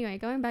 Yeah. Anyway,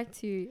 going back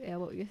to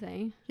what you were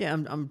saying. Yeah,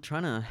 I'm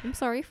trying to. I'm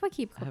sorry if I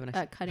keep I haven't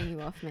actually- cutting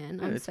you off, man.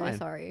 No, I'm it's so fine.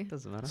 sorry.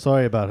 Doesn't matter.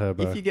 Sorry about her,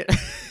 bro. If you get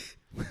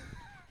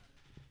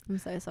I'm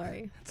so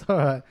sorry. It's all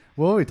right.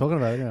 What are we talking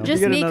about? You know?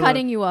 Just me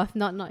cutting you off,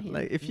 not him.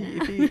 Like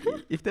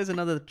if there's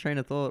another train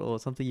of thought or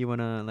something you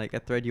wanna like a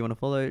thread you wanna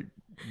follow,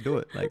 do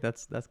it. Like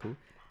that's cool.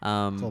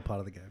 It's all part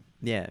of the game.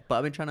 Yeah,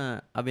 but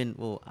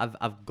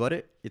I've got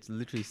it. It's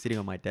literally sitting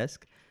on my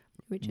desk,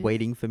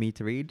 waiting for me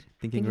to read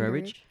Think and Grow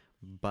Rich.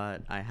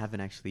 But I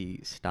haven't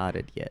actually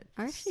started yet.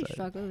 I actually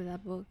struggle with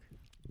that book.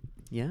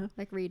 Yeah?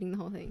 Like reading the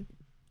whole thing.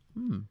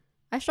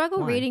 I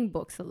struggle reading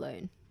books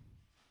alone.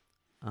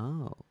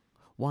 Oh.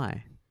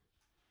 Why?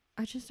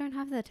 I just don't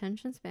have the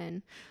attention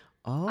span.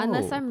 Oh.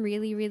 Unless I'm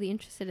really, really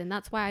interested. And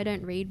that's why I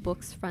don't read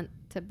books front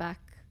to back.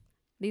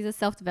 These are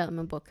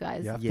self-development books,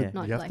 guys. You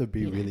have to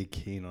be really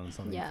keen on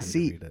something to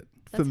read it.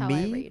 For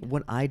me,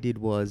 what I did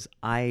was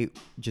I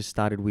just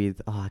started with,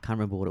 I can't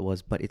remember what it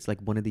was, but it's like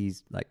one of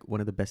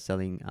the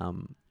best-selling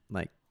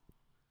like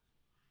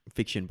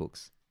fiction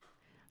books,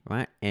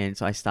 right? And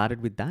so I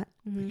started with that.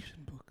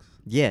 Fiction books.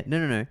 Yeah,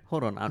 no.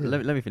 Hold on,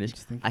 let me finish.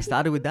 I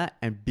started with that,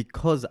 and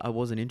because I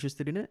wasn't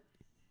interested in it,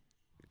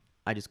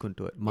 I just couldn't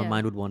do it. My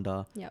mind would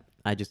wander. Yep.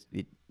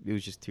 It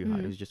was just too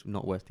hard. It was just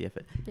not worth the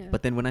effort. Yeah.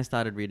 But then when I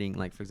started reading,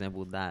 like for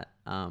example,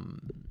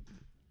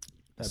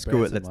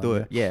 Screw It, Let's Do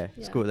It. Yeah,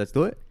 Screw It, Let's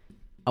Do It.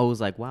 I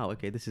was like, wow,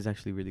 okay, this is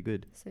actually really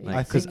good. So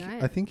I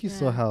think you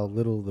saw how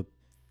little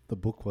the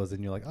book was,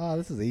 and you're like,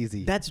 this is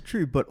easy. That's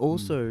true, but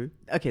also,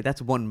 okay,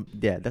 that's one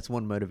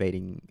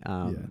motivating.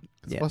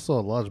 If I saw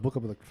a large book,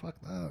 I'd be like, fuck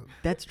that.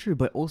 That's true,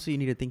 but also you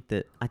need to think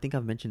that, I think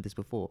I've mentioned this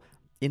before,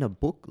 in a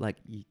book, like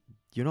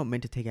you're not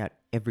meant to take out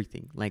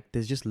everything. Like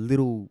there's just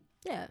little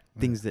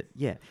things that,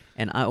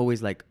 and I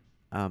always like,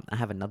 I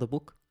have another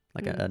book,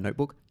 like a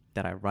notebook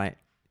that I write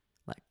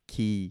like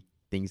key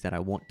things that I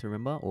want to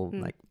remember or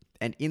like,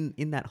 and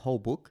in that whole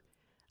book,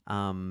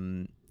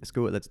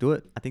 Screw It, Let's Do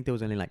It, I think there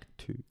was only like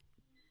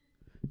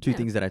two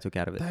things that I took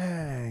out of it.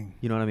 Dang.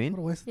 You know what I mean? What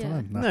a waste of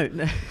time.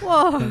 No.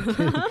 Whoa.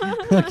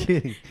 I'm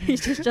kidding.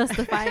 He's just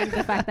justifying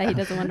the fact that he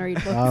doesn't want to read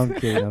books. I'm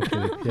kidding.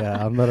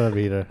 Yeah, I'm not a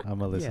reader.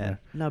 I'm a listener.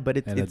 Yeah. No, but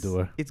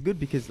it's good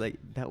because like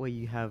that way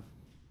you have,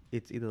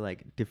 it's either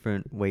like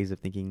different ways of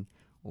thinking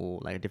or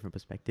like a different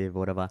perspective or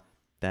whatever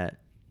that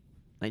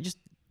like just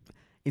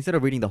instead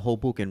of reading the whole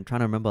book and trying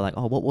to remember like,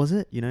 what was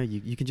it? You know,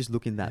 you can just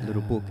look in that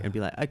little book and be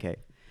like, okay,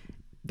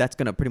 that's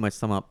going to pretty much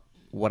sum up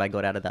what I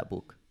got out of that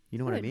book. You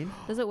know what I mean?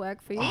 Does it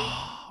work for you?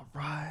 Oh,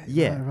 right.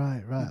 Yeah.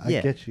 Right. Yeah.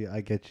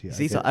 I get you.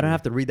 See, so I don't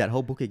have to read that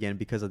whole book again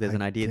because there's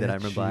an idea that I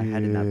remember I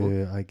had in that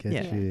book. I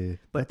get you.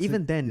 But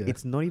even then,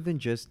 it's not even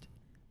just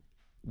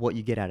what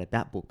you get out of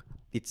that book.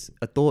 It's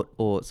a thought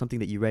or something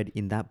that you read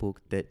in that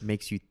book that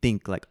makes you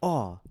think like,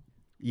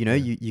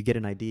 you get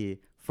an idea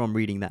from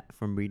reading that,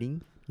 You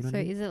know so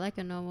I mean? Is it like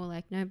a normal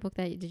like notebook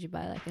that did you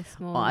buy like a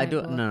small? I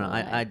do no.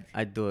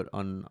 I do it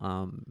on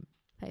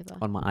paper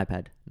on my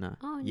iPad. No.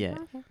 Oh yeah.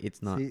 Okay.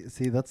 It's not.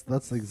 See, that's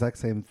the exact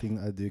same thing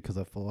I do because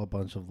I follow a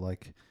bunch of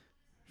like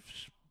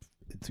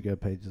Instagram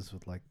pages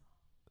with like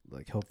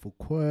helpful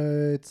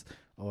quotes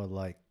or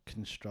like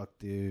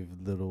constructive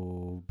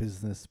little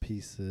business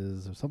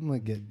pieces or something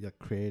like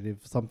creative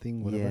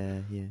something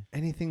whatever. Yeah.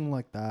 Anything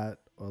like that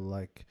or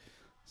like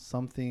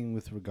something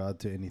with regard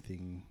to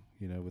anything,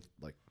 with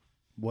like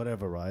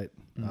whatever, right?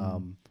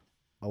 I'll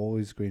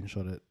always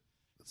screenshot it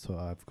so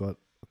I've got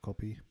a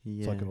copy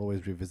so I can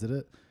always revisit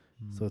it.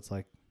 So it's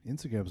like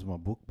Instagram's my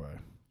book, bro,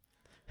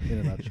 in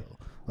a nutshell.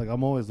 Like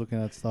I'm always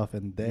looking at stuff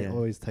and they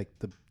always take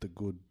the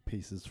good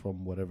pieces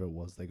from whatever it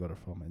was they got it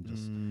from and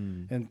just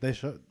and they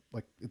show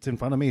like it's in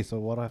front of me, so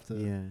what I have to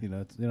you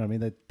know what I mean,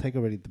 they take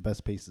already the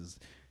best pieces.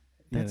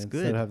 That's good.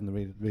 Instead of having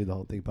to read the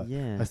whole thing, but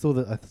I still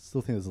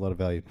think there's a lot of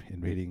value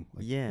in reading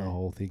the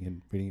whole thing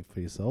and reading it for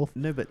yourself.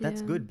 No, but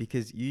that's good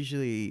because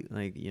usually,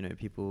 like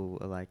people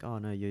are like, "Oh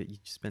no, you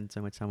spend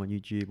so much time on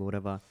YouTube or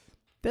whatever."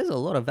 There's a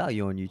lot of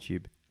value on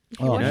YouTube. If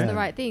you watch the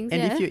right things,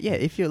 and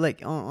if you're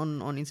like on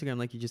Instagram,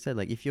 like you just said,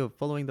 like if you're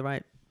following the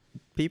right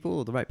people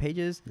or the right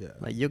pages,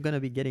 like you're gonna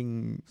be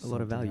getting a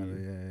lot of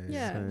value.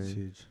 Yeah. So it's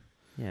huge.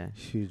 Yeah,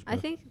 huge. Bro. I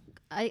think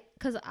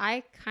because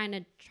I kind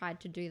of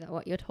tried to do that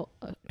what you're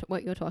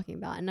talking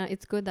about, and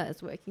it's good that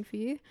it's working for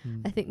you.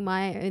 I think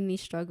my only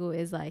struggle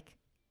is like,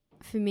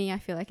 for me, I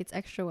feel like it's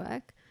extra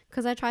work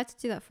because I tried to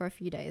do that for a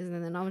few days,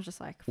 and then I was just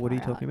like, what are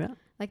you talking about?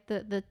 Like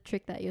the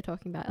trick that you're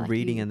talking about, like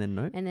reading and then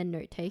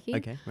note taking.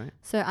 Okay, right.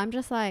 So I'm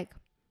just like,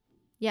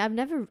 I've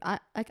never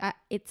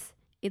it's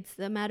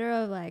a matter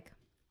of like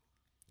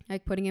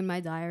putting in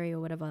my diary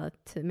or whatever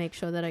to make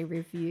sure that I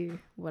review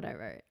what I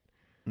wrote.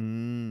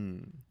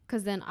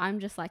 Because then I'm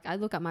just like, I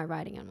look at my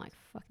writing and I'm like,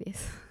 fuck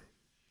this.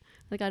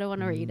 Like I don't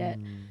want to read it.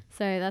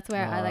 So that's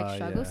where I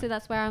struggle. So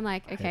that's where I'm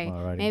like, okay,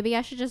 maybe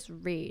I should just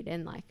read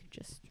and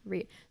just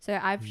read. So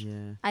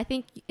I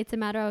think it's a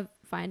matter of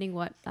finding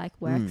what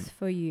works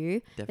for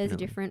you. Definitely. There's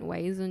different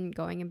ways on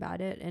going about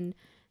it,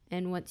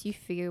 and once you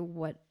figure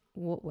what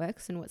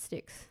works and what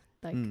sticks,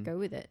 go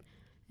with it.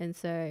 And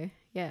so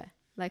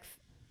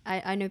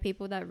I know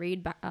people that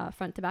read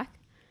front to back.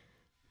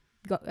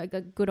 Got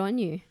good on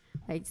you.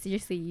 Like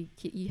seriously,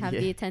 you have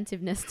the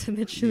attentiveness to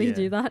literally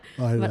do that.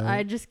 But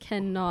I just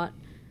cannot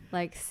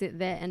sit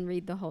there and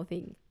read the whole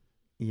thing.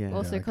 Yeah.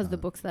 Also, I because the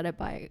can't. books that I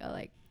buy are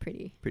like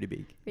pretty Pretty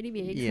big.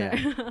 big. Yeah.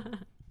 So.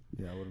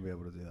 Yeah, I wouldn't be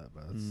able to do that,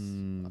 but it's,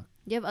 Mm.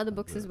 You have other I'll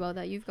books do as it. well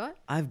that you've got?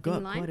 I've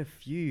got line? quite a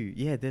few.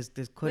 Yeah, there's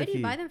quite Where a do few.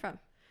 you buy them from?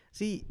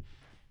 See,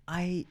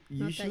 I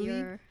Not that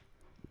you're...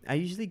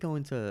 usually go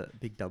into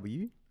Big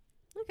W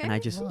Okay, and I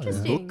just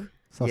interesting. look.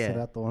 suss Yeah. it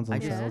out, the ones on I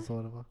just- sales or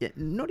whatever. Yeah,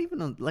 not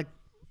even on like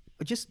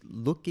just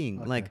looking.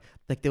 Okay.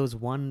 Like there was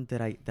one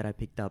that I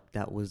picked up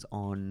that was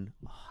on.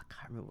 Oh, I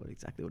can't remember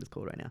exactly what it's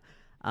called right now.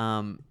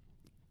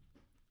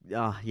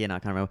 Yeah, no, I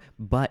can't remember.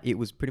 But it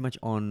was pretty much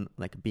on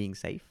like being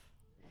safe,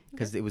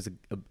 because it was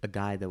a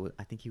guy that was,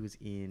 I think he was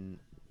in,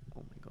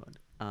 oh my god,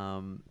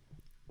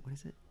 what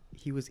is it?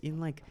 He was in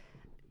like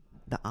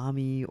the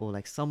army or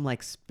like some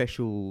like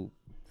special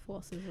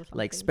Forces or something.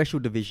 like special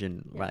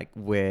division, Yeah. like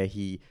where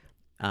he's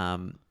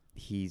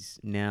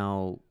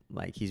now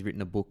like he's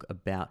written a book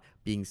about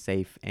being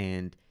safe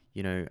and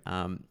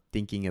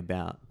thinking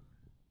about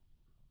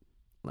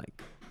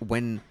like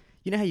when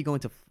how you go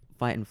into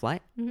fight and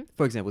flight. Mm-hmm.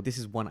 For example, this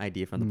is one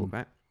idea from the book,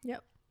 right?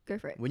 Go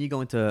for it. When you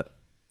go into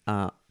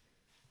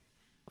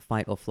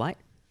fight or flight,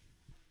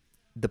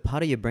 the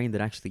part of your brain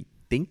that actually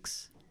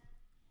thinks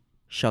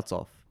shuts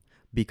off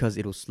because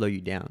it'll slow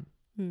you down.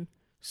 Mm.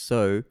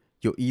 So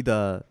you're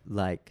either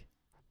like,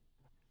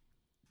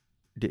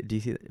 do you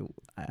see that?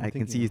 I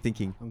can see you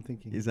thinking. I'm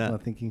thinking. Is that- my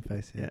thinking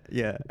face? Yeah,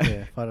 Yeah. yeah.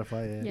 Yeah. Fight or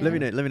flight. Yeah. Yeah. Let me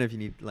know if you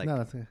need like No,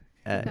 that's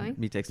okay. going.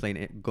 me to explain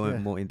it, going Yeah.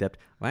 more in depth,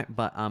 right?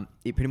 But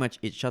it pretty much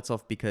it shuts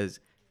off because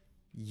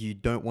you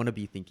don't want to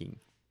be thinking.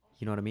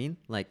 You know what I mean?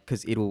 Like,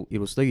 because it'll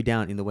slow you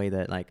down in the way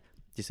that, like,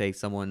 just say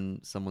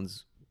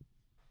someone's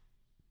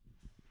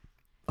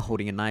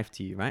holding a knife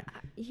to you, right?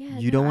 Yeah.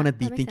 You don't want to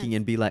be thinking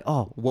and be like,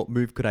 oh, what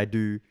move could I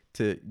do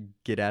to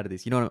get out of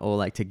this? You know, or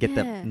like to get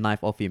Yeah. that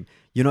knife off him.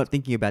 You're not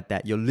thinking about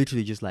that. You're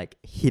literally just like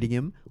hitting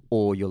him,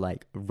 or you're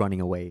like running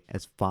away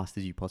as fast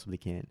as you possibly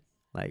can.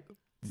 Like,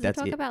 Does it that's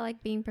talk it. about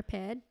like being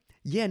prepared?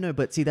 Yeah, no,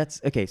 but see,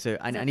 that's okay. So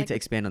I that need like to a-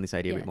 expand on this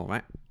idea a yeah. bit more,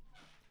 right?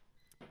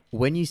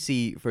 When you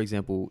see, for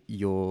example,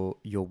 you're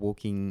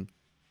walking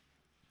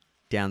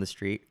down the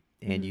street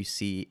and Mhm. you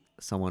see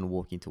someone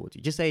walking towards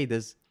you. Just say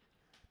there's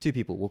two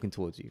people walking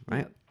towards you,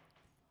 right? Yep.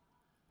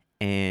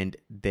 And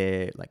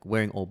they're like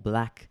wearing all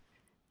black.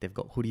 They've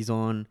got hoodies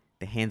on.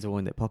 Their hands are all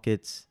in their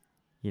pockets.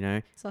 You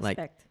know,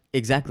 Suspect.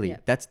 exactly.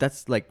 Yep.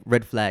 That's like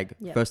red flag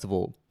Yep. first of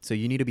all. So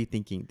you need to be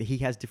thinking that he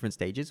has different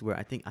stages where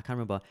I can't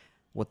remember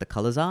what the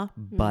colors are,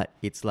 but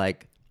it's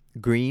like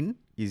green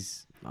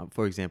is,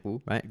 for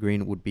example, right?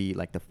 Green would be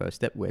like the first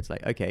step where it's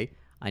like, okay,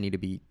 I need to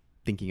be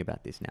thinking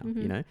about this now. You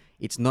Mhm. know,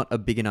 it's not a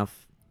big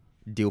enough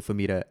deal for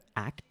me to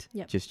act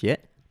Yep. just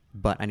yet,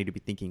 but I need to be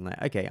thinking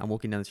like, okay, I'm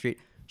walking down the street.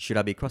 Should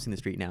I be crossing the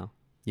street now?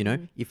 You know,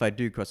 Mhm. if I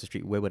do cross the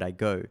street, where would I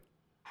go?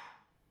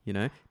 You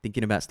know,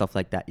 thinking about stuff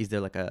like that. Is there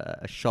like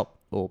a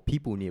shop or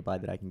people nearby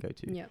that I can go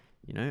to? Yeah.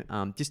 You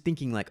know, just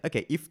thinking like,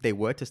 okay, if they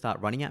were to start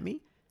running at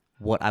me,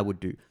 what I would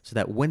do, so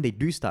that when they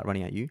do start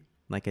running at you,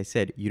 like I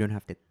said, you don't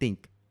have to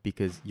think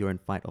because you're in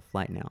fight or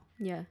flight now.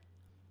 Yeah.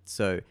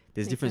 So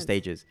there's Makes different sense.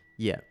 stages.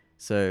 Yeah.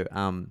 So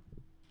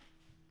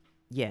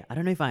yeah, I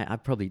don't know if I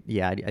probably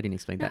I didn't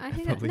explain No, that. I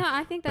think probably.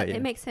 I think that But yeah.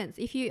 it makes sense.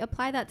 If you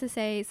apply that to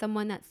say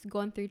someone that's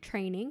gone through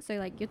training, so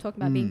like you're talking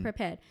about being Mm.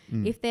 prepared.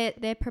 Mm. If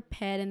they're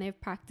prepared and they've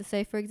practiced,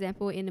 so for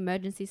example, in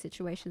emergency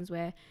situations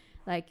where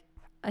like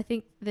I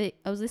think I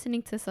was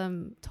listening to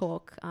some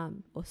talk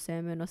or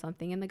sermon or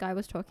something, and the guy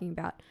was talking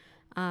about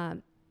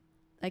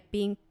like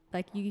being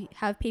like you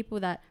have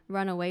people that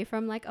run away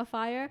from like a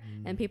fire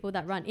and people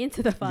that run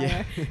into the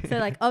fire. So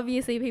like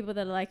obviously people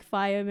that are like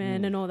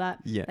firemen and all that,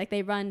 Yeah. like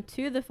they run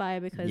to the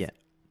fire because Yeah.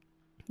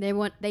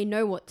 they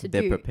know what to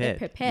They're do. prepared.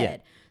 They're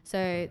prepared.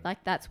 So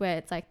like that's where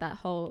it's like that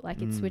whole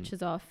like it Mm.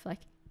 switches off. Like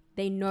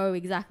they know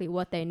exactly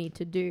what they need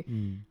to do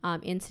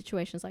Mm. in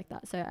situations like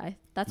that. So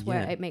that's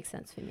where Yeah. it makes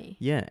sense for me.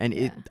 Yeah, and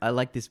Yeah. I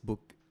like this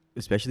book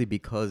especially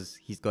because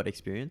he's got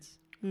experience.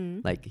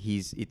 Mm. Like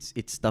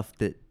it's stuff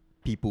that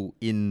people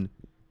in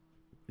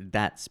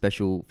that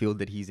special field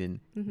that he's in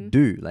Mhm.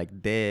 do.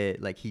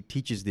 Like he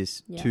teaches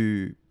this Yeah.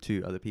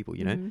 to other people,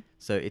 you know. Mhm.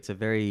 So it's a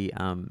very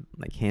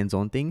like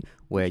hands-on thing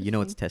where you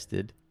know it's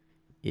tested.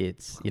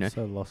 It's I'm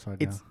so lost right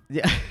it's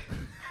now. yeah.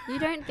 You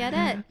don't get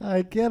it.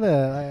 I get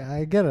it.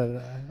 I get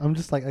it. I'm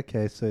just like,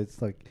 okay, so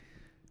it's like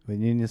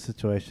when you're in your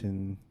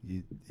situation,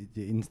 your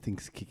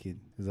instincts kick in.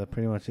 Is that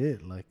pretty much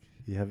it? Like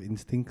you have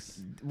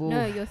instincts.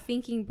 No, your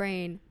thinking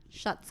brain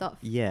shuts off.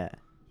 Yeah.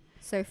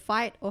 So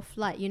fight or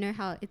flight. You know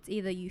how it's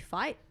either you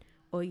fight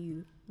or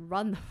you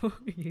run.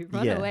 You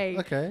run Yeah. away.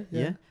 Okay.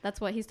 Yeah. That's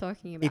what he's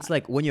talking about. It's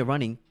like when you're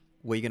running,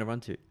 where you're gonna run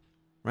to,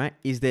 right?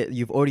 Is that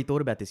you've already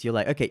thought about this? You're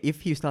like, okay,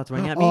 if he starts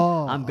running at me,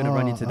 I'm gonna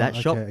run into that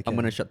shop. I'm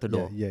gonna shut the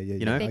door. Yeah.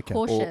 You know? they're okay.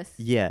 cautious.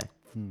 Yeah.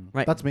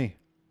 Right. That's me.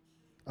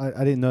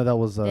 I didn't know that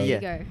was. There Yeah.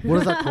 you go. What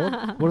is that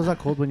called? What is that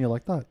called when you're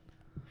like that?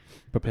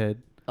 Prepared.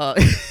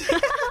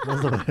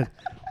 What's the word?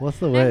 What's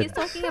the No, word? he's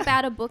talking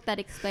about a book that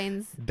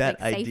explains That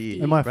like, idea.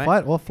 safety. Am I right?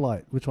 fight or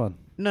flight? Which one?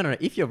 No.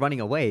 If you're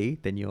running away,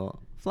 then you're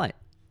flight.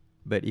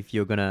 But if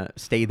you're gonna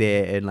stay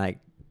there and like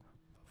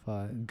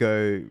Fight.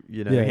 go,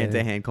 you know, Yeah, hand yeah.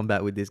 to hand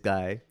combat with this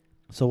guy,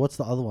 So what's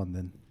the other one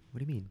then? What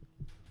do you mean?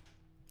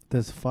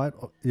 There's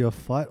your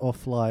fight or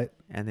flight,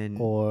 And then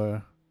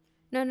or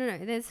No.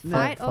 There's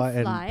fight or and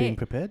being flight.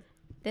 prepared.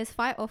 There's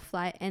fight or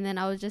flight, and then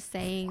I was just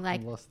saying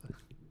like I'm lost.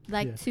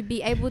 Yeah. to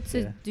be able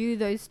to Yeah. do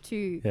those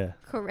two Yeah.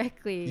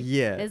 correctly.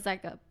 Yeah. There's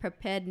like a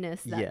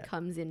preparedness that Yeah.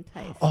 comes in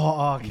place.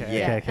 Oh, okay,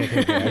 Yeah.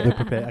 okay. They're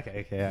prepared.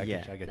 Okay, I Yeah.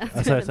 get you. I get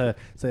That's you. what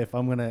So if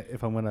I'm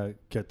gonna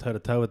go toe to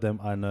toe with them,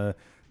 I know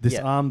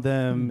disarm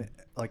them,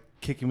 like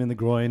kick him in the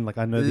groin. Like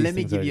I know. These let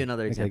me things give already. you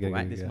another Okay, example, go,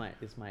 right? go,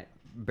 This go. might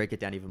break it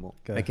down even more.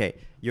 Go. Okay,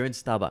 you're in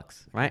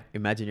Starbucks, right?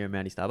 Imagine you're in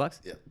Manny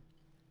Starbucks. Yep.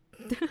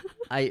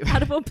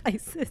 Out of all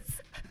places.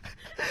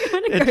 You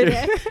want to go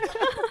there?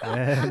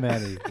 Yeah,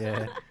 Manny.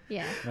 Yeah.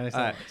 Yeah. Manny All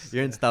right, Starbucks.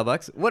 you're in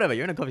Starbucks, whatever.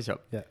 You're in a coffee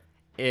shop. Yeah.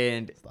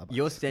 And Starbucks.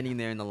 you're standing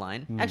there in the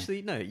line. Mm.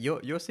 Actually, no,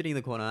 you're sitting in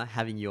the corner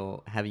having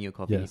your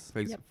coffee. Yes.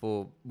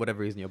 For whatever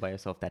reason you're by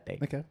yourself that day,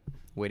 Okay.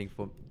 waiting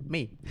for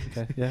me.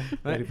 Okay. Yeah.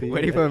 Right? you.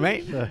 Waiting for a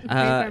mate. Sure. for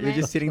a You're mate.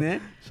 just sitting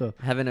there Sure.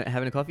 having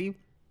a coffee.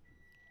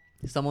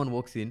 Someone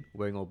walks in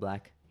wearing all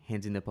black,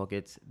 hands in their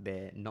pockets.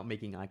 They're not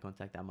making eye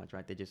contact that much,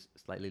 right? They're just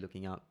slightly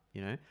looking up,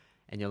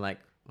 and you're like,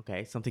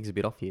 okay, something's a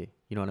bit off here.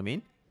 You know what I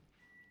mean?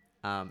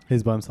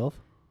 He's by himself.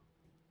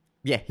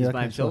 Yeah, he's Yeah, by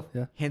okay, himself.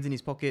 sure, yeah. Hands in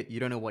his pocket. You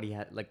don't know what he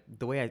had. Like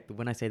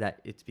when I say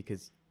that, it's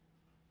because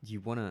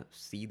you want to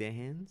see their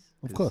hands.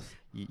 Of 'cause course.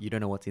 You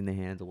don't know what's in their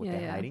hands or what Yeah,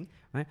 they're yeah. hiding,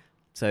 right?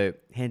 So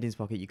hand in his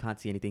pocket, you can't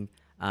see anything.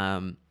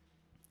 And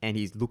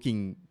he's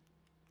looking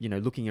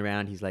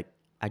around. He's like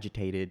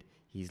agitated.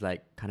 He's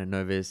like kind of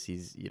nervous.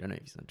 You don't know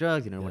if he's on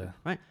drugs. You don't know Yeah. what,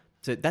 right?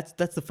 So that's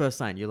the first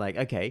sign. You're like,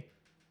 okay,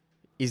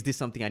 is this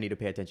something I need to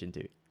pay attention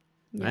to?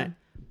 Yeah. Right?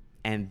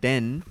 And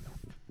then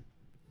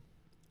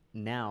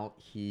now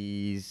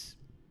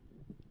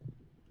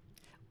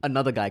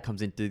another guy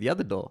comes into the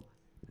other door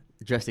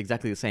dressed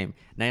exactly the same.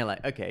 Now you're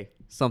like, okay,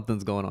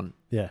 something's going on.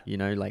 Yeah.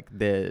 Like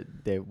they're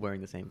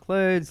wearing the same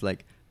clothes,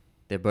 like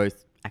they're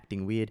both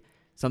acting weird.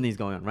 Something's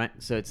going on, right?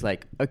 So it's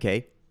like,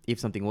 okay, if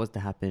something was to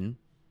happen,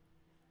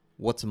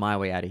 what's my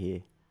way out of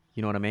here?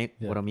 You know what I mean?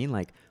 Yeah. What I mean?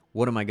 Like,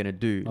 what am I gonna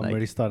do? I'm like,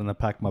 already starting to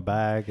pack my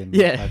bag and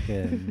Yeah.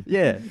 fucking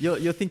yeah,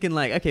 you're thinking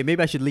like, okay,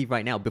 maybe I should leave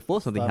right now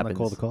before something starting to happens.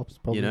 call the cops.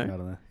 Probably. know? I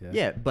don't know. Yeah.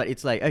 Yeah, but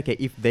it's like, okay,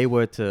 if they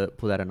were to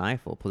pull out a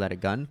knife or pull out a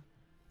gun,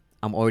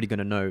 I'm already going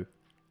to know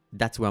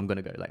that's where I'm going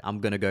to go. Like, I'm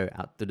going to go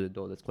out to the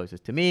door that's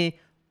closest to me,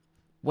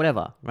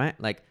 whatever, right?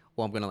 Like,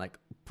 or I'm going to like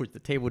put the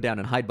table down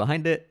and hide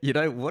behind it,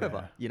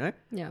 whatever, Yeah.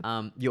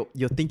 Yeah.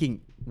 You're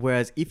thinking,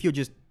 whereas if you're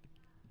just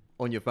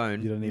on your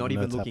phone, You don't even not know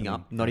even it's looking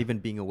happening. up, not Yeah. even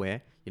being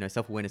aware,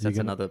 self-awareness, You're that's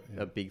gonna- another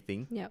yeah. a big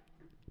thing. Yep.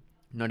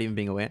 Not even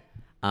being aware.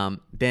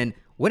 Then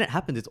when it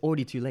happens, it's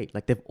already too late.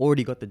 Like, they've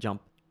already got the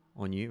jump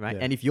on you, right?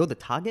 Yeah. And if you're the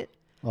target,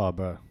 Oh,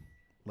 bro.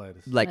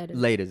 Latest. like Laters.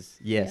 laters,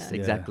 yes, Yeah.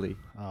 exactly.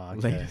 Oh,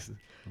 okay. Laters.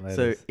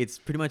 So Latest. it's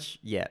pretty much,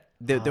 yeah.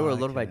 There were a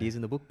lot of okay. ideas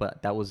in the book,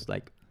 but that was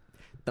like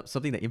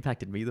something that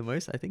impacted me the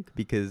most, I think,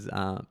 because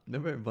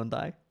remember in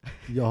Bondi?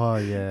 Oh,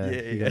 yeah. Yeah,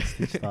 He yeah. got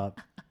stitched up.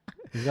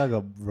 This guy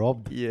got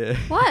robbed. Yeah.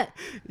 What?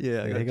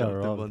 Yeah, I Yeah, got he got jumped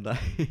in robbed.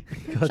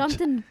 Bondi.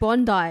 Jumped in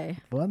Bondi.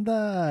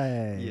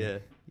 Bondi. Yeah.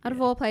 Out of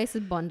all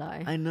places, Bondi.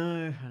 I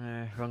know.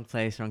 Wrong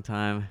place, wrong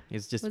time.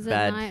 It's just Was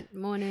bad. it night,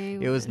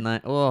 morning? It was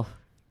night. Oh,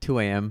 2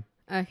 a.m.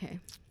 Okay.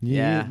 New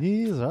Yeah. New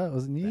Year's, right?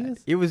 Was it New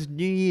Year's? It was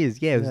New Year's.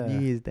 Yeah, it was Yeah. New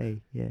Year's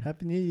Day. Yeah.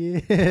 Happy New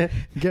Year.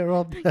 Get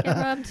robbed. Get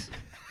robbed.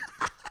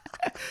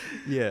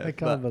 Yeah. I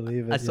can't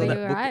believe it. I saw Were that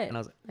you book alright? and I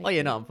was like, Like, oh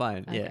yeah, no, I'm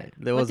fine. Yeah. Okay.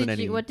 There What wasn't did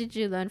any. What did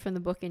you learn from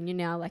the book? And you're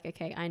now like,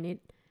 okay, I need.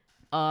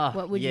 Ah,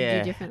 What would you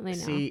do differently now?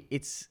 See,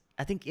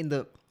 I think in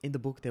the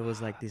book there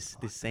was like this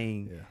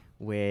saying Yeah.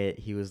 where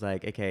he was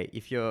like, okay,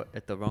 if you're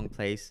at the wrong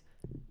place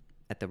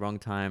at the wrong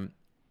time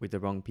with the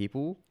wrong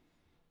people,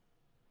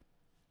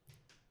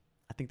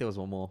 I think there was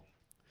one more.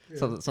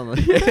 Something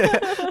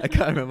I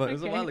can't remember. It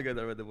was a Okay. while ago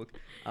that I read the book.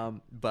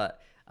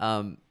 But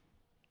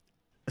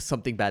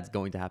something bad's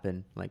going to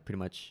happen. Like pretty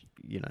much,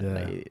 Yeah.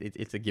 like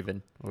it's a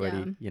given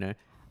already.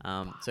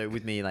 So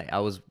with me, like I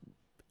was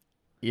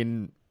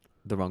in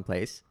the wrong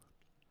place,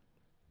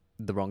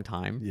 the wrong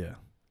time, Yeah.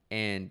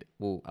 and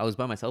well, I was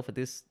by myself at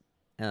this,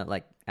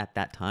 like at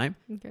that time,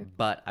 Okay.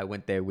 but I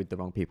went there with the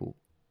wrong people.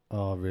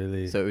 Oh,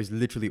 really? So it was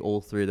literally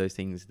all three of those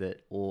things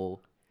that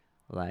all,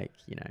 like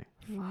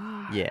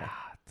Wow. yeah.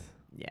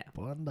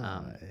 Bondi.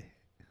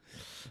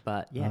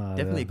 But yeah, Ah,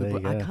 definitely a there good you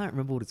book. I go. can't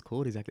remember what it's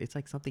called exactly. It's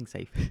like something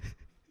safe.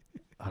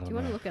 I don't Do you know.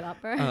 want to look it up,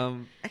 bro?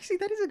 Actually,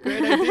 that is a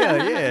great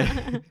idea.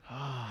 Yeah.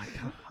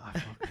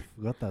 I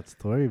forgot that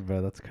story,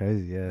 bro. That's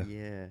crazy. Yeah.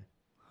 Yeah.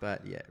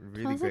 But yeah,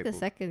 really Sounds like great the book.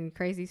 second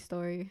crazy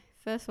story.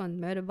 First one,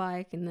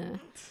 motorbike, in the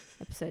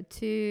episode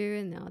 2,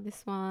 and now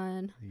this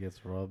one, He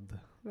gets robbed.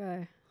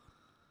 bro.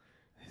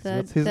 He's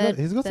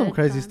got some third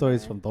crazy time,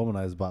 stories bro. from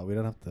Domino's, but we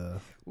don't have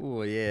to.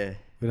 Oh yeah.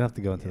 We don't have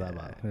to go into that.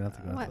 Yeah. But we don't have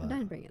to go What? into that.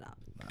 Don't bring it up.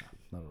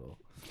 Not at all.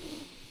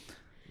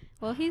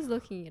 Well, he's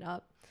looking it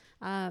up.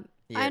 I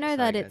Yeah, know sorry,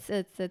 that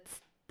guys.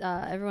 it's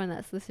everyone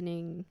that's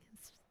listening.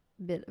 It's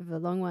a bit of a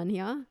long one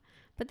here,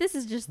 but this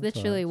is just That's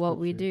literally alright, what it's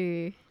we good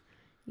do.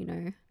 A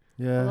lot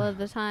Yeah. of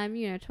the time,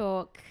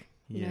 talk,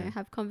 you know,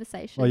 have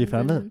conversations. Oh, you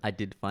found it? I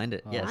did find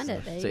it. Oh, Yes. Find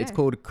it, there So you it's go.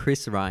 called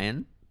Chris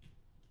Ryan.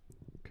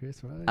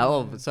 Chris Ryan.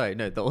 Oh, sorry.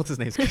 No, the author's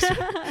name is Chris.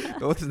 The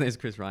author's name is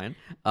Chris Ryan.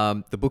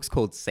 The book's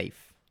called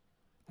Safe.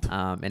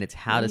 And it's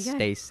how There to you go.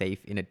 stay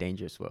safe in a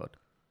dangerous world.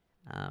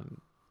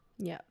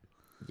 Yeah.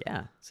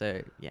 Yeah.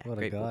 So yeah, What a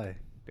great book. guy.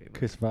 Great book.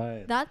 Chris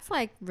Ryan. That's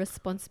like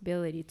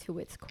responsibility to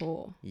its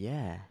core.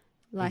 Yeah.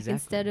 Like Exactly.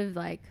 instead of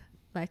like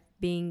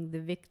being the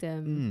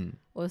victim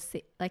or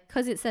like,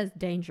 because it says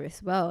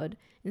dangerous world,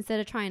 instead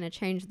of trying to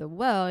change the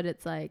world,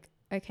 it's like,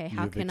 okay,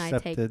 how You've can I take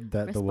accepted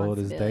that the world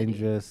is responsibility?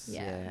 dangerous.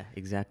 Yeah.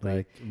 Exactly.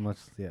 Like much.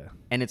 Yeah.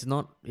 And it's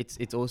not.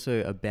 It's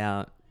also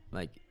about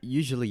like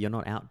usually you're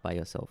not out by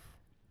yourself.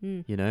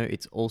 Mm. You know,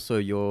 it's also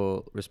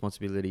your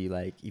responsibility.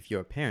 Like if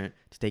you're a parent,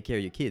 to take care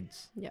of your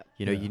kids. Yep.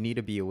 You know, Yeah. you need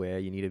to be aware.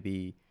 You need to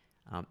be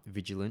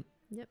vigilant.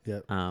 Yep.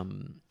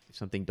 If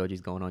something dodgy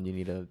is going on, you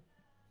need to,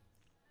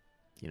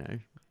 you know,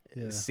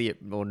 Yeah. see it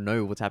or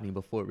know what's happening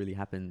before it really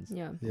happens.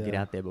 Yeah. Get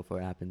Yeah. out there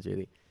before it happens,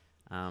 really.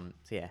 So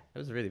yeah, it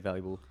was a really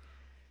valuable,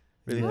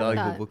 really Yeah.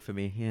 valuable That. book for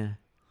me. Yeah.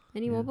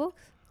 Any Yeah. more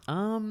books?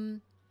 I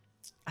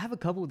have a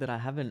couple that I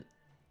haven't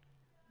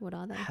What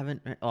are they?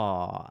 read.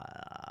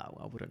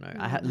 I wouldn't know. You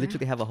I don't know?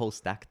 literally have a whole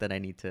stack that I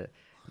need to.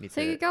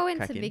 So you go into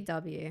crack in. Big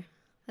W.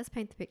 Let's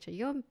paint the picture.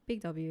 You go on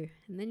Big W,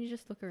 and then you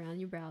just look around,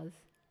 you browse.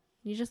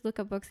 You just look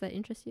at books that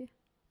interest you.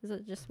 Is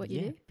it just what you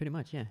Yeah, do? pretty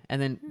much. Yeah,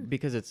 and then Hmm.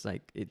 because it's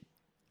like it,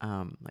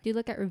 like Do you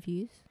look at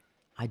reviews?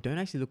 I don't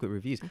actually look at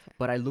reviews, Okay.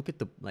 but I look at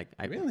the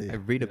I Really? I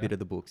read a Yeah. bit of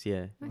the books.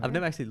 Yeah, Okay. I've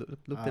never actually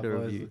looked at a I've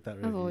always review. looked at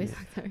I've always reviews.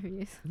 looked at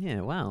reviews.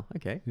 Yeah. Wow.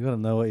 Okay. You gotta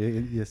know what you're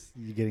getting There's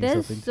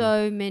yourself into.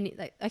 so many.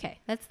 Like, okay,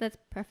 let's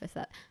preface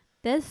that.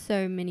 There's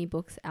so many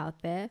books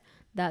out there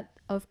that,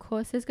 of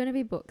course, there's going to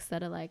be books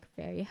that are like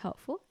very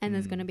helpful, and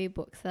there's going to be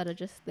books that are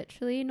just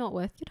literally not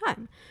worth your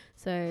time.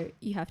 So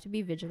you have to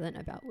be vigilant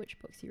about which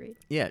books you read.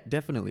 Yeah,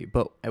 definitely.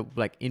 But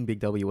like in Big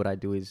W, what I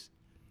do is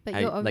But I,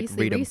 you're like,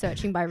 obviously read 'em.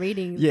 researching by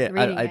reading. yeah,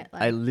 reading I it.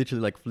 Like, I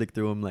literally like flick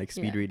through them, like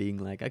speed Yeah. reading.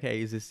 Like,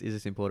 okay, is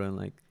this important?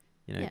 Like,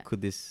 you know, Yeah.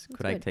 could That's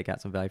I good. take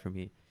out some value from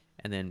here?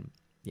 And then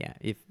yeah,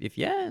 if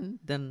yeah,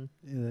 then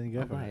Yeah, then you go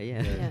I'll for buy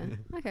it. it, yeah.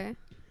 yeah. Okay.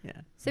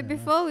 yeah. So Yeah.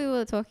 before we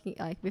were talking,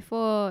 like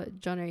before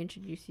Jono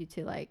introduced you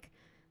to like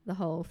the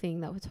whole thing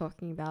that we're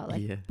talking about,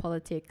 like Yeah.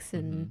 politics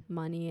and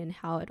money and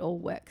how it all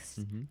works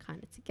Mhm.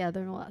 kind of together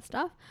and all that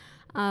stuff.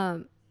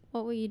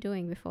 What were you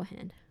doing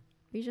beforehand?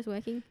 Were you just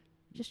working,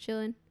 just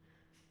chilling?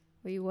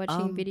 Were you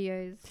watching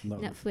videos, No,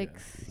 Netflix?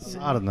 yeah. you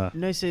know? I don't know.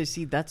 No, so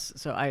see,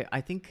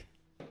 I think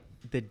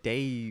the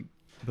day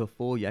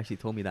before you actually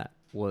told me that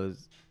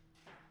was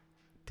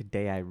the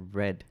day I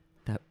read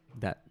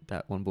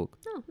that one book.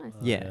 Oh, nice.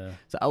 Yeah.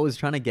 So I was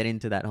trying to get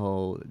into that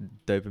whole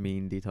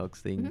dopamine detox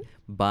thing Mhm.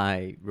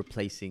 by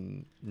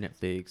replacing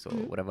Netflix or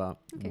Mhm. whatever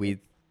Okay,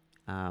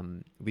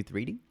 with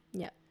reading.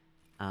 Yeah.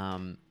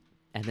 And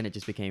then it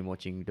just became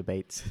watching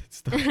debates and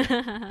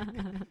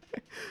stuff.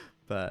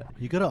 But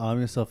You gotta arm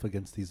yourself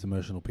against these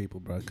emotional people,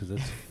 bro, because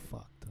it's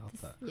fucked up.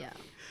 That. Yeah.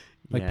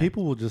 Like yeah.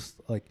 people will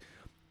just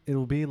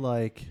it'll be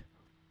like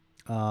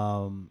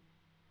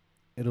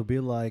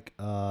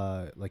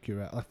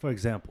you're at, like for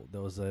example,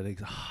 there was I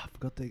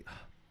forgot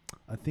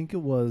I think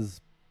it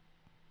was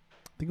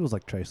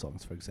like Trey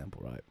Songz, for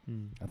example, right?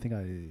 I think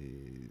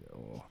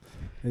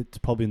it's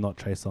probably not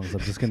Trey Songz. I'm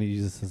just going to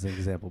use this as an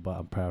example, but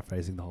I'm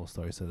paraphrasing the whole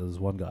story. So there was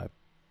one guy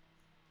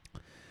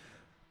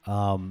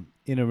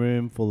in a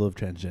room full of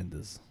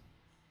transgenders,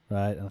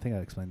 right? And I think I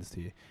explained this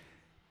to you.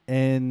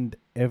 And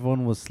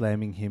everyone was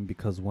slamming him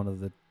because one of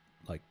the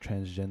like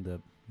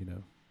transgender,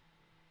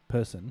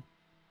 person,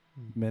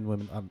 men,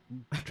 women,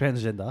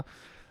 transgender,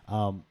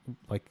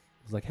 like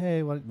was like,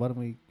 hey, why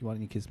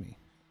don't you kiss me?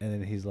 And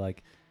then he's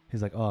like,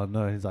 oh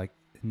no,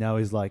 now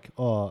he's like,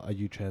 oh, are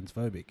you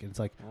transphobic? And it's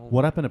like,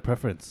 what happened to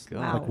preference?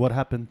 God. Like, what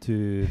happened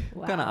to?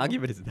 What kind of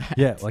argument is that?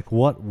 Yeah, like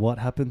what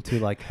happened to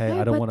like, hey,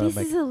 No, I don't but want to this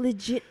make is a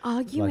legit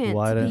argument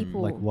why to don't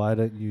people. why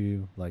don't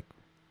you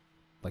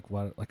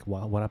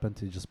what happened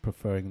to just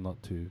preferring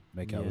not to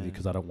make out with you Yeah.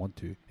 because I don't want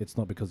to? It's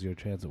not because you're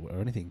trans or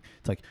anything.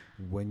 It's like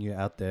when you're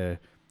out there,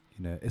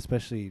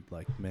 especially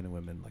like men and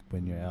women, like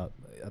when you're out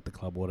at the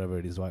club, whatever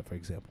it is, right? For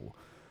example,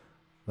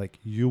 like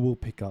you will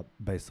pick up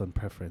based on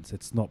preference.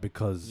 It's not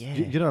because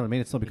you know what I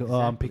mean. It's not because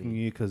I'm picking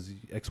Exactly. you because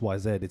X, Y,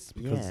 Z. It's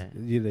because Yeah.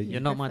 you're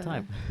You're not my prefer.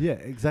 type. yeah,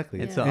 exactly.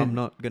 And Yeah. so And I'm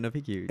not gonna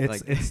pick you.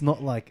 It's it's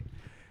not like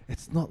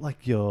it's not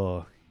like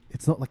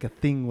a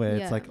thing where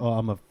Yeah. it's like, oh,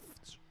 I'm a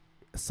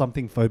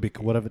something phobic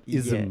or whatever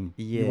ism,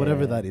 Yeah.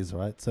 whatever that is,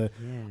 right? So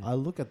yeah. I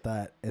look at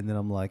that and then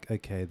I'm like,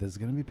 okay, there's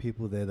gonna be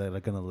people there that are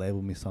gonna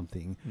label me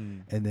something,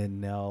 and then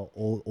now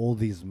all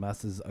these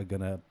masses are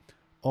gonna,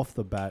 off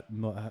the bat,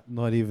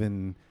 not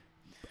even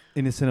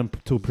innocent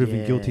until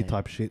proven guilty Yeah.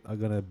 type shit, are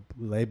gonna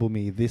label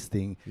me this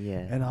thing, yeah.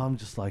 and I'm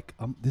just like,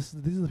 these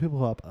are the people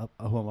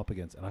who I'm up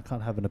against, and I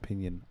can't have an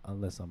opinion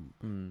unless they're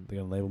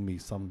gonna label me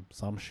some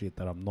shit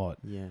that I'm not.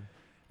 yeah.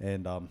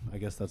 And I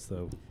guess that's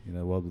the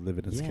world we live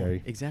in. It's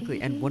scary.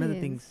 Exactly. And one of the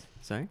things,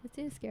 sorry? It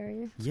is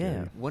scary.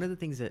 Yeah. One of the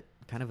things that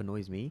kind of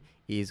annoys me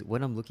is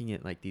when I'm looking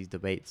at like these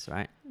debates,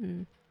 right?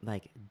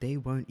 Like they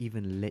won't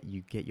even let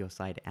you get your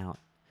side out.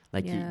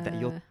 Like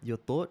your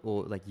thought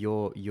or like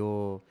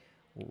your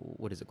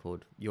what is it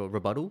called? Your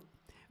rebuttal.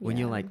 When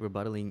you're like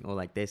rebuttaling or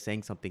like they're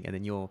saying something and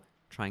then you're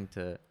trying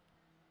to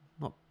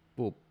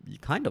you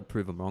kind of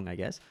prove them wrong, I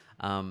guess,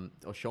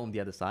 or show them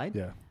the other side.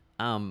 Yeah.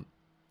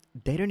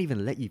 They don't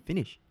even let you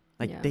finish.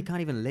 Like they can't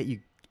even let you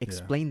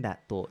explain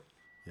that thought.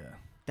 Yeah.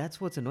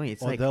 That's what's annoying.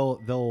 It's or like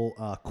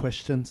they'll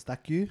question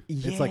stack you.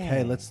 It's like,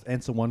 hey, let's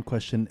answer one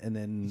question and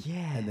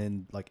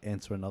then like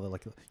answer another.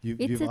 Like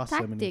you've asked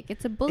tactic. So many.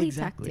 It's a bully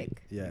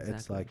tactic. Yeah,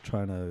 it's like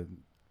trying to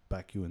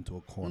back you into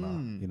a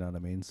corner. You know what I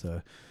mean? So,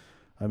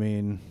 I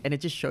mean, and it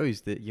just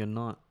shows that you're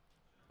not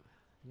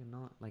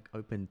like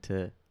open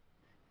to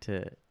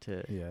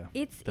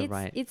it's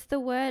the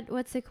word.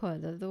 What's it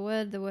called? The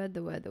word. What's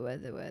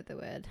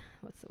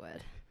the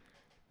word?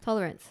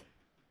 Tolerance.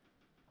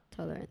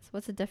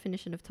 What's the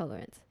definition of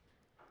tolerance?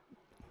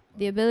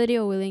 The ability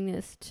or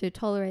willingness to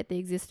tolerate the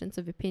existence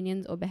of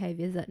opinions or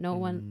behaviors that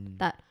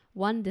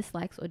one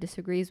dislikes or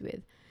disagrees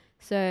with.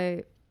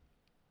 So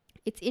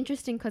it's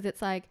interesting because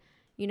it's like,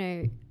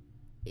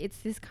 it's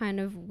this kind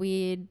of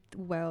weird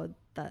world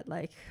that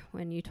like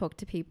when you talk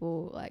to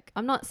people, like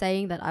I'm not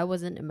saying that I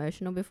wasn't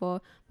emotional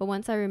before, but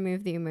once I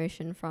removed the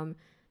emotion from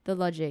the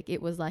logic,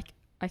 it was like,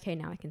 okay,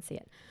 now I can see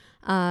it.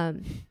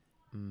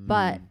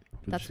 But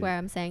that's where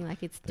I'm saying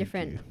like it's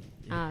different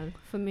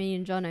for me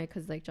and Jono,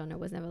 because like Jono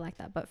was never like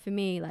that. But for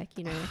me, like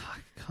I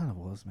kind of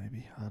was,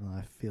 maybe. I don't know.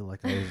 I feel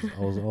like I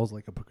was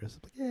like a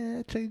progressive,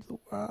 like change the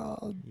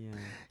world. Yeah,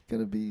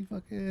 gonna be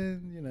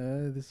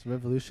fucking this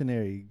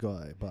revolutionary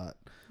guy. But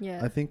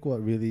I think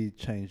what really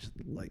changed,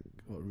 like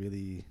what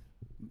really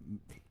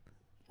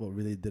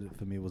did it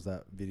for me was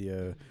that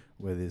video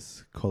where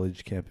this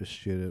college campus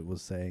student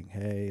was saying,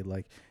 hey,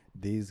 like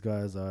these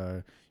guys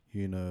are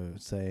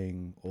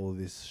saying all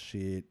this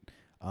shit.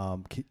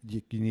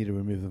 You need to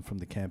remove them from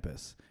the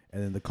campus,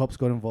 and then the cops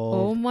got involved.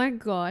 Oh my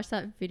gosh,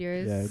 that video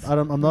is. I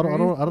don't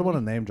want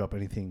to name drop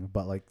anything,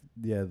 but like,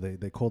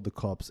 they called the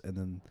cops, and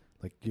then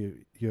like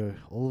you're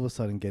all of a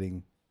sudden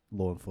getting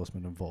law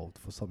enforcement involved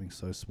for something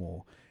so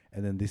small,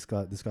 and then this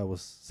guy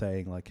was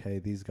saying like, hey,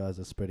 these guys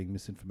are spreading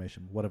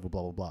misinformation, whatever,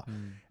 blah blah blah,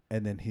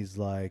 and then he's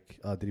like,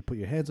 did he put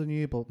your hands on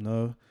you? But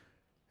no,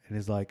 and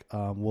he's like,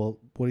 well,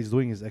 what he's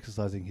doing is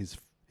exercising his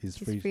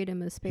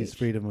freedom of speech.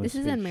 This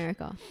is in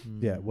America.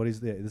 Yeah,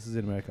 this is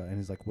in America, and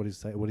he's like, what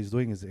he's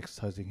doing is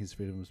exercising his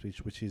freedom of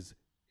speech, which is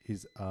he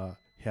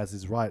has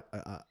his right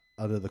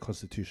under the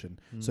Constitution.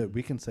 So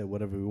we can say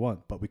whatever we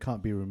want, but we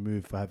can't be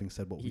removed for having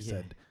said what we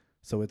said.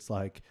 So it's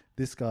like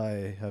this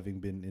guy, having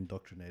been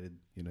indoctrinated,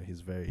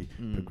 his very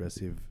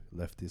progressive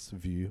leftist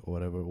view or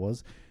whatever it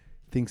was,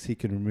 thinks he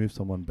can remove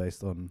someone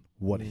based on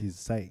what he's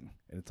saying.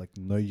 And it's like,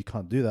 no, you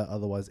can't do that.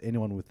 Otherwise,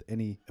 anyone with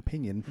any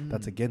opinion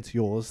that's against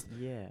yours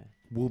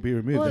will be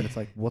removed. And it's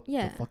like, what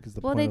the fuck is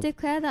the point? Well, they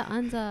declare that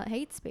under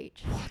hate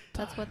speech.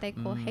 That's what they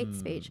call hate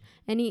speech.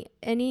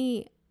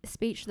 Any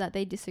speech that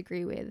they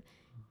disagree with,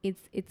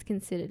 it's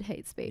considered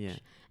hate speech. Yeah.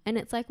 And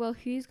it's like, well,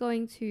 who's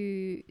going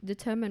to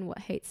determine what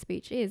hate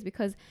speech is?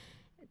 Because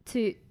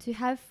to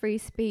have free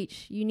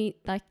speech, you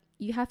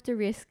have to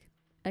risk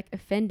like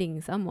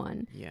offending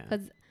someone. Yeah.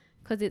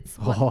 Because it's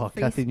what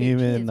free Kathy speech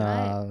Newman, is,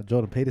 right?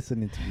 Jordan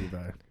Peterson interview,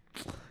 bro.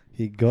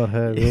 He got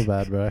her real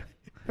bad, bro.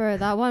 Bro,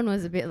 that one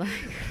was a bit like.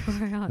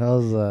 That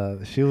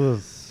was she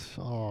was.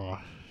 Oh,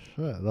 shit,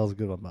 that was a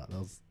good one, but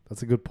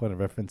that's a good point of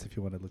reference if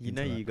you want to look.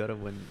 into you got it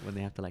when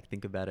they have to like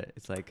think about it.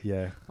 It's like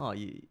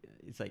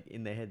it's like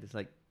in their head. It's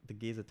like the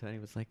gears are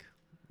turning. It's like,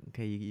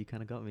 okay, you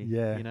kind of got me.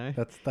 Yeah,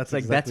 that's it's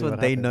like exactly that's what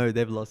they know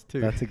they've lost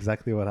too. That's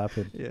exactly what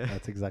happened. Yeah,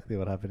 that's exactly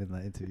what happened in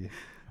that interview.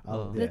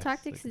 The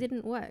tactics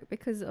didn't work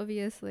because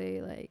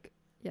obviously, like,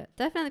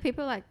 definitely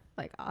people like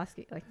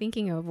asking, like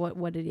thinking of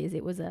what it is.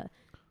 It was a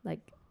like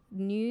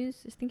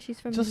news. I think she's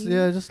from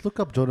just look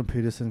up Jordan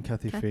Peterson,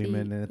 Kathy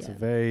Freeman, and it's a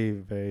very,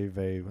 very,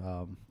 very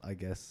I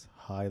guess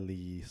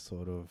highly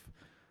sort of.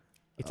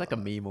 It's like a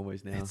meme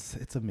almost now.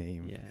 It's a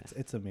meme. Yeah,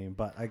 it's a meme.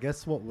 But I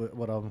guess what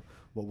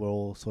we're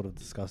all sort of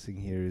discussing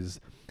here is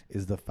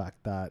the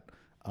fact that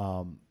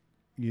and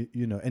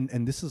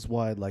this is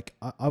why like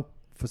I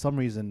for some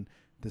reason.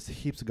 There's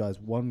heaps of guys.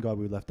 One guy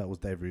we left out was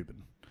Dave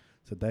Rubin.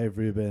 So Dave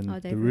Rubin,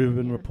 the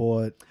Rubin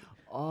Report.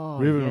 Oh,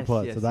 Rubin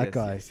Report. So that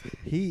guy,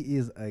 he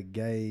is a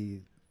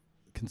gay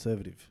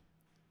conservative.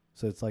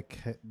 So it's like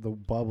the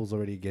Bible's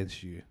already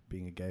against you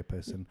being a gay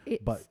person.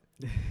 But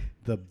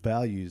the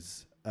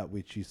values at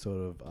which you sort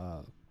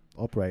of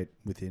operate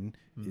within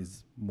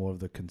is more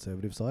of the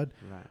conservative side.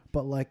 Right.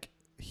 But like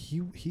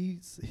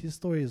his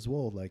story as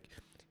well, like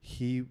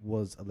he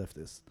was a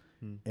leftist.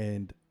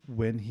 And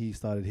when he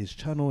started his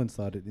channel and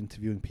started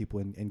interviewing people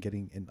and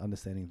getting and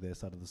understanding their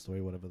side of the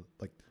story, whatever,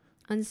 like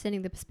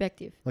understanding the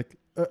perspective, like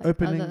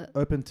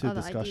open to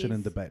discussion ideas.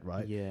 And debate,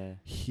 right? Yeah.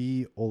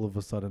 He all of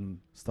a sudden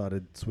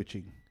started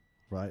switching,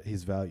 right,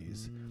 his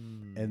values,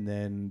 and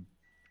then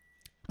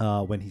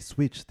when he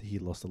switched, he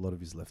lost a lot of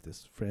his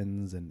leftist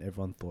friends, and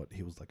everyone thought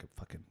he was like a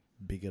fucking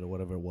bigot or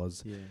whatever it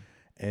was. Yeah.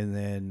 And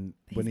then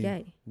He's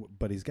gay.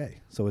 But he's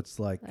gay, so it's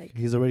like Like-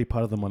 he's already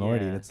part of the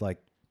minority, and Yeah. it's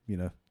like, you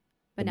know.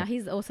 But now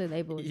he's also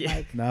labeled Yeah.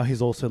 like Now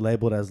he's also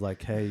labeled as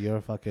like, hey, you're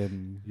a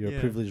Yeah.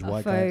 privileged a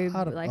white phobe, guy.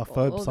 I don't- like a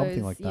phobe, all something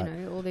those, like that.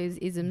 You know, all those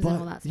isms But, and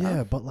all that stuff.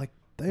 yeah, but like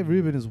Dave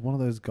Rubin is one of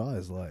those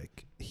guys.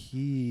 Like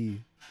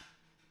he,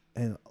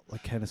 and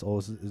like Candace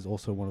Owens is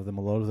also one of them.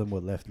 A lot of them were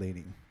left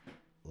leaning,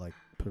 like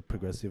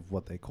progressive,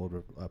 what they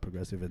called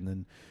progressive, and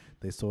then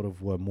they sort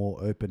of were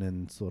more open,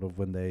 and sort of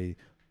when they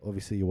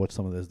obviously you watch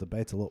some of those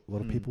debates, a lot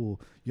of people,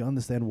 you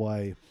understand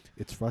why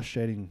it's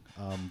frustrating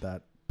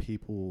that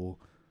people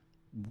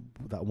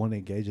that want to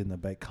engage in the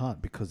debate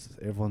can't, because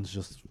everyone's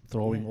just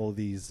throwing all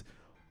these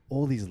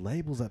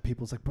labels at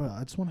people. It's like, bro,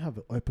 I just want to have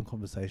an open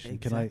conversation.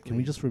 Can we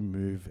Exactly. just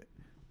remove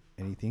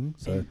anything?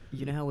 So And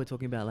you know how we're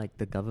talking about like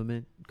the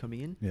government coming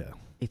in? yeah,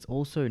 It's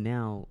also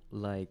now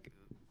like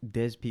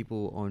there's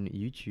people on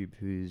YouTube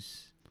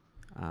whose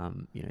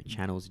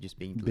channels are just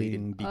being deleted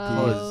being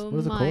because what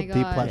is it my called?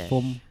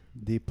 gosh.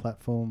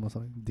 Deplatform or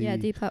something.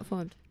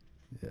 Deplatformed.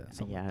 Yeah,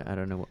 something. yeah, I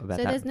don't know about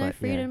So that. there's no but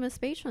freedom of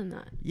speech on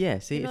that. Yeah,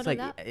 see, You're it's not like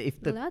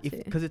allowed to.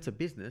 because it's a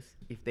business,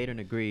 if they don't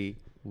agree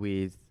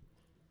with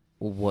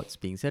what's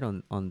being said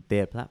on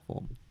their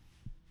platform,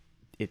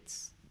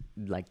 it's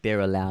like they're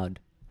allowed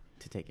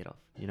to take it off.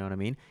 You know what I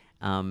mean?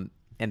 And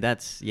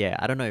that's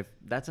I don't know if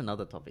that's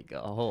another topic,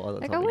 a whole other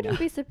Like topic. I wouldn't now.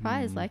 be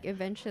surprised. Like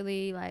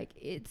eventually, like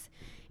it's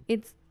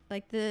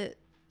like the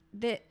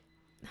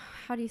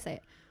how do you say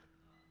it?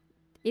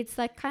 It's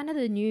like kind of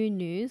the new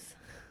news.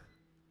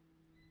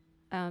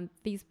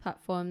 These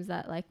platforms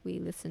that like we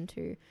listen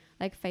to,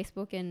 like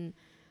Facebook and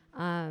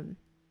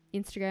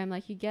Instagram,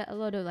 like you get a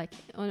lot of like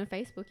on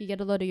Facebook, you get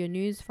a lot of your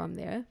news from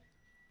there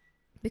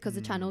because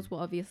the channels will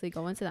obviously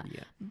go into that.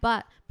 Yeah.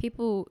 But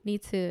people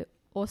need to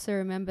also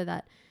remember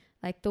that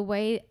like the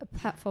way a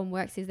platform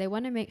works is they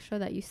want to make sure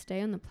that you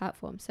stay on the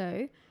platform.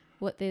 So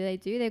what do?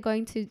 They're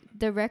going to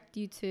direct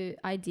you to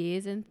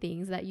ideas and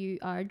things that you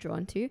are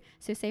drawn to.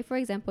 So say, for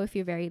example, if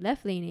you're very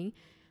left-leaning,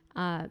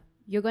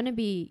 you're going to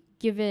be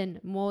given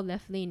more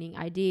left-leaning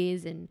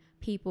ideas and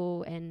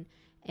people and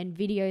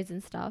videos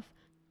and stuff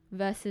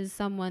versus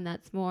someone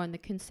that's more on the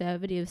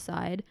conservative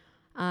side.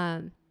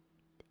 And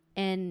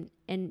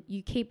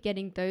you keep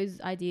getting those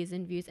ideas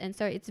and views. And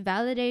so it's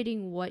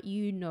validating what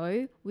you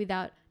know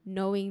without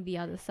knowing the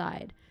other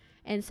side.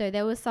 And so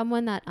there was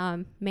someone that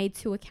made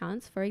 2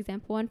 accounts, for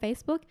example, on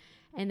Facebook,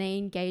 and they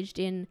engaged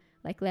in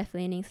like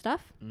left-leaning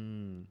stuff.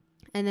 And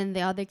then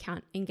the other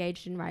account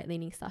engaged in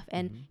right-leaning stuff.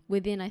 And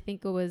within, I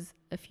think it was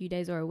a few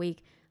days or a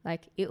week,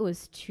 like it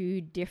was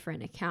 2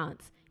 different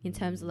accounts in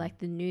terms of like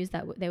the news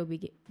that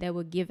they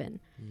were given.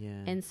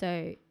 Yeah. And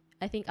so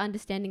I think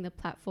understanding the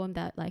platform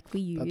that like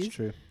we use. That's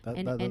true.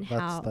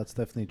 That's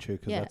definitely true,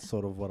 because that's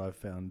sort of what I've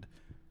found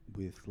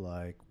with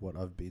like what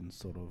I've been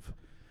sort of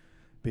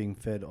being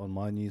fed on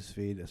my news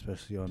feed,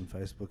 especially on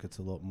Facebook. It's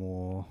a lot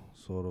more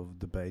sort of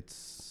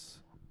debates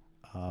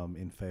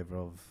in favor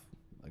of,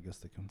 I guess,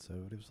 the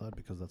conservative side,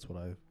 because that's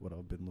what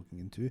I've been looking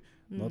into.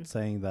 Not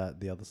saying that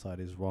the other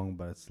side is wrong,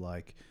 but it's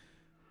like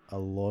a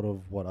lot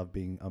of what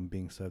I'm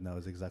being served now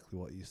is exactly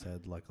what you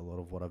said. Like a lot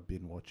of what I've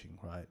been watching,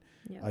 right?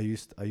 Yeah. I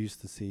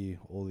used to see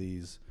all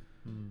these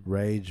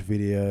rage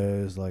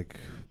videos, like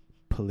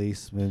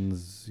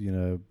policemen's,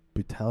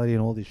 brutality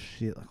and all this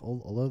shit. Like a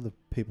lot of the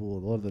people,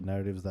 a lot of the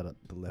narratives that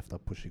the left are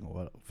pushing,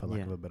 or for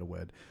lack of a better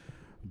word.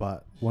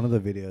 But one of the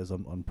videos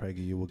on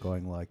PragerU were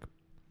going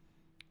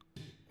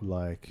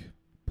like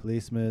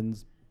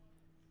policemen's,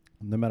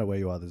 no matter where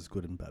you are, there's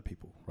good and bad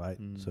people, right?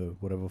 So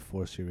whatever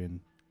force you're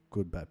in,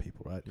 good, bad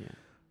people, right? Yeah.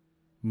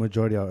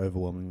 Majority are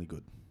overwhelmingly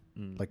good,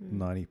 like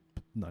 90,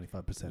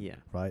 95%,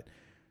 right?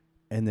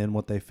 And then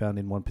what they found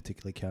in one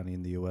particular county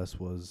in the US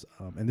was,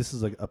 and this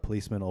is a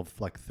policeman of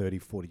like 30,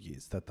 40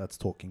 years that's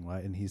talking,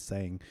 right? And he's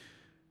saying,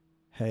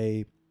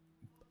 hey,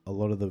 a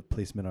lot of the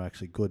policemen are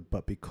actually good,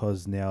 but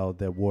because now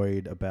they're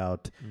worried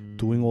about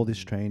doing all this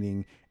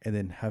training and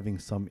then having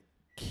some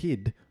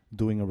kid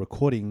doing a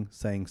recording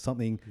saying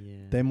something,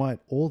 they might,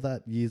 all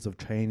that years of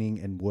training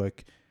and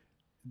work,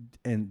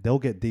 and they'll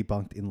get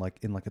debunked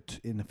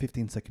in a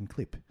 15-second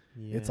clip.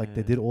 It's like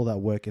they did all that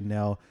work, and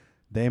now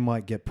they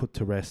might get put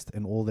to rest,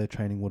 and all their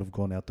training would have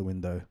gone out the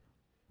window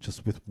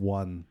just with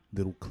one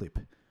little clip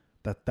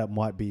that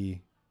might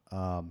be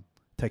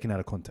taken out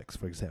of context,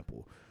 for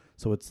example.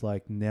 So it's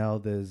like now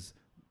there's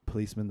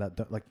policemen that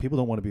don't, like, people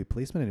don't want to be a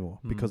policeman anymore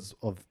because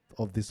of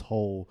this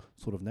whole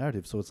sort of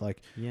narrative. So it's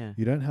like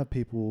you don't have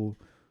people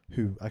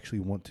who actually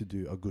want to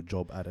do a good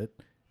job at it.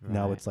 Right.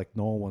 Now it's like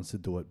no one wants to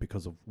do it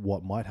because of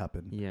what might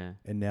happen. Yeah.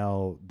 And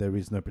now there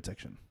is no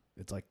protection.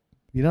 It's like,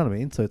 you know what I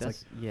mean? So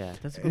it's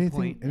that's a good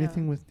point.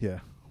 Anything with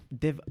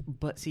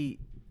but see,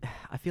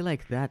 I feel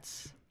like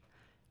that's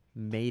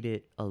made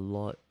it a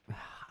lot,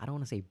 I don't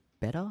want to say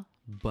better,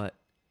 but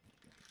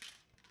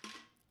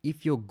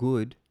if you're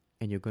good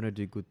and you're going to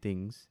do good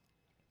things,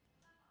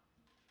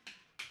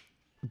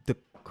 the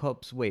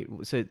cops,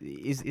 so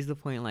is the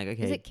point like,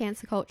 okay. Is it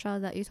cancer culture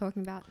that you're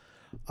talking about?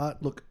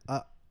 Look,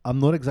 I'm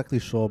not exactly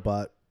sure,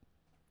 but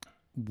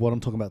what I'm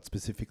talking about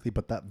specifically,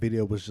 but that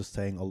video was just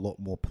saying a lot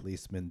more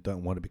policemen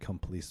don't want to become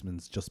policemen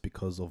just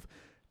because of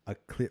a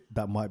clip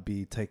that might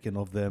be taken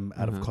of them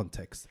out of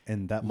context,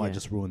 and that might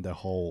just ruin their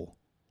whole.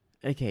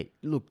 Okay,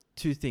 look,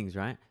 two things,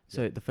 right?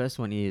 So the first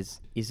one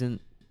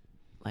isn't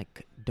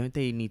like, don't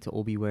they need to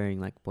all be wearing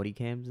like body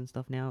cams and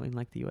stuff now in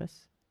like the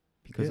US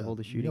because of all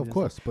the shootings? Yeah, of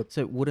course, but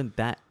so wouldn't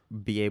that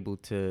be able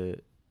to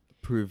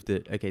prove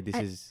that this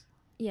is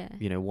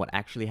what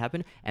actually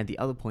happened? And the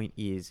other point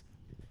is,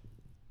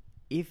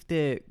 if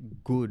they're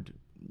good,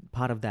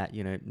 part of that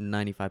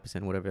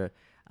 95% whatever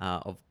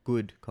of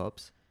good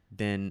cops,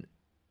 then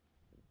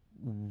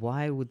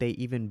why would they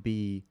even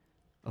be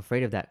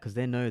afraid of that? Because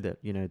they know that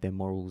their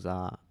morals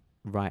are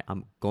right.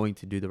 I'm going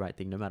to do the right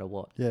thing no matter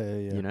what.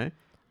 Yeah.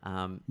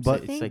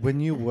 But so when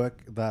you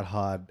work that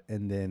hard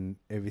and then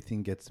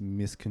everything gets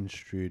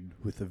misconstrued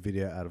with a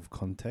video out of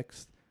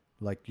context,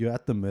 like you're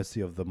at the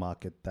mercy of the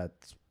market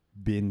that's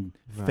been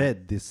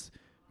fed this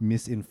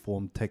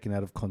misinformed, taken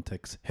out of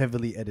context,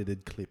 heavily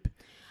edited clip.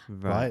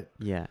 Right?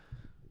 Yeah.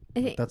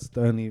 I think that's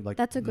the only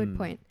that's a good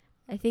point.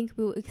 I think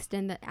we'll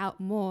extend that out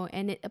more,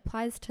 and it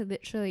applies to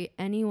literally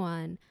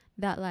anyone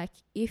that, like,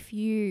 if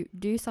you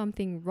do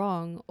something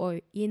wrong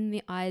or in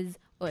the eyes,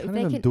 or if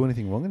they can do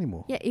anything wrong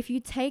anymore. Yeah, if you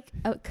take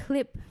a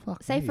clip,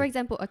 for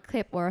example, a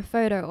clip or a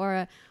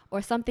photo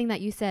or something that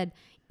you said,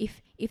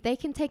 if they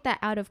can take that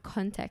out of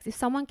context, if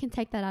someone can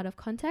take that out of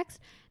context,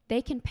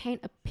 they can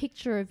paint a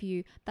picture of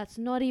you that's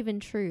not even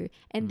true,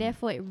 and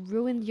therefore it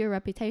ruins your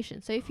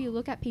reputation. So if you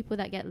look at people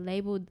that get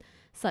labeled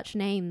such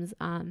names,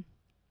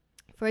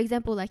 for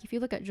example, like if you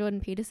look at Jordan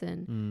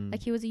Peterson,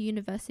 like he was a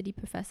university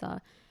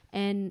professor,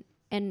 and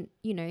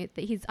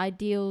his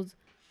ideals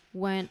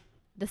weren't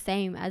the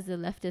same as the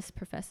leftist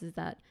professors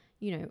that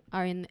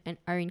are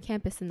in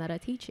campus and that are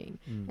teaching.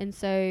 And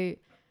so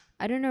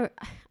I don't know,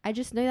 I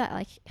just know that,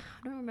 like, I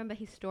don't remember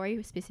his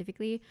story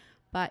specifically,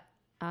 but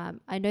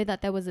I know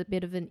that there was a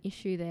bit of an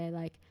issue there,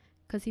 like,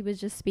 because he was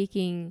just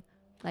speaking,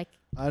 like,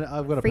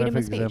 I've got a perfect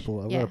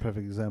example. Got a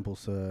perfect example.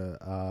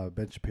 So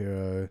Ben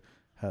Shapiro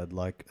had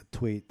like a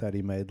tweet that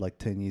he made like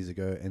 10 years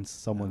ago, and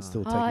someone's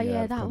still taking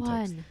it out of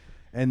context.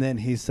 And then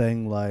he's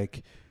saying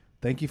like,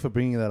 "Thank you for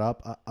bringing that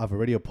up. I've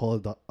already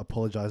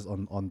apologized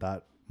on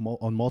that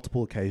on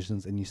multiple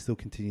occasions, and you still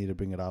continue to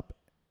bring it up."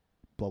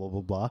 Blah blah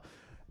blah blah.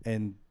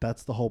 And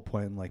that's the whole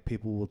point. Like,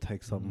 people will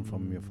take something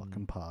from your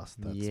fucking past.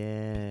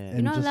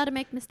 You're not allowed to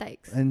make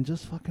mistakes. And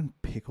just fucking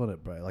pick on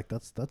it, bro. Like,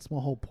 that's my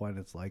whole point.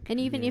 It's like... And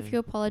even if you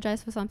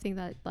apologize for something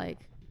that,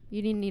 like,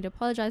 you didn't need to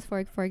apologize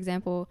for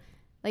example,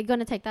 like, you're going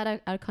to take that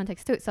out of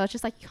context too. So it's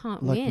just like, you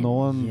can't win. No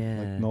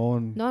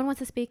one wants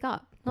to speak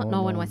up.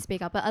 No one wants to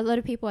speak up, but a lot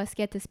of people are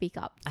scared to speak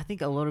up. I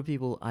think a lot of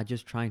people are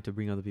just trying to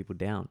bring other people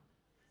down.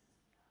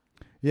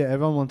 Yeah,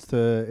 everyone wants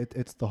to...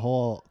 It's the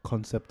whole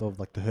concept of,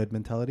 like, the herd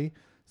mentality.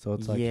 So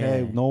it's like,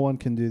 hey, no one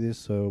can do this,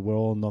 so we're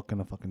all not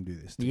going to fucking do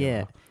this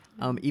together.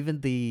 Yeah.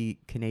 Even the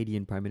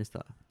Canadian Prime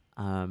Minister.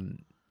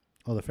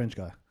 The French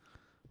guy.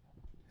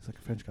 He's like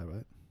a French guy,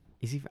 right?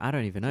 Is he? I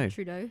don't even know.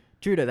 Trudeau,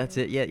 that's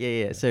it.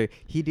 Yeah. So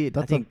he did,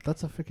 that's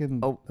a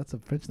freaking... that's a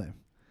French name.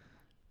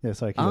 Yeah,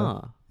 sorry.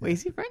 Wait,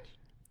 is he French?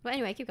 Well,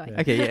 anyway, keep going.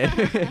 Okay,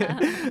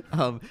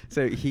 yeah.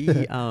 So he...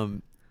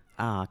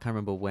 I can't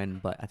remember when,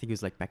 but I think it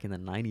was like back in the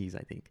 90s,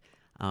 I think.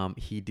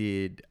 He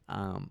did...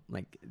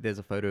 like, there's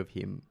a photo of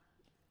him...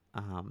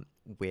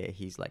 where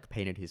he's like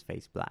painted his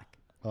face black.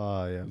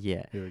 Oh yeah.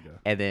 Yeah. Here we go.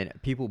 And then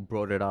people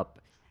brought it up,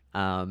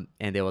 and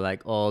they were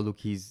like, "Oh, look,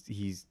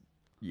 he's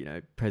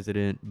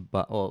president,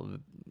 or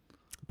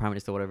prime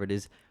minister, whatever it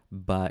is.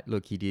 But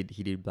look, he did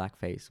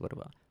blackface,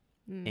 whatever."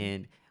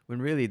 And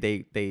when really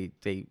they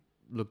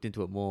looked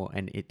into it more,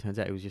 and it turns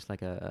out it was just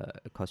like a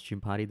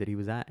costume party that he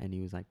was at, and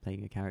he was like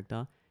playing a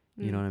character.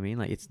 You know what I mean?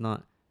 Like, it's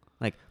not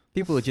like.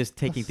 People are just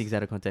taking things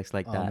out of context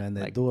like that. Man, they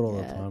like, do it all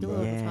the time,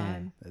 bro.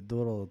 They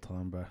do it all the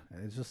time, bro.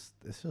 It's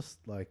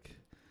just like,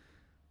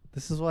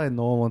 this is why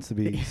no one wants to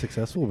be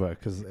successsual, bro.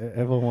 Because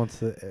everyone's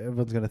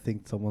gonna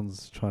think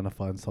someone's trying to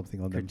find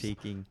something on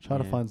critiquing,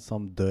 trying to find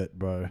some dirt,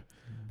 bro.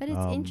 But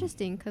it's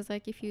interesting because,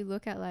 like, if you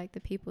look at like the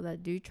people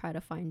that do try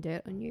to find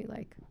dirt on you,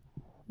 like,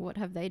 what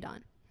have they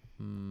done?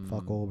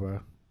 Fuck all,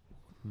 bro.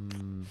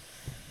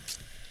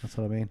 That's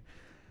what I mean.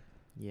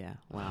 Yeah.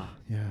 Wow.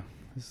 Yeah.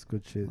 This is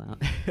good shit. Wow.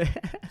 This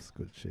is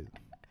good shit.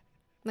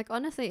 Like,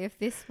 honestly, if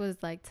this was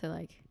like to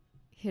like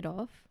hit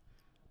off,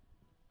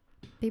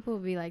 people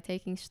would be like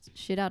taking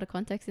shit out of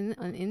context in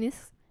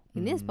this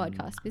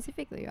podcast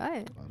specifically,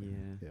 right?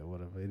 Yeah. Yeah,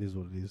 whatever. It is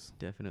what it is.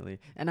 Definitely.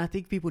 And I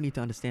think people need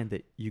to understand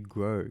that you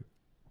grow.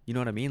 You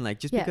know what I mean? Like,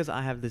 just because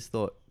I have this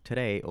thought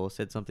today or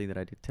said something that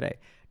I did today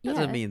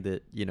doesn't mean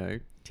that,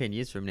 10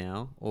 years from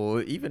now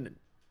or even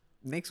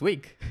next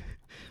week.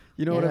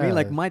 You know what I mean?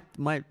 Like,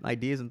 my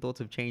ideas and thoughts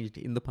have changed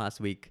in the past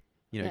week,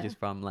 just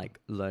from like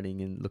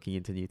learning and looking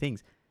into new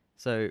things.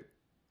 So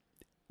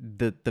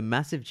the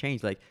massive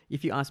change, like,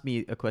 if you ask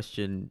me a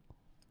question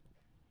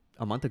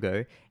a month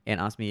ago and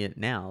ask me it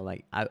now,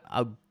 like,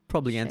 I'll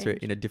probably answer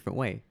it in a different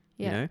way,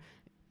 you know?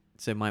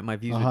 So my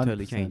views would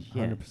totally change.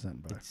 Yeah,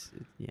 100%, bro.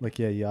 Yeah. Like,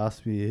 yeah, you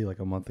asked me like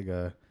a month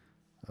ago.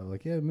 I was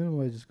like, yeah, minimum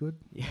wage is good.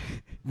 Yeah.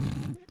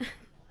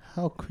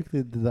 How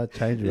quickly did that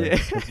change, bro? Yeah.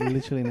 Like,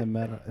 literally in a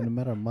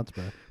matter of months,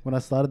 bro. When I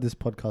started this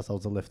podcast, I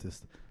was a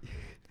leftist.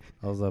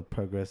 I was a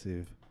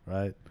progressive,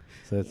 right?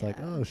 So it's like,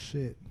 oh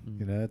shit,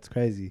 you know, it's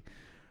crazy.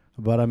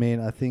 But I mean,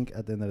 I think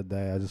at the end of the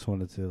day, I just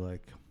wanted to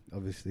like,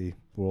 obviously,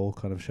 we're all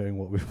kind of sharing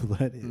what we've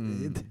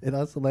learned in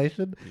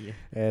isolation,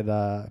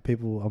 and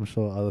people, I'm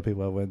sure other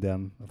people have went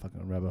down a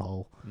fucking rabbit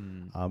hole,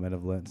 and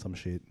have learned some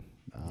shit.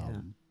 I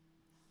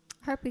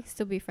hope we can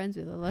still be friends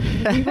with a lot of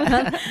people.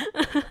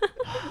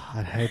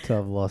 I'd hate to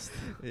have lost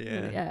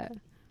 50%.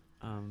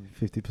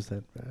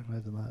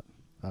 Imagine that.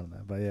 I don't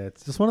know, but yeah,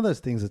 it's just one of those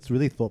things. It's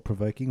really thought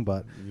provoking,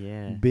 but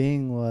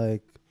being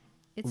like,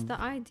 it's the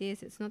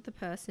ideas. It's not the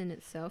person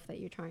itself that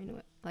you're trying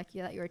to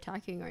that you're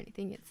attacking or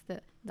anything. It's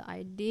the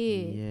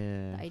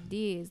idea, the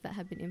ideas that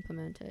have been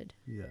implemented.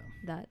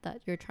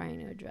 That you're trying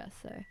to address.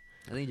 So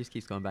I think it just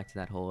keeps going back to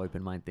that whole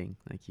open mind thing.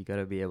 Like, you got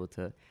to be able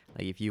to,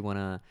 like, if you want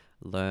to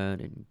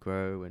learn and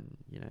grow and,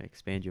 you know,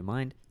 expand your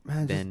mind,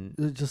 man, then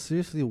just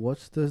seriously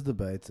watch those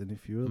debates. And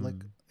if you're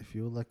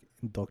like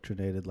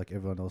indoctrinated like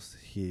everyone else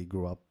here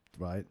grew up,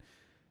 right,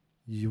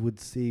 you would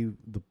see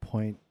the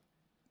point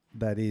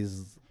that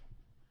is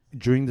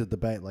during the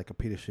debate, like a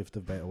Peter Schiff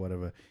debate or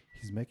whatever.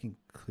 He's making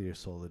clear,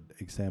 solid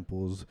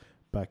examples,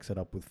 backs it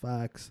up with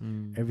facts.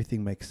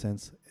 Everything makes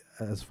sense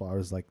as far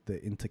as like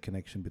the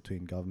interconnection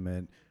between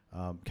government,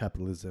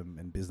 capitalism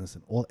and business,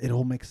 and all. It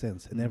all makes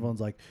sense. And everyone's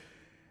like,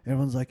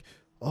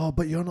 oh,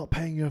 but you're not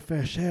paying your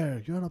fair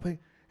share. You're not paying.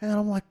 And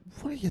I'm like,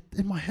 what are you?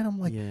 In my head, I'm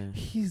like,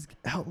 he's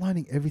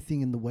outlining everything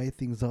in the way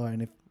things are.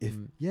 And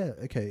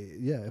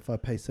if I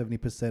pay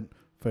 70%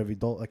 for every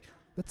dollar, like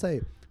let's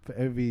say for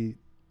every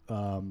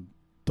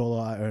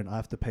dollar I earn, I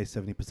have to pay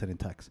 70% in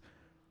tax.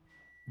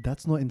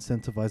 That's not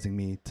incentivizing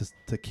me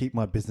to keep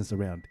my business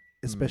around,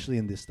 especially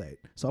in this state.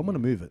 So I'm going to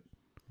move it.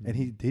 And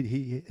he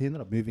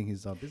ended up moving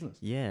his business.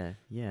 To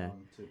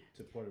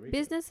Puerto Rico.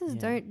 Businesses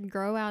don't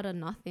grow out of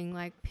nothing.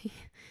 Like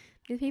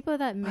the people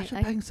that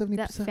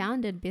that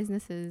founded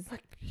businesses.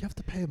 Like, you have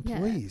to pay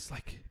employees.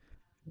 Like,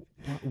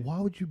 why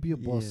would you be a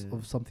boss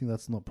of something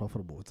that's not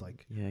profitable? It's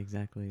like,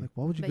 exactly. Like,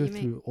 why would you go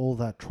through all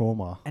that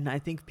trauma? And I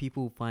think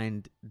people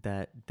find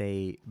that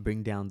they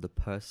bring down the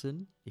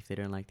person if they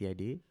don't like the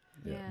idea.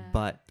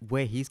 But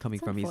where he's coming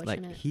from is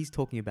like, he's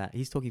talking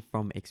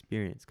from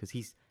experience, because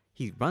he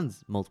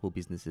runs multiple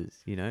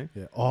businesses, you know?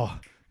 Yeah. Oh,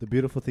 the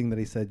beautiful thing that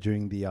he said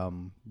during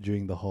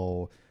the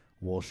whole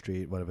Wall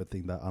Street, whatever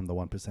thing, that I'm the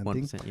 1% thing.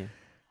 1%, yeah.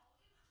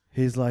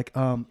 He's like,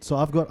 so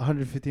I've got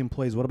 150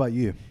 employees. What about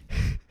you?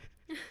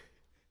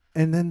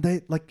 And then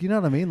they, like, you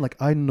know what I mean? Like,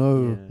 I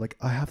know, like,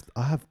 I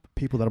have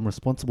people that I'm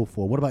responsible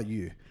for. What about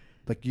you?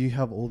 Like, you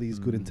have all these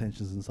good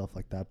intentions and stuff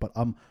like that, but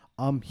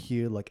I'm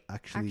here, like,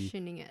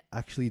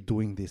 actually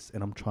doing this,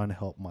 and I'm trying to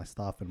help my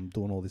staff, and I'm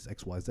doing all this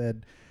X, Y, Z.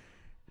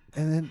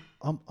 And then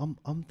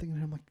I'm thinking,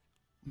 I'm like,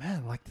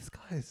 man, like, this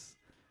guy's,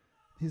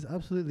 he's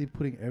absolutely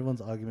putting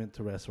everyone's argument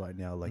to rest right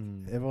now. Like,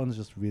 everyone's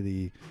just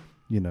really,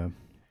 you know,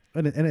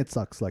 and it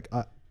sucks. Like,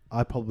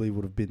 I probably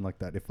would have been like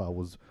that if I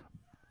was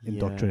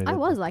indoctrinated. I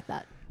was like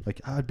that. Like,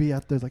 I'd be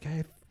out there like,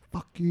 hey,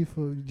 fuck you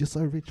you're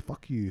so rich,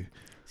 fuck you.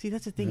 See,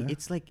 that's the thing.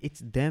 It's like,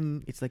 it's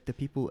like the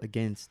people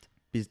against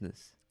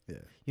business. Yeah.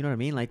 You know what I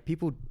mean? Like,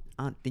 people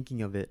aren't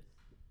thinking of it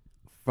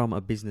from a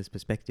business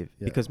perspective,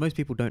 because most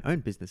people don't own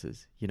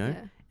businesses, you know?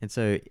 Yeah. And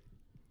so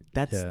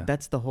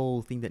that's the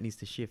whole thing that needs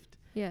to shift.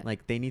 Yeah.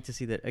 Like, they need to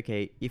see that,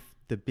 okay, if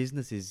the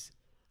business is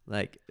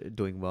like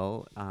doing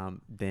well,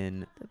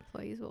 then the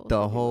employees will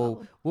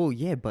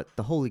but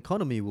the whole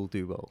economy will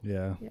do well.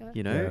 Yeah.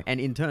 You know, and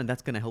in turn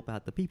that's going to help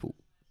out the people,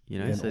 you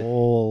know? And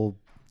all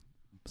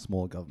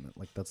small government,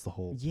 like, that's the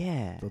whole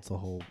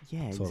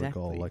sort of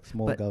goal, like,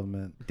 small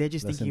government. They're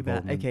just thinking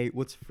about, okay,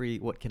 what's free,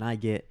 what can I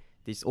get?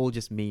 It's all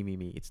just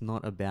me. It's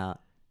not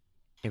about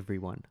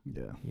everyone.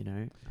 Yeah. You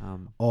know?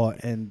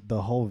 And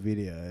the whole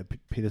video,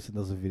 Peterson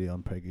does a video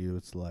on PragerU.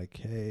 It's like,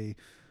 hey,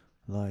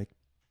 like,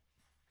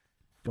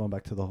 going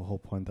back to the whole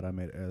point that I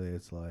made earlier,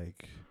 it's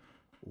like,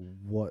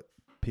 what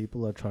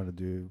people are trying to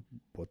do,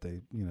 what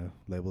they, you know,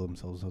 label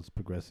themselves as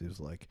progressives,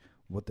 like,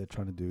 what they're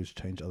trying to do is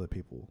change other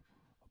people.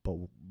 But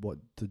what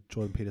to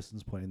Jordan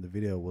Peterson's point in the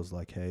video was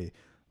like, hey,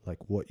 like,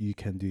 what you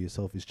can do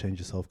yourself is change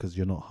yourself, because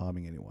you're not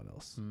harming anyone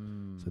else.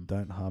 So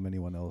don't harm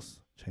anyone else.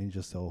 Change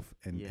yourself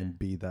and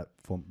be that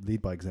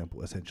lead by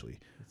example, essentially.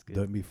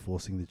 Don't be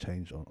forcing the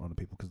change on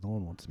people, because no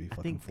one wants to be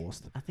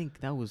forced. I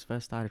think that was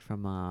first started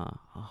from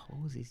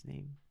what was his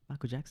name?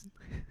 Michael Jackson.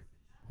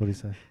 What do you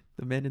say?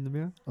 The Man in the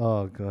Mirror.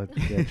 Oh God,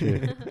 yeah,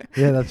 true.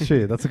 Yeah, that's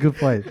true. That's a good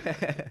point.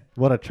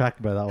 What a track,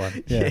 bro, that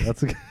one. Yeah,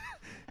 that's a good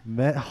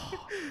man.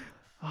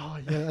 Oh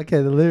yeah,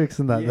 okay. The lyrics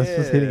in that, that's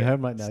just hitting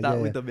home right now.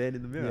 Start with The Man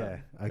in the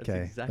Mirror. Yeah,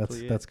 okay,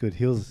 that's good.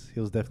 He was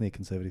definitely a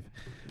conservative,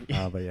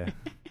 but yeah,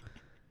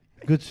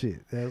 good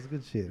shit. That was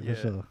good shit for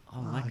sure.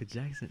 Oh, Michael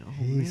Jackson. Oh,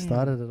 he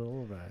started it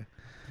all, bro.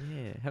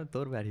 Yeah, haven't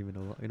thought about him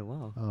in a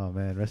while. Oh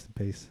man, rest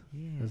in peace.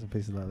 Yeah, rest in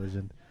peace to that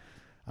legend.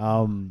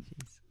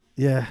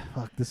 Yeah,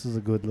 fuck, this is a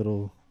good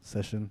little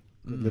session,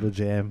 good little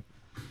jam.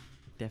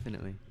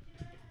 Definitely.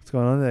 What's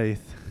going on there,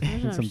 Heath?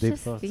 I'm Some deep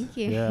just thoughts.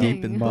 thinking. Yeah,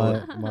 Deep in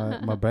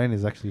my brain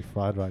is actually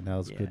fried right now.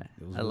 It's Yeah. good.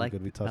 It was I really like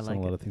good. We it. I touched on like a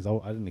lot it. of things.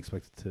 I didn't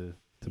expect it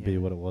to be Yeah.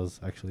 what it was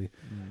actually.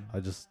 Mm. I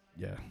just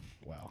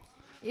wow.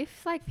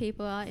 If like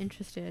people are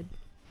interested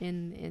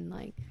in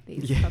like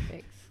these Yeah.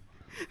 topics,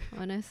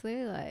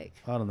 honestly, like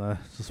I don't know.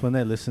 Just when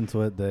they listen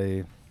to it,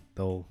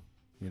 they'll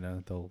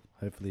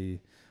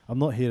hopefully. I'm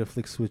not here to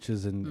flick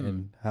switches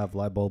and have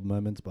light bulb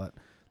moments, but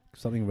if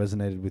something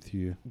resonated with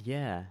you.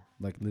 Yeah.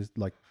 Like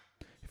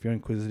if you're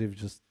inquisitive,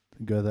 just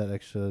go that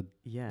extra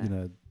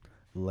Yeah.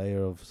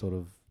 layer of sort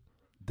of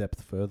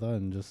depth further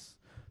and just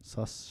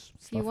suss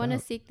if you stuff want to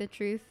out. seek the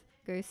truth,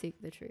 go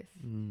seek the truth.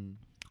 Mm.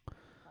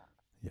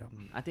 Yeah.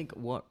 I think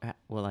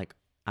like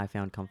I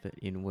found comfort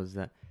in was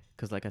that,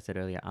 because like I said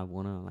earlier, I'm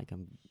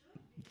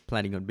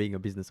planning on being a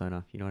business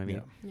owner. You know what I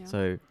mean? Yeah.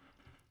 So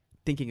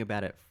thinking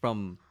about it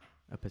from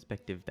a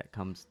perspective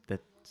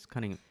that's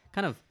kind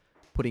of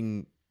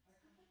putting,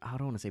 I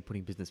don't want to say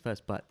putting business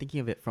first, but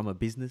thinking of it from a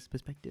business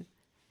perspective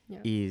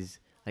Yeah. is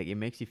like, it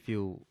makes you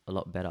feel a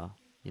lot better,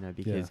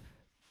 because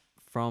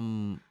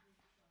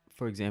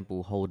for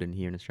example, Holden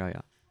here in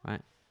Australia,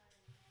 right?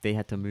 They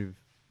had to move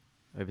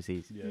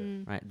overseas,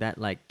 Mm. right? That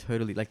like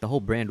totally, like the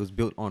whole brand was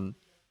built on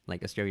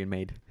like Australian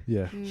made,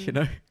 Yeah.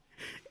 Mm.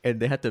 and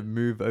they had to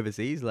move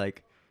overseas.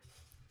 Like,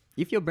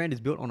 if your brand is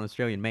built on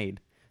Australian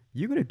made,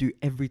 you're gonna do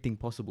everything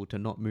possible to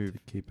not move,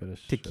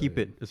 to keep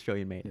it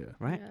Australian made, Yeah.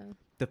 right? Yeah.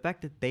 The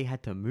fact that they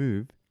had to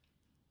move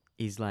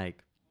is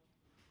like,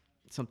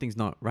 something's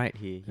not right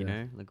here, you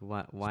Yeah. know? Like,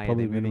 why It's are probably they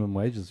moving? minimum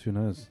wages. Who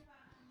knows?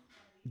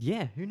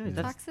 Yeah, who knows?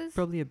 Yeah. That's Taxes.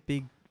 probably a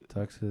big,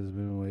 Taxes,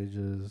 minimum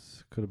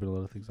wages. Could have been a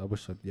lot of things. I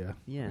wish I. Yeah.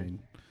 yeah. I mean,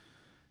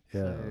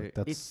 yeah. So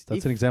that's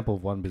if- an example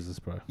of one business,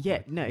 bro. Yeah,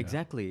 Like, no,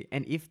 exactly.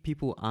 And if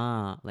people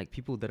are like,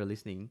 people that are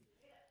listening,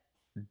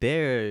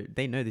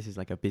 they know this is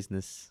like a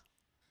business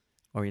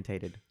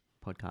orientated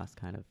podcast,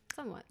 kind of,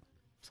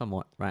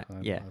 somewhat, right?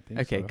 I think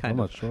Okay, so. kind I'm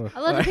of. not sure.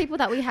 A lot of people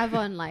that we have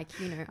on, like,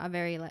 are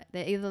very like,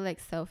 they're either like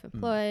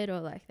self-employed or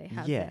like they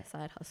have Yeah. their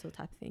side hustle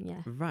type thing.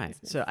 Yeah. Right.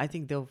 Business. So I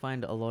think they'll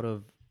find a lot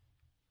of,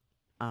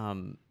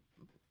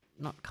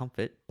 not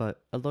comfort,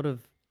 but a lot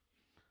of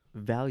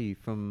value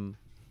from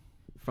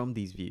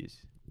these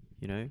views,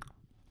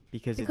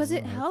 because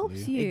it helps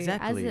Hopefully. you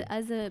Exactly.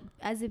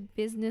 as a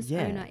business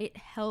Yeah. owner. It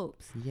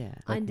helps. yeah,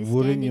 Like, understanding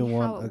wouldn't you how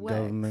want it a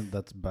government works.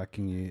 that's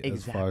backing you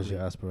as far as your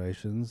Exactly.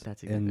 aspirations,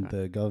 That's exactly and right.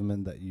 the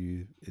government that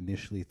you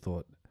initially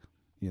thought,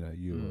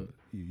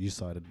 you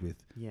sided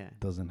with, yeah,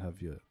 doesn't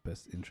have your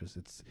best interest.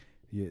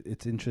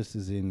 Its interest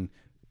is in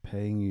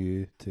paying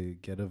you to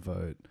get a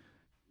vote,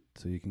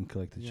 so you can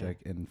collect a Yeah.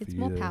 check, and It's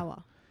more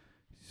power.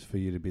 for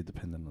you to be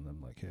dependent on them.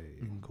 Like, hey,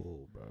 Mhm.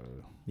 cool,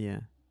 bro. yeah.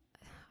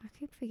 I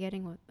keep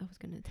forgetting what I was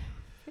gonna do.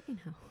 Freaking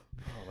hell.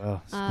 Oh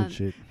wow, it's Um, good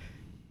shit.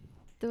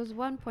 There was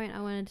one point I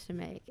wanted to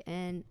make,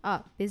 and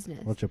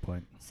business. What's your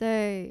point?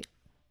 So,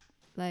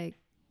 like,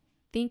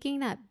 thinking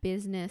that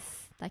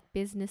businesses,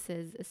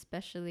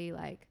 especially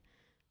like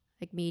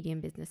medium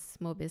business,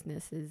 small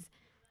businesses,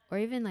 or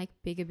even like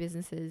bigger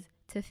businesses,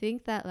 to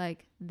think that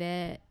like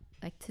they're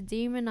like, to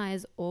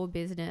demonize all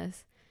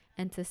business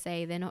and to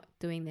say they're not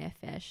doing their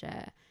fair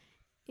share.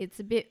 It's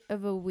a bit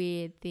of a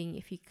weird thing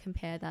if you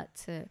compare that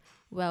to,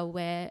 well,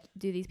 where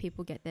do these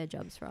people get their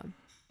jobs from?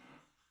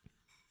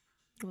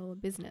 Well, a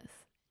business.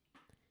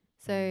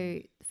 So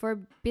for a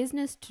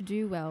business to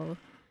do well,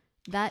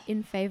 that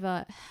in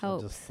favor I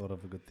helps. just thought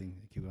of a good thing.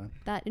 Keep going.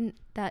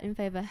 That in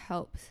favor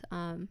helps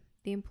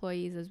the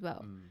employees as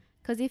well. Mm.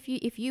 Because if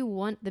you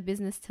want the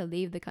business to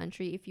leave the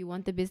country, if you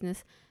want the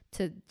business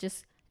to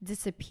just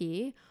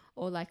disappear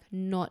or like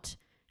not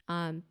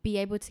be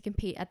able to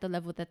compete at the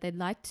level that they'd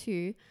like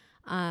to,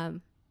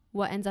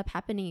 what ends up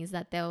happening is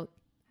that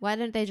why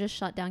don't they just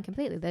shut down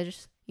completely? They're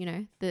just,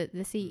 the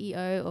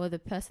CEO or the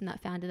person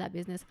that founded that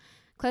business,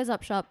 close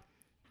up shop,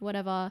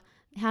 whatever.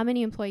 How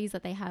many employees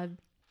that they have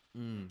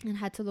and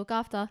had to look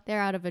after,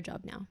 they're out of a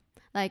job now.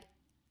 Like,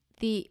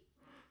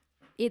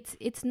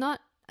 it's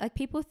not like,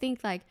 people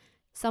think like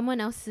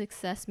someone else's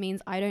success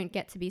means I don't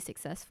get to be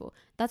successful.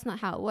 That's not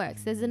how it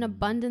works. There's an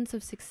abundance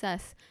of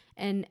success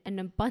and an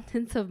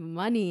abundance of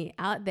money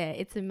out there.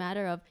 It's a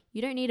matter of,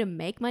 you don't need to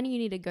make money, you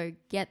need to go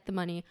get the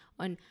money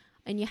and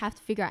you have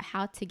to figure out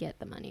how to get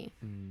the money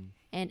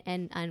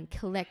and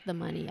collect the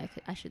money,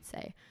 I should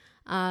say.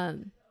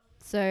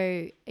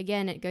 So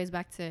again, it goes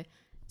back to,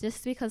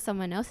 just because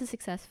someone else is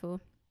successful,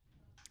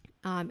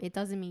 it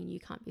doesn't mean you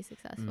can't be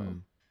successful.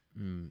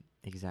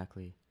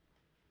 Exactly.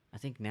 I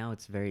think now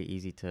it's very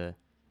easy to,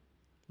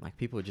 like,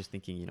 people are just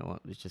thinking, you know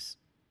what, let's just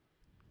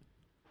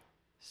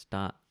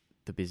start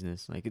the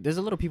business. Like, there's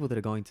a lot of people that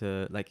are going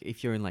to, like,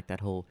 if you're in like that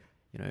whole,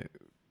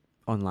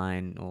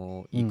 online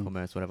or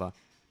e-commerce, whatever,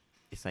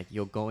 it's like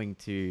you're going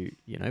to,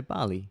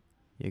 Bali,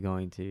 you're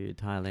going to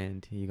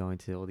Thailand, you're going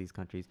to all these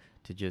countries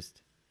to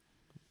just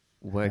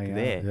work Hang out,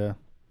 there. yeah.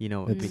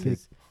 It's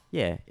Because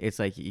it's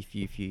like if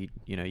you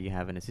you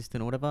have an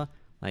assistant or whatever,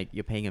 like,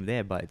 you're paying them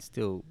there, but it's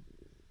still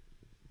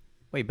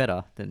way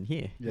better than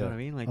here. You know what I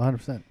mean? Like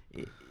 100%.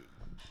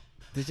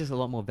 There's just a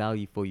lot more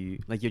value for you.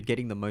 Like you're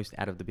getting the most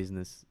out of the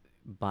business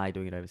by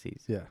doing it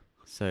overseas. Yeah.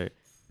 So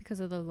because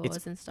of the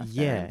laws and stuff that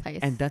are yeah, in place.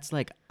 and that's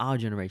like our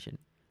generation.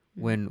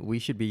 When we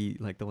should be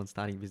like the ones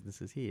starting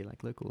businesses here,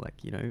 like local,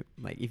 like, you know,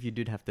 like if you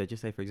did have to,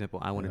 just say for example,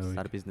 I wanted to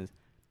start a business.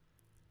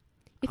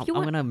 I'm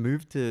gonna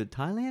move to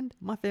Thailand.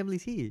 My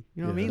family's here.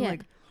 You know what I mean? Yeah.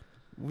 Like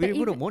we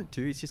wouldn't want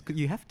to. It's just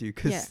you have to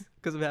because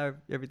of how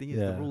everything is,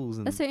 the rules.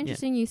 And that's so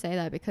interesting you say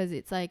that, because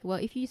it's like, well,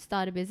 if you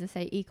start a business,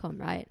 say e-com,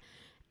 right?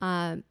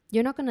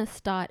 You're not gonna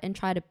start and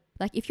try to,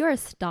 like, if you're a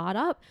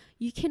startup,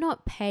 you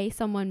cannot pay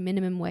someone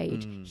minimum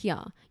wage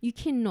here. You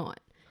cannot.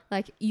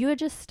 Like, you're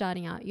just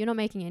starting out. You're not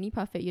making any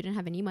profit. You don't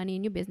have any money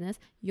in your business.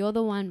 You're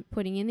the one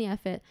putting in the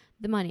effort,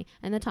 the money,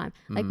 and the time.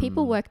 Like,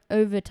 people work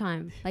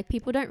overtime. Like,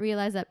 people don't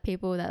realize that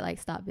people that, like,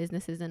 start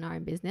businesses and are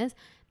in business,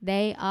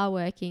 they are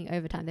working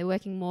overtime. They're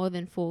working more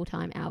than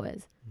full-time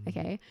hours,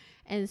 okay?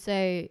 And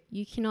so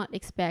you cannot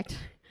expect,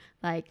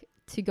 like,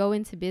 to go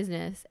into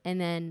business and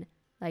then,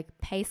 like,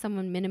 pay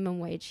someone minimum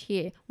wage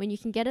here when you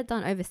can get it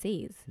done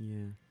overseas.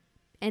 Yeah.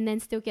 And then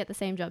still get the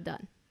same job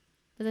done.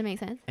 Does that make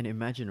sense? And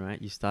imagine,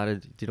 right? You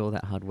did all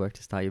that hard work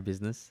to start your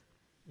business,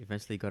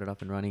 eventually got it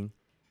up and running,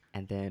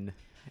 and then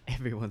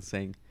everyone's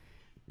saying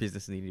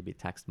businesses need to be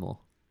taxed more,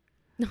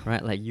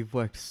 right? Like, you've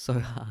worked so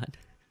hard.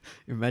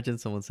 Imagine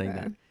someone saying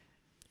that.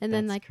 And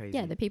then, like,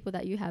 crazy. the people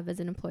that you have as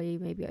an employee,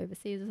 maybe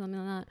overseas or something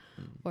like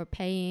that, or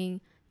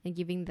paying and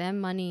giving them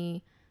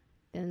money,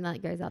 then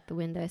that goes out the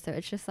window. So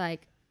it's just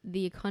like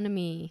the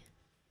economy.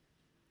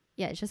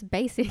 Yeah, it's just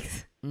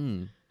basics.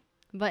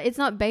 But it's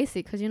not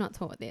basic because you're not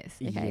taught this.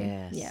 Okay.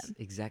 Yes, yeah,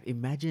 exactly.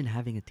 Imagine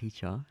having a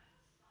teacher.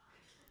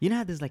 You know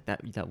how there's like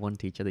that one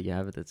teacher that you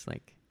have that's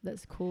like,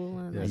 that's cool.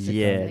 And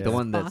the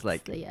one that's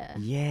like,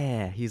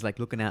 yeah, he's like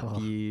looking out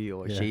for you,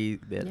 or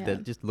they're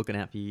just looking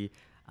out for you,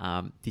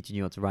 teaching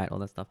you what to write, all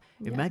that stuff.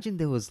 Imagine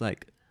there was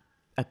like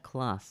a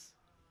class,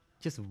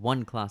 just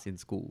one class in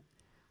school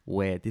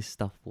where this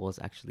stuff was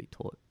actually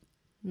taught.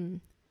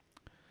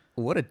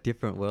 What a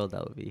different world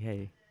that would be.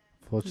 Hey.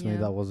 Fortunately,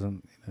 that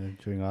wasn't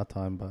during our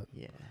time, but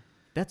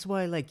that's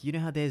why, like, you know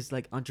how there's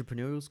like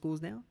entrepreneurial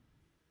schools now.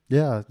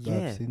 I've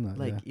seen that.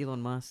 Like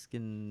Elon Musk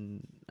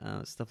and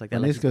stuff like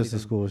that. When like Liz goes to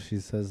school, she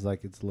says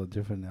like it's a lot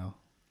different now.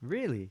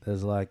 Really?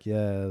 There's like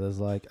there is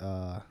like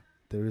an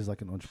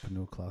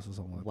entrepreneurial class or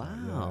something like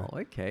that. Wow.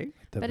 Okay.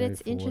 But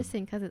it's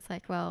interesting because it's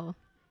like, well,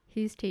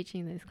 who's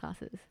teaching those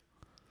classes?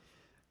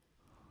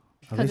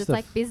 Because it's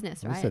like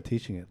business, right? At least they're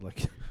teaching it.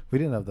 Like, we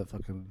didn't have that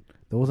fucking.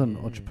 There wasn't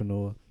an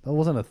entrepreneur. That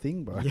wasn't a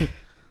thing, bro.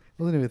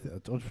 Wasn't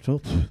even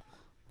entrepreneur.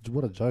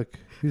 What a joke.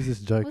 Who's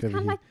this joke over here?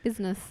 Kind of like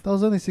business. That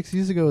was only 6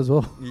 years ago as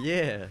well.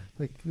 Yeah.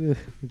 Like, when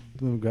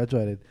we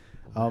graduated.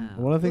 Wow.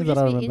 One of the things that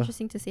I remember.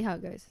 Interesting to see how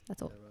it goes.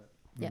 That's all.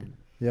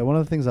 Yeah, one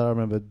of the things that I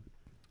remembered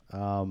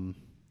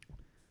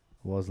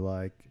was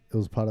like, it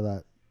was part of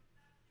that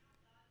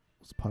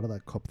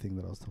cop thing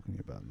that I was talking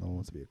about. No one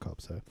wants to be a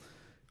cop. So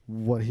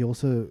what he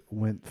also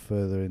went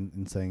further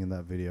in saying in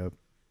that video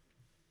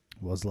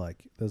was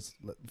like, there's,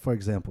 for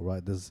example,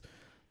 right, there's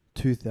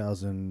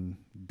 2,000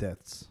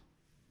 deaths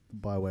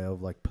by way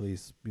of like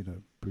police,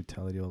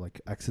 brutality or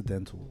like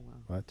accidental,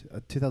 right?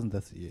 2,000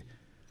 deaths a year.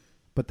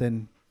 But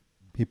then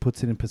he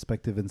puts it in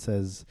perspective and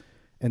says,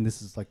 and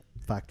this is like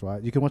fact,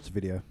 right? You can watch the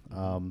video.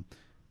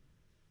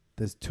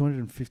 There's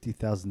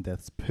 250,000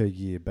 deaths per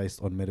year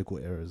based on medical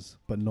errors,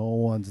 but no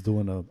one's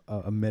doing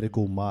a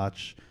medical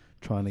march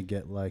trying to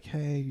get like,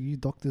 hey, you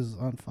doctors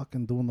aren't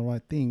fucking doing the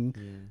right thing.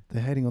 Yeah.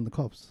 They're hating on the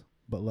cops,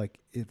 but like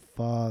it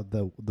far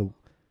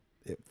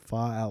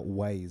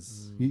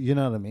outweighs. You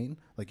know what I mean?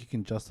 Like you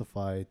can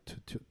justify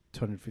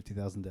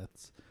 250,000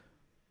 deaths,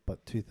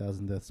 but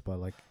 2,000 deaths by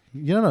like,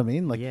 you know what I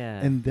mean? Like,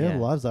 and their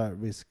lives are at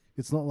risk.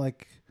 It's not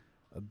like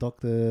a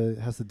doctor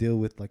has to deal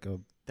with like a.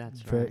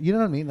 That's right. You know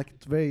what I mean? Like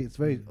it's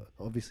very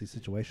obviously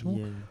situational.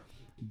 Yeah.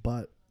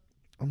 But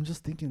I'm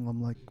just thinking,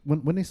 I'm like,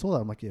 when they saw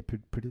that, I'm like, yeah,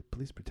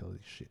 police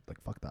brutality shit.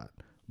 Like fuck that.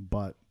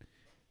 But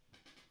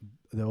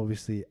they're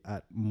obviously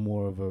at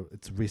more of a.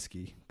 It's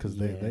risky because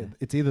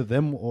it's either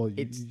them or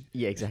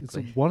exactly.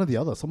 It's one or the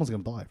other. Someone's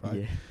gonna die,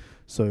 right? Yeah.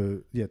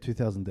 So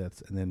 2,000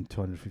 deaths and then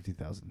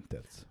 250,000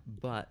 deaths.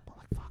 But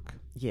like fuck.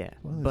 Yeah.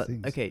 But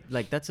okay,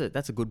 like that's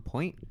a good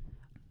point.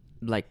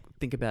 Like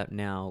think about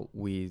now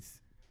with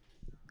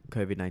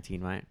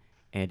COVID-19, right?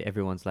 And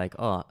everyone's like,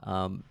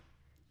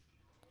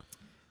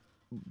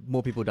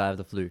 more people die of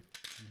the flu,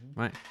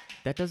 right?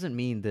 That doesn't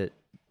mean that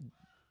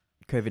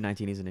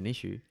COVID-19 isn't an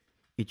issue.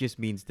 It just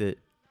means that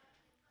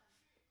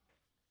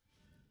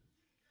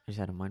I just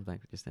had a mind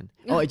blank just then.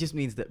 It just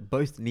means that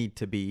both need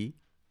to be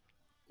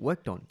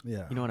worked on.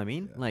 Yeah. You know what I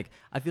mean? Yeah. Like,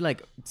 I feel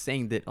like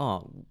saying that,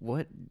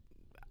 we're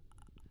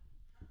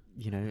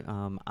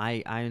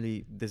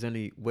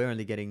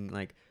only getting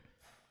like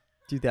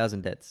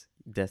 2,000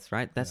 deaths,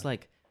 right? That's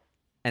like,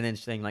 and then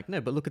saying like, no,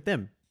 but look at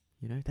them.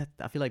 That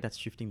I feel like that's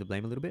shifting the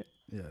blame a little bit.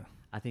 Yeah.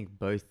 I think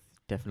both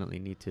definitely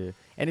need to,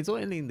 and it's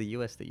only in the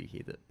US that you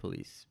hear that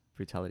police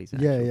brutality is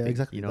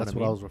exactly. That's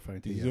what I was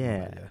referring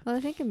to. Well,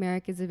 I think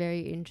America is a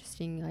very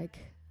interesting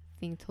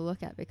thing to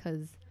look at,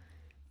 because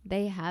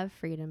they have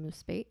freedom of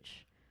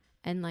speech,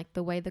 and like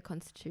the way the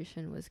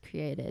Constitution was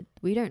created,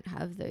 we don't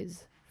have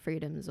those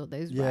freedoms or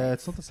those rights.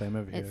 It's not the same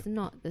over here. It's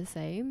not the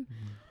same.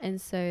 And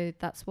so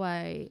that's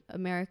why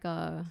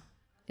America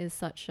is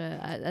such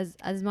a,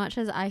 as much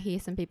as I hear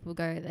some people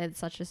go, they're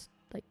such a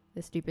like,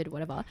 they're stupid,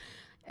 whatever.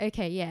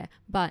 Okay, yeah,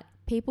 but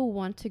people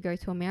want to go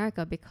to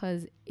America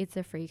because it's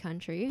a free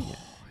country.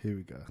 Here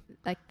we go.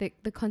 Like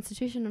the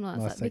Constitution and all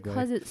that Nice stuff, segue.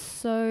 because it's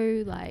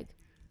so like,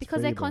 because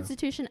free, their bro.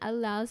 Constitution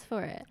allows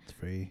for it. It's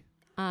free.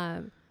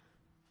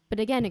 But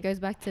again, it goes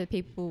back to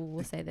people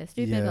will say they're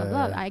stupid, blah,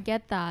 blah. I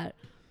get that.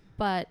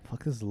 But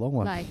Fuck, this is a long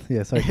one. like,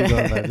 Yeah, sorry, keep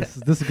going, man.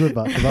 This is good,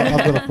 but I've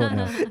got a thought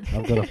now.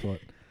 I've got a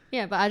thought.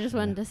 yeah, but I just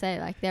wanted to say,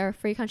 like, they're a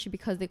free country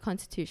because the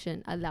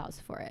Constitution allows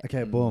for it.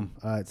 Okay, boom.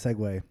 All right,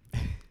 segue.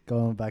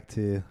 Going back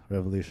to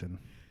revolution.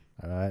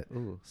 All right.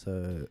 Ooh.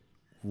 So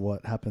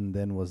what happened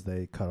then was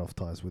they cut off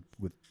ties with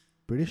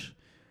British,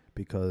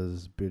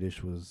 because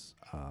British was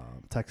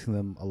taxing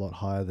them a lot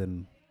higher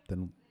than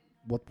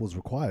what was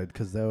required,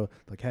 because they were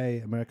like, hey,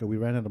 America, we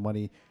ran out of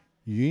money.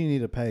 You need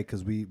to pay,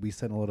 because we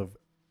sent a lot of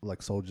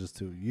like soldiers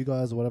to you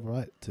guys or whatever,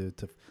 right? To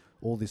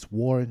all this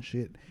war and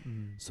shit.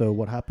 So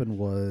what happened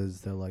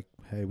was they're like,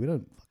 hey, we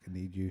don't fucking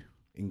need you,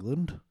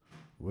 England.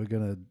 We're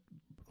gonna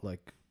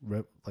like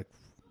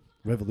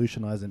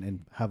revolutionize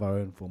and have our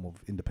own form of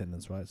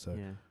independence, right? So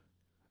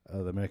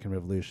the American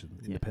Revolution,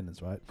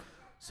 independence, right?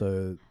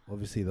 So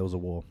obviously there was a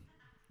war,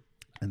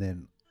 and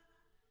then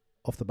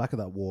off the back of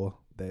that war,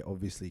 they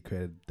obviously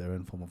created their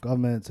own form of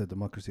government, so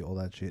democracy, all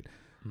that shit.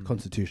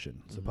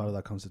 Constitution. So part of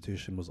that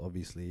constitution was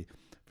obviously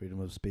freedom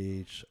of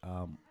speech,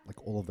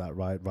 like all of that,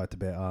 right to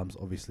bear arms.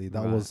 Obviously,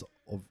 that was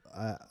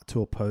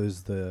to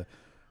oppose the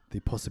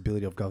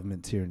possibility of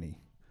government tyranny.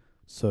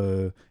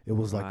 So it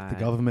was like the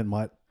government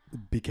might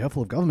be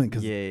careful of government,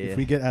 because if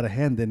we get out of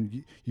hand,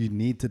 then you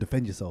need to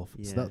defend yourself.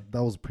 So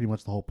that was pretty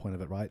much the whole point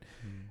of it, right?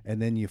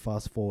 And then you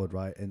fast forward,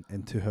 right,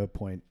 and to her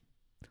point,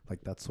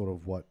 like that's sort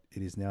of what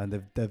it is now, and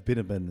they've been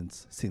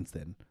amendments since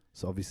then.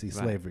 So obviously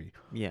slavery,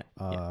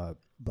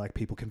 black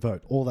people can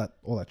vote, all that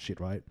shit,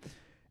 right?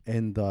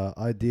 And the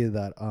idea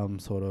that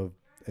sort of,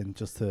 and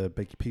just to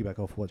piggyback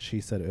off what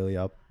she said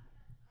earlier,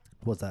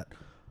 was that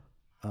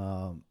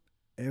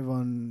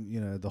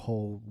everyone, the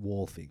whole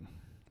wall thing,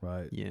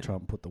 right?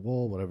 Trump put the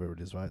wall, whatever it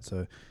is, right?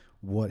 So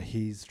what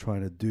he's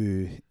trying to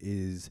do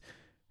is,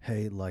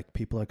 hey, like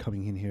people are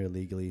coming in here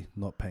illegally,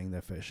 not paying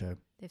their fair share.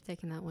 They've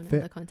taken that one out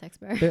of the context,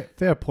 bro.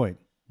 Fair point.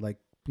 Like,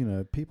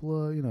 people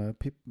are,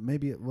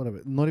 maybe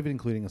whatever, not even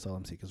including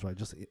asylum seekers, right?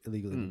 Just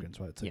illegal immigrants,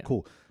 right? So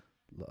cool.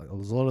 Like, a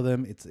lot of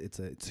them, it's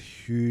a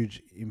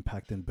huge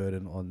impact and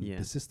burden on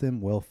the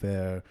system,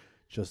 welfare,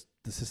 just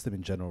the system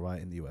in general,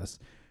 right, in the US.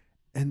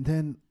 And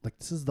then, like,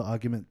 this is the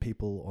argument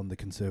people on the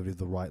conservative,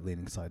 the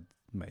right-leaning side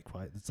make,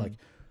 right? It's like,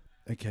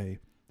 okay,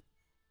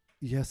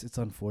 yes, it's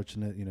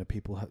unfortunate,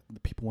 people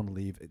want to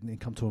leave and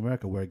come to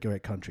America. We're a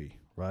great country,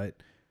 right?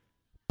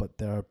 But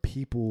there are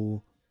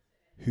people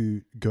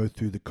who go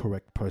through the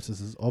correct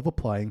processes of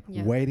applying,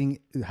 waiting,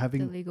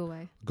 having the legal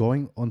way,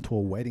 going onto a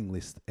waiting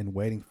list and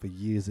waiting for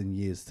years and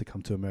years to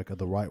come to America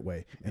the right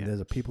way. And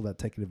there's people that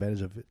take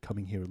advantage of it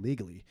coming here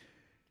illegally.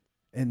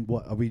 And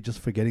what are we just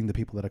forgetting the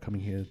people that are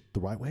coming here the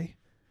right way?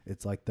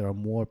 It's like there are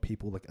more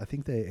people. Like I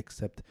think they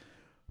accept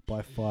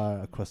by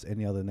far across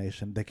any other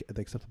nation,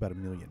 they accept about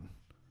 1 million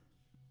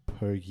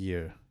per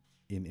year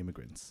in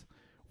immigrants.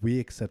 We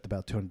accept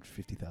about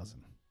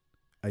 250,000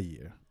 a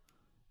year.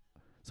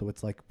 So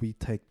it's like we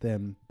take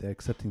them, they're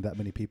accepting that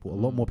many people. A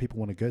lot more people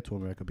want to go to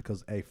America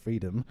because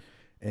freedom.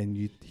 And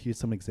you hear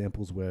some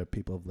examples where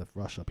people have left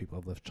Russia, people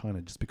have left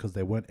China just because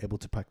they weren't able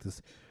to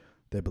practice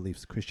their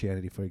beliefs.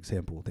 Christianity, for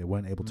example, they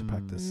weren't able to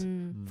practice,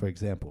 for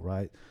example,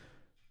 right?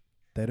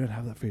 They don't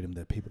have that freedom.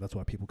 That's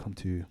why people come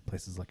to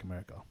places like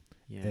America.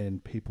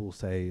 And people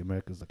say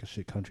America's like a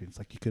shit country. It's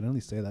like you can only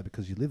say that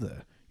because you live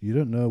there. You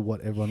don't know what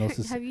everyone else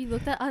is. Have you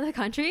looked at other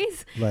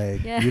countries?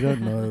 Like, you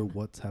don't know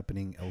what's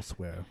happening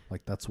elsewhere.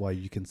 Like, that's why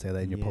you can say that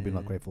and you're probably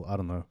not grateful. I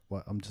don't know.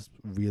 Well, I'm just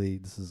really,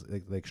 this is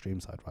like the extreme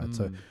side, right?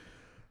 So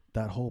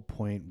that whole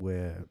point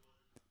where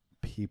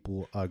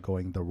people are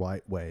going the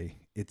right way,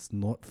 it's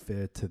not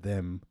fair to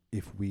them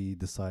if we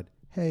decide,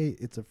 hey,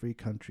 it's a free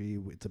country,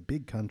 it's a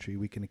big country,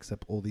 we can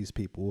accept all these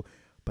people,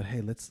 but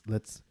hey, let's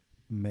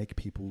make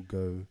people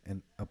go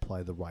and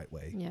apply the right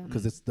way,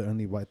 because it's the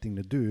only right thing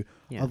to do.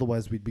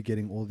 Otherwise we'd be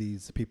getting all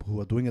these people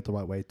who are doing it the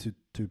right way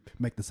to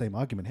make the same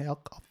argument. Hey,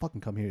 I'll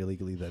fucking come here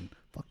illegally then.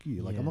 Fuck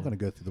you. Like, I'm not going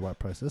to go through the right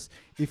process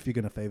if you're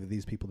going to favor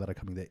these people that are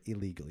coming there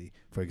illegally,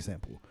 for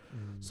example.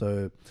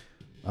 So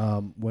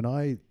when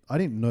I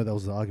didn't know that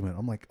was the argument,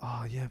 I'm like,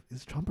 oh yeah,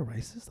 is Trump a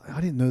racist? I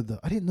didn't know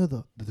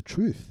the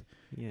truth.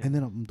 And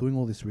then I'm doing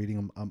all this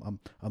reading,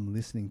 I'm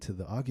listening to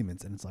the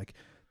arguments, and it's like,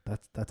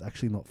 that's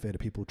actually not fair to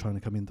people trying to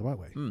come in the right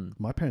way.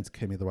 My parents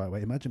came in the right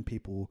way. Imagine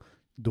people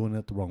doing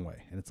it the wrong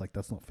way, and it's like,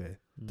 that's not fair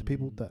to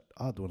people that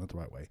are doing it the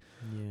right way.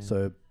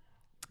 So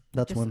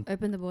that's just one.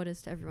 Open the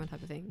borders to everyone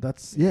type of thing.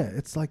 That's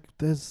it's like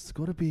there's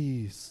got to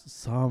be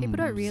some. People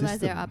don't realize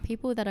there are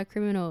people that are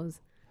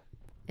criminals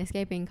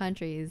escaping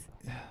countries.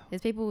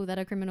 There's people that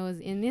are criminals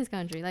in this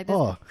country. Like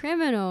there's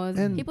criminals.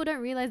 People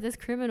don't realize there's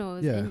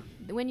criminals. Yeah. And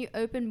when you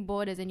open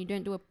borders and you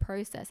don't do a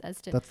process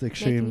as to that's the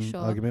extreme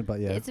argument, but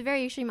it's a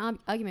very extreme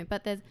argument.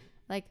 But there's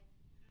like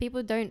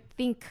people don't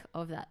think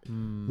of that.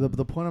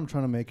 The point I'm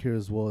trying to make here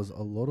is was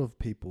a lot of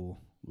people,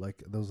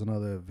 like there was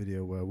another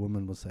video where a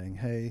woman was saying,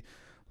 hey,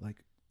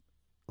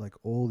 like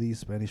all these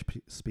Spanish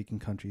speaking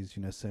countries,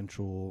 you know,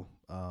 Central,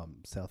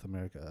 South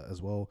America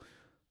as well,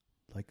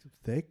 like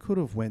they could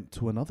have went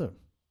to another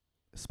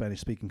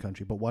Spanish speaking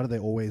country, but why do they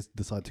always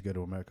decide to go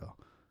to America?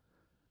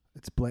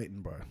 It's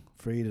blatant, bro.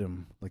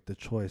 Freedom, like the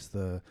choice,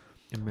 the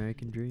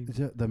American dream.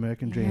 The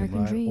American dream,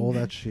 right? All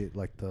that shit,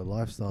 like the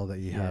lifestyle that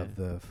you have,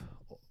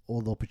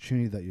 all the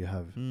opportunity that you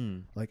have.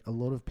 Like a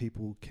lot of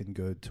people can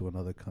go to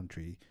another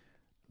country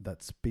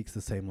that speaks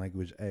the same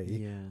language,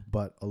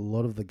 but a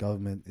lot of the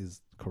government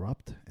is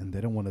corrupt and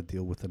they don't want to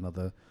deal with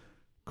another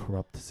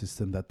corrupt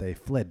system that they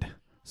fled.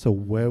 So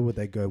where would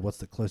they go? What's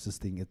the closest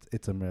thing?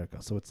 It's America.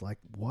 So it's like,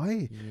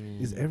 why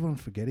is everyone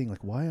forgetting?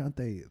 Like, why aren't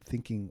they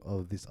thinking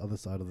of this other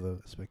side of the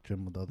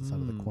spectrum, or the other side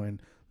of the coin,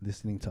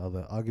 listening to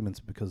other arguments?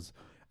 Because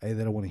they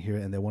don't want to hear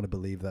it and they want to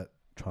believe that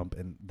Trump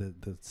and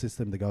the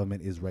system, the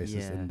government is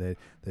racist, and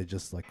they're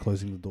just like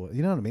closing the door.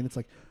 You know what I mean? It's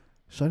like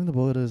shutting the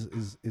borders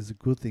is a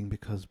good thing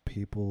because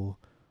people,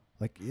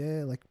 like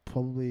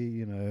probably,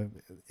 you know,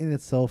 in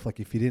itself, like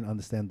if you didn't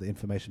understand the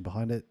information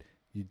behind it,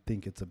 you'd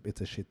think it's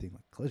a shit thing.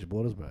 Like, close your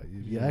borders, bro.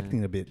 You're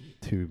acting a bit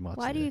too much.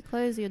 Why do you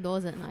close your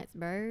doors at night,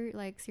 bro?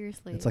 Like,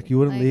 seriously. It's like you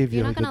wouldn't leave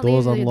your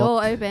doors unlocked. Your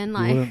door open,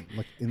 like. You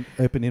wouldn't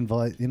open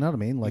invite. You know what I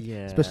mean? Like,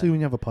 especially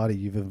when you have a party,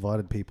 you've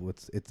invited people.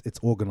 It's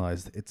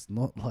organized. It's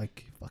not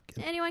like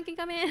fucking anyone can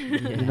come in.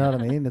 You know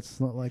what I mean?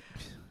 It's not like.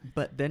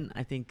 But then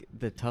I think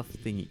the tough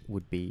thing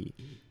would be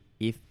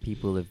if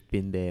people have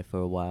been there for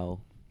a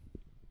while.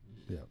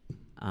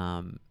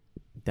 Yeah.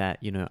 That,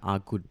 you know, are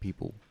good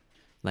people.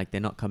 Like,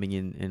 they're not coming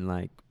in and,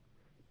 like...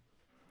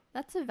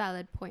 That's a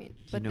valid point.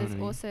 But there's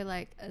also,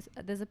 like,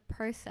 there's a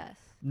process.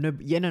 No,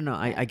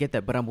 I get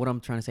that. But what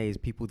I'm trying to say is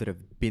people that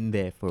have been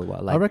there for a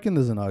while. Like, I reckon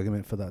there's an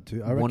argument for that,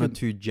 too. I reckon 1 or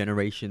 2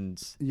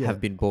 generations have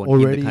been born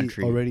in the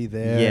country. Already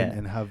there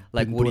and have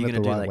like, been what are doing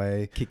you going to do? Right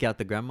way. Kick out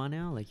the grandma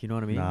now? Like, you know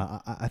what I mean? Nah,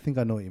 I think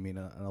I know what you mean.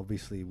 And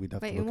obviously, we'd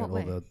have to look at all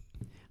the...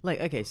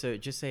 Like, okay, so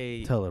just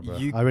say... Tell her, bro.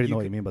 I already know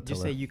what you mean, but tell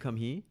her. Just say you come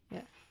here.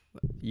 Yeah.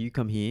 You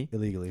come here.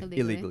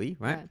 Illegally,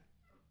 right?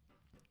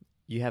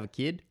 You have a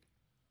kid.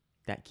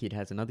 That kid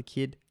has another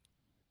kid.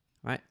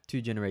 Right?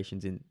 2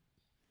 generations in.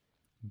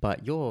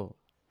 But you're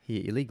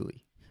here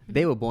illegally.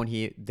 They were born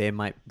here.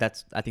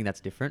 I think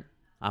that's different.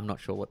 I'm not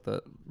sure what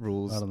the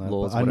rules,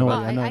 laws,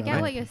 I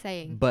get what you're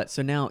saying. But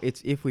so now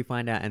it's if we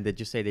find out and they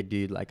just say they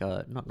do like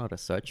a, not a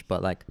search,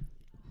 but like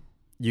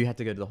you had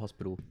to go to the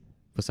hospital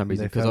for some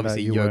reason. Because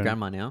obviously you're a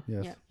grandma now.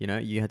 Yes. Yeah. You know,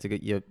 you had to go,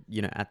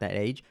 you know, at that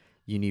age,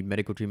 you need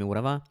medical treatment,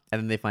 whatever.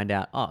 And then they find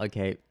out, oh,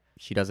 okay,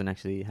 she doesn't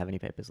actually have any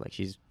papers. Like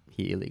she's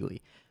here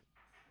illegally.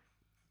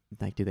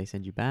 Like, do they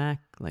send you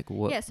back? Like,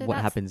 what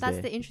happens there?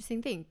 That's the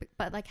interesting thing.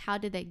 But like, how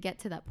did they get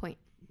to that point?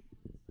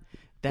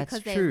 That's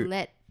because true. They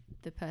let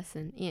the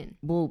person in.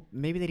 Well,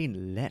 maybe they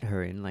didn't let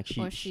her in. Like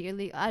or she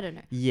illegal. I don't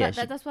know. Yeah,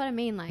 but that's what I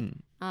mean. Like,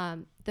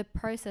 the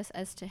process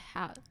as to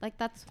how. Like,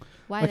 that's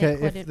why. Okay,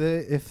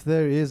 if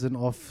there is an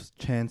off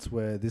chance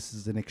where this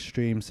is an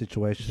extreme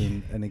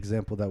situation, an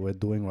example that we're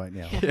doing right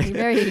now.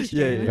 Very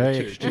extreme. Very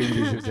extreme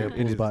these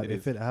examples. But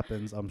if it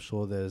happens, I'm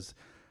sure there's.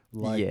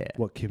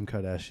 What Kim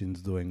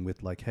Kardashian's doing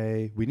with like,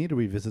 hey, we need to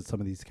revisit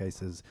some of these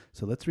cases,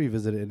 so let's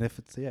revisit it, and if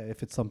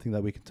it's something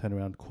that we can turn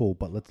around, cool,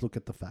 but let's look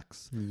at the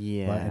facts, right,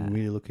 and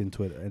really look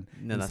into it, and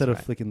instead of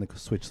flicking the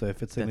switch. So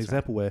if it's an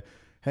example where,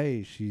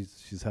 hey,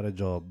 she's had a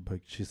job,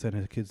 like she sent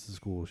her kids to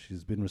school,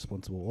 she's been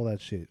responsible, all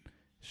that shit,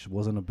 she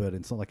wasn't a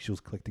burden. It's not like she was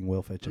collecting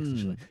welfare checks and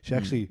shit. She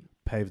actually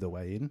paved the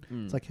way in.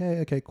 It's like,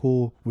 hey, okay,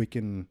 cool, we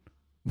can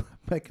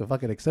make a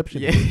fucking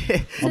exception.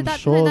 I'm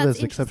sure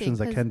there's exceptions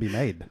that can be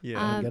made.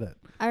 I get it.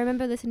 I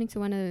remember listening to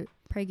one of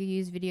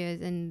PragerU's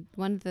videos, and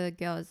one of the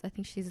girls, I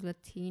think she's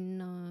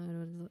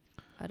Latina,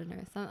 I don't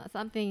know,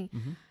 something.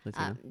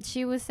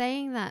 She was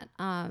saying that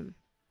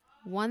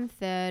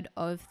 1/3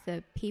 of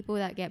the people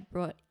that get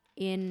brought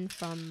in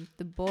from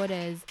the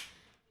borders,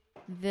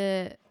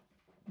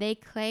 they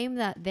claim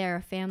that they're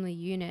a family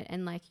unit,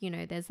 and like, you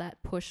know, there's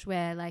that push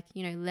where like,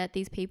 you know, let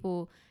these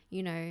people,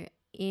 you know,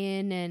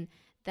 in, and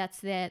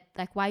that's their,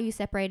 like, why are you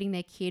separating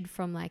their kid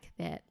from like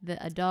the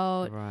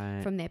adult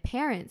from their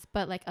parents?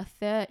 But like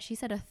she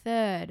said a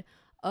third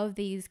of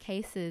these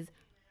cases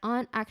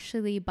aren't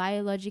actually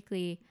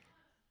biologically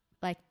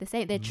like the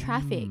same. They're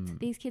trafficked.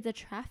 These kids are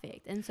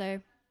trafficked. And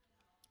so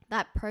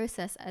that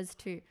process as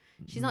to,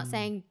 she's not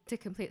saying to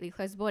completely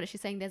close the border. She's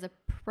saying there's a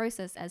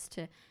process as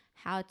to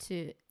how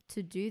to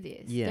do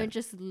this. Don't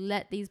just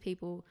let these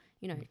people,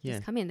 you know,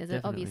 just come in.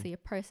 There's obviously a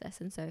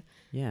process. And so,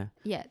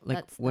 like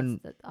that's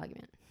the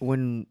argument.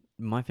 When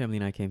my family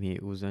and I came here,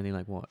 it was only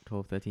like,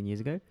 12, 13 years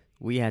ago.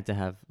 We had to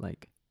have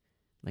like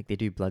they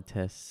do blood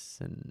tests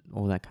and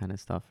all that kind of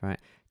stuff, right?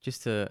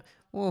 Just to,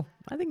 Well,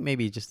 I think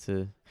maybe just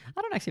to,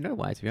 I don't actually know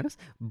why, to be honest.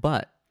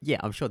 But yeah,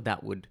 I'm sure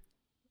that would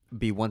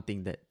be one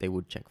thing that they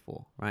would check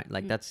for, right?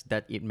 Like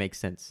it makes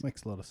sense.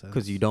 Makes a lot of sense.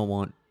 Because you don't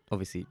want,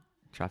 obviously,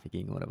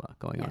 trafficking or whatever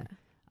going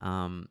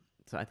on.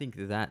 So I think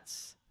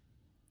that's,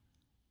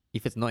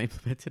 if it's not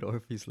implemented,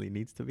 obviously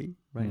needs to be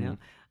right now.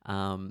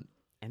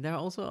 And there are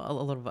also a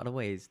lot of other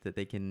ways that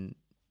they can,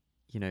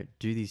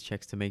 do these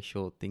checks to make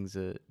sure things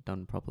are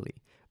done properly.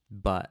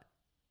 But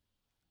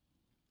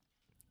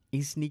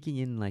is sneaking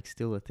in like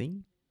still a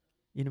thing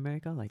in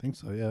America? Like, I think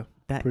so, yeah.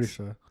 That's pretty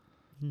sure.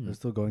 They're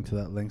still going to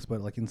that lengths, but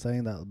like in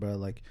saying that, bro,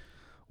 like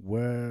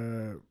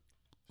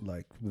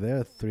there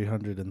are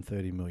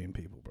 330 million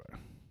people, bro.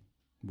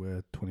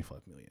 We're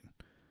 25 million.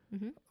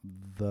 Mm-hmm.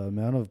 The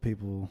amount of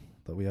people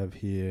that we have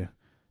here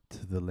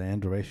to the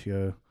land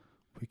ratio,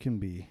 we can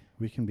be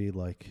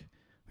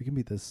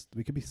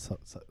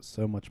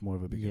so much more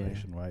of a bigger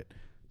nation, right?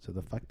 So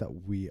the fact that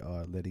we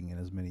are letting in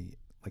as many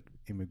like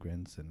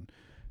immigrants and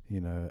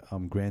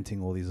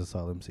granting all these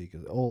asylum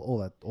seekers, all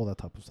that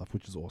type of stuff,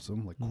 which is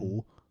awesome, like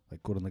cool,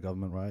 like good on the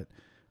government, right?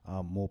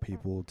 More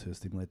people to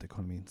stimulate the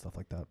economy and stuff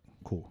like that.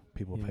 Cool.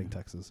 People are paying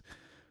taxes.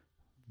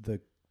 The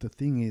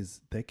thing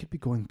is, they could be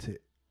going to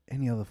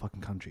any other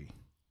fucking country.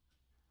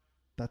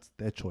 That's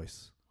their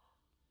choice.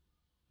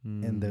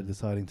 And they're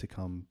deciding to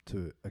come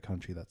to a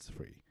country that's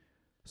free.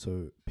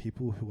 So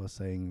people who are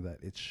saying that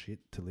it's shit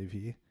to live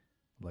here,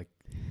 like,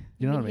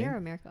 you know what I mean? Here or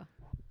America?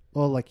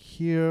 Or like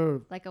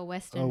here, like a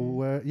Western,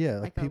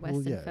 like a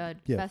people,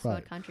 Western first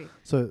world country.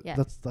 So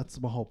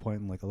that's my whole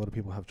point. Like a lot of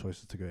people have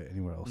choices to go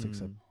anywhere else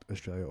except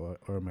Australia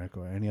or America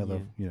or any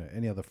other,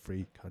 any other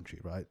free country,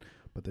 right?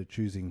 But they're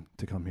choosing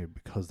to come here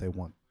because they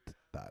want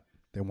that.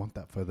 They want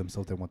that for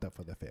themselves. They want that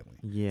for their family.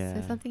 Yeah.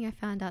 So something I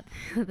found out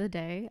the other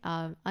day: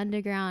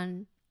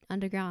 underground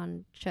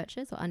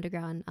churches or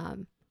underground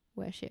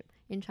worship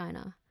in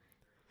China.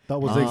 That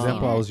was the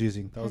example I was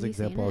using. That was the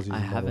example I was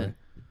using. I haven't.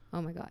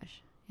 Oh my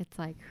gosh. It's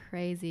like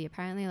crazy.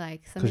 Apparently,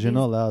 like because you're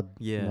not allowed.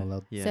 Yeah. You're not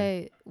allowed. Yeah.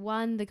 So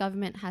one, the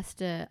government has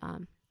to,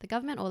 the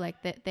government or like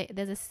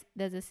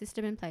there's a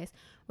system in place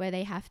where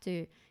they have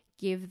to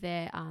give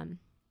their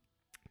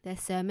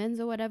sermons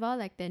or whatever,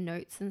 like their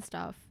notes and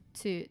stuff,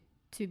 to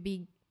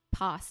be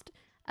passed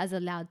as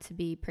allowed to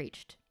be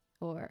preached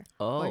or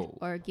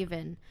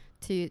given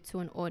to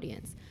an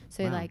audience.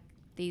 So like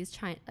these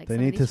they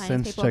need to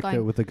sense check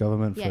it with the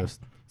government first.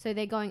 So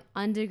they're going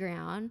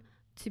underground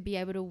to be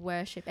able to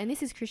worship, and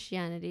this is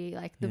Christianity,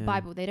 like the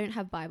Bible. They don't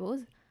have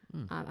Bibles.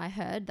 I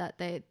heard that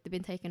they've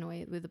been taken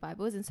away with the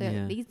Bibles, and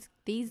so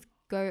these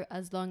go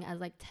as long as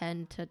like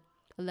 10 to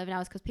 11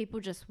 hours because people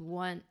just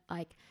want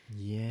like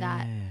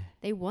that.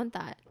 They want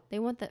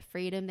that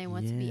freedom. They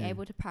want to be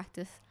able to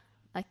practice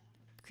like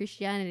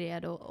Christianity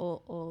at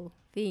all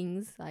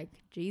things like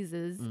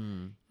Jesus,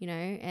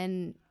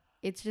 and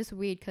it's just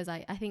weird because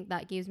I think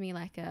that gives me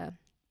like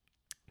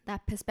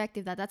that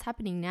perspective that's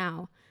happening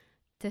now,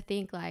 to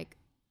think like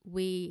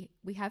we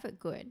have it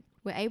good.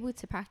 We're able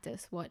to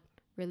practice what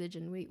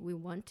religion we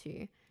want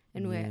to,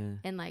 and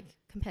and like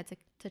compared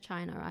to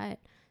China, right?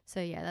 So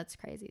yeah, that's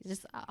crazy.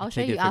 Just I'll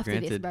show you after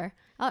this, bro.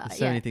 There's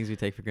so many things we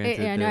take for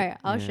granted.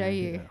 I'll show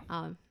you.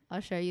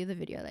 I'll show you the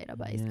video later,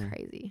 but it's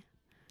crazy.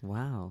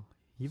 Wow,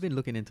 you've been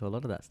looking into a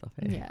lot of that stuff.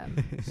 Yeah.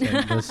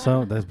 There's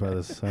so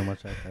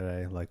much out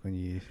there. Like when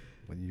you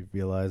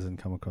realize and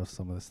come across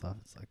some of the stuff,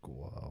 it's like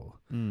wow.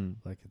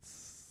 Like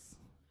it's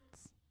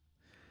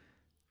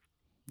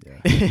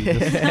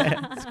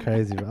it's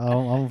crazy.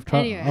 I'm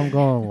trying. Anyway. I'm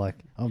going like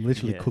I'm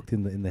literally cooked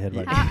in the head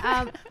right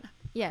now.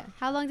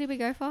 How long did we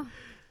go for?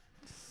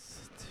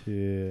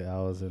 2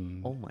 hours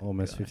and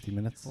almost 50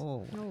 minutes.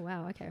 Oh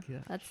wow. Okay,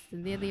 that's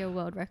nearly a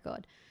world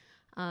record.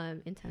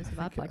 In terms of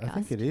our podcast, I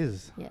think it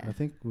is. Yeah. I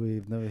think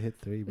we've never hit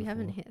 3 before. We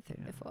haven't hit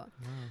 3 before.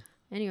 Wow.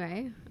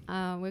 Anyway,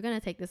 we're gonna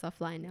take this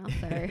offline now.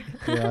 So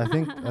yeah,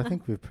 I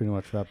think we've pretty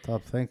much wrapped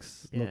up.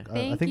 Thanks. Yeah. Look,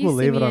 I think we'll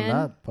leave it on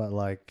that. But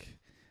like,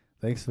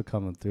 thanks for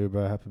coming through,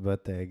 bro. Happy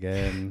birthday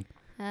again.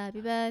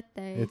 Happy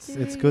birthday.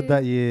 It's good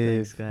that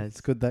Thanks, guys.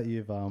 It's good that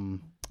you've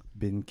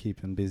been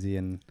keeping busy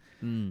and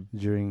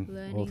during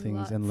learning all things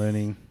lots. and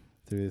learning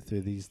through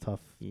these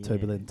tough,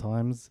 turbulent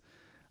times.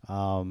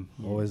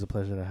 Always a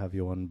pleasure to have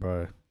you on,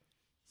 bro.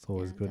 It's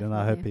always good, and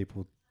I hope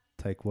people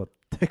take away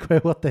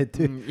what they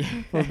do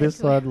from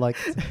this one. Like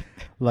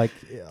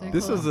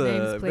this was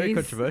names, very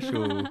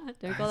controversial.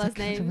 Don't call us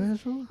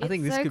names. I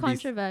think it's this so could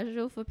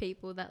controversial for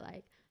people that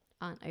like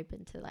aren't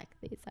open to like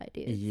these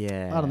ideas.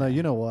 Yeah, I don't know.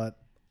 You know what?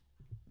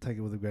 Take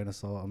it with a grain of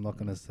salt. I'm not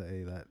gonna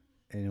say that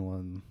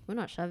anyone. We're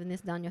not shoving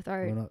this down your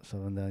throat. We're not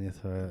shoving down your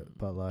throat,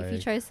 but like, if you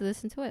chose to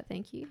listen to it,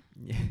 thank you.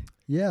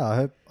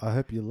 Yeah, I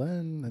hope you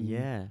learn. And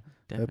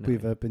definitely. hope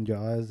we've opened your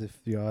eyes if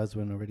your eyes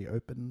weren't already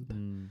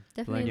opened.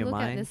 Definitely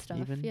look at this stuff.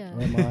 Even? Yeah.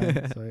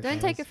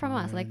 Don't take it from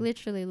us. Like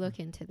literally look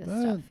into this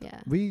stuff. Yeah.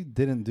 We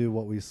didn't do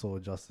what we saw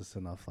justice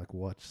enough. Like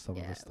watch some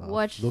of the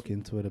stuff. Look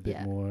into it a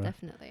bit more.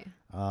 Definitely.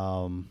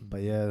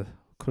 But yeah,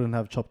 couldn't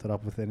have chopped it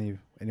up with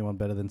anyone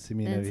better than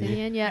Simeon over here.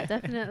 Simeon, yeah,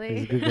 definitely.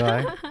 He's a good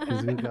guy. He's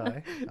a good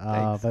guy.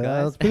 Thanks, But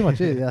guys. that's pretty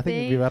much it. Yeah, I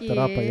think we wrapped it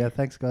up. But you. yeah,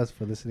 thanks guys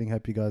for listening.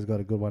 Hope you guys got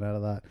a good one out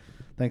of that.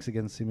 Thanks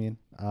again, Simeon.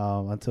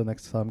 Until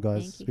next time,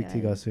 guys. Thank you, Speak to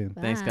you guys soon.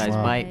 Thanks, guys.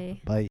 Wow.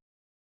 Bye. Bye.